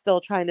she's still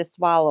trying to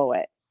swallow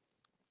it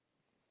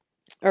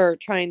or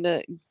trying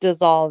to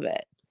dissolve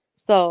it.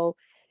 So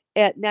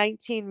at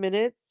 19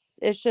 minutes,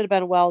 it should have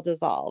been well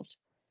dissolved.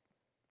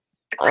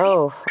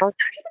 Oh, fuck.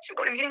 She said she would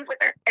go to meetings with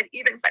her and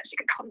even said she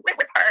could come live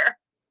with her.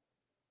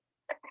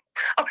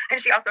 Oh, and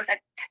she also said,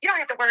 you don't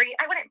have to worry.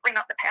 I wouldn't bring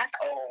up the past.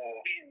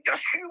 Oh,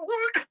 yes, you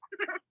would.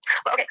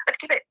 Well, okay, let's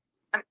keep it.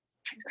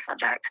 Change the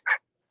subject.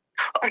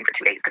 Only for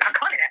 2 days because I'm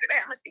coming after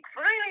that. I'm going to speak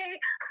freely.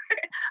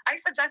 I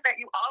suggest that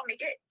you all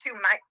make it to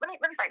my. Let me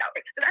find out.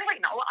 Does anybody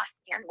know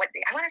offhand what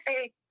day? I want to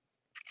say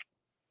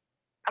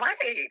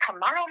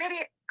tomorrow,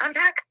 maybe. I'm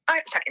back. I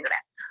have to check into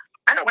that.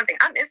 I know one thing.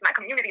 I miss my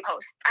community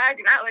post. I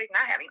do not like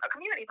not having a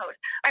community post.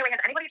 By the way,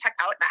 has anybody checked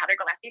out the Heather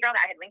Gillespie girl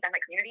that I had linked on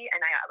my community and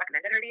I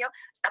recommended her video?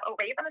 Step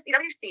away from the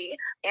CWC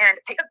and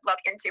take a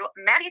look into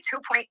Maddie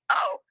 2.0.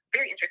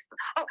 Very interesting.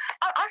 Oh,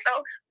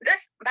 also,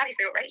 this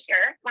bodysuit right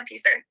here, one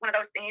piecer, one of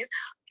those thingies,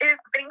 is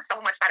fitting so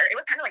much better. It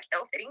was kind of like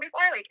ill-fitting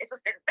before. Like, it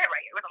just didn't fit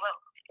right. It was a little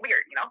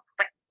weird, you know?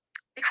 But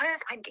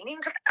because I'm gaining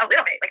just a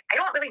little bit. Like, I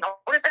don't really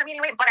notice that I'm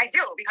gaining weight, but I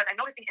do because I'm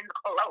noticing in the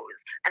clothes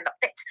and the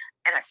fit.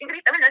 And I seem to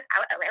be filling this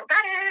out a little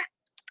better.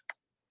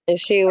 Is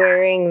she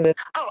wearing the...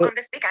 Oh, on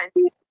this weekend.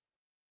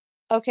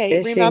 Okay,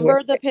 Is she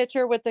remember the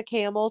picture with the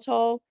camel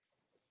toe?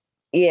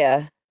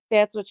 Yeah.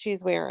 That's what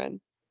she's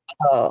wearing.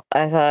 Oh,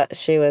 I thought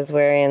she was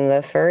wearing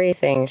the furry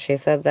thing. She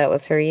said that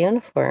was her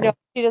uniform. No,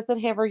 she doesn't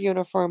have her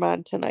uniform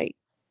on tonight.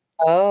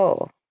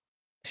 Oh.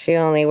 She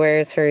only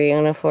wears her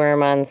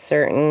uniform on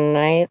certain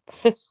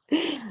nights.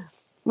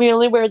 We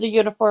only wear the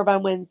uniform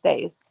on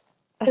Wednesdays.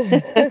 I'll just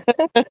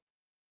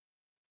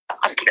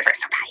keep it for a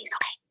surprise,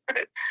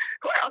 okay?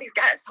 Who are all these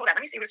guys? Hold on,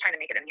 let me see who's trying to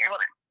make it in here.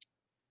 Hold on.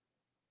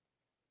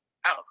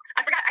 Oh,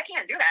 I forgot. I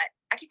can't do that.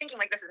 I keep thinking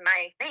like this is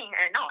my thing,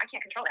 and no, I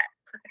can't control that.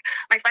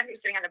 My friend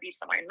who's sitting on the beach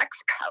somewhere in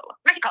Mexico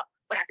would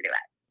have to do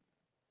that.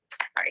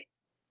 Sorry.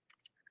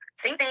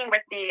 Same thing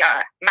with the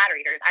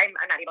moderators. I'm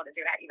not able to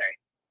do that either.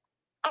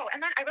 Oh,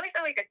 and then I really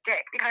feel like a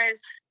dick because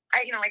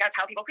I gotta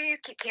tell people, please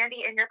keep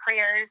Candy in your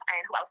prayers.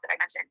 And who else did I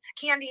mention?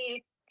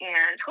 Candy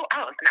and who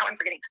else? Now I'm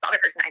forgetting the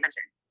other person I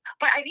mentioned.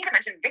 But I need to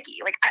mention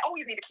Vicky. Like, I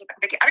always need to keep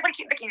Vicky. Everybody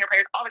keep Vicky in your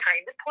prayers all the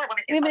time. This poor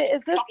woman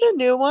is this the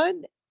new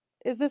one?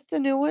 Is this the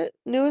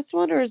newest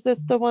one, or is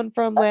this the one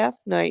from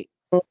last night?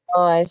 Oh,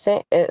 I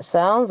think it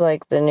sounds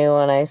like the new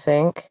one, I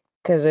think.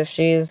 Because if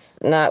she's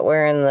not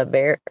wearing the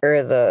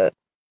the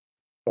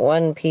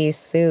one-piece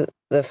suit,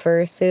 the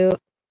fursuit,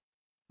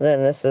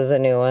 then this is a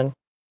new one.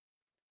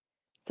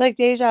 It's like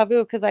deja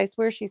vu, because I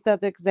swear she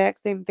said the exact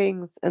same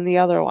things in the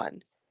other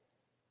one.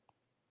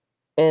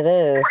 It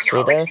is. She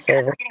does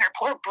say that. Getting her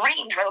poor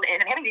brain drilled in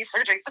and having these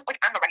surgeries just like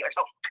on the regular.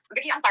 So,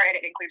 Vicky, I'm sorry I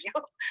didn't include you,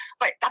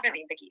 but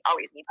definitely Vicky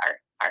always needs our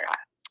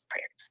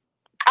prayers.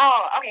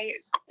 Oh, okay.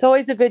 It's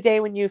always a good day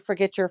when you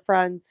forget your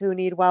friends who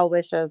need well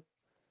wishes.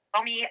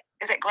 Grow me,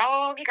 is it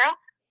grow me, girl?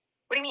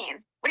 What do you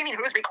mean? What do you mean?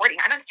 Who's recording?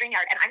 I'm on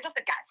StreamYard and I'm just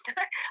a guest.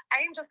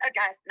 I am just a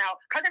guest. Now,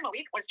 cousin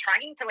Malik was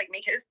trying to like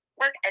make his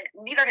work and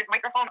neither his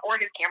microphone or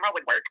his camera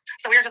would work.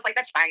 So we were just like,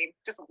 that's fine.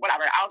 Just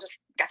whatever. I'll just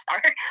guest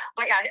star.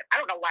 But yeah, I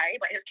don't know why,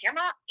 but his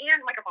camera and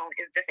microphone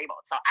is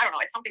disabled. So I don't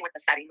know. It's something with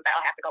the settings that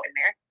I'll have to go in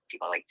there.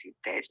 People like to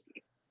ditch.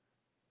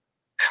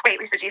 Wait,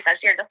 Lisa G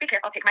says, Sharon, just be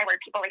careful. Take my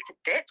word. People like to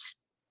ditch.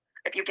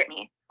 If you get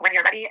me, when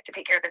you're ready to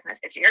take care of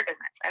business, it's your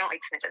business. I don't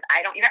like snitches.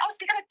 I don't either. Oh,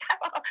 speak of the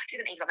devil. She's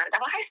an angel, not a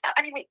devil. Hi, Stella.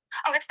 I mean, wait.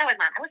 Oh, that's Stella's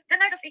mom.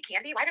 Didn't I just see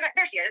Candy?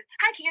 There she is.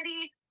 Hi,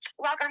 Candy.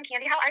 Welcome,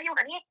 Candy. How are you,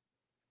 honey?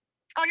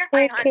 Oh, you're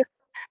fine, hon.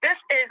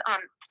 This is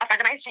a friend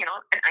of mine's channel,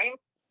 and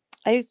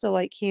I used to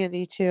like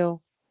Candy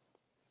too.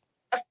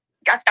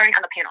 Guest starring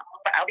on the panel,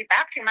 but I'll be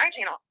back to my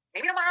channel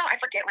maybe tomorrow.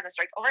 I forget when the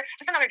strike's over.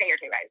 Just another day or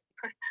two, guys.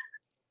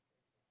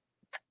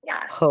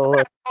 Yeah. So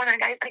what's going on,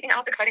 guys? Anything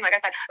else exciting? Like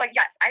I said, like,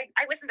 yes, I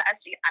listen to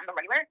SG on the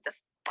regular,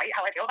 despite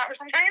how I feel about her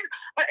sometimes,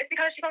 but it's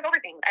because she goes over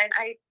things, and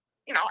I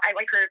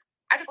like her.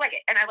 I just like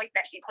it, and I like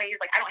that she plays.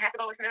 Like, I don't have to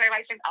go listen to their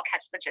live streams. I'll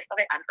catch the gist of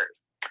it on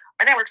hers,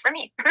 and that works for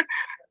me.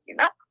 You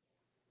know.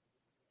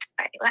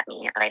 All right, let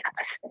me light up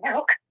a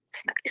smoke.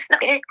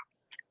 Snooky.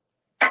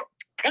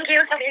 Thank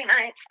you so very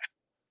much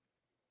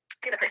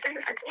to the person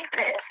who sent me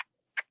this.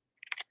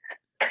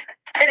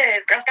 It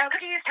is Girl Scout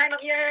cookies time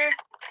of year.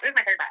 This is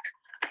my third box.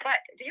 But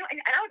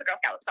and I was a Girl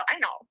Scout, so I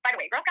know. By the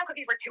way, Girl Scout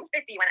cookies were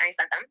 $2.50 when I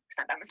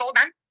sold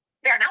them.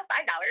 They are now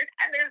 $5,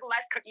 and there's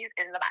less cookies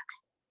in the box.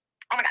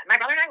 Oh my god, my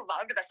brother and I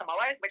loved the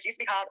Samoas, which used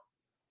to be called,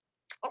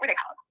 what were they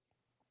called?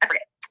 I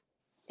forget.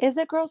 Is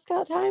it Girl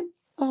Scout time?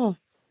 Oh.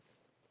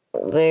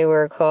 They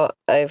were called,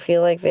 I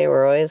feel like they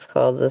were always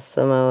called the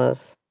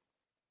Samoas.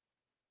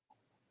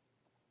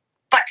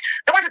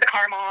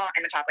 caramel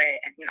and the chocolate,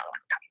 and you know the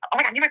ones with toffee. Oh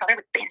my god, me and my brother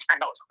would binge on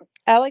those.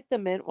 I like the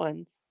mint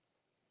ones.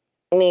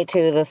 Me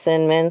too. The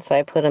Thin Mints,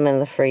 I put them in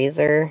the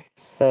freezer.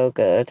 So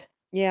good.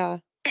 Yeah.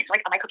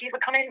 Like my cookies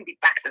would come in and be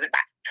boxes and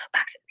boxes,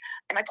 boxes.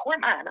 And my poor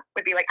mom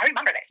would be like, I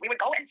remember this. We would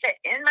go and sit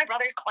in my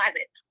brother's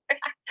closet.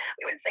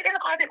 We would sit in the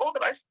closet, both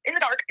of us, in the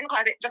dark, in the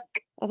closet, just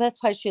Well,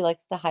 that's why she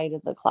likes to hide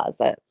in the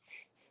closet.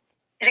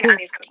 binging on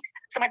these cookies.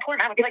 So my poor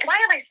mom would be like, why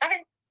am I 7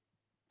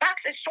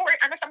 boxes short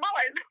on the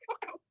Samoas?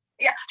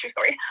 Yeah, true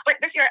story. But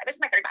this year, this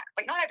is my 3rd box.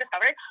 But you know what I've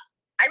discovered?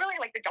 I really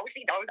like the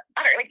do-si doughs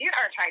better. Like, these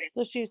are tried.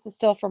 So she used to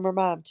steal from her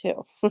mom,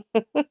 too.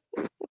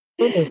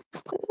 Mm.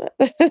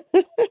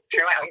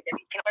 True, I always did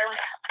these peanut butter ones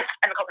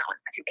and the coconut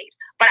ones, my 2 faves.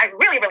 But I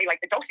really, really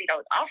like the do-si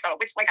doughs also,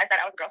 which, like I said,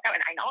 I was a Girl Scout,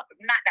 and I know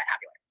not that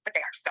popular, but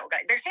they are so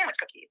good. They're sandwich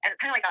cookies, and it's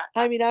kind of like a...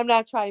 I mean, I'm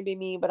not trying to be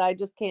mean, but I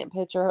just can't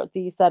picture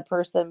the said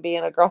person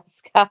being a Girl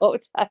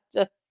Scout. I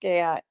just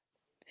can't.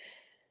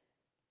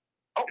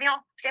 Oatmeal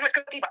sandwich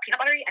cookie, but peanut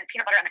buttery and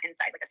peanut butter on the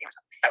inside, like a sandwich.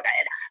 So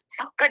good.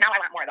 So good. Now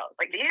I want more of those.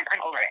 Like these, I'm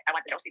over it. I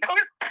want the do-si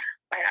doughs.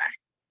 But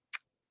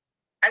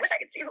I wish I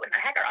could see who in the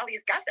heck are all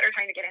these guests that are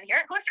trying to get in here.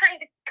 Who's trying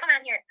to come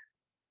on here?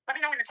 Let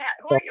me know in the chat.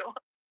 Who are you?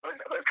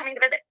 Who's coming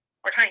to visit?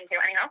 We're trying to,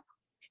 anyhow.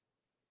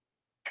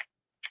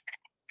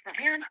 Oh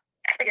man,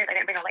 I figures I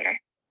didn't bring a lighter.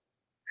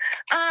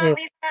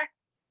 Lisa.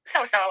 So.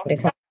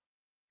 1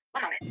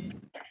 moment.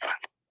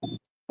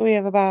 We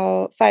have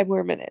about 5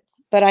 more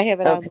minutes, but I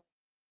have it on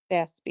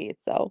fast speed.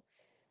 So,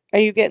 are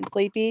you getting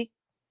sleepy?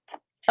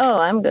 Oh,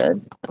 I'm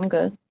good.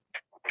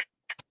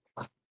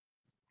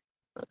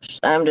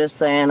 I'm just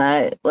saying,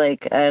 I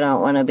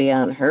don't want to be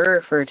on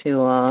her for too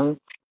long.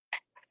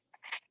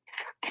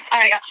 All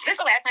right, this is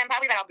the last time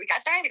probably that I'll be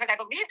guest starring because I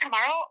believe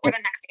tomorrow or the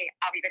next day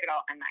I'll be good to go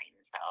on 9.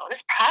 So this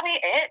is probably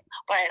it.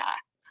 But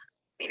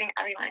leaving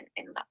everyone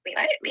in love.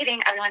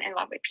 Leaving everyone in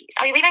love with peace.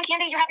 Are you leaving,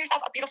 Candy? You have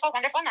yourself a beautiful,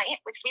 wonderful night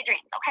with sweet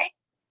dreams. Okay.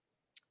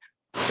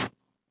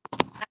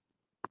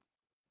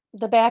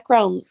 The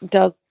background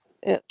does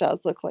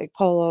look like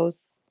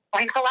polos.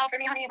 Going so well for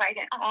me, honey. But I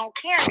didn't. Oh,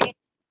 Candy.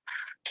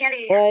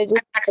 Well, I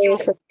just pray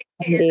for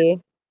Candy.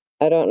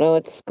 I don't know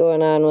what's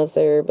going on with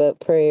her, but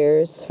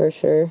prayers for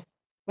sure.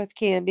 With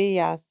Candy,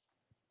 yes.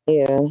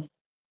 Yeah.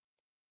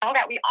 All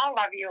that we all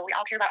love you. We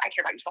all care about. I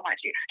care about you so much.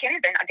 Candy's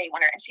been a day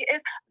wonder, and she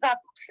is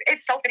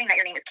it's so fitting that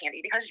your name is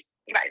Candy because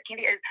you guys,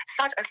 Candy is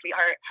such a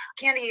sweetheart.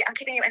 Candy, I'm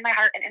keeping you in my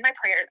heart and in my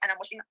prayers, and I'm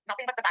wishing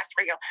nothing but the best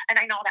for you. And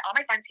I know that all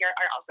my friends here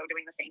are also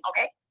doing the same.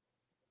 Okay.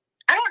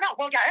 I don't know.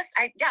 Well, yes,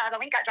 the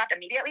link got dropped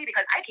immediately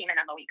because I came in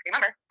on the link.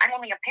 Remember, I'm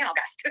only a panel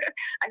guest.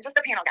 I'm just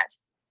a panel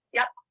guest.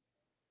 Yep.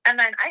 And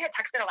then I had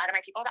texted a lot of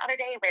my people the other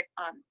day with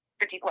not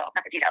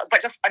the details, but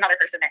just another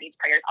person that needs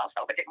prayers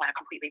also, but didn't want to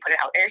completely put it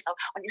out there. So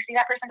when you see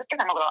that person, just give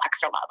them a little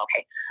extra love,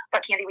 okay?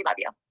 But Candy, we love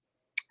you.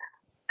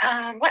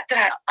 What did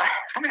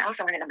someone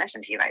else I wanted to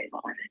mention to you guys?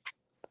 What was it?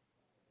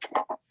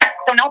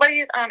 So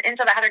nobody's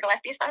into the Heather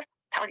Gillespie stuff.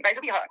 Telling you guys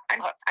to be hooked.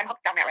 I'm hooked. I'm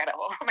hooked down that rabbit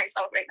hole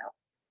myself right now.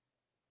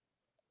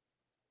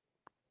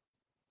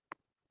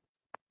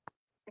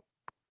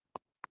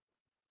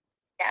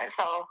 Yeah,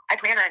 so I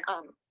plan on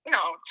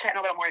chatting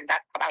a little more in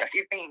depth about a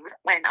few things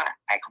when I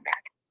come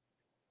back.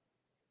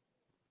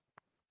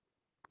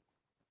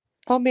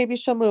 Oh, maybe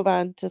she'll move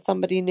on to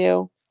somebody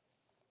new.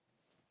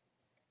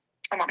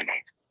 A moment,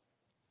 guys.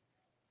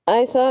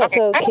 I thought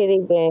so, Kitty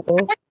Bang.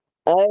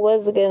 I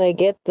was gonna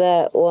get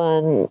that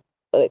one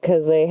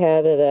because they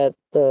had it at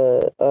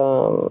the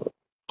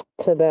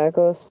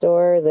tobacco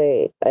store.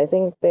 I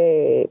think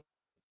they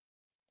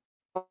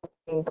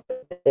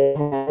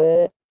have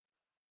it,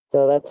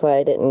 so that's why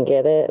I didn't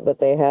get it. But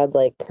they had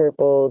like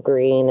purple,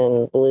 green,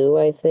 and blue,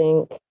 I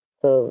think.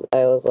 So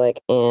I was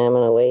like, I'm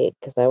gonna wait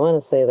because I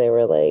want to say they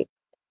were like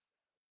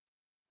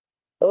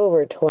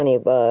over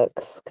 $20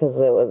 because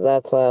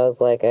that's why I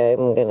was like, if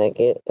I'm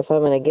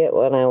gonna get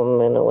one, I'm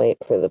gonna wait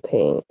for the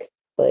pink.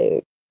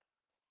 Like,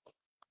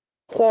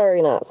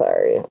 sorry, not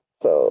sorry.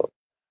 So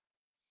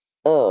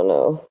I don't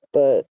know,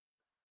 but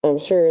I'm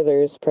sure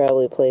there's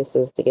probably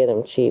places to get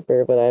them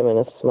cheaper, but I'm in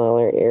a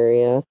smaller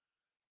area.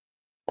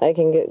 I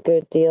can get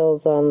good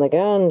deals on the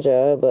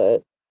ganja,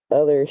 but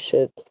other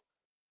shit's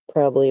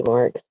probably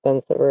more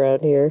expensive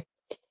around here.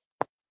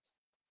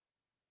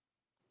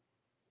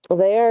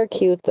 They are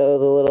cute though,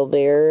 the little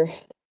bear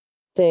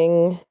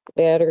thing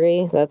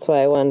battery. That's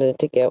why I wanted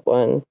to get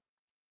one.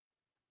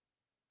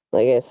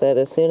 Like I said,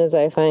 as soon as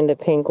I find a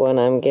pink one,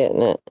 I'm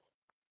getting it.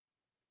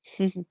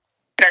 If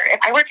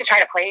I were to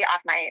try to play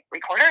off my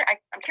recorder,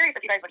 I'm curious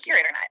if you guys would hear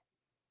it or not.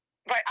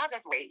 But I'll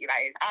just wait, you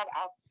guys.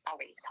 I'll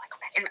wait until I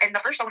come back. And the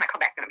first one that comes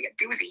back is going to be a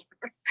doozy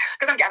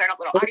because I'm gathering up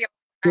little audio.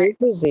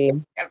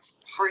 Doozy. I have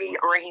free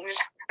range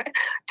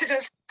to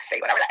just say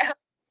whatever the hell.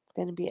 It's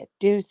going to be a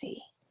doozy.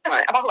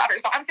 About whoever.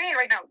 So I'm saying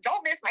right now,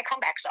 don't miss my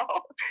comeback show.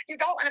 You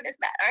don't want to miss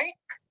that, all right?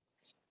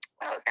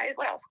 What else, guys?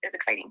 What else is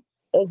exciting?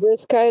 Is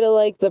this kind of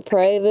like the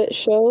private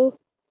show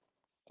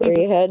where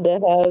you had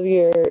to have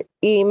your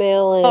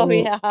email and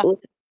yeah.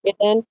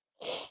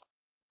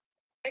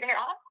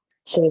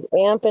 She's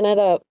amping it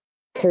up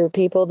for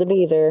people to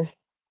be there.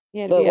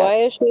 You had to But be a why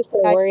is she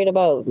so guy, worried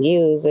about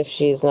views if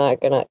she's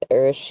not gonna,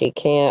 or if she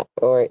can't,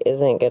 or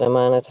isn't gonna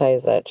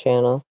monetize that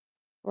channel?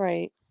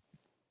 right?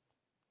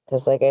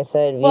 Because, like I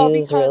said, Well,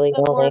 views really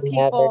only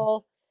matter.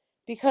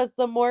 because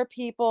the more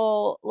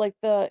people, like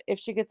if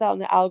she gets out in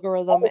the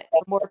algorithm,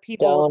 the more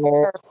people will see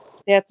her.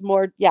 Donors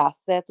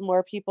That's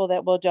more people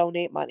that will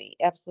donate money.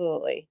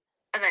 Absolutely.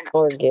 And then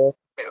or gifts.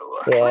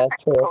 Yeah,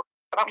 true.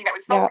 about me that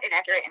was so Yeah.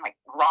 inaccurate and like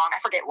wrong. I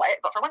forget what,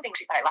 but for one thing,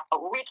 she said I left a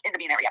week into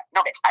being there. Yeah,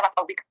 no, bitch, I left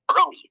a week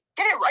early.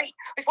 Get it right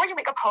before you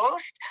make a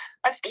post,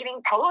 a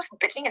scathing post,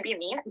 bitching and being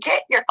mean.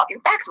 Get your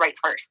fucking facts right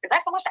first. Is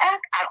that so much to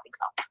ask? I don't think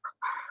so.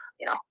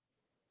 You know.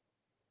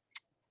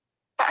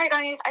 But all right,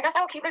 guys, I guess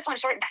I'll keep this one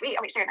short and sweet.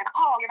 I'll be sure.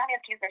 Oh, your mommy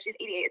has cancer. She's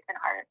 88. It's been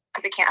hard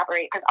because they can't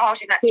operate because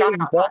she's not strong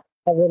enough. Oh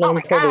I'm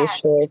my pretty gosh.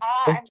 sure.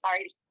 I'm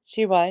sorry.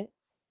 She what?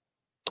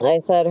 I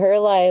said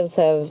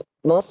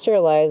most of her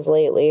lives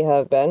lately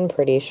have been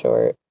pretty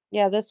short.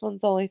 Yeah, this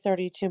one's only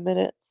 32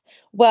 minutes.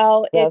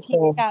 Well, if That's he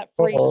what I'm got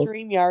free saying.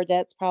 StreamYard,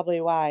 that's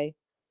probably why.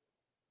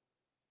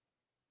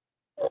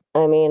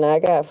 I mean, I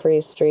got free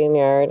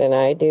StreamYard and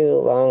I do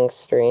long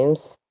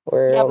streams.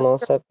 We're Yeah, but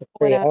almost you're up to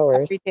going 3 on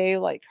hours. every day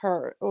like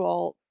her.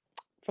 Well,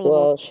 for the most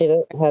Well,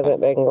 she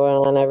hasn't been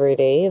going on every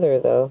day either,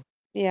 though.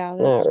 yeah,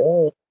 Not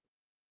really.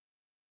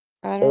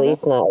 I At don't know.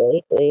 least not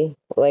lately.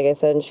 Like I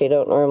said, she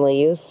don't normally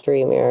use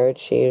StreamYard.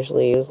 She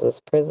usually uses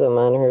Prism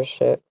on her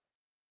shit.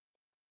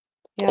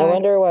 Yeah, I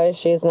wonder why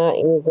she's not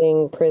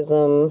using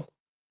Prism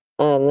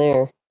on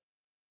there.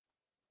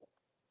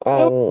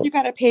 You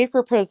gotta pay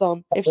for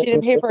Prism. If she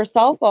didn't pay for her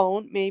cell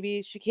phone,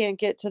 maybe she can't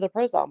get to the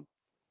Prism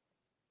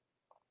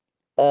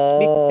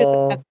because she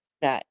doesn't have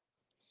internet.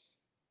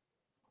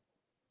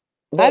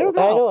 I don't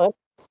but I know. don't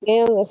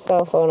understand the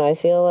cell phone. I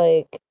feel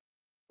like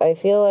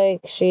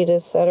she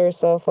just said her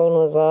cell phone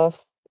was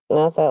off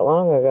not that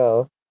long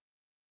ago.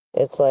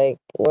 It's like,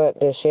 what,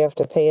 does she have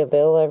to pay a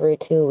bill every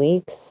 2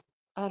 weeks?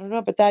 I don't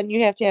know, but then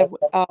you have to have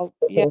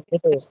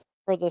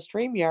for the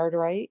StreamYard,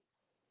 right?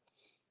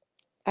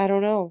 I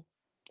don't know.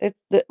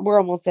 We're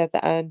almost at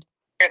the end.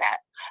 That.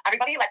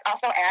 Everybody, let's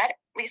also add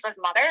Lisa's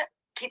mother.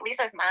 Keep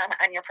Lisa's mom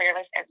on your prayer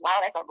list as well.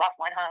 That's a rough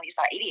one, huh? You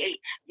saw 88.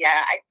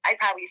 Yeah, I'd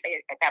probably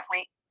say at that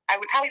point, I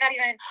would probably not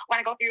even want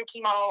to go through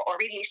chemo or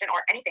radiation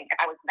or anything. If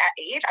I was that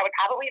age, I would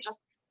probably just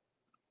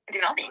do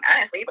nothing,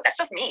 honestly. But that's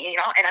just me, you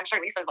know? And I'm sure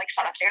Lisa's like,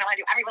 shut up, Sharon. I want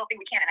to do every little thing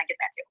we can. And I get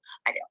that too.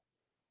 I do.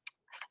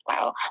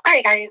 Wow. All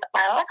right, guys.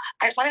 Well,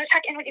 I just wanted to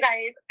check in with you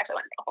guys. Actually, I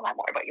want to say a whole lot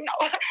more, but soon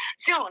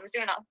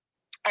enough.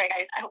 All right,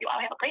 guys. I hope you all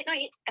have a great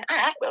night. And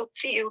I will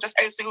see you just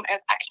as soon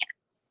as I can.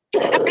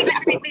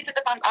 Everybody, please hit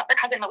the thumbs up for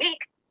Cousin Malik.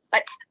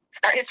 Let's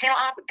start his channel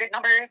off with good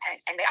numbers.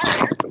 And they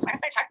are.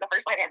 Last I checked, the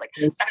first one had like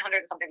 700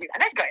 and something views.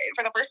 And that's good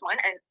for the first one.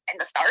 And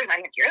the stars not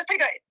even here. That's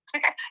pretty good.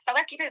 So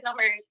let's keep his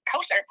numbers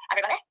kosher,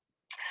 everybody.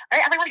 All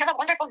right, everyone, have a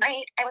wonderful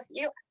night. I will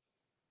see you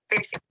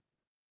very soon.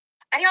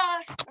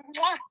 Adios.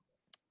 Mwah.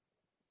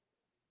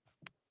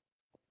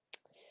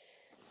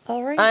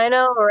 All right. I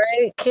know,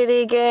 right,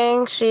 Kitty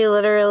Gang? She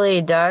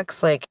literally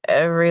ducks like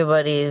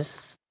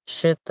everybody's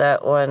shit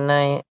that one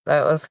night.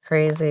 That was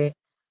crazy.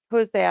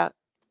 Who's that?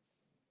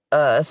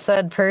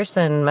 Said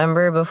person,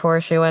 remember before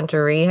she went to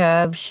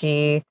rehab,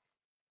 she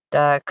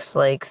ducks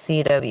like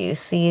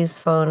CWC's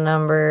phone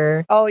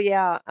number. Oh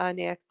yeah, on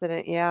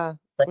accident. Yeah.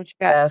 Like, What you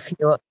got?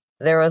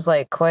 there was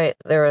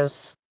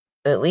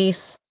at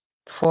least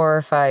 4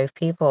 or 5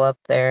 people up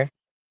there.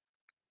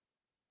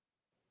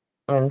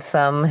 And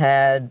some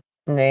had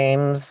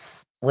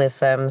names with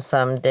them,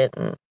 some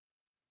didn't.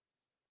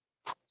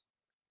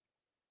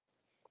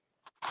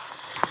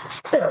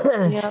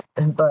 Yep.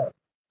 But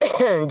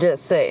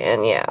just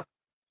saying, yeah.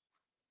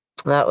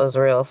 That was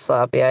real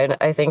sloppy.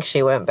 I think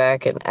she went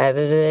back and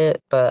edited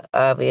it, but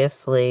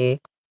obviously,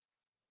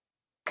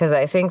 because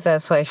I think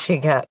that's why she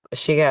got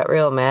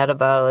real mad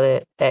about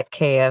it at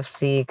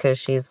KFC, because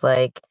she's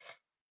like,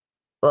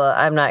 well,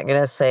 I'm not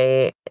gonna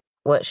say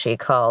what she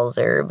calls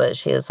her, but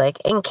she was like,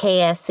 and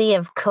KFC,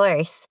 of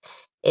course,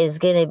 is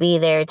gonna be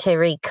there to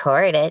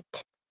record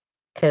it,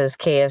 because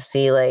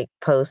KFC like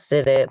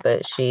posted it,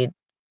 but she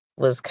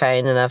was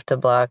kind enough to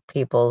block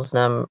people's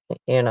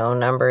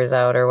numbers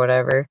out or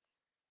whatever.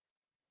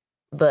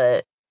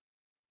 But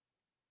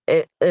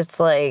it's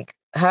like,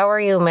 how are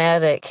you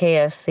mad at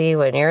KFC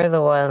when you're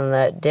the one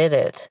that did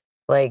it?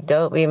 Like,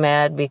 don't be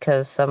mad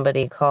because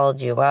somebody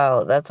called you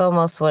out. That's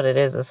almost what it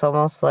is. It's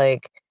almost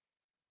like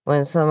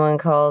when someone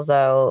calls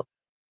out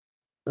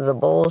the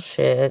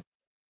bullshit,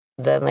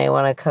 then they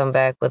want to come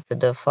back with the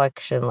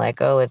deflection like,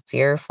 oh, it's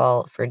your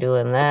fault for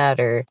doing that,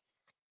 or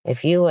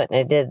if you wouldn't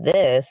have did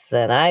this,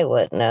 then I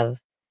wouldn't have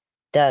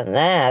done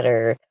that,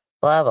 or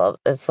blah blah.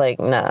 It's like,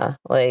 nah,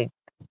 like,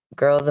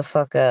 grow the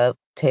fuck up,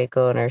 take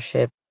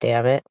ownership,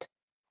 damn it.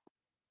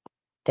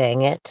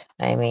 Dang it,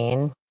 I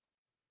mean.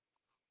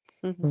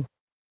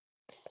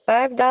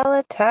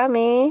 $5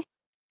 Tommy.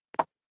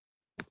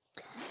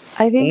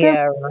 I think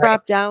Yeah, I'm right.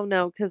 drop down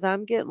now because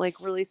I'm getting like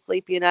really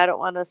sleepy and I don't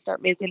want to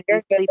start making any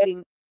You're good.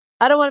 sleeping.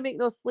 I don't want to make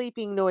no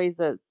sleeping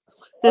noises.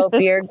 Hope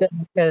you're good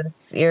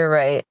because you're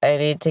right. I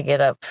need to get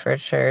up for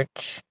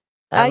church.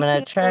 I gonna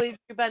can't try. believe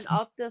you've been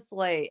up this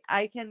late.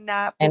 I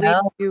cannot I believe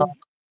know. you.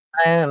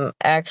 I'm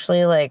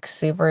actually like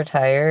super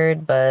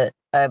tired, but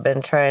I've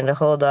been trying to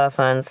hold off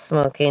on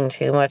smoking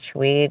too much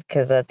weed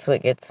because that's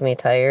what gets me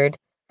tired.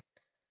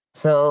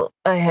 So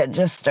I had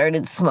just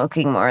started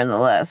smoking more in the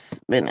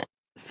last minute.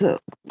 So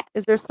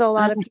Is there still a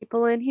lot I'm of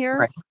people in here?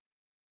 right.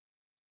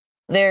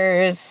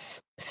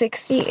 There's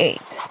 68.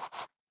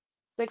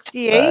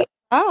 68?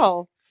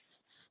 Oh,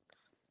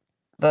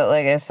 But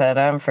like I said,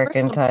 I'm there's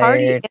freaking some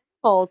party tired.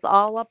 animals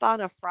all up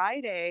on a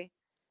Friday.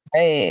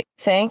 Hey,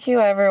 thank you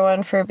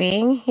everyone for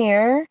being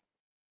here.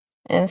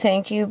 And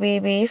thank you,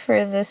 BB,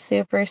 for the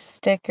super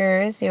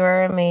stickers. You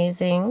are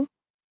amazing.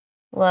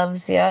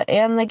 Loves ya.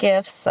 And the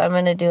gifts. I'm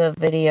going to do a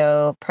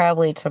video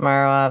probably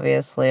tomorrow,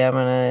 obviously. I'm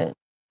going to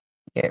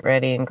get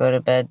ready and go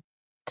to bed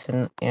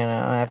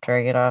after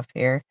I get off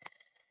here.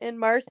 And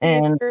Marcy,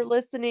 if And you're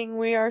listening,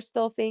 we are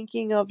still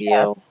thinking of you.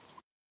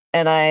 yes.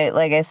 And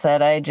like I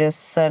said, I just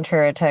sent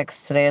her a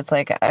text today. It's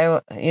like, I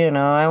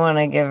want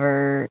to give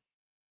her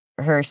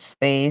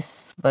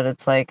space, but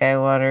it's like, I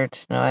want her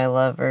to know I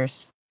love her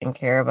and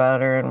care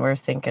about her, and we're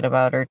thinking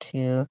about her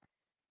too.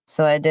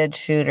 So I did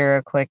shoot her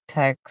a quick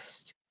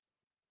text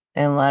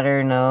and let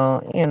her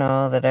know,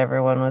 that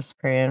everyone was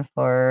praying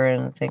for her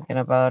and thinking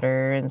about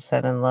her and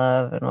sending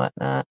love and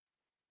whatnot.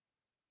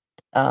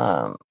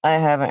 I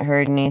haven't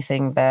heard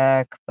anything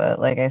back, but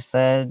like I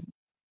said,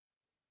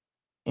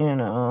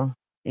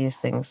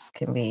 these things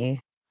can be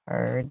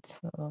hard.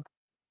 So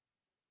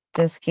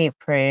just keep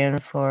praying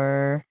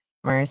for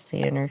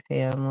Marcy and her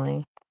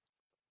family.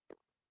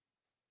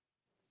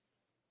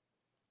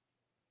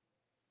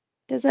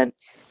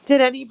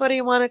 Did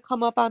anybody want to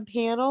come up on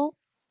panel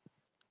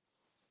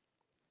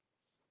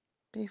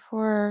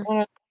before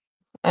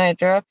I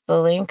dropped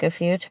the link a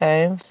few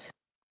times.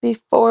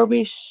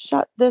 we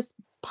shut this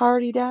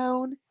party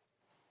down?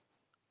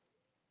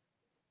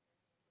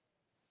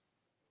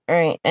 All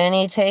right,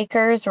 any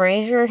takers,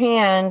 raise your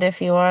hand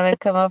if you want to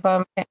come up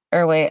on,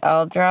 or wait,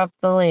 I'll drop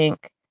the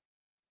link.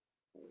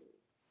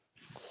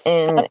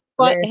 And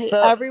there's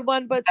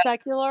Everyone but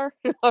secular?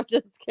 I'm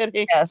just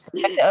kidding. yes,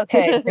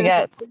 okay, we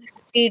got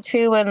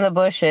 62 in the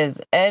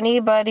bushes.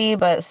 Anybody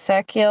but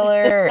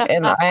secular,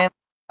 and I'm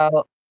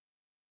out.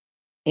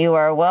 You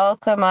are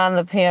welcome on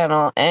the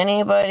panel.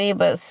 Anybody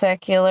but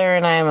secular,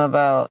 and I'm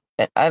about.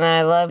 And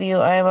I love you,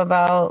 I'm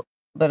about,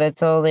 but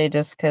it's only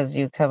just because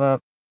you come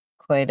up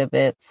quite a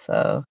bit,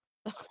 so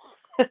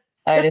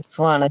I just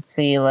want to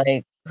see,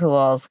 like, who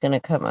all's going to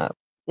come up.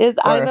 Is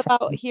Or I'm if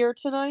about here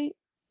tonight?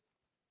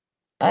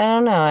 I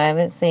don't know, I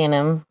haven't seen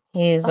him.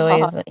 He's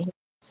always,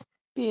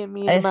 Being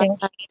mean I about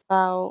think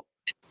about.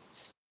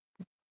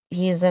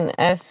 he's an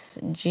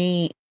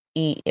SGEN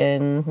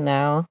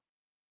now.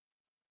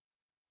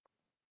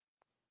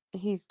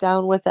 He's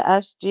down with the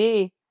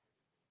SG.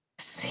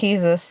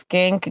 He's a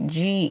skank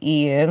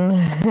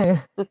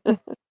GEN.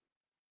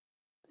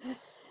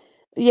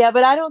 Yeah,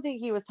 but I don't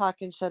think he was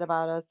talking shit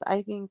about us.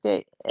 I think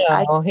that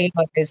No, he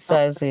always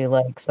says he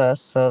likes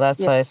us, so that's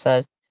Yeah. why I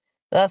said.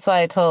 That's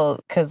why I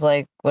told, because,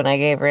 like, when I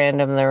gave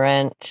Random the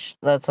wrench,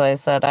 that's why I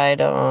said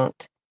I'm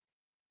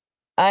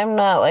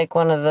not, like,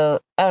 one of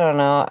the, I don't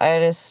know, I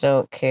just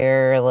don't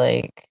care,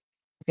 like,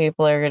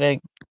 people are gonna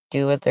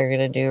do what they're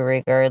gonna do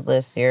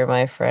regardless. You're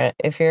my friend.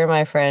 If you're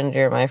my friend,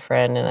 you're my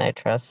friend, and I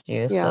trust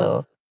you, Yeah.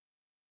 so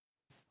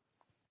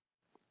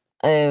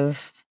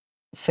I've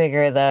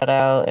figured that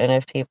out, and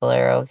if people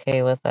are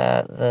okay with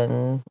that,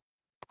 then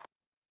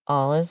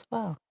all is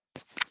well.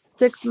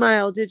 6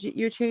 Mile, did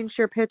you change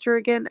your picture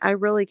again? I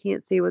really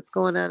can't see what's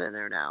going on in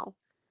there now.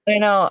 I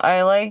know,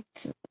 I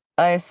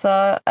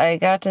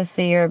got to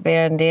see your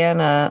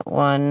bandana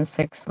one,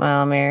 6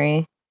 Mile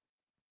Mary.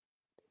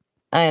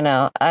 I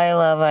know, I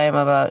love I'm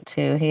About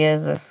too. He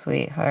is a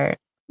sweetheart.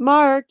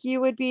 Mark, you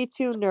would be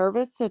too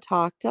nervous to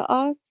talk to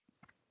us?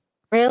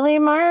 Really,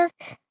 Mark?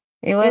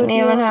 You wouldn't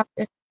even have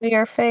to show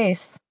your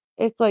face.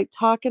 It's like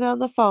talking on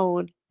the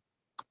phone.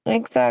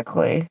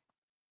 Exactly.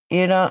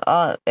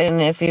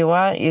 And if you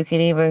want, you could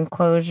even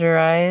close your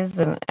eyes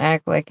and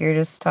act like you're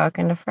just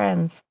talking to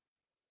friends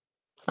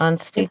on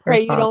And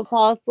pray you speakerphone. don't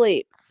fall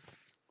asleep.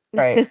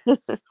 Right.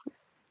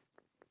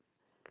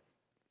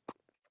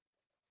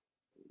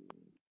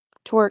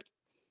 Twerk,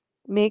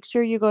 make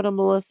sure you go to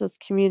Melissa's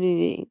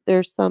community.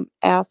 There's some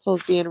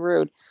assholes being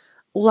rude.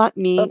 Let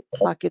me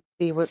fucking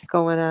see what's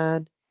going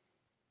on.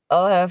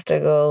 I'll have to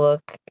go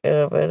look in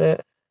a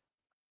minute.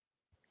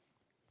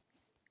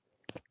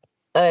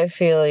 I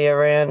feel you,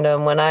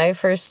 Random. When I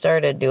first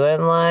started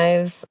doing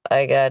lives,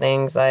 I got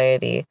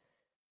anxiety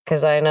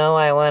because I know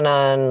I went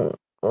on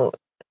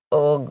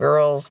old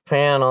girls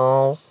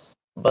panels,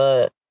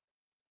 but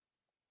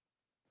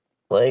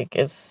like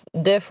it's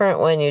different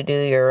when you do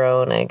your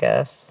own, I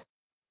guess.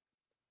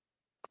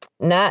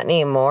 Not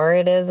anymore,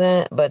 it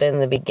isn't, but in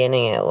the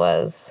beginning it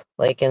was.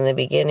 Like in the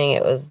beginning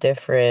it was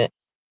different,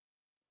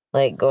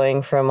 like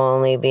going from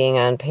only being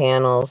on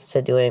panels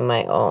to doing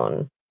my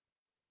own.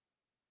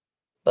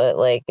 But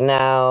like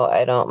now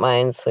I don't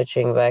mind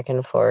switching back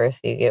and forth.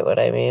 You get what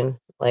I mean?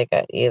 Like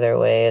either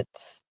way, it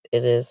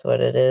is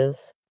what it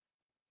is.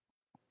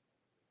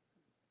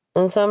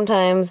 And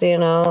sometimes,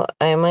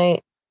 I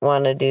might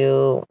want to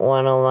do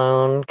one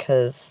alone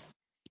because,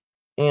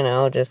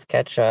 just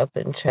catch up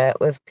and chat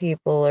with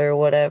people or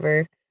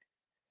whatever.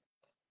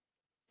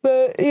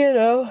 But,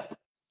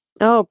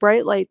 Oh,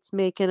 Bright Light's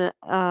making it.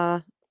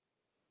 but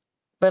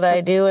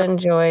I do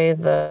enjoy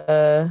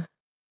the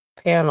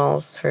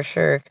panels for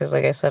sure because,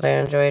 like I said, I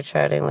enjoy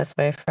chatting with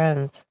my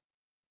friends.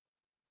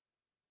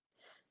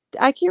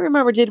 I can't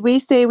remember. Did we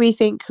say we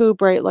think who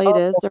Bright Light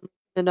is Oh, or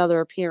another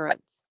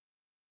appearance?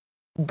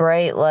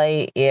 Bright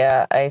Light,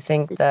 yeah, I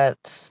think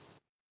that's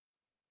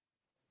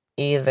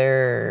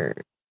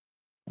either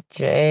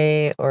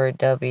J or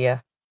W.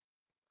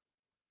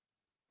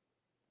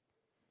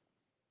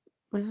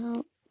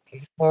 Well,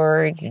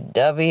 George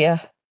W.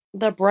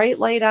 the Bright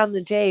Light on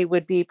the J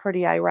would be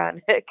pretty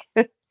ironic.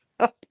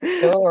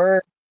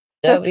 George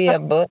W.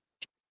 Bush.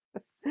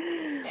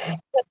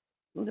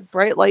 The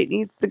Bright Light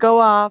needs to go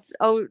off.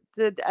 Oh,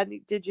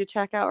 did you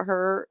check out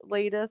her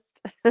latest?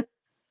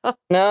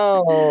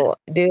 No,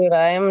 dude,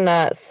 I am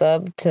not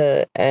sub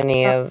to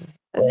any of,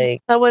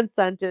 like, Someone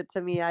sent it to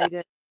me. I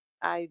did.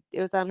 It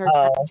was on her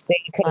see,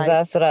 because timeline.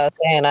 that's what I was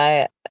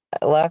saying.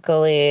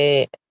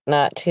 Luckily,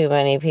 not too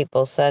many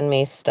people send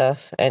me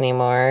stuff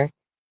anymore.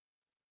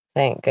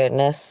 Thank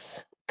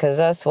goodness. Because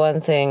that's one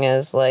thing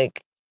is,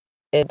 like,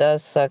 it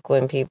does suck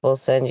when people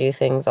send you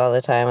things all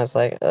the time. It's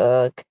like,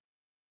 ugh.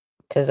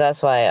 Because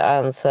that's why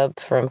I unsub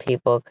from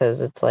people,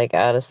 because it's like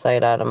out of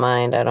sight, out of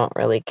mind. I don't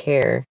really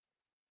care.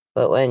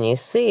 But when you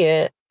see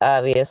it,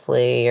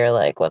 obviously, you're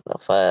like, what the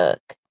fuck?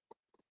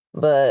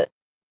 But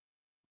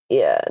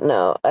yeah,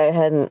 no, I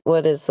hadn't.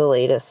 What is the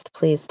latest?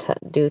 Please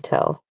do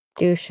tell.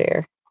 Do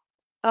share.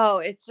 Oh,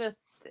 it's just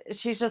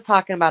she's just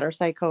talking about her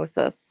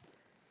psychosis.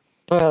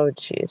 Oh,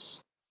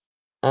 jeez.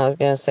 I was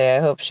gonna say,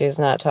 I hope she's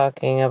not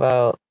talking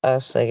about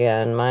us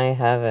again. My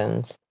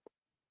heavens.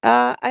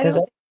 I Because,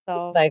 don't think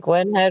so. like,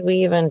 when had we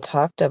even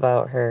talked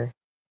about her?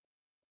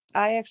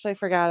 I actually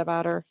forgot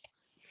about her.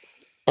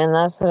 And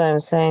that's what I'm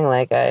saying.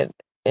 Like, and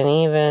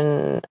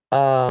even,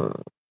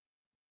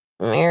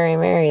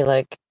 Mary,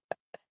 like,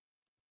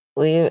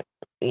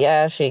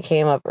 yeah, she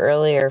came up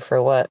earlier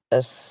for what,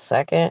 a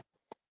second?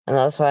 And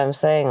that's why I'm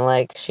saying,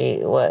 like,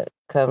 what,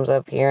 comes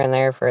up here and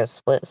there for a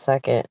split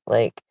second,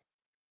 like,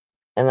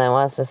 and then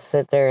wants to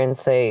sit there and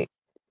say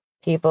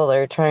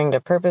we're trying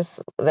to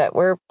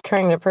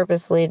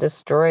purposely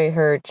destroy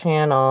her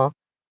channel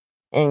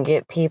and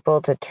get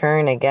people to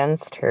turn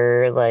against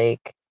her.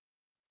 Like,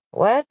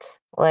 what?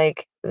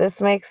 Like,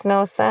 this makes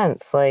no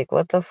sense. Like,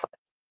 what the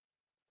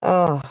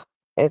Oh,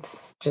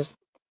 it's just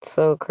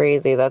so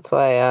crazy. That's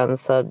why I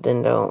unsubbed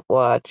and don't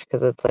watch,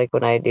 because it's like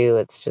when I do,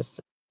 it's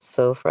just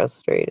so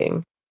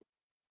frustrating.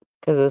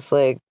 Because it's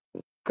like,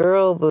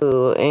 girl,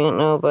 boo, ain't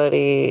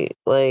nobody,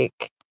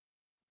 like,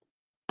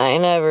 I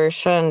never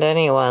shunned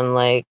anyone.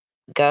 Like,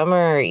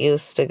 Gummer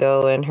used to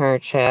go in her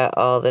chat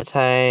all the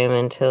time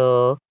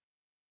until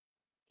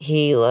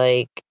he,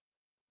 like,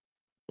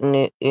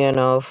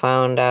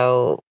 found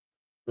out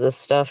the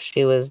stuff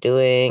she was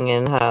doing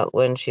and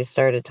when she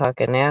started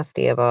talking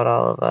nasty about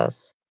all of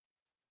us.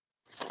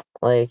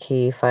 Like,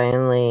 he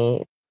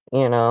finally,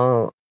 you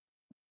know,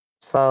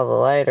 saw the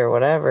light or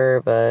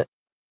whatever, but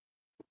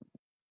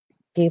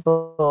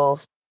people,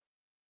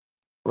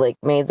 like,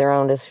 made their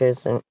own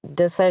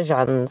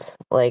decisions.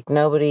 Like,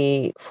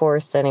 nobody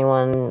forced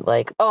anyone,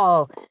 like,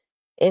 oh,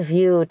 if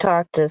you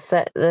talk to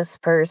this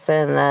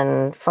person,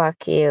 then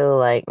fuck you.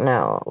 Like,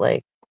 no.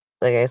 Like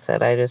I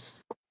said,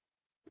 it's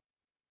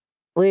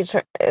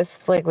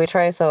like we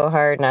try so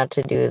hard not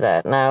to do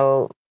that.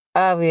 Now,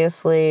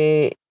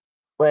 obviously,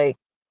 like,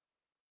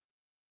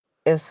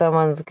 if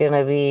someone's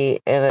gonna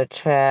be in a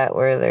chat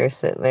where they're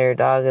sitting there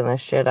dogging the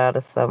shit out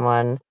of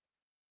someone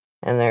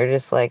and they're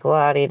just like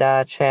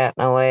la-di-da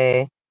chatting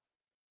away,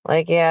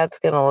 like, yeah, it's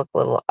gonna look a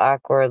little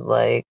awkward,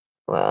 like,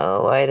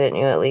 well, why didn't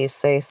you at least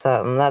say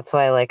something? That's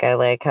why, like, I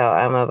like how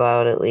I'm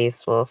about at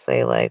least will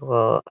say, like,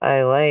 well,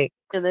 I like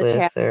In the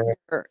chat, Swiss or,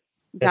 or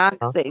you know.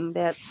 doxing,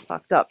 that's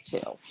fucked up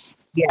too.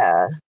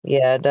 Yeah,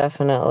 yeah,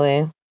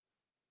 definitely.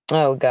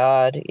 Oh,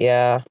 God,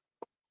 yeah.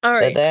 All The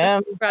right, I'm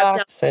damn wrapped up.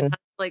 toxin. I'm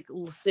like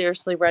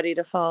seriously ready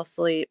to fall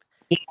asleep.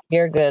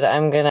 You're good.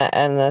 I'm gonna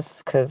end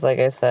this because, like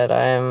I said,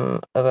 I'm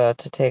about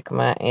to take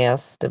my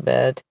ass to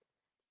bed.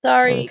 And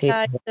Sorry,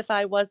 guys, people, if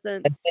I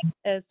wasn't I think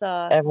as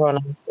everyone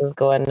else is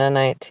going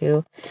tonight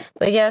too.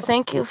 But yeah,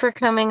 thank you for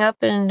coming up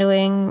and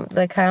doing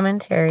the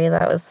commentary.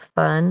 That was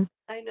fun.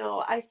 I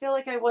know. I feel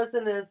like I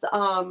wasn't as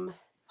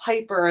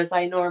hyper as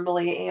I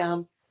normally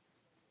am.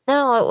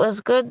 No, it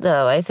was good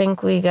though. I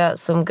think we got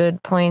some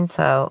good points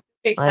out.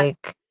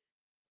 Like,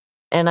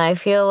 and I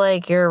feel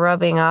like you're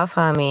rubbing off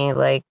on me.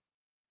 Like,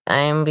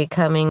 I'm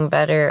becoming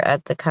better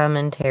at the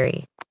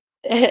commentary.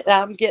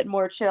 I'm getting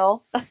more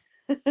chill.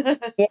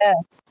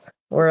 Yes.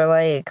 We're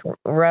like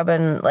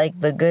rubbing, like,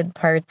 the good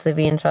parts of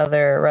each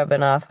other,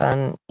 rubbing off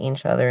on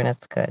each other, and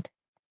it's good.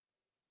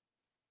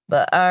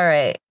 But all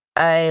right.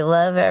 I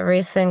love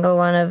every single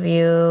one of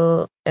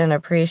you and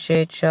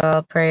appreciate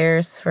y'all.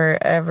 Prayers for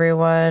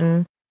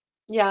everyone.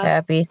 Yes.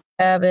 Happy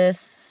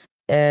Sabbath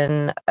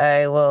and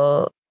I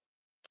will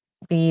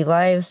be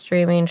live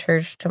streaming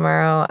church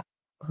tomorrow.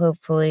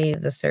 Hopefully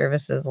the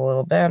service is a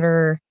little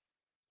better.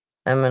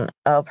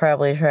 I'll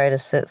probably try to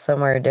sit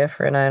somewhere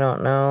different. I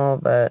don't know,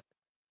 but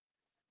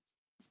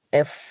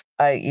if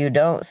you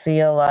don't see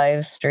a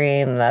live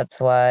stream, that's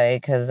why,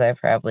 because I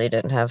probably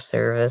didn't have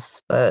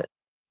service. But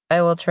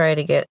I will try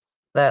to get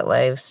that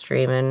live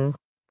streaming.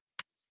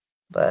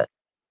 But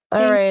all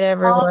Thank right,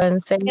 you all for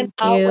everyone, hanging thank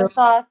out you. with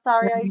us.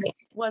 Sorry I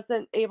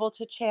wasn't able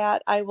to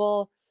chat. I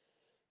will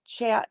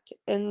chat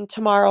in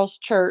tomorrow's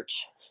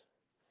church.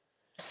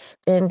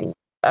 Indeed.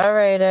 All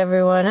right,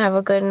 everyone, have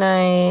a good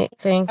night.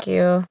 Thank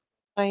you.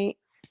 Night.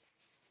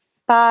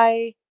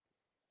 Bye.